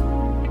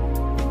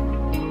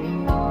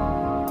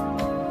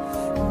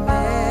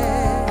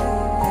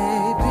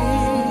 Maybe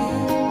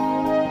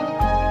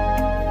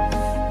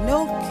no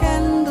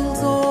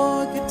candles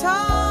or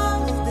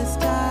guitars this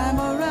time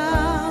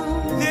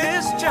around.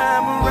 This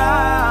time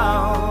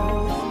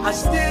around, I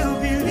still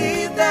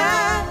believe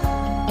that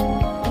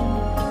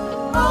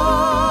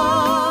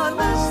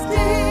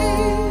honesty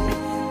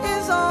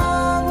is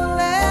all we'll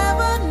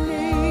ever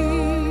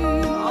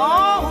need.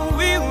 all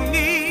we'll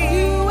need,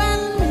 You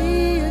and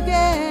me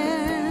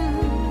again.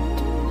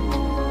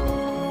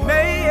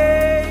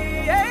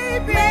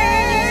 maybe,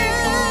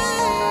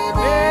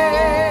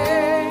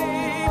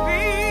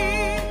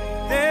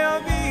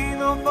 there'll be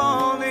no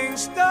falling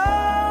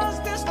stars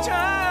this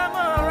time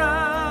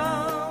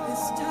around.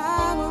 This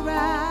time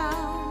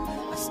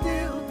around, I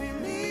still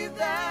believe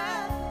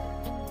that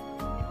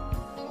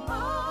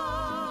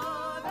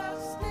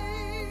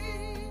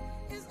honesty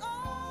is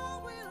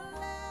all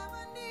we'll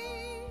ever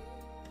need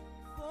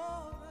for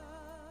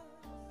us.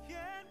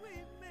 Can we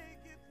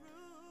make it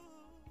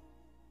through?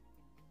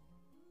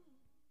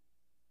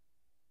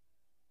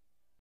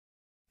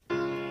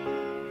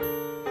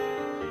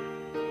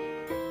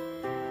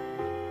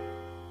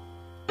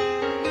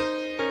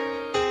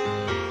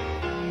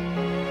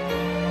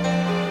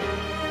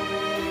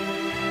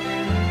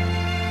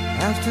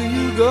 After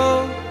you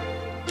go,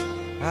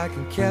 I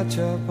can catch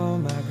up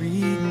on my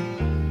reading.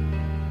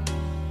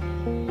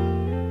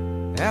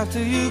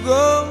 After you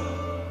go,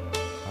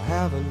 I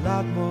have a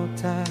lot more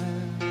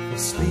time for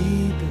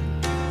sleeping.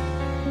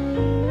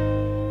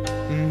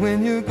 And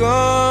when you're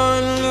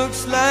gone,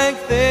 looks like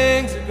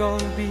things are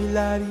gonna be a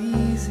lot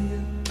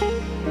easier.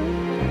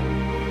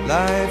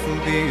 Life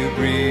will be a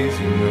breeze,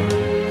 you know.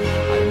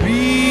 I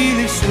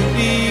really should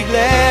be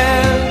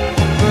glad,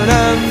 but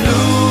I'm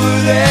bluer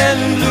than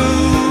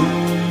blue,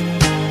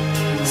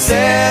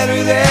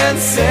 sadder than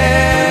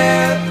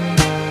sad.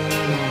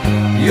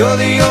 You're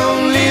the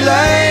only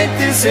light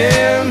this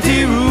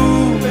empty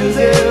room has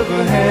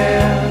ever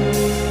had.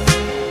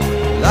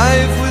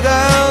 Life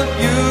without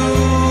you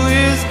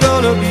is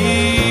gonna be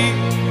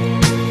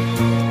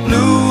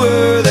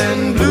bluer than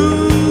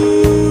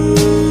blue.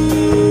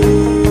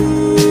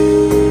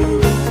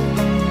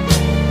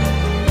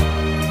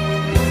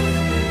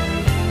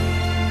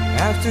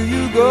 After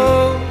you go,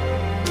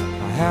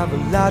 I have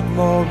a lot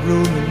more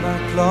room in my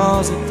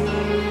closet.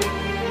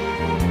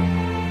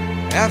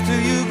 After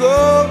you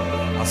go,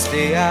 I'll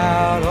stay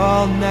out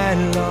all night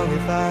long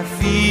if I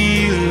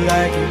feel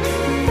like it.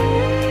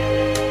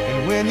 And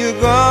when you're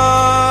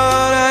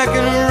gone, I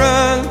can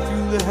run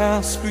through the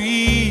house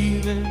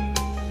screaming,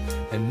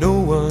 and no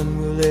one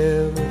will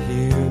ever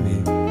hear me.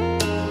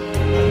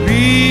 I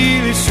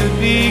really should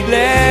be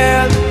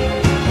glad,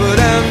 but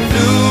I'm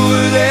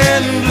bluer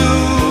than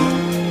blue,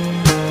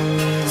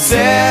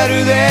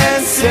 sadder than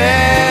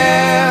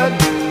sad.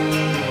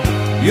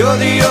 You're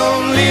the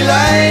only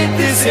light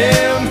this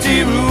empty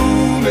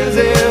room has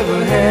ever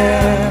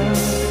had.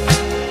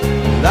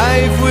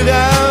 Life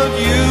without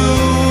you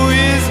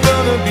is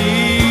gonna be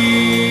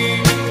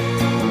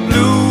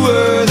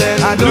bluer than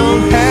blue. I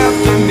don't have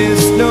to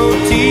miss no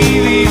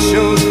TV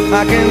shows.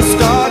 I can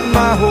start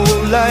my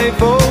whole life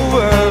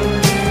over,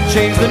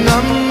 change the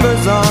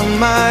numbers on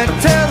my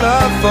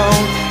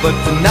telephone, but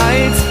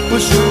tonight's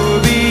will sure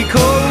be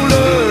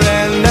colder.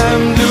 And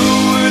I'm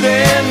bluer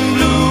than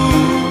blue,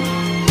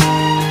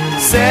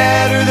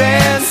 sadder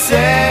than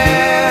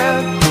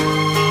sad.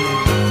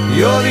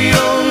 You're the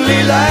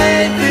only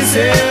light this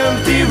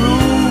empty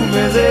room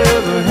has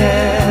ever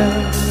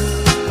had.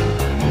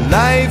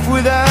 Life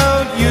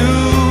without you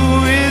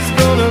is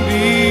gonna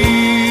be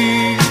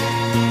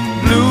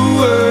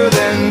bluer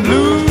than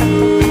blue.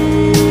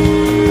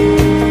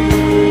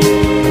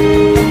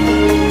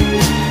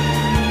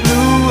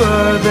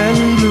 Bluer than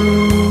blue.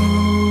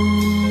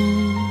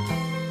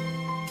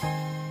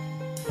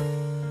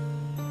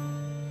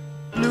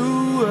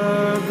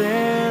 Bluer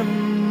than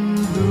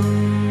blue.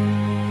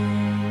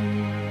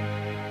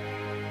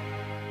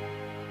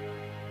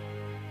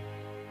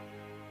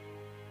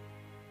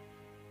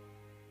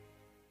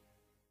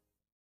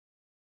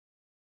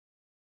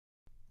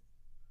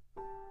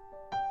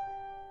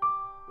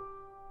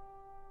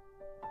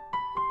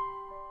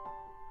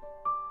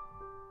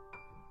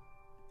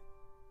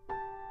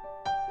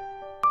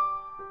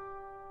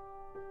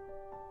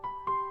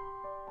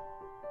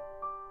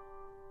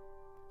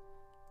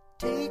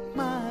 Take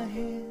my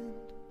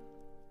hand,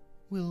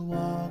 we'll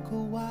walk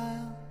a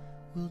while,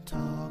 we'll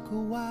talk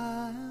a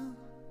while.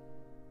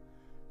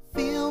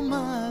 Feel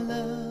my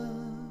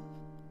love,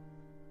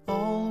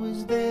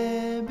 always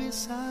there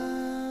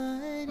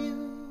beside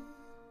you.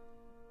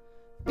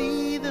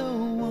 Be the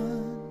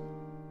one,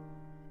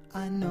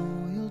 I know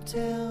you'll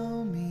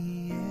tell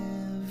me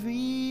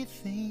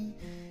everything.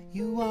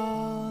 You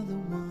are the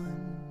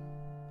one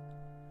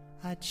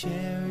I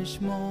cherish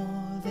more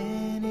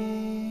than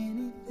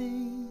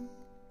anything.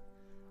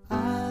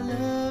 I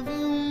love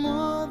you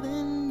more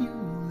than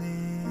you'll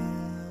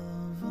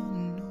ever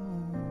know.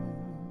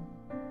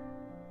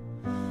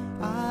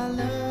 I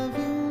love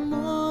you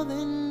more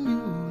than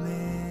you'll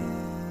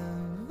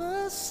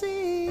ever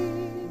see,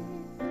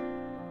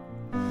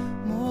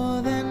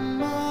 more than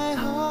my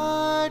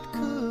heart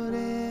could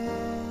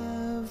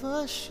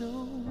ever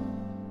show.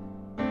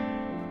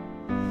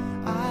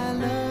 I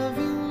love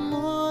you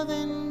more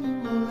than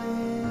you'll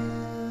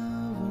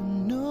ever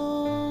know.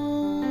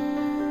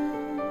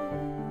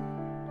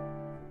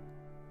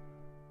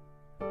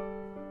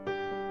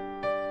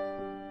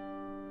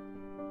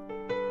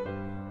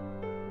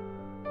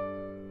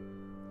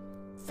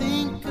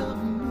 Think of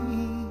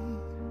me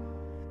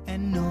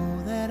and know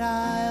that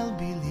I'll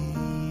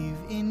believe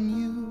in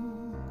you.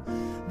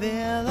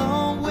 There'll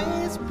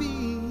always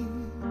be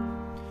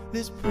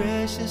this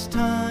precious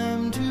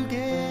time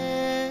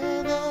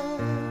together.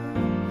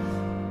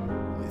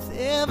 With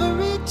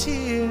every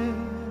tear,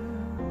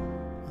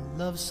 a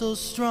love so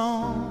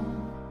strong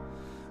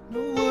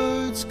no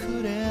words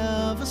could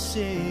ever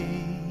say.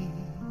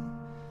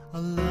 A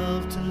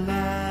love to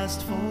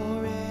last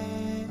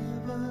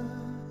forever.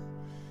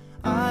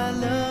 I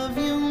love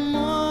you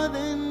more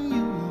than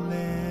you'll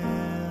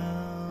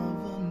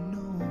ever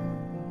know.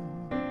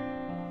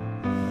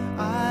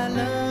 I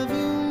love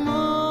you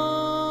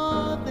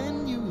more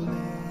than you'll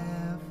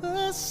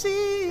ever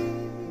see,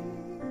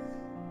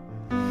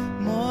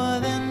 more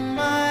than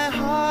my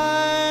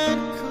heart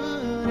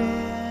could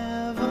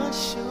ever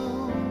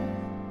show.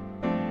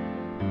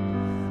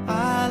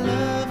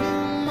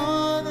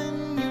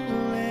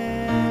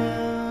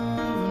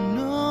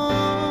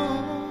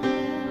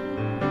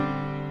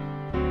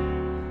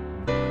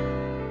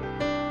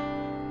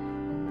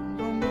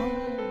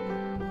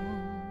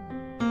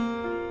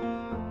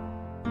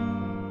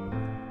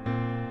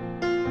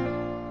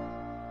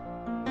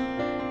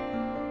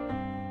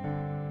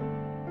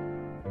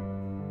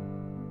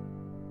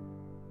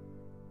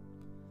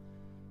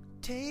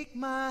 Take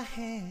my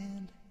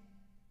hand,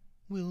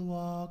 we'll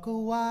walk a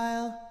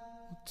while,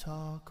 we'll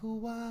talk a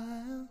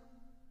while.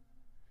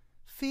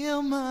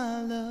 Feel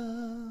my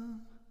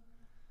love,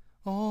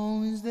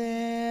 always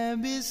there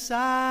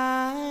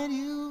beside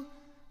you,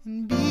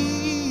 and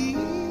be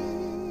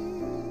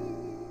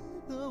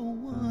the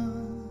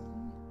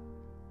one.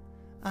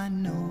 I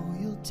know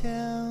you'll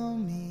tell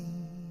me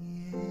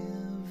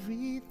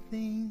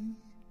everything.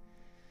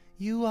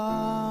 You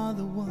are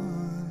the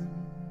one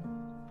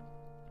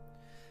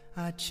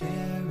I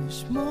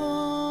cherish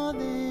more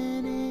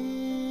than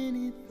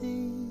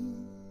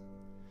anything.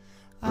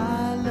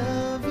 I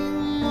love you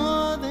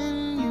more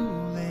than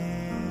you'll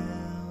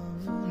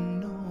ever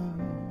know.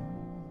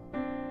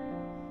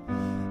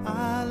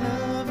 I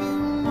love you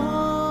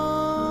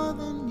more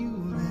than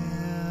you'll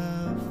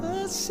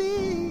ever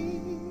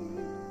see,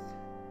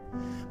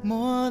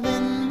 more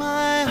than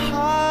my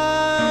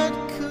heart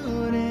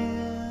could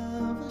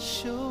ever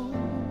show.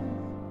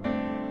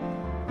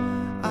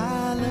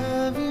 I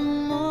love you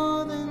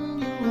more than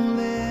you'll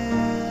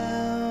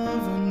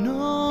ever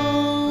know.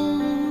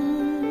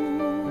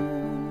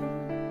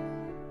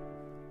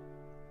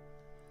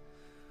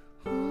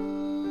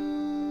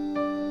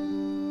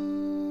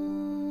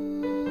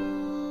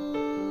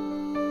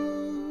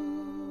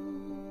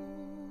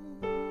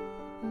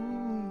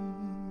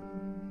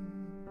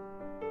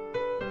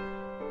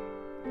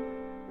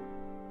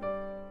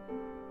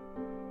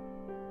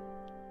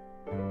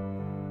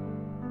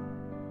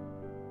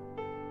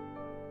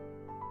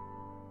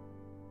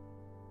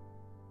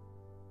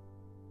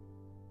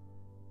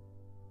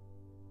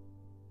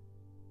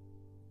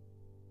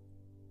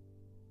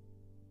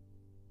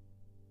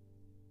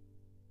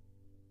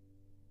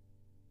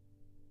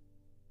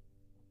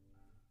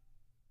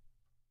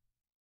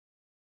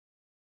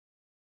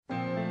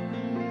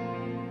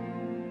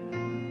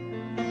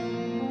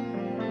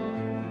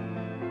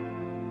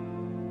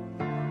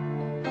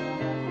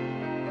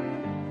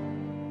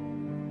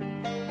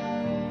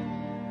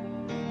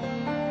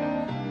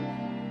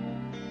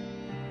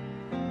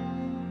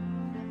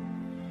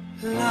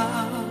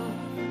 Love,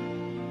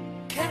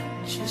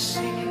 can't you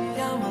see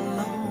I'm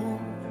alone?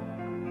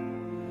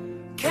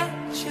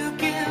 Can't you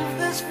give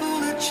this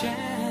fool a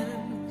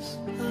chance?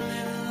 A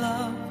little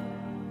love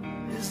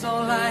is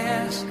all I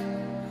ask,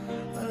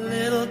 a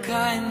little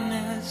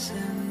kindness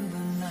in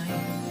the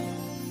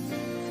night.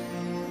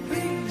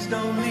 Please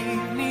don't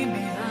leave me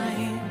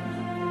behind.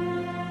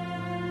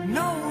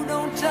 No,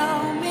 don't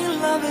tell me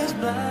love is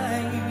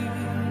blind.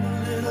 A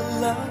little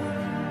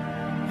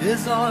love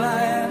is all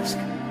I ask,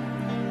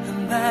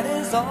 that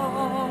is all.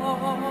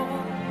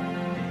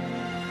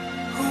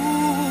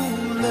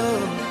 Ooh,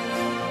 love,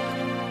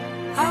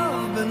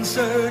 I've been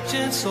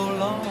searching so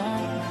long.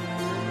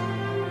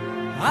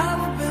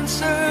 I've been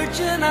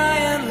searching high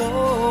and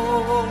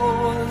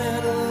low. A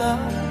little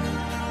love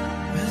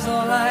is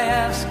all I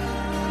ask,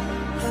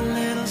 a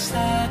little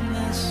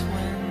sadness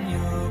when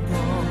you're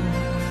gone.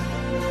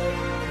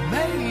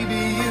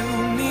 Maybe you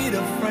need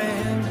a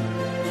friend,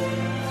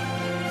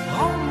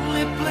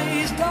 only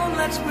please don't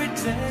let's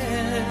pretend.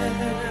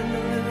 A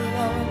little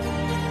love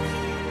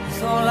is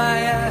all I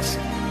ask,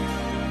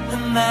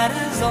 and that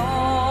is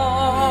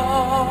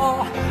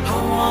all. I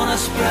wanna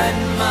spread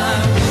my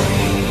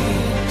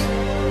wings,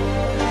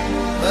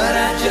 but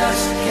I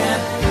just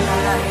can't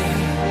fly.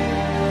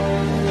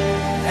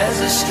 As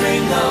a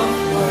string of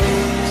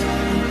words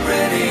and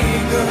pretty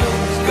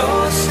girls go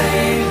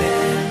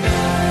sailing by.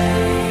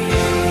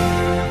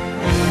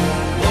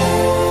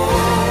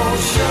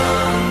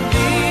 Ocean,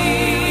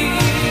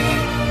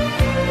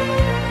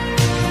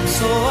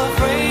 so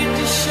afraid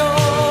to show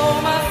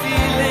my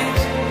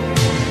feelings.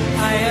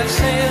 I have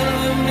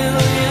sailed a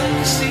million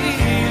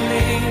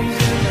ceilings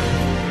in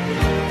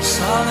a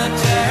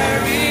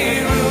solitary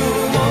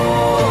room.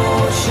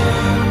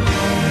 Ocean,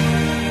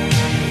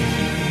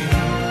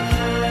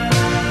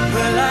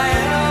 will I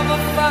ever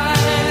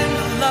find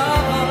a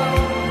lover?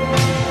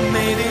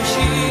 Maybe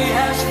she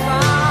has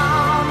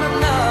found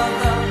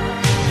another.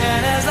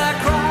 And as I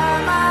cry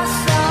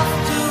myself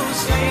to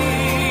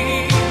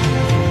sleep,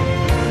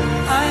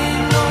 I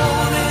know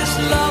this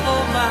love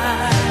of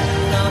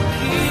mine I'll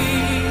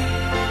keep.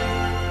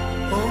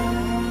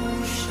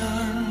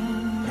 Ocean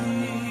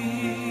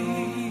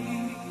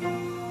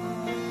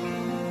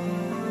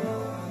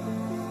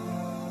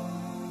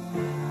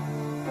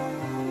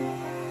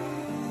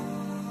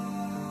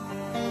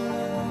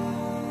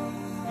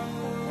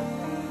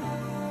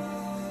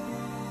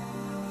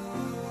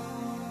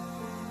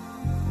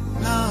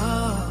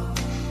love,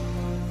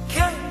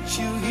 can't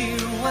you hear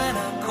when I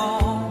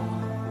call?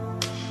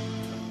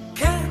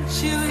 Can't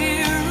you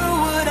hear a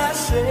word I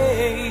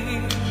say?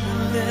 A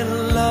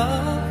little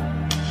love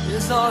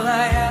is all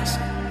I ask,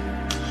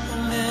 a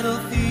little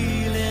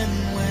feeling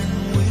when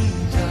we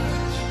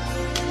touch.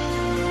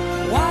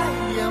 Why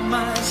am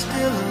I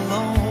still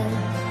alone?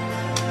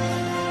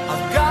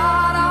 I've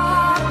got a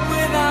heart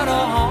without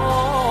a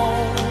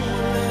home.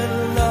 A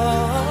little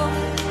love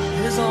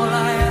is all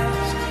I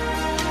ask,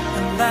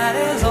 and that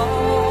is all.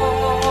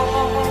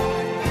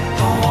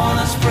 I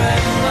wanna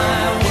spread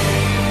my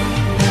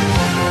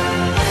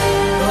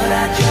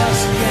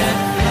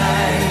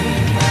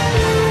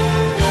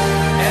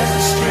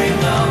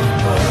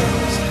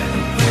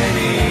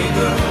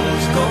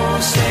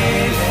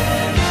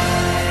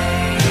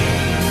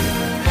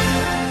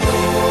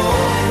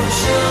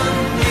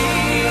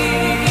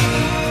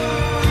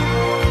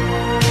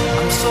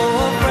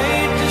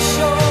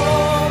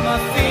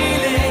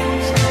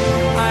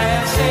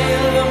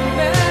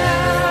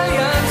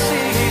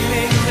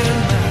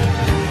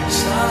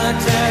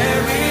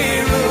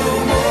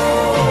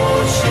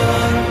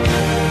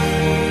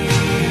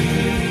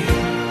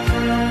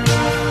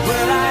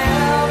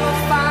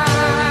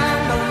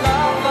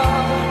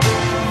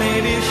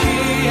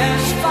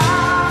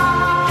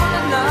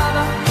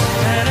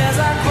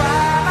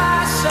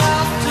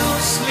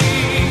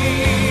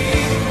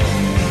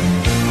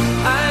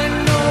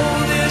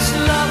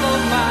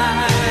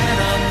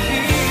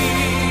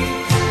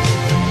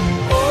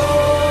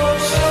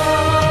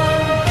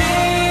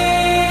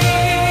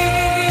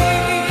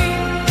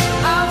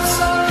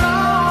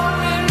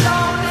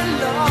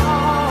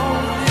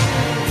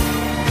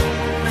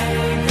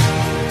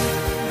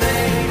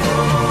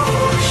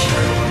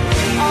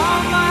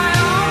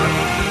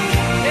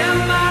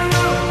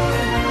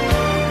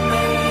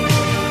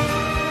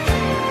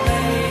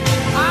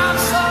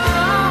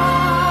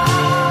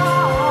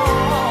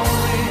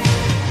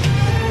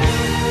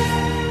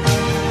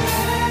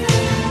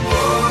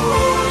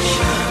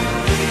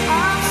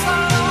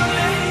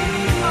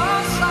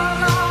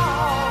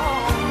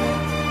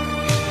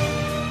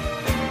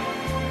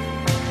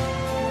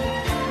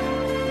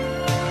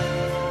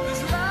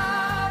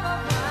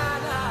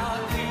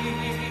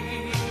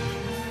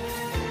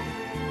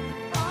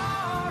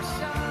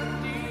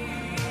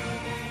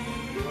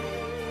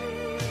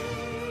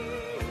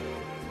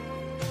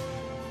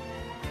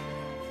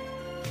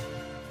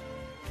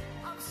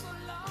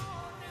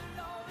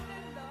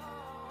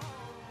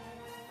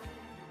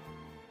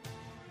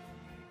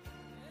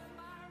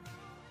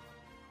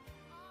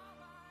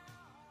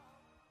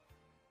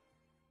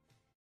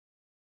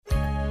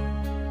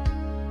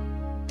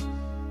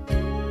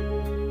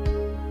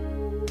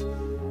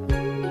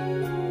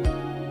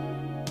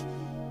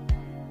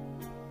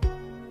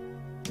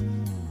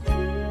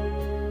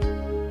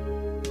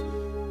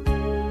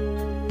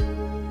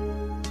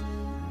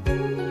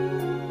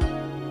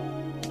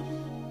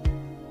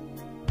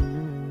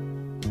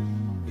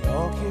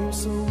come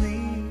so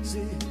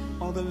easy,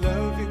 all the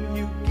loving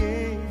you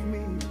gave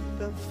me,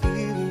 the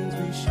feelings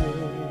we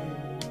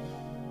shared.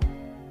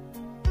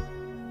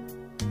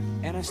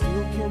 And I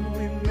still can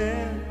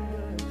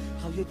remember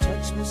how you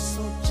touched me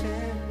so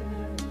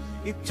tender.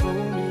 It told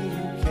me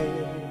you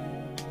cared.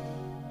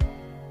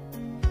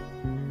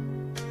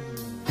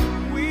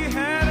 We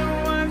had a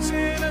once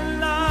in a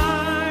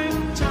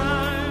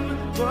lifetime,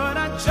 but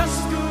I just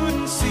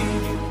couldn't see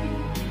it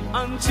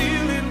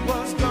until it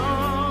was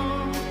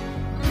gone.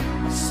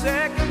 A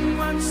second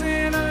once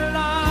in a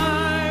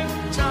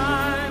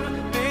lifetime,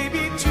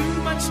 maybe too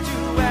much to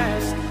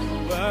ask,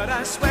 but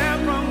I swear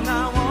from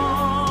now on,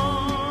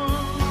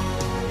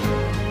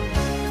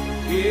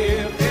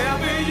 if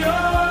ever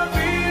you're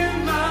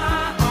in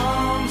my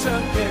arms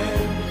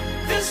again,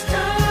 this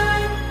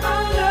time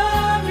I'll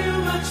love you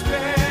much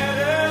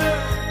better.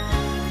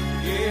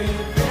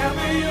 If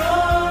ever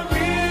you're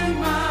in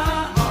my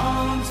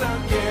arms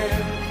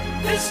again,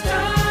 this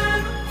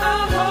time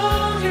I'll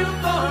hold you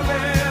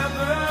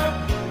forever.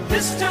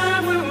 This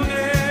time will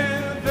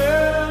never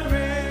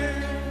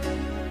end.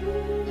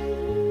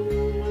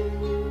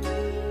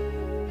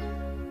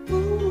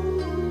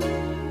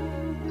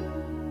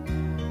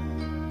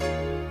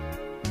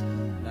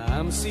 Now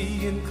I'm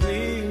seeing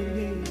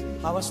clearly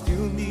how I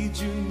still need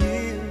you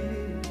near me.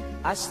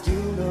 I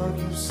still love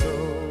you so.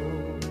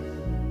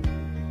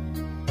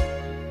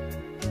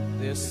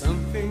 There's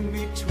something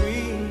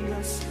between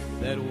us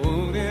that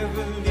won't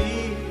ever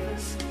leave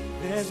us.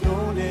 There's no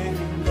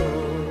letting go.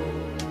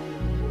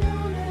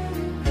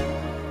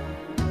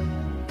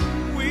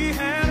 We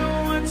had a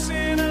once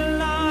in a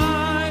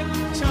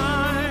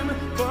lifetime,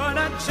 but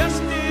I just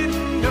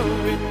didn't know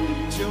it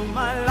till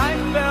my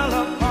life fell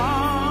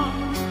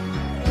apart.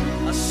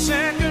 A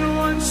second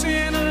once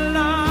in a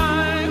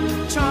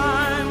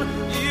lifetime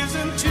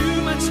isn't too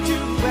much to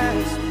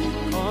ask,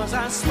 'cause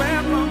I swear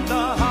from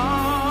the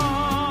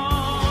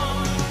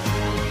heart,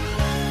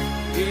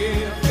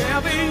 if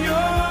ever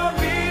you're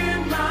in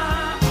my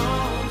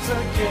arms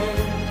again,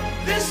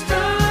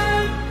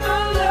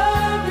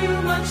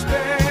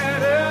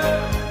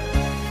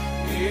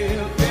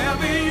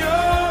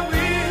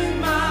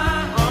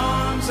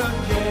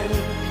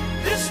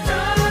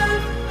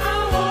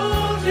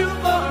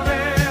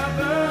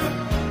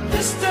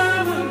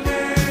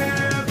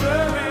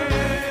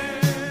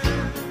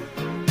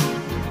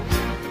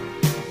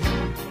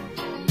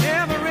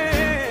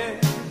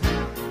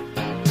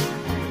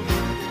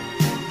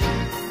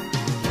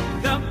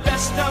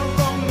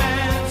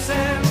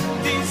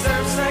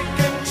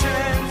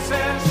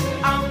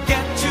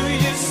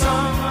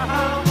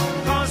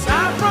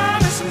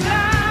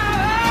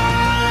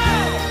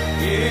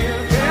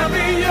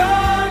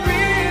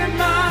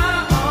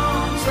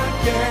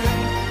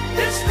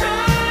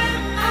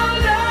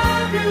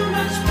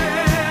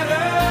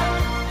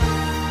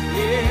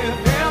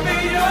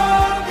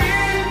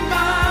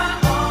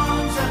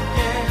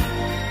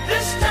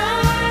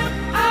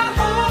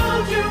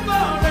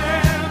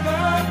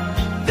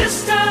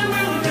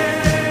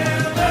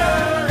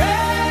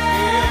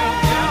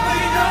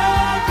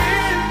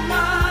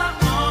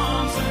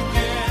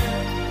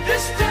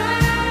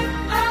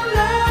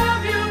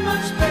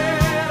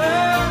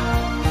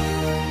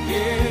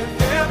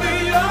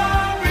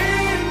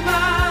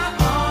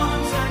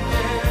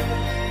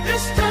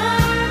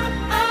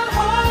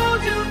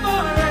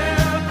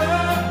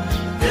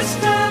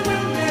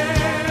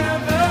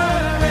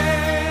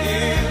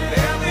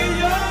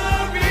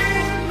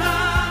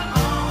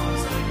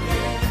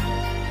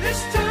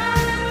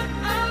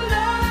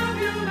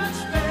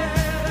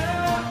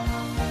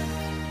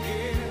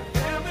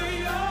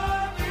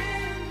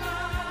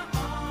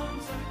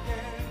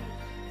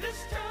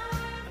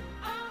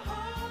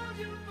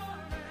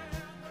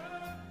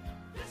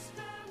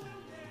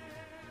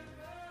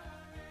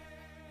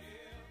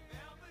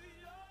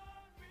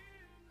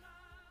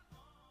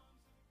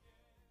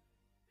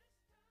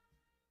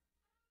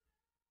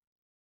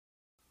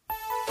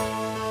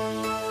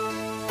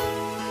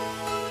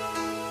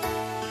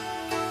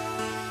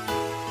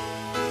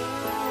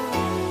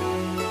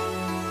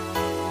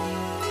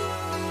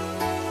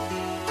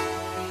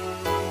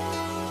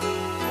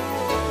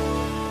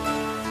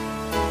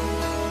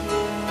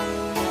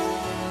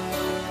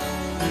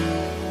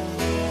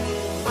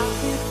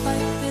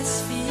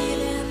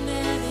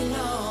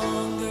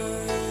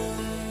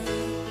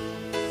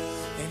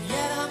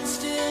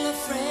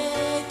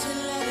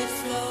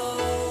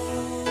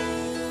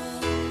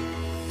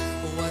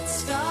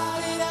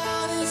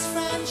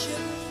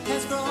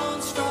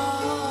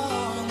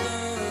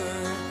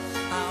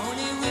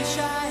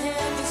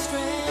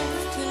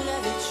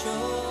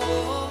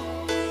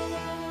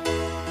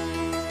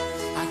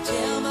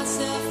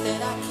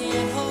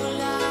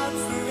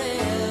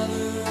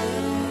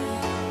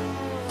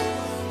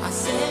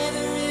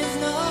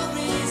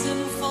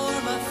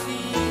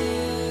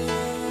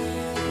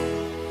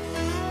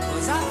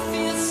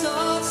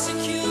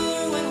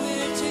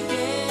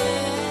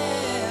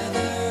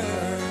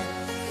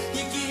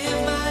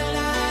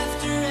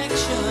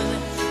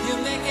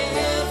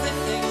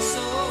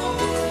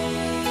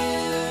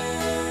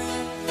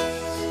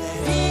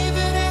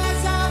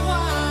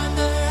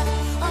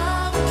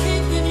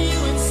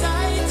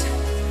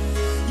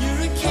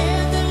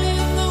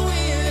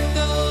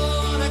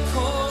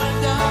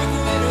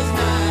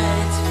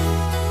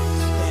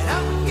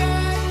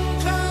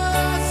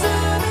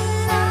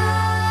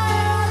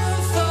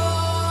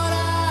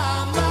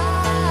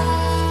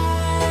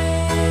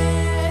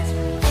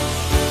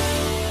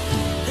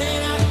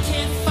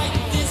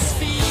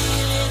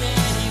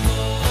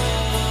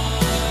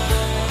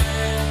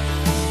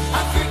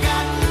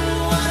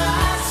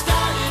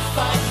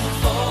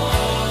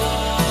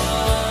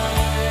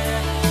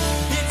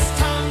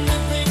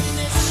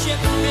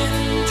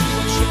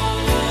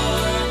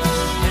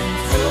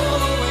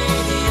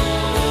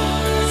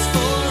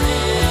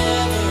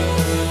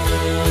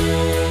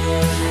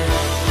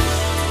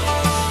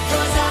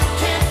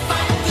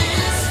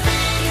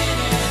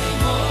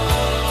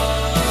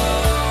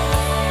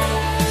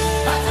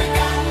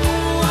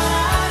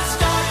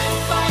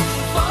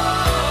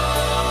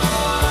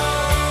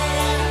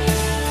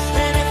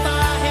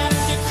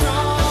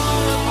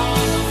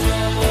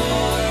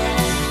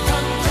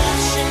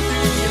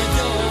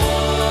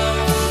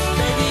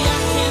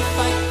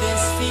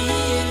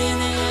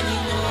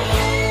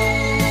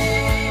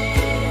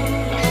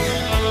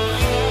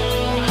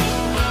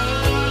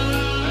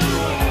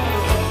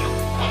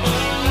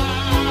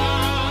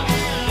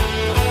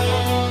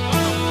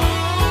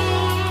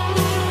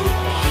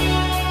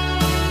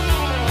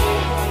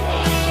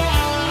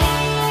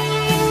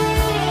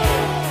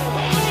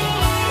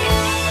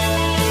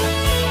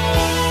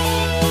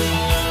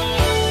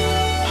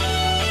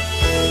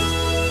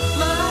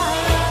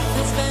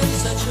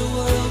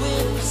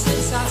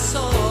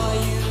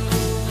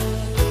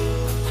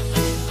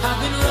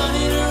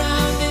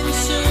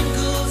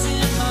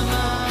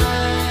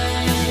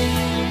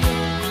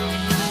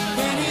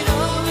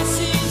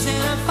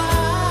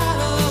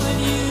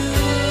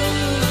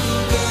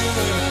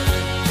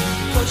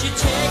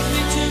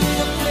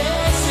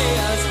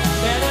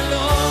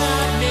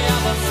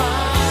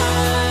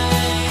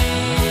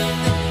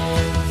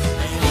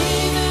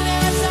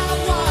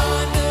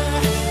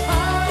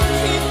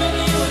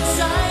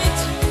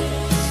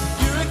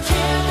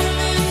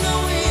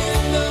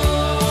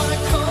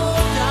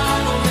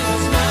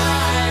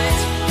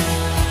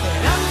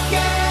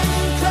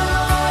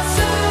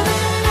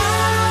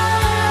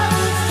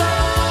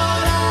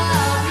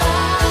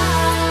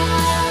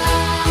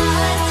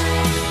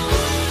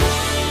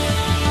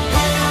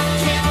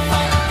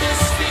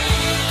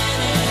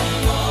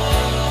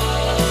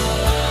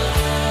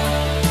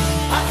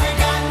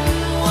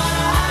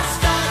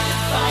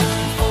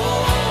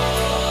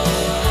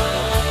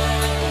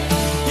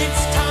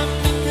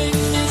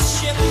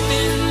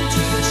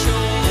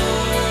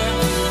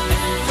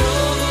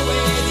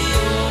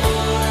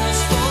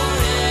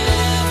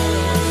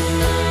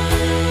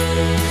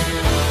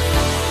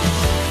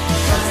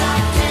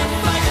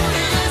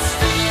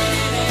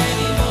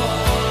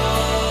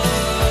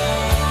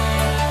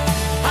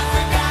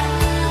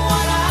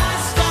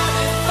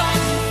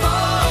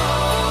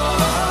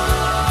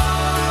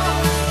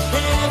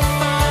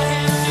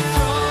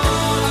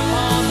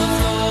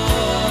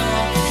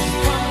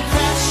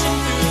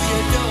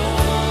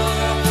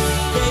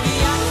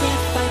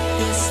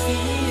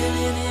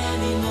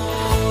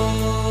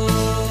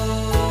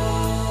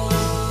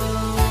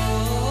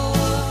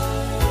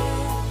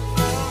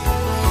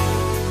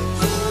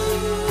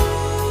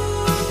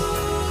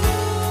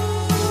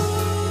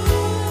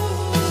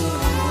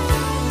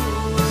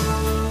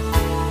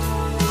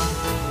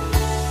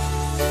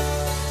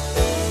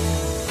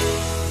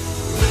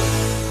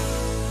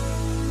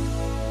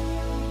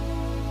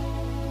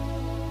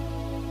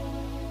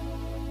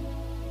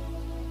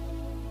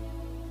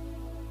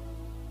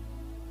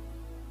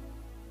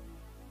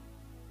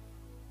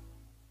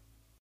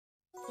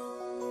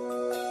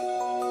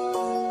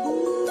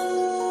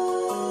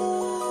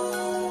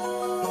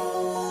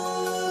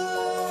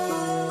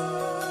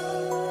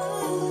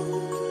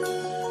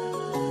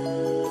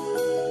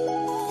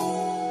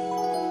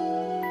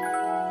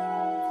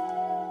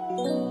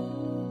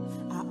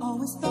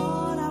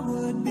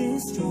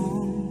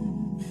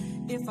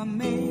 I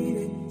made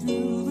it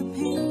through the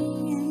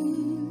pain.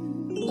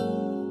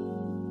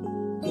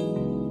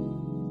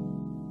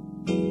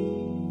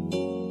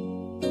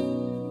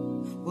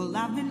 Well,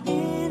 I've been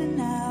in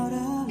and out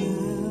of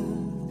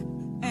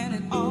love, and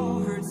it all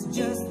hurts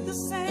just the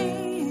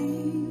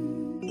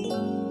same.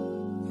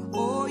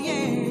 Oh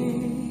yeah,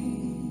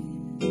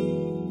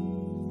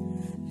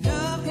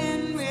 love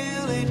can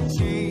really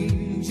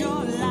change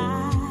your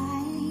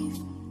life.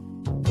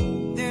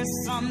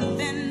 There's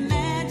something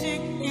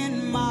magic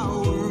in my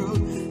world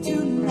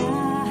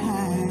tonight.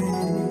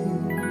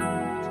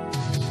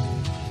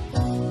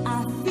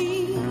 I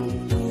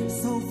feel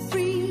so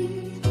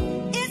free.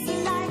 It's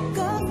like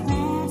a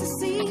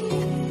fantasy,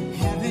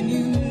 having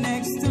you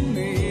next to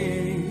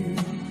me.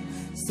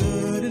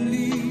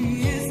 Suddenly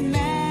it's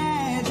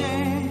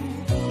magic.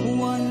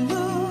 One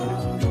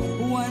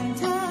look, one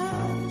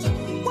touch,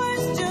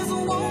 words just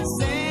won't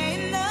say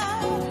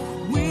enough.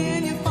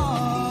 When you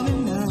fall in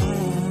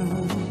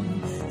love,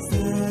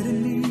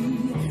 suddenly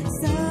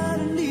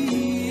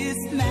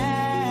it's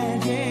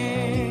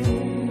magic.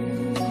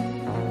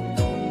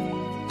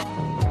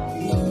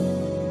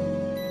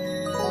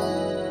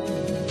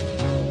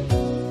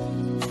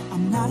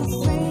 I'm not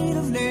afraid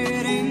of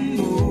letting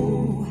go.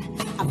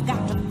 I've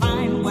got to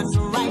find what's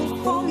right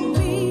for me.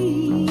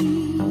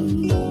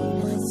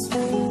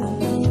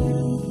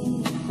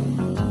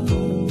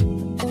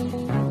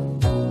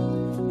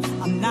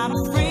 I'm not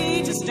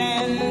afraid to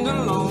stand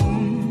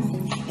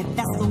alone, if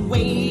that's the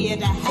way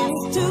it has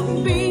to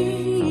be.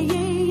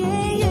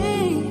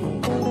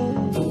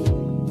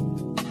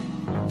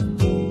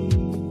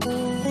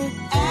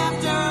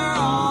 After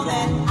all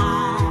that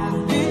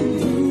I've been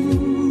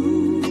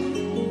through,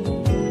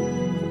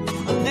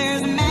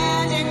 there's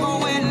magic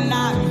when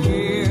I'm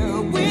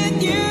here with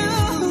you.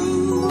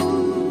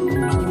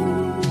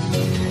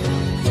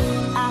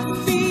 I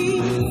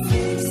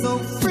feel so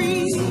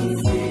free.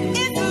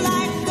 It's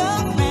like a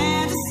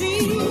fantasy,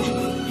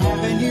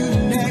 having you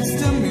next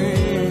to me.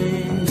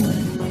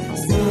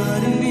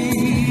 Suddenly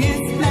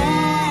it's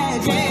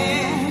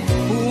magic.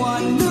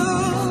 One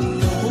look,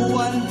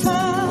 one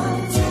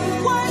touch,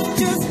 words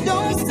just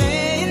don't say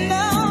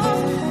enough.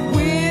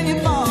 When you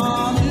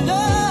fall in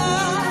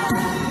love,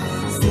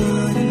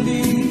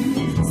 suddenly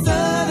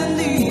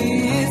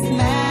it's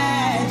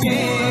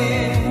magic.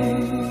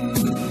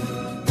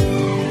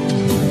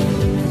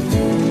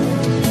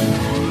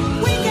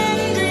 We can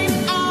dream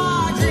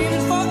our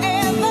dreams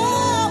forever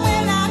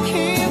when I'm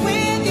here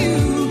with you,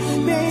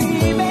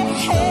 baby.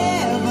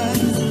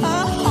 Heaven's a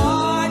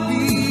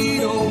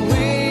heartbeat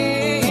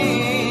away.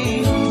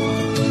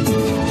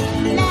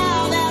 Now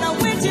that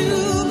we're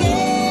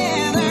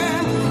together,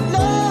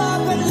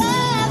 love could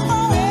last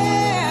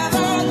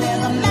forever.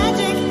 There's a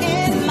magic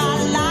in my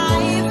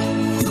life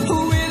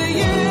with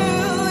you.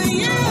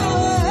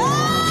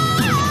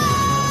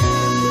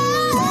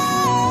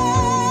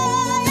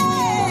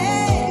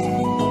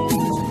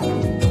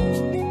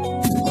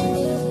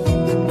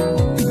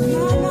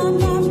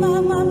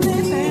 My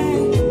baby.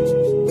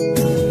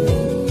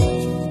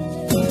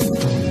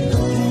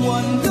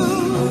 One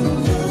look,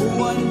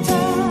 one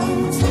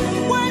touch,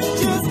 words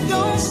just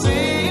don't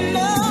say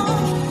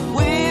enough.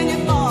 When you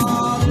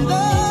fall in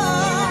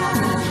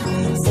love,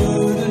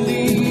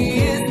 suddenly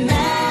it's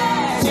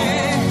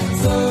magic.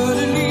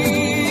 Suddenly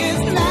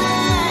it's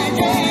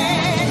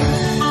magic.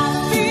 I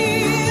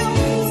feel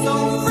so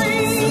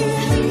free.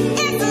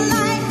 It's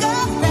like a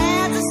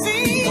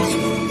fantasy,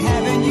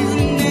 having you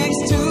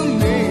next to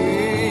me.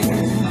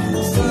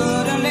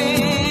 Suddenly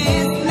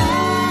it's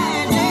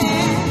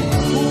magic.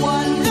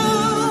 One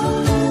look,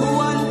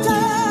 one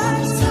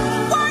touch,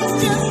 words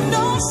just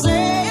don't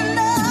say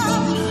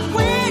enough.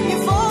 When you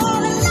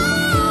fall in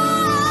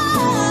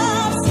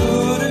love,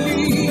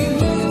 suddenly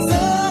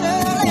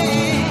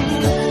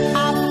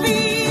I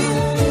feel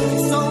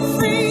so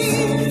free.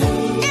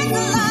 It's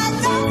like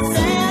a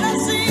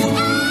fantasy.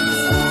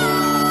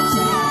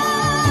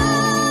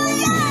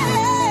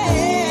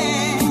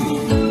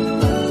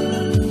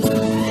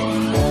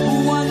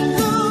 One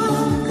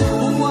look,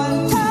 one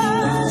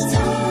touch,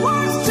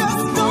 words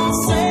just don't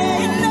say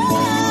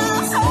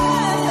enough.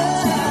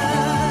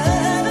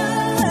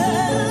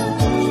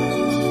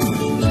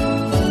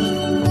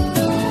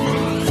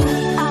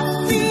 I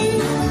feel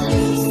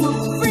so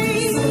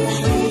free.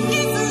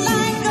 It's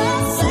like a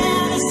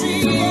fantasy.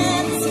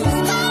 It's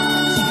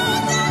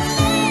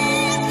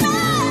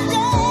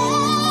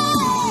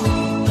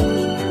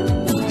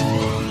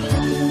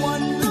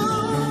one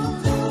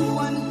look,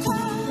 one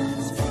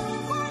touch,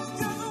 words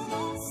just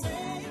won't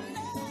say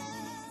enough.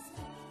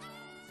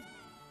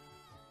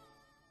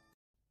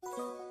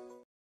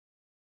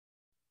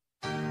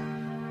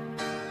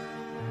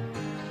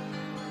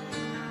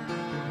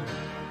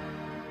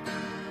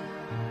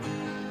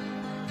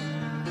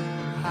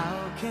 How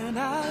can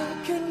I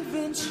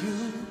convince you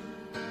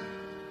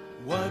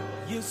what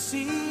you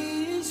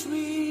see is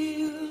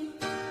real?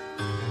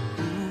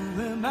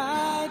 Who am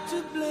I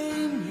to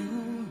blame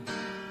you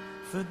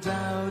for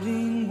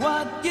doubting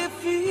what you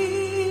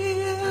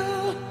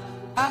feel?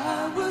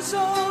 I was was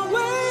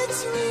always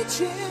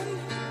reaching.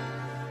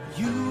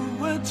 You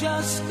were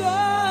just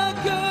a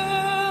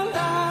girl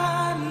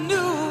I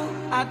knew.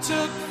 I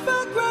took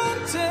for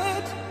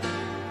granted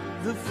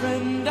the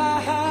friend I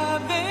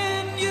have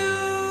in you.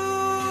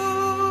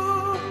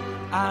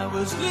 I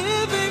was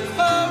living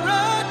for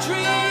a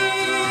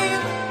dream,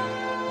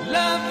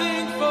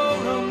 loving for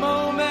a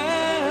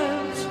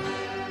moment,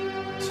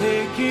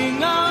 taking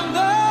on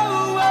the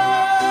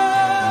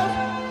world.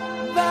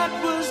 That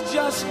was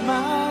just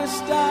my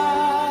style.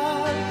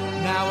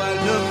 Now I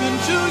look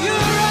into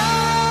your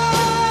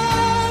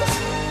eyes,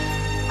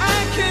 I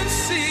can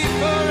see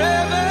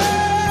forever.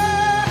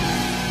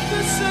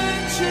 The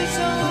search is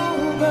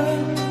over.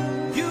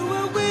 You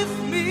were with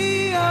me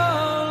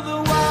all the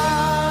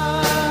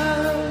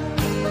while.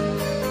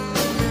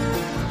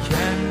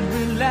 Can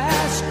we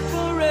last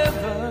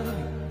forever?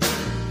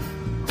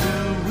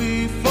 Will we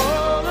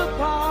fall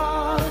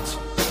apart?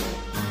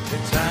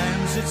 At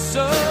times it's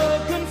so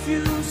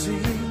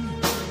confusing,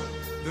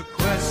 the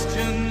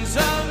questions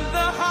of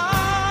the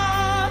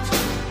heart.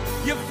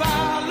 You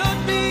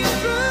followed me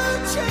through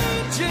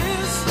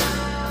changes,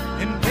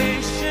 and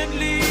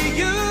patiently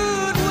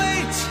you'd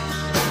wait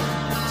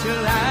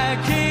till I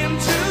came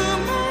to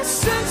my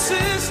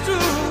senses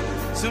through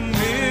some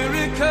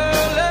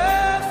miracle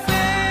of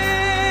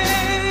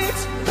fate.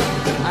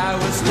 I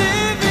was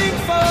living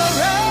for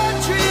a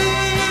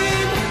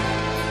dream,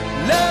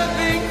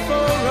 loving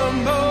for a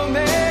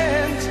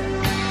moment,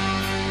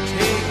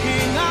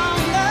 taking on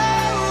the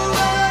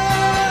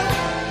world.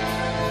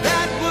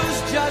 That was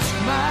just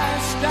my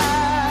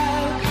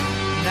style.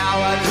 Now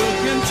I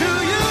look into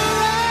your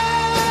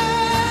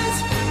eyes,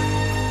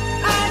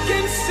 I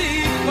can see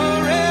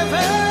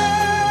forever.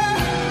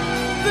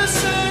 The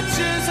search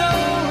is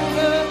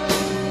over.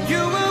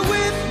 You were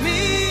with me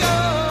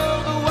all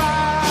the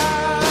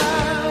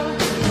while.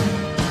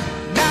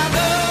 Now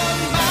the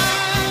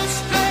miles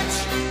stretch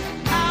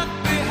out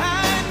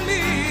behind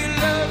me,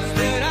 loves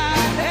that I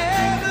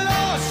have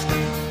lost,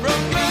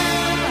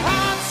 broken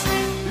hearts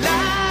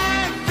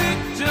lie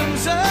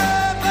victims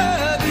of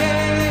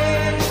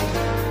again.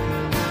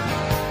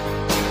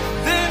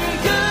 Then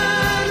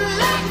good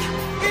luck,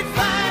 it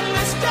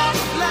finally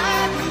stopped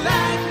like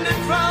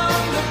lightning from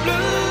the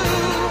blue.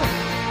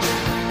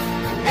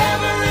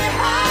 Every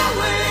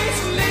highway's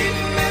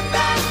leading me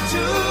back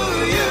to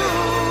you.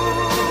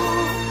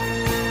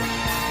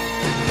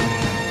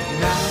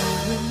 Now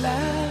at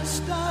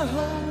last I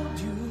hold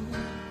you.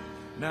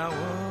 Now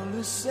all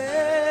is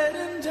said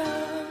and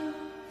done.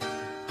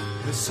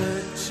 The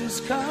search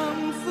has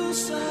come full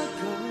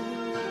circle.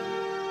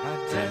 Our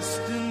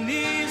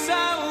destinies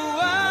are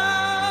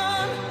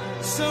one.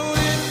 So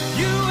if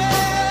you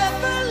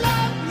ever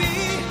love me,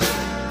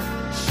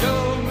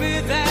 show me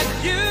that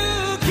you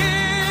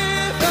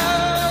give a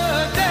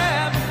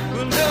damn.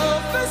 We'll know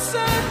for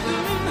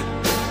certain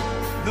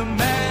the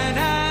man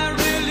I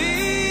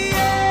really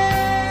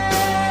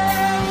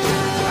am.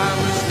 I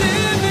was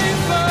living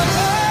for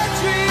a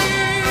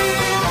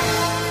dream,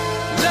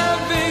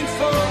 loving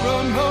for a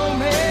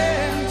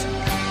moment,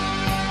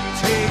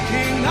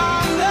 taking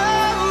on the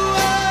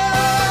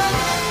world.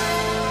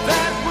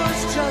 That was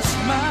just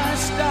my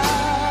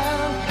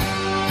style.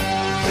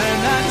 Then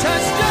I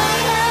touched your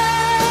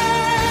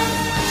hand,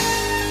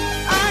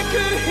 I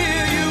could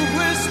hear you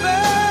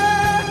whisper,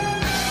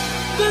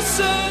 the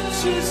search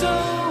is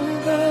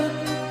over.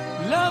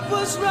 Love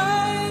was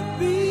right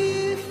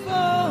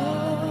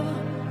before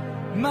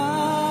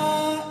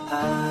my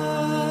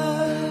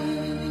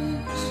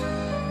eyes.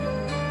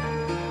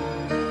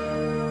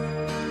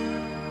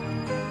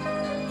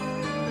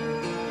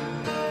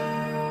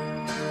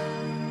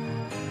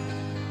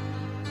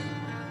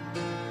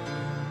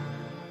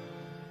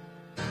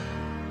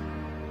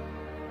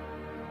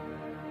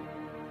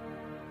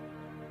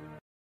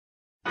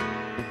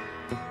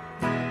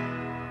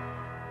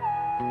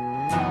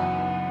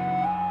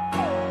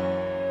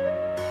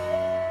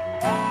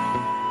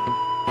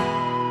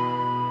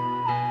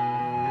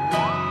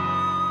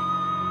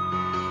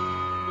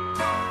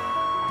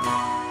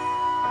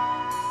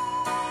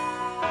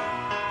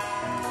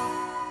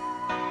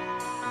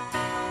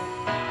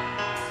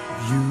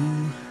 You,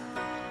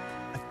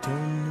 I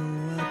don't know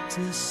what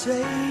to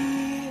say.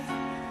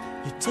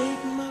 You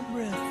take my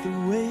breath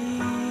away.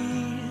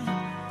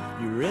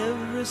 You're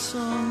every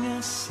song I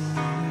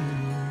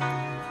sing.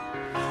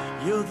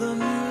 You're the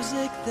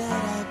music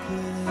that I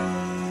play.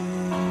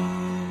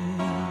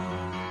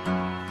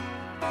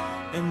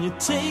 And you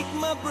take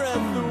my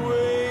breath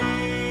away.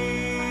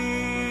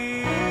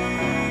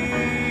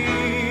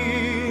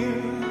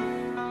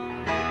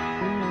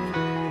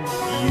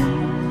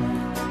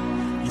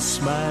 You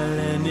smile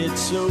and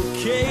it's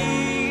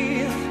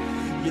okay.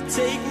 You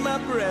take my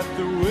breath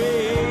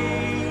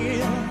away,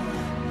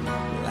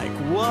 like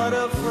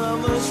water from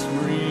a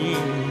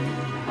spring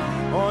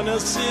on a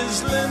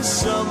sizzling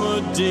summer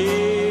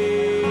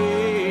day.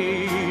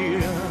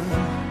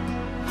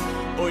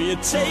 Or you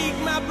take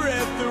my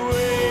breath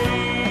away.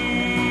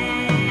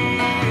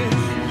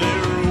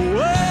 There are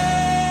words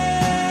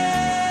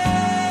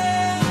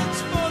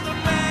for the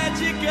man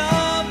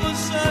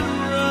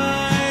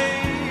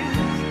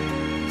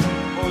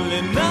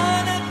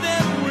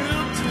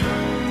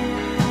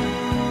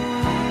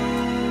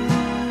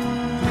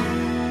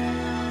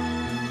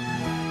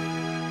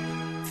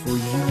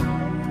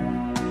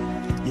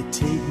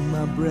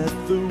my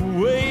breath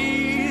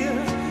away,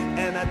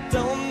 and I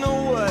don't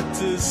know what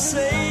to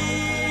say.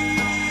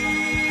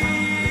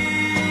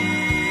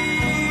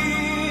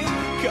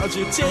 'Cause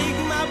you take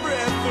my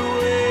breath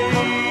away.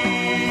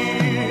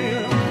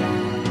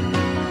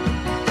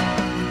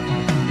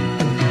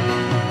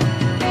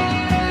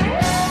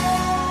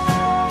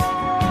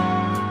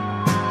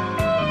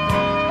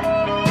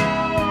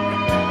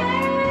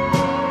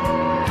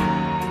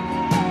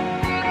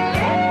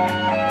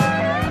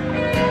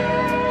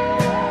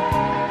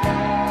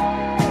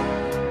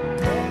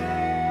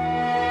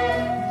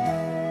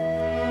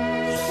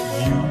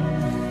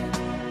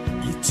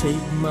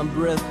 Take my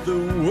breath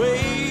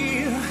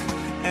away,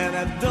 and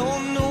I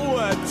don't know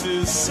what to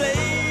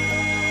say.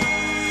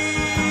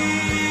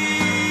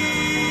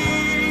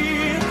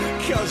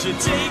 'Cause you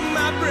take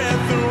my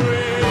breath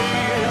away.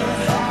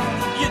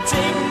 You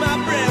take my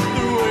breath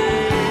away.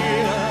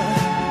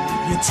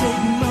 You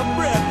take my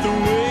breath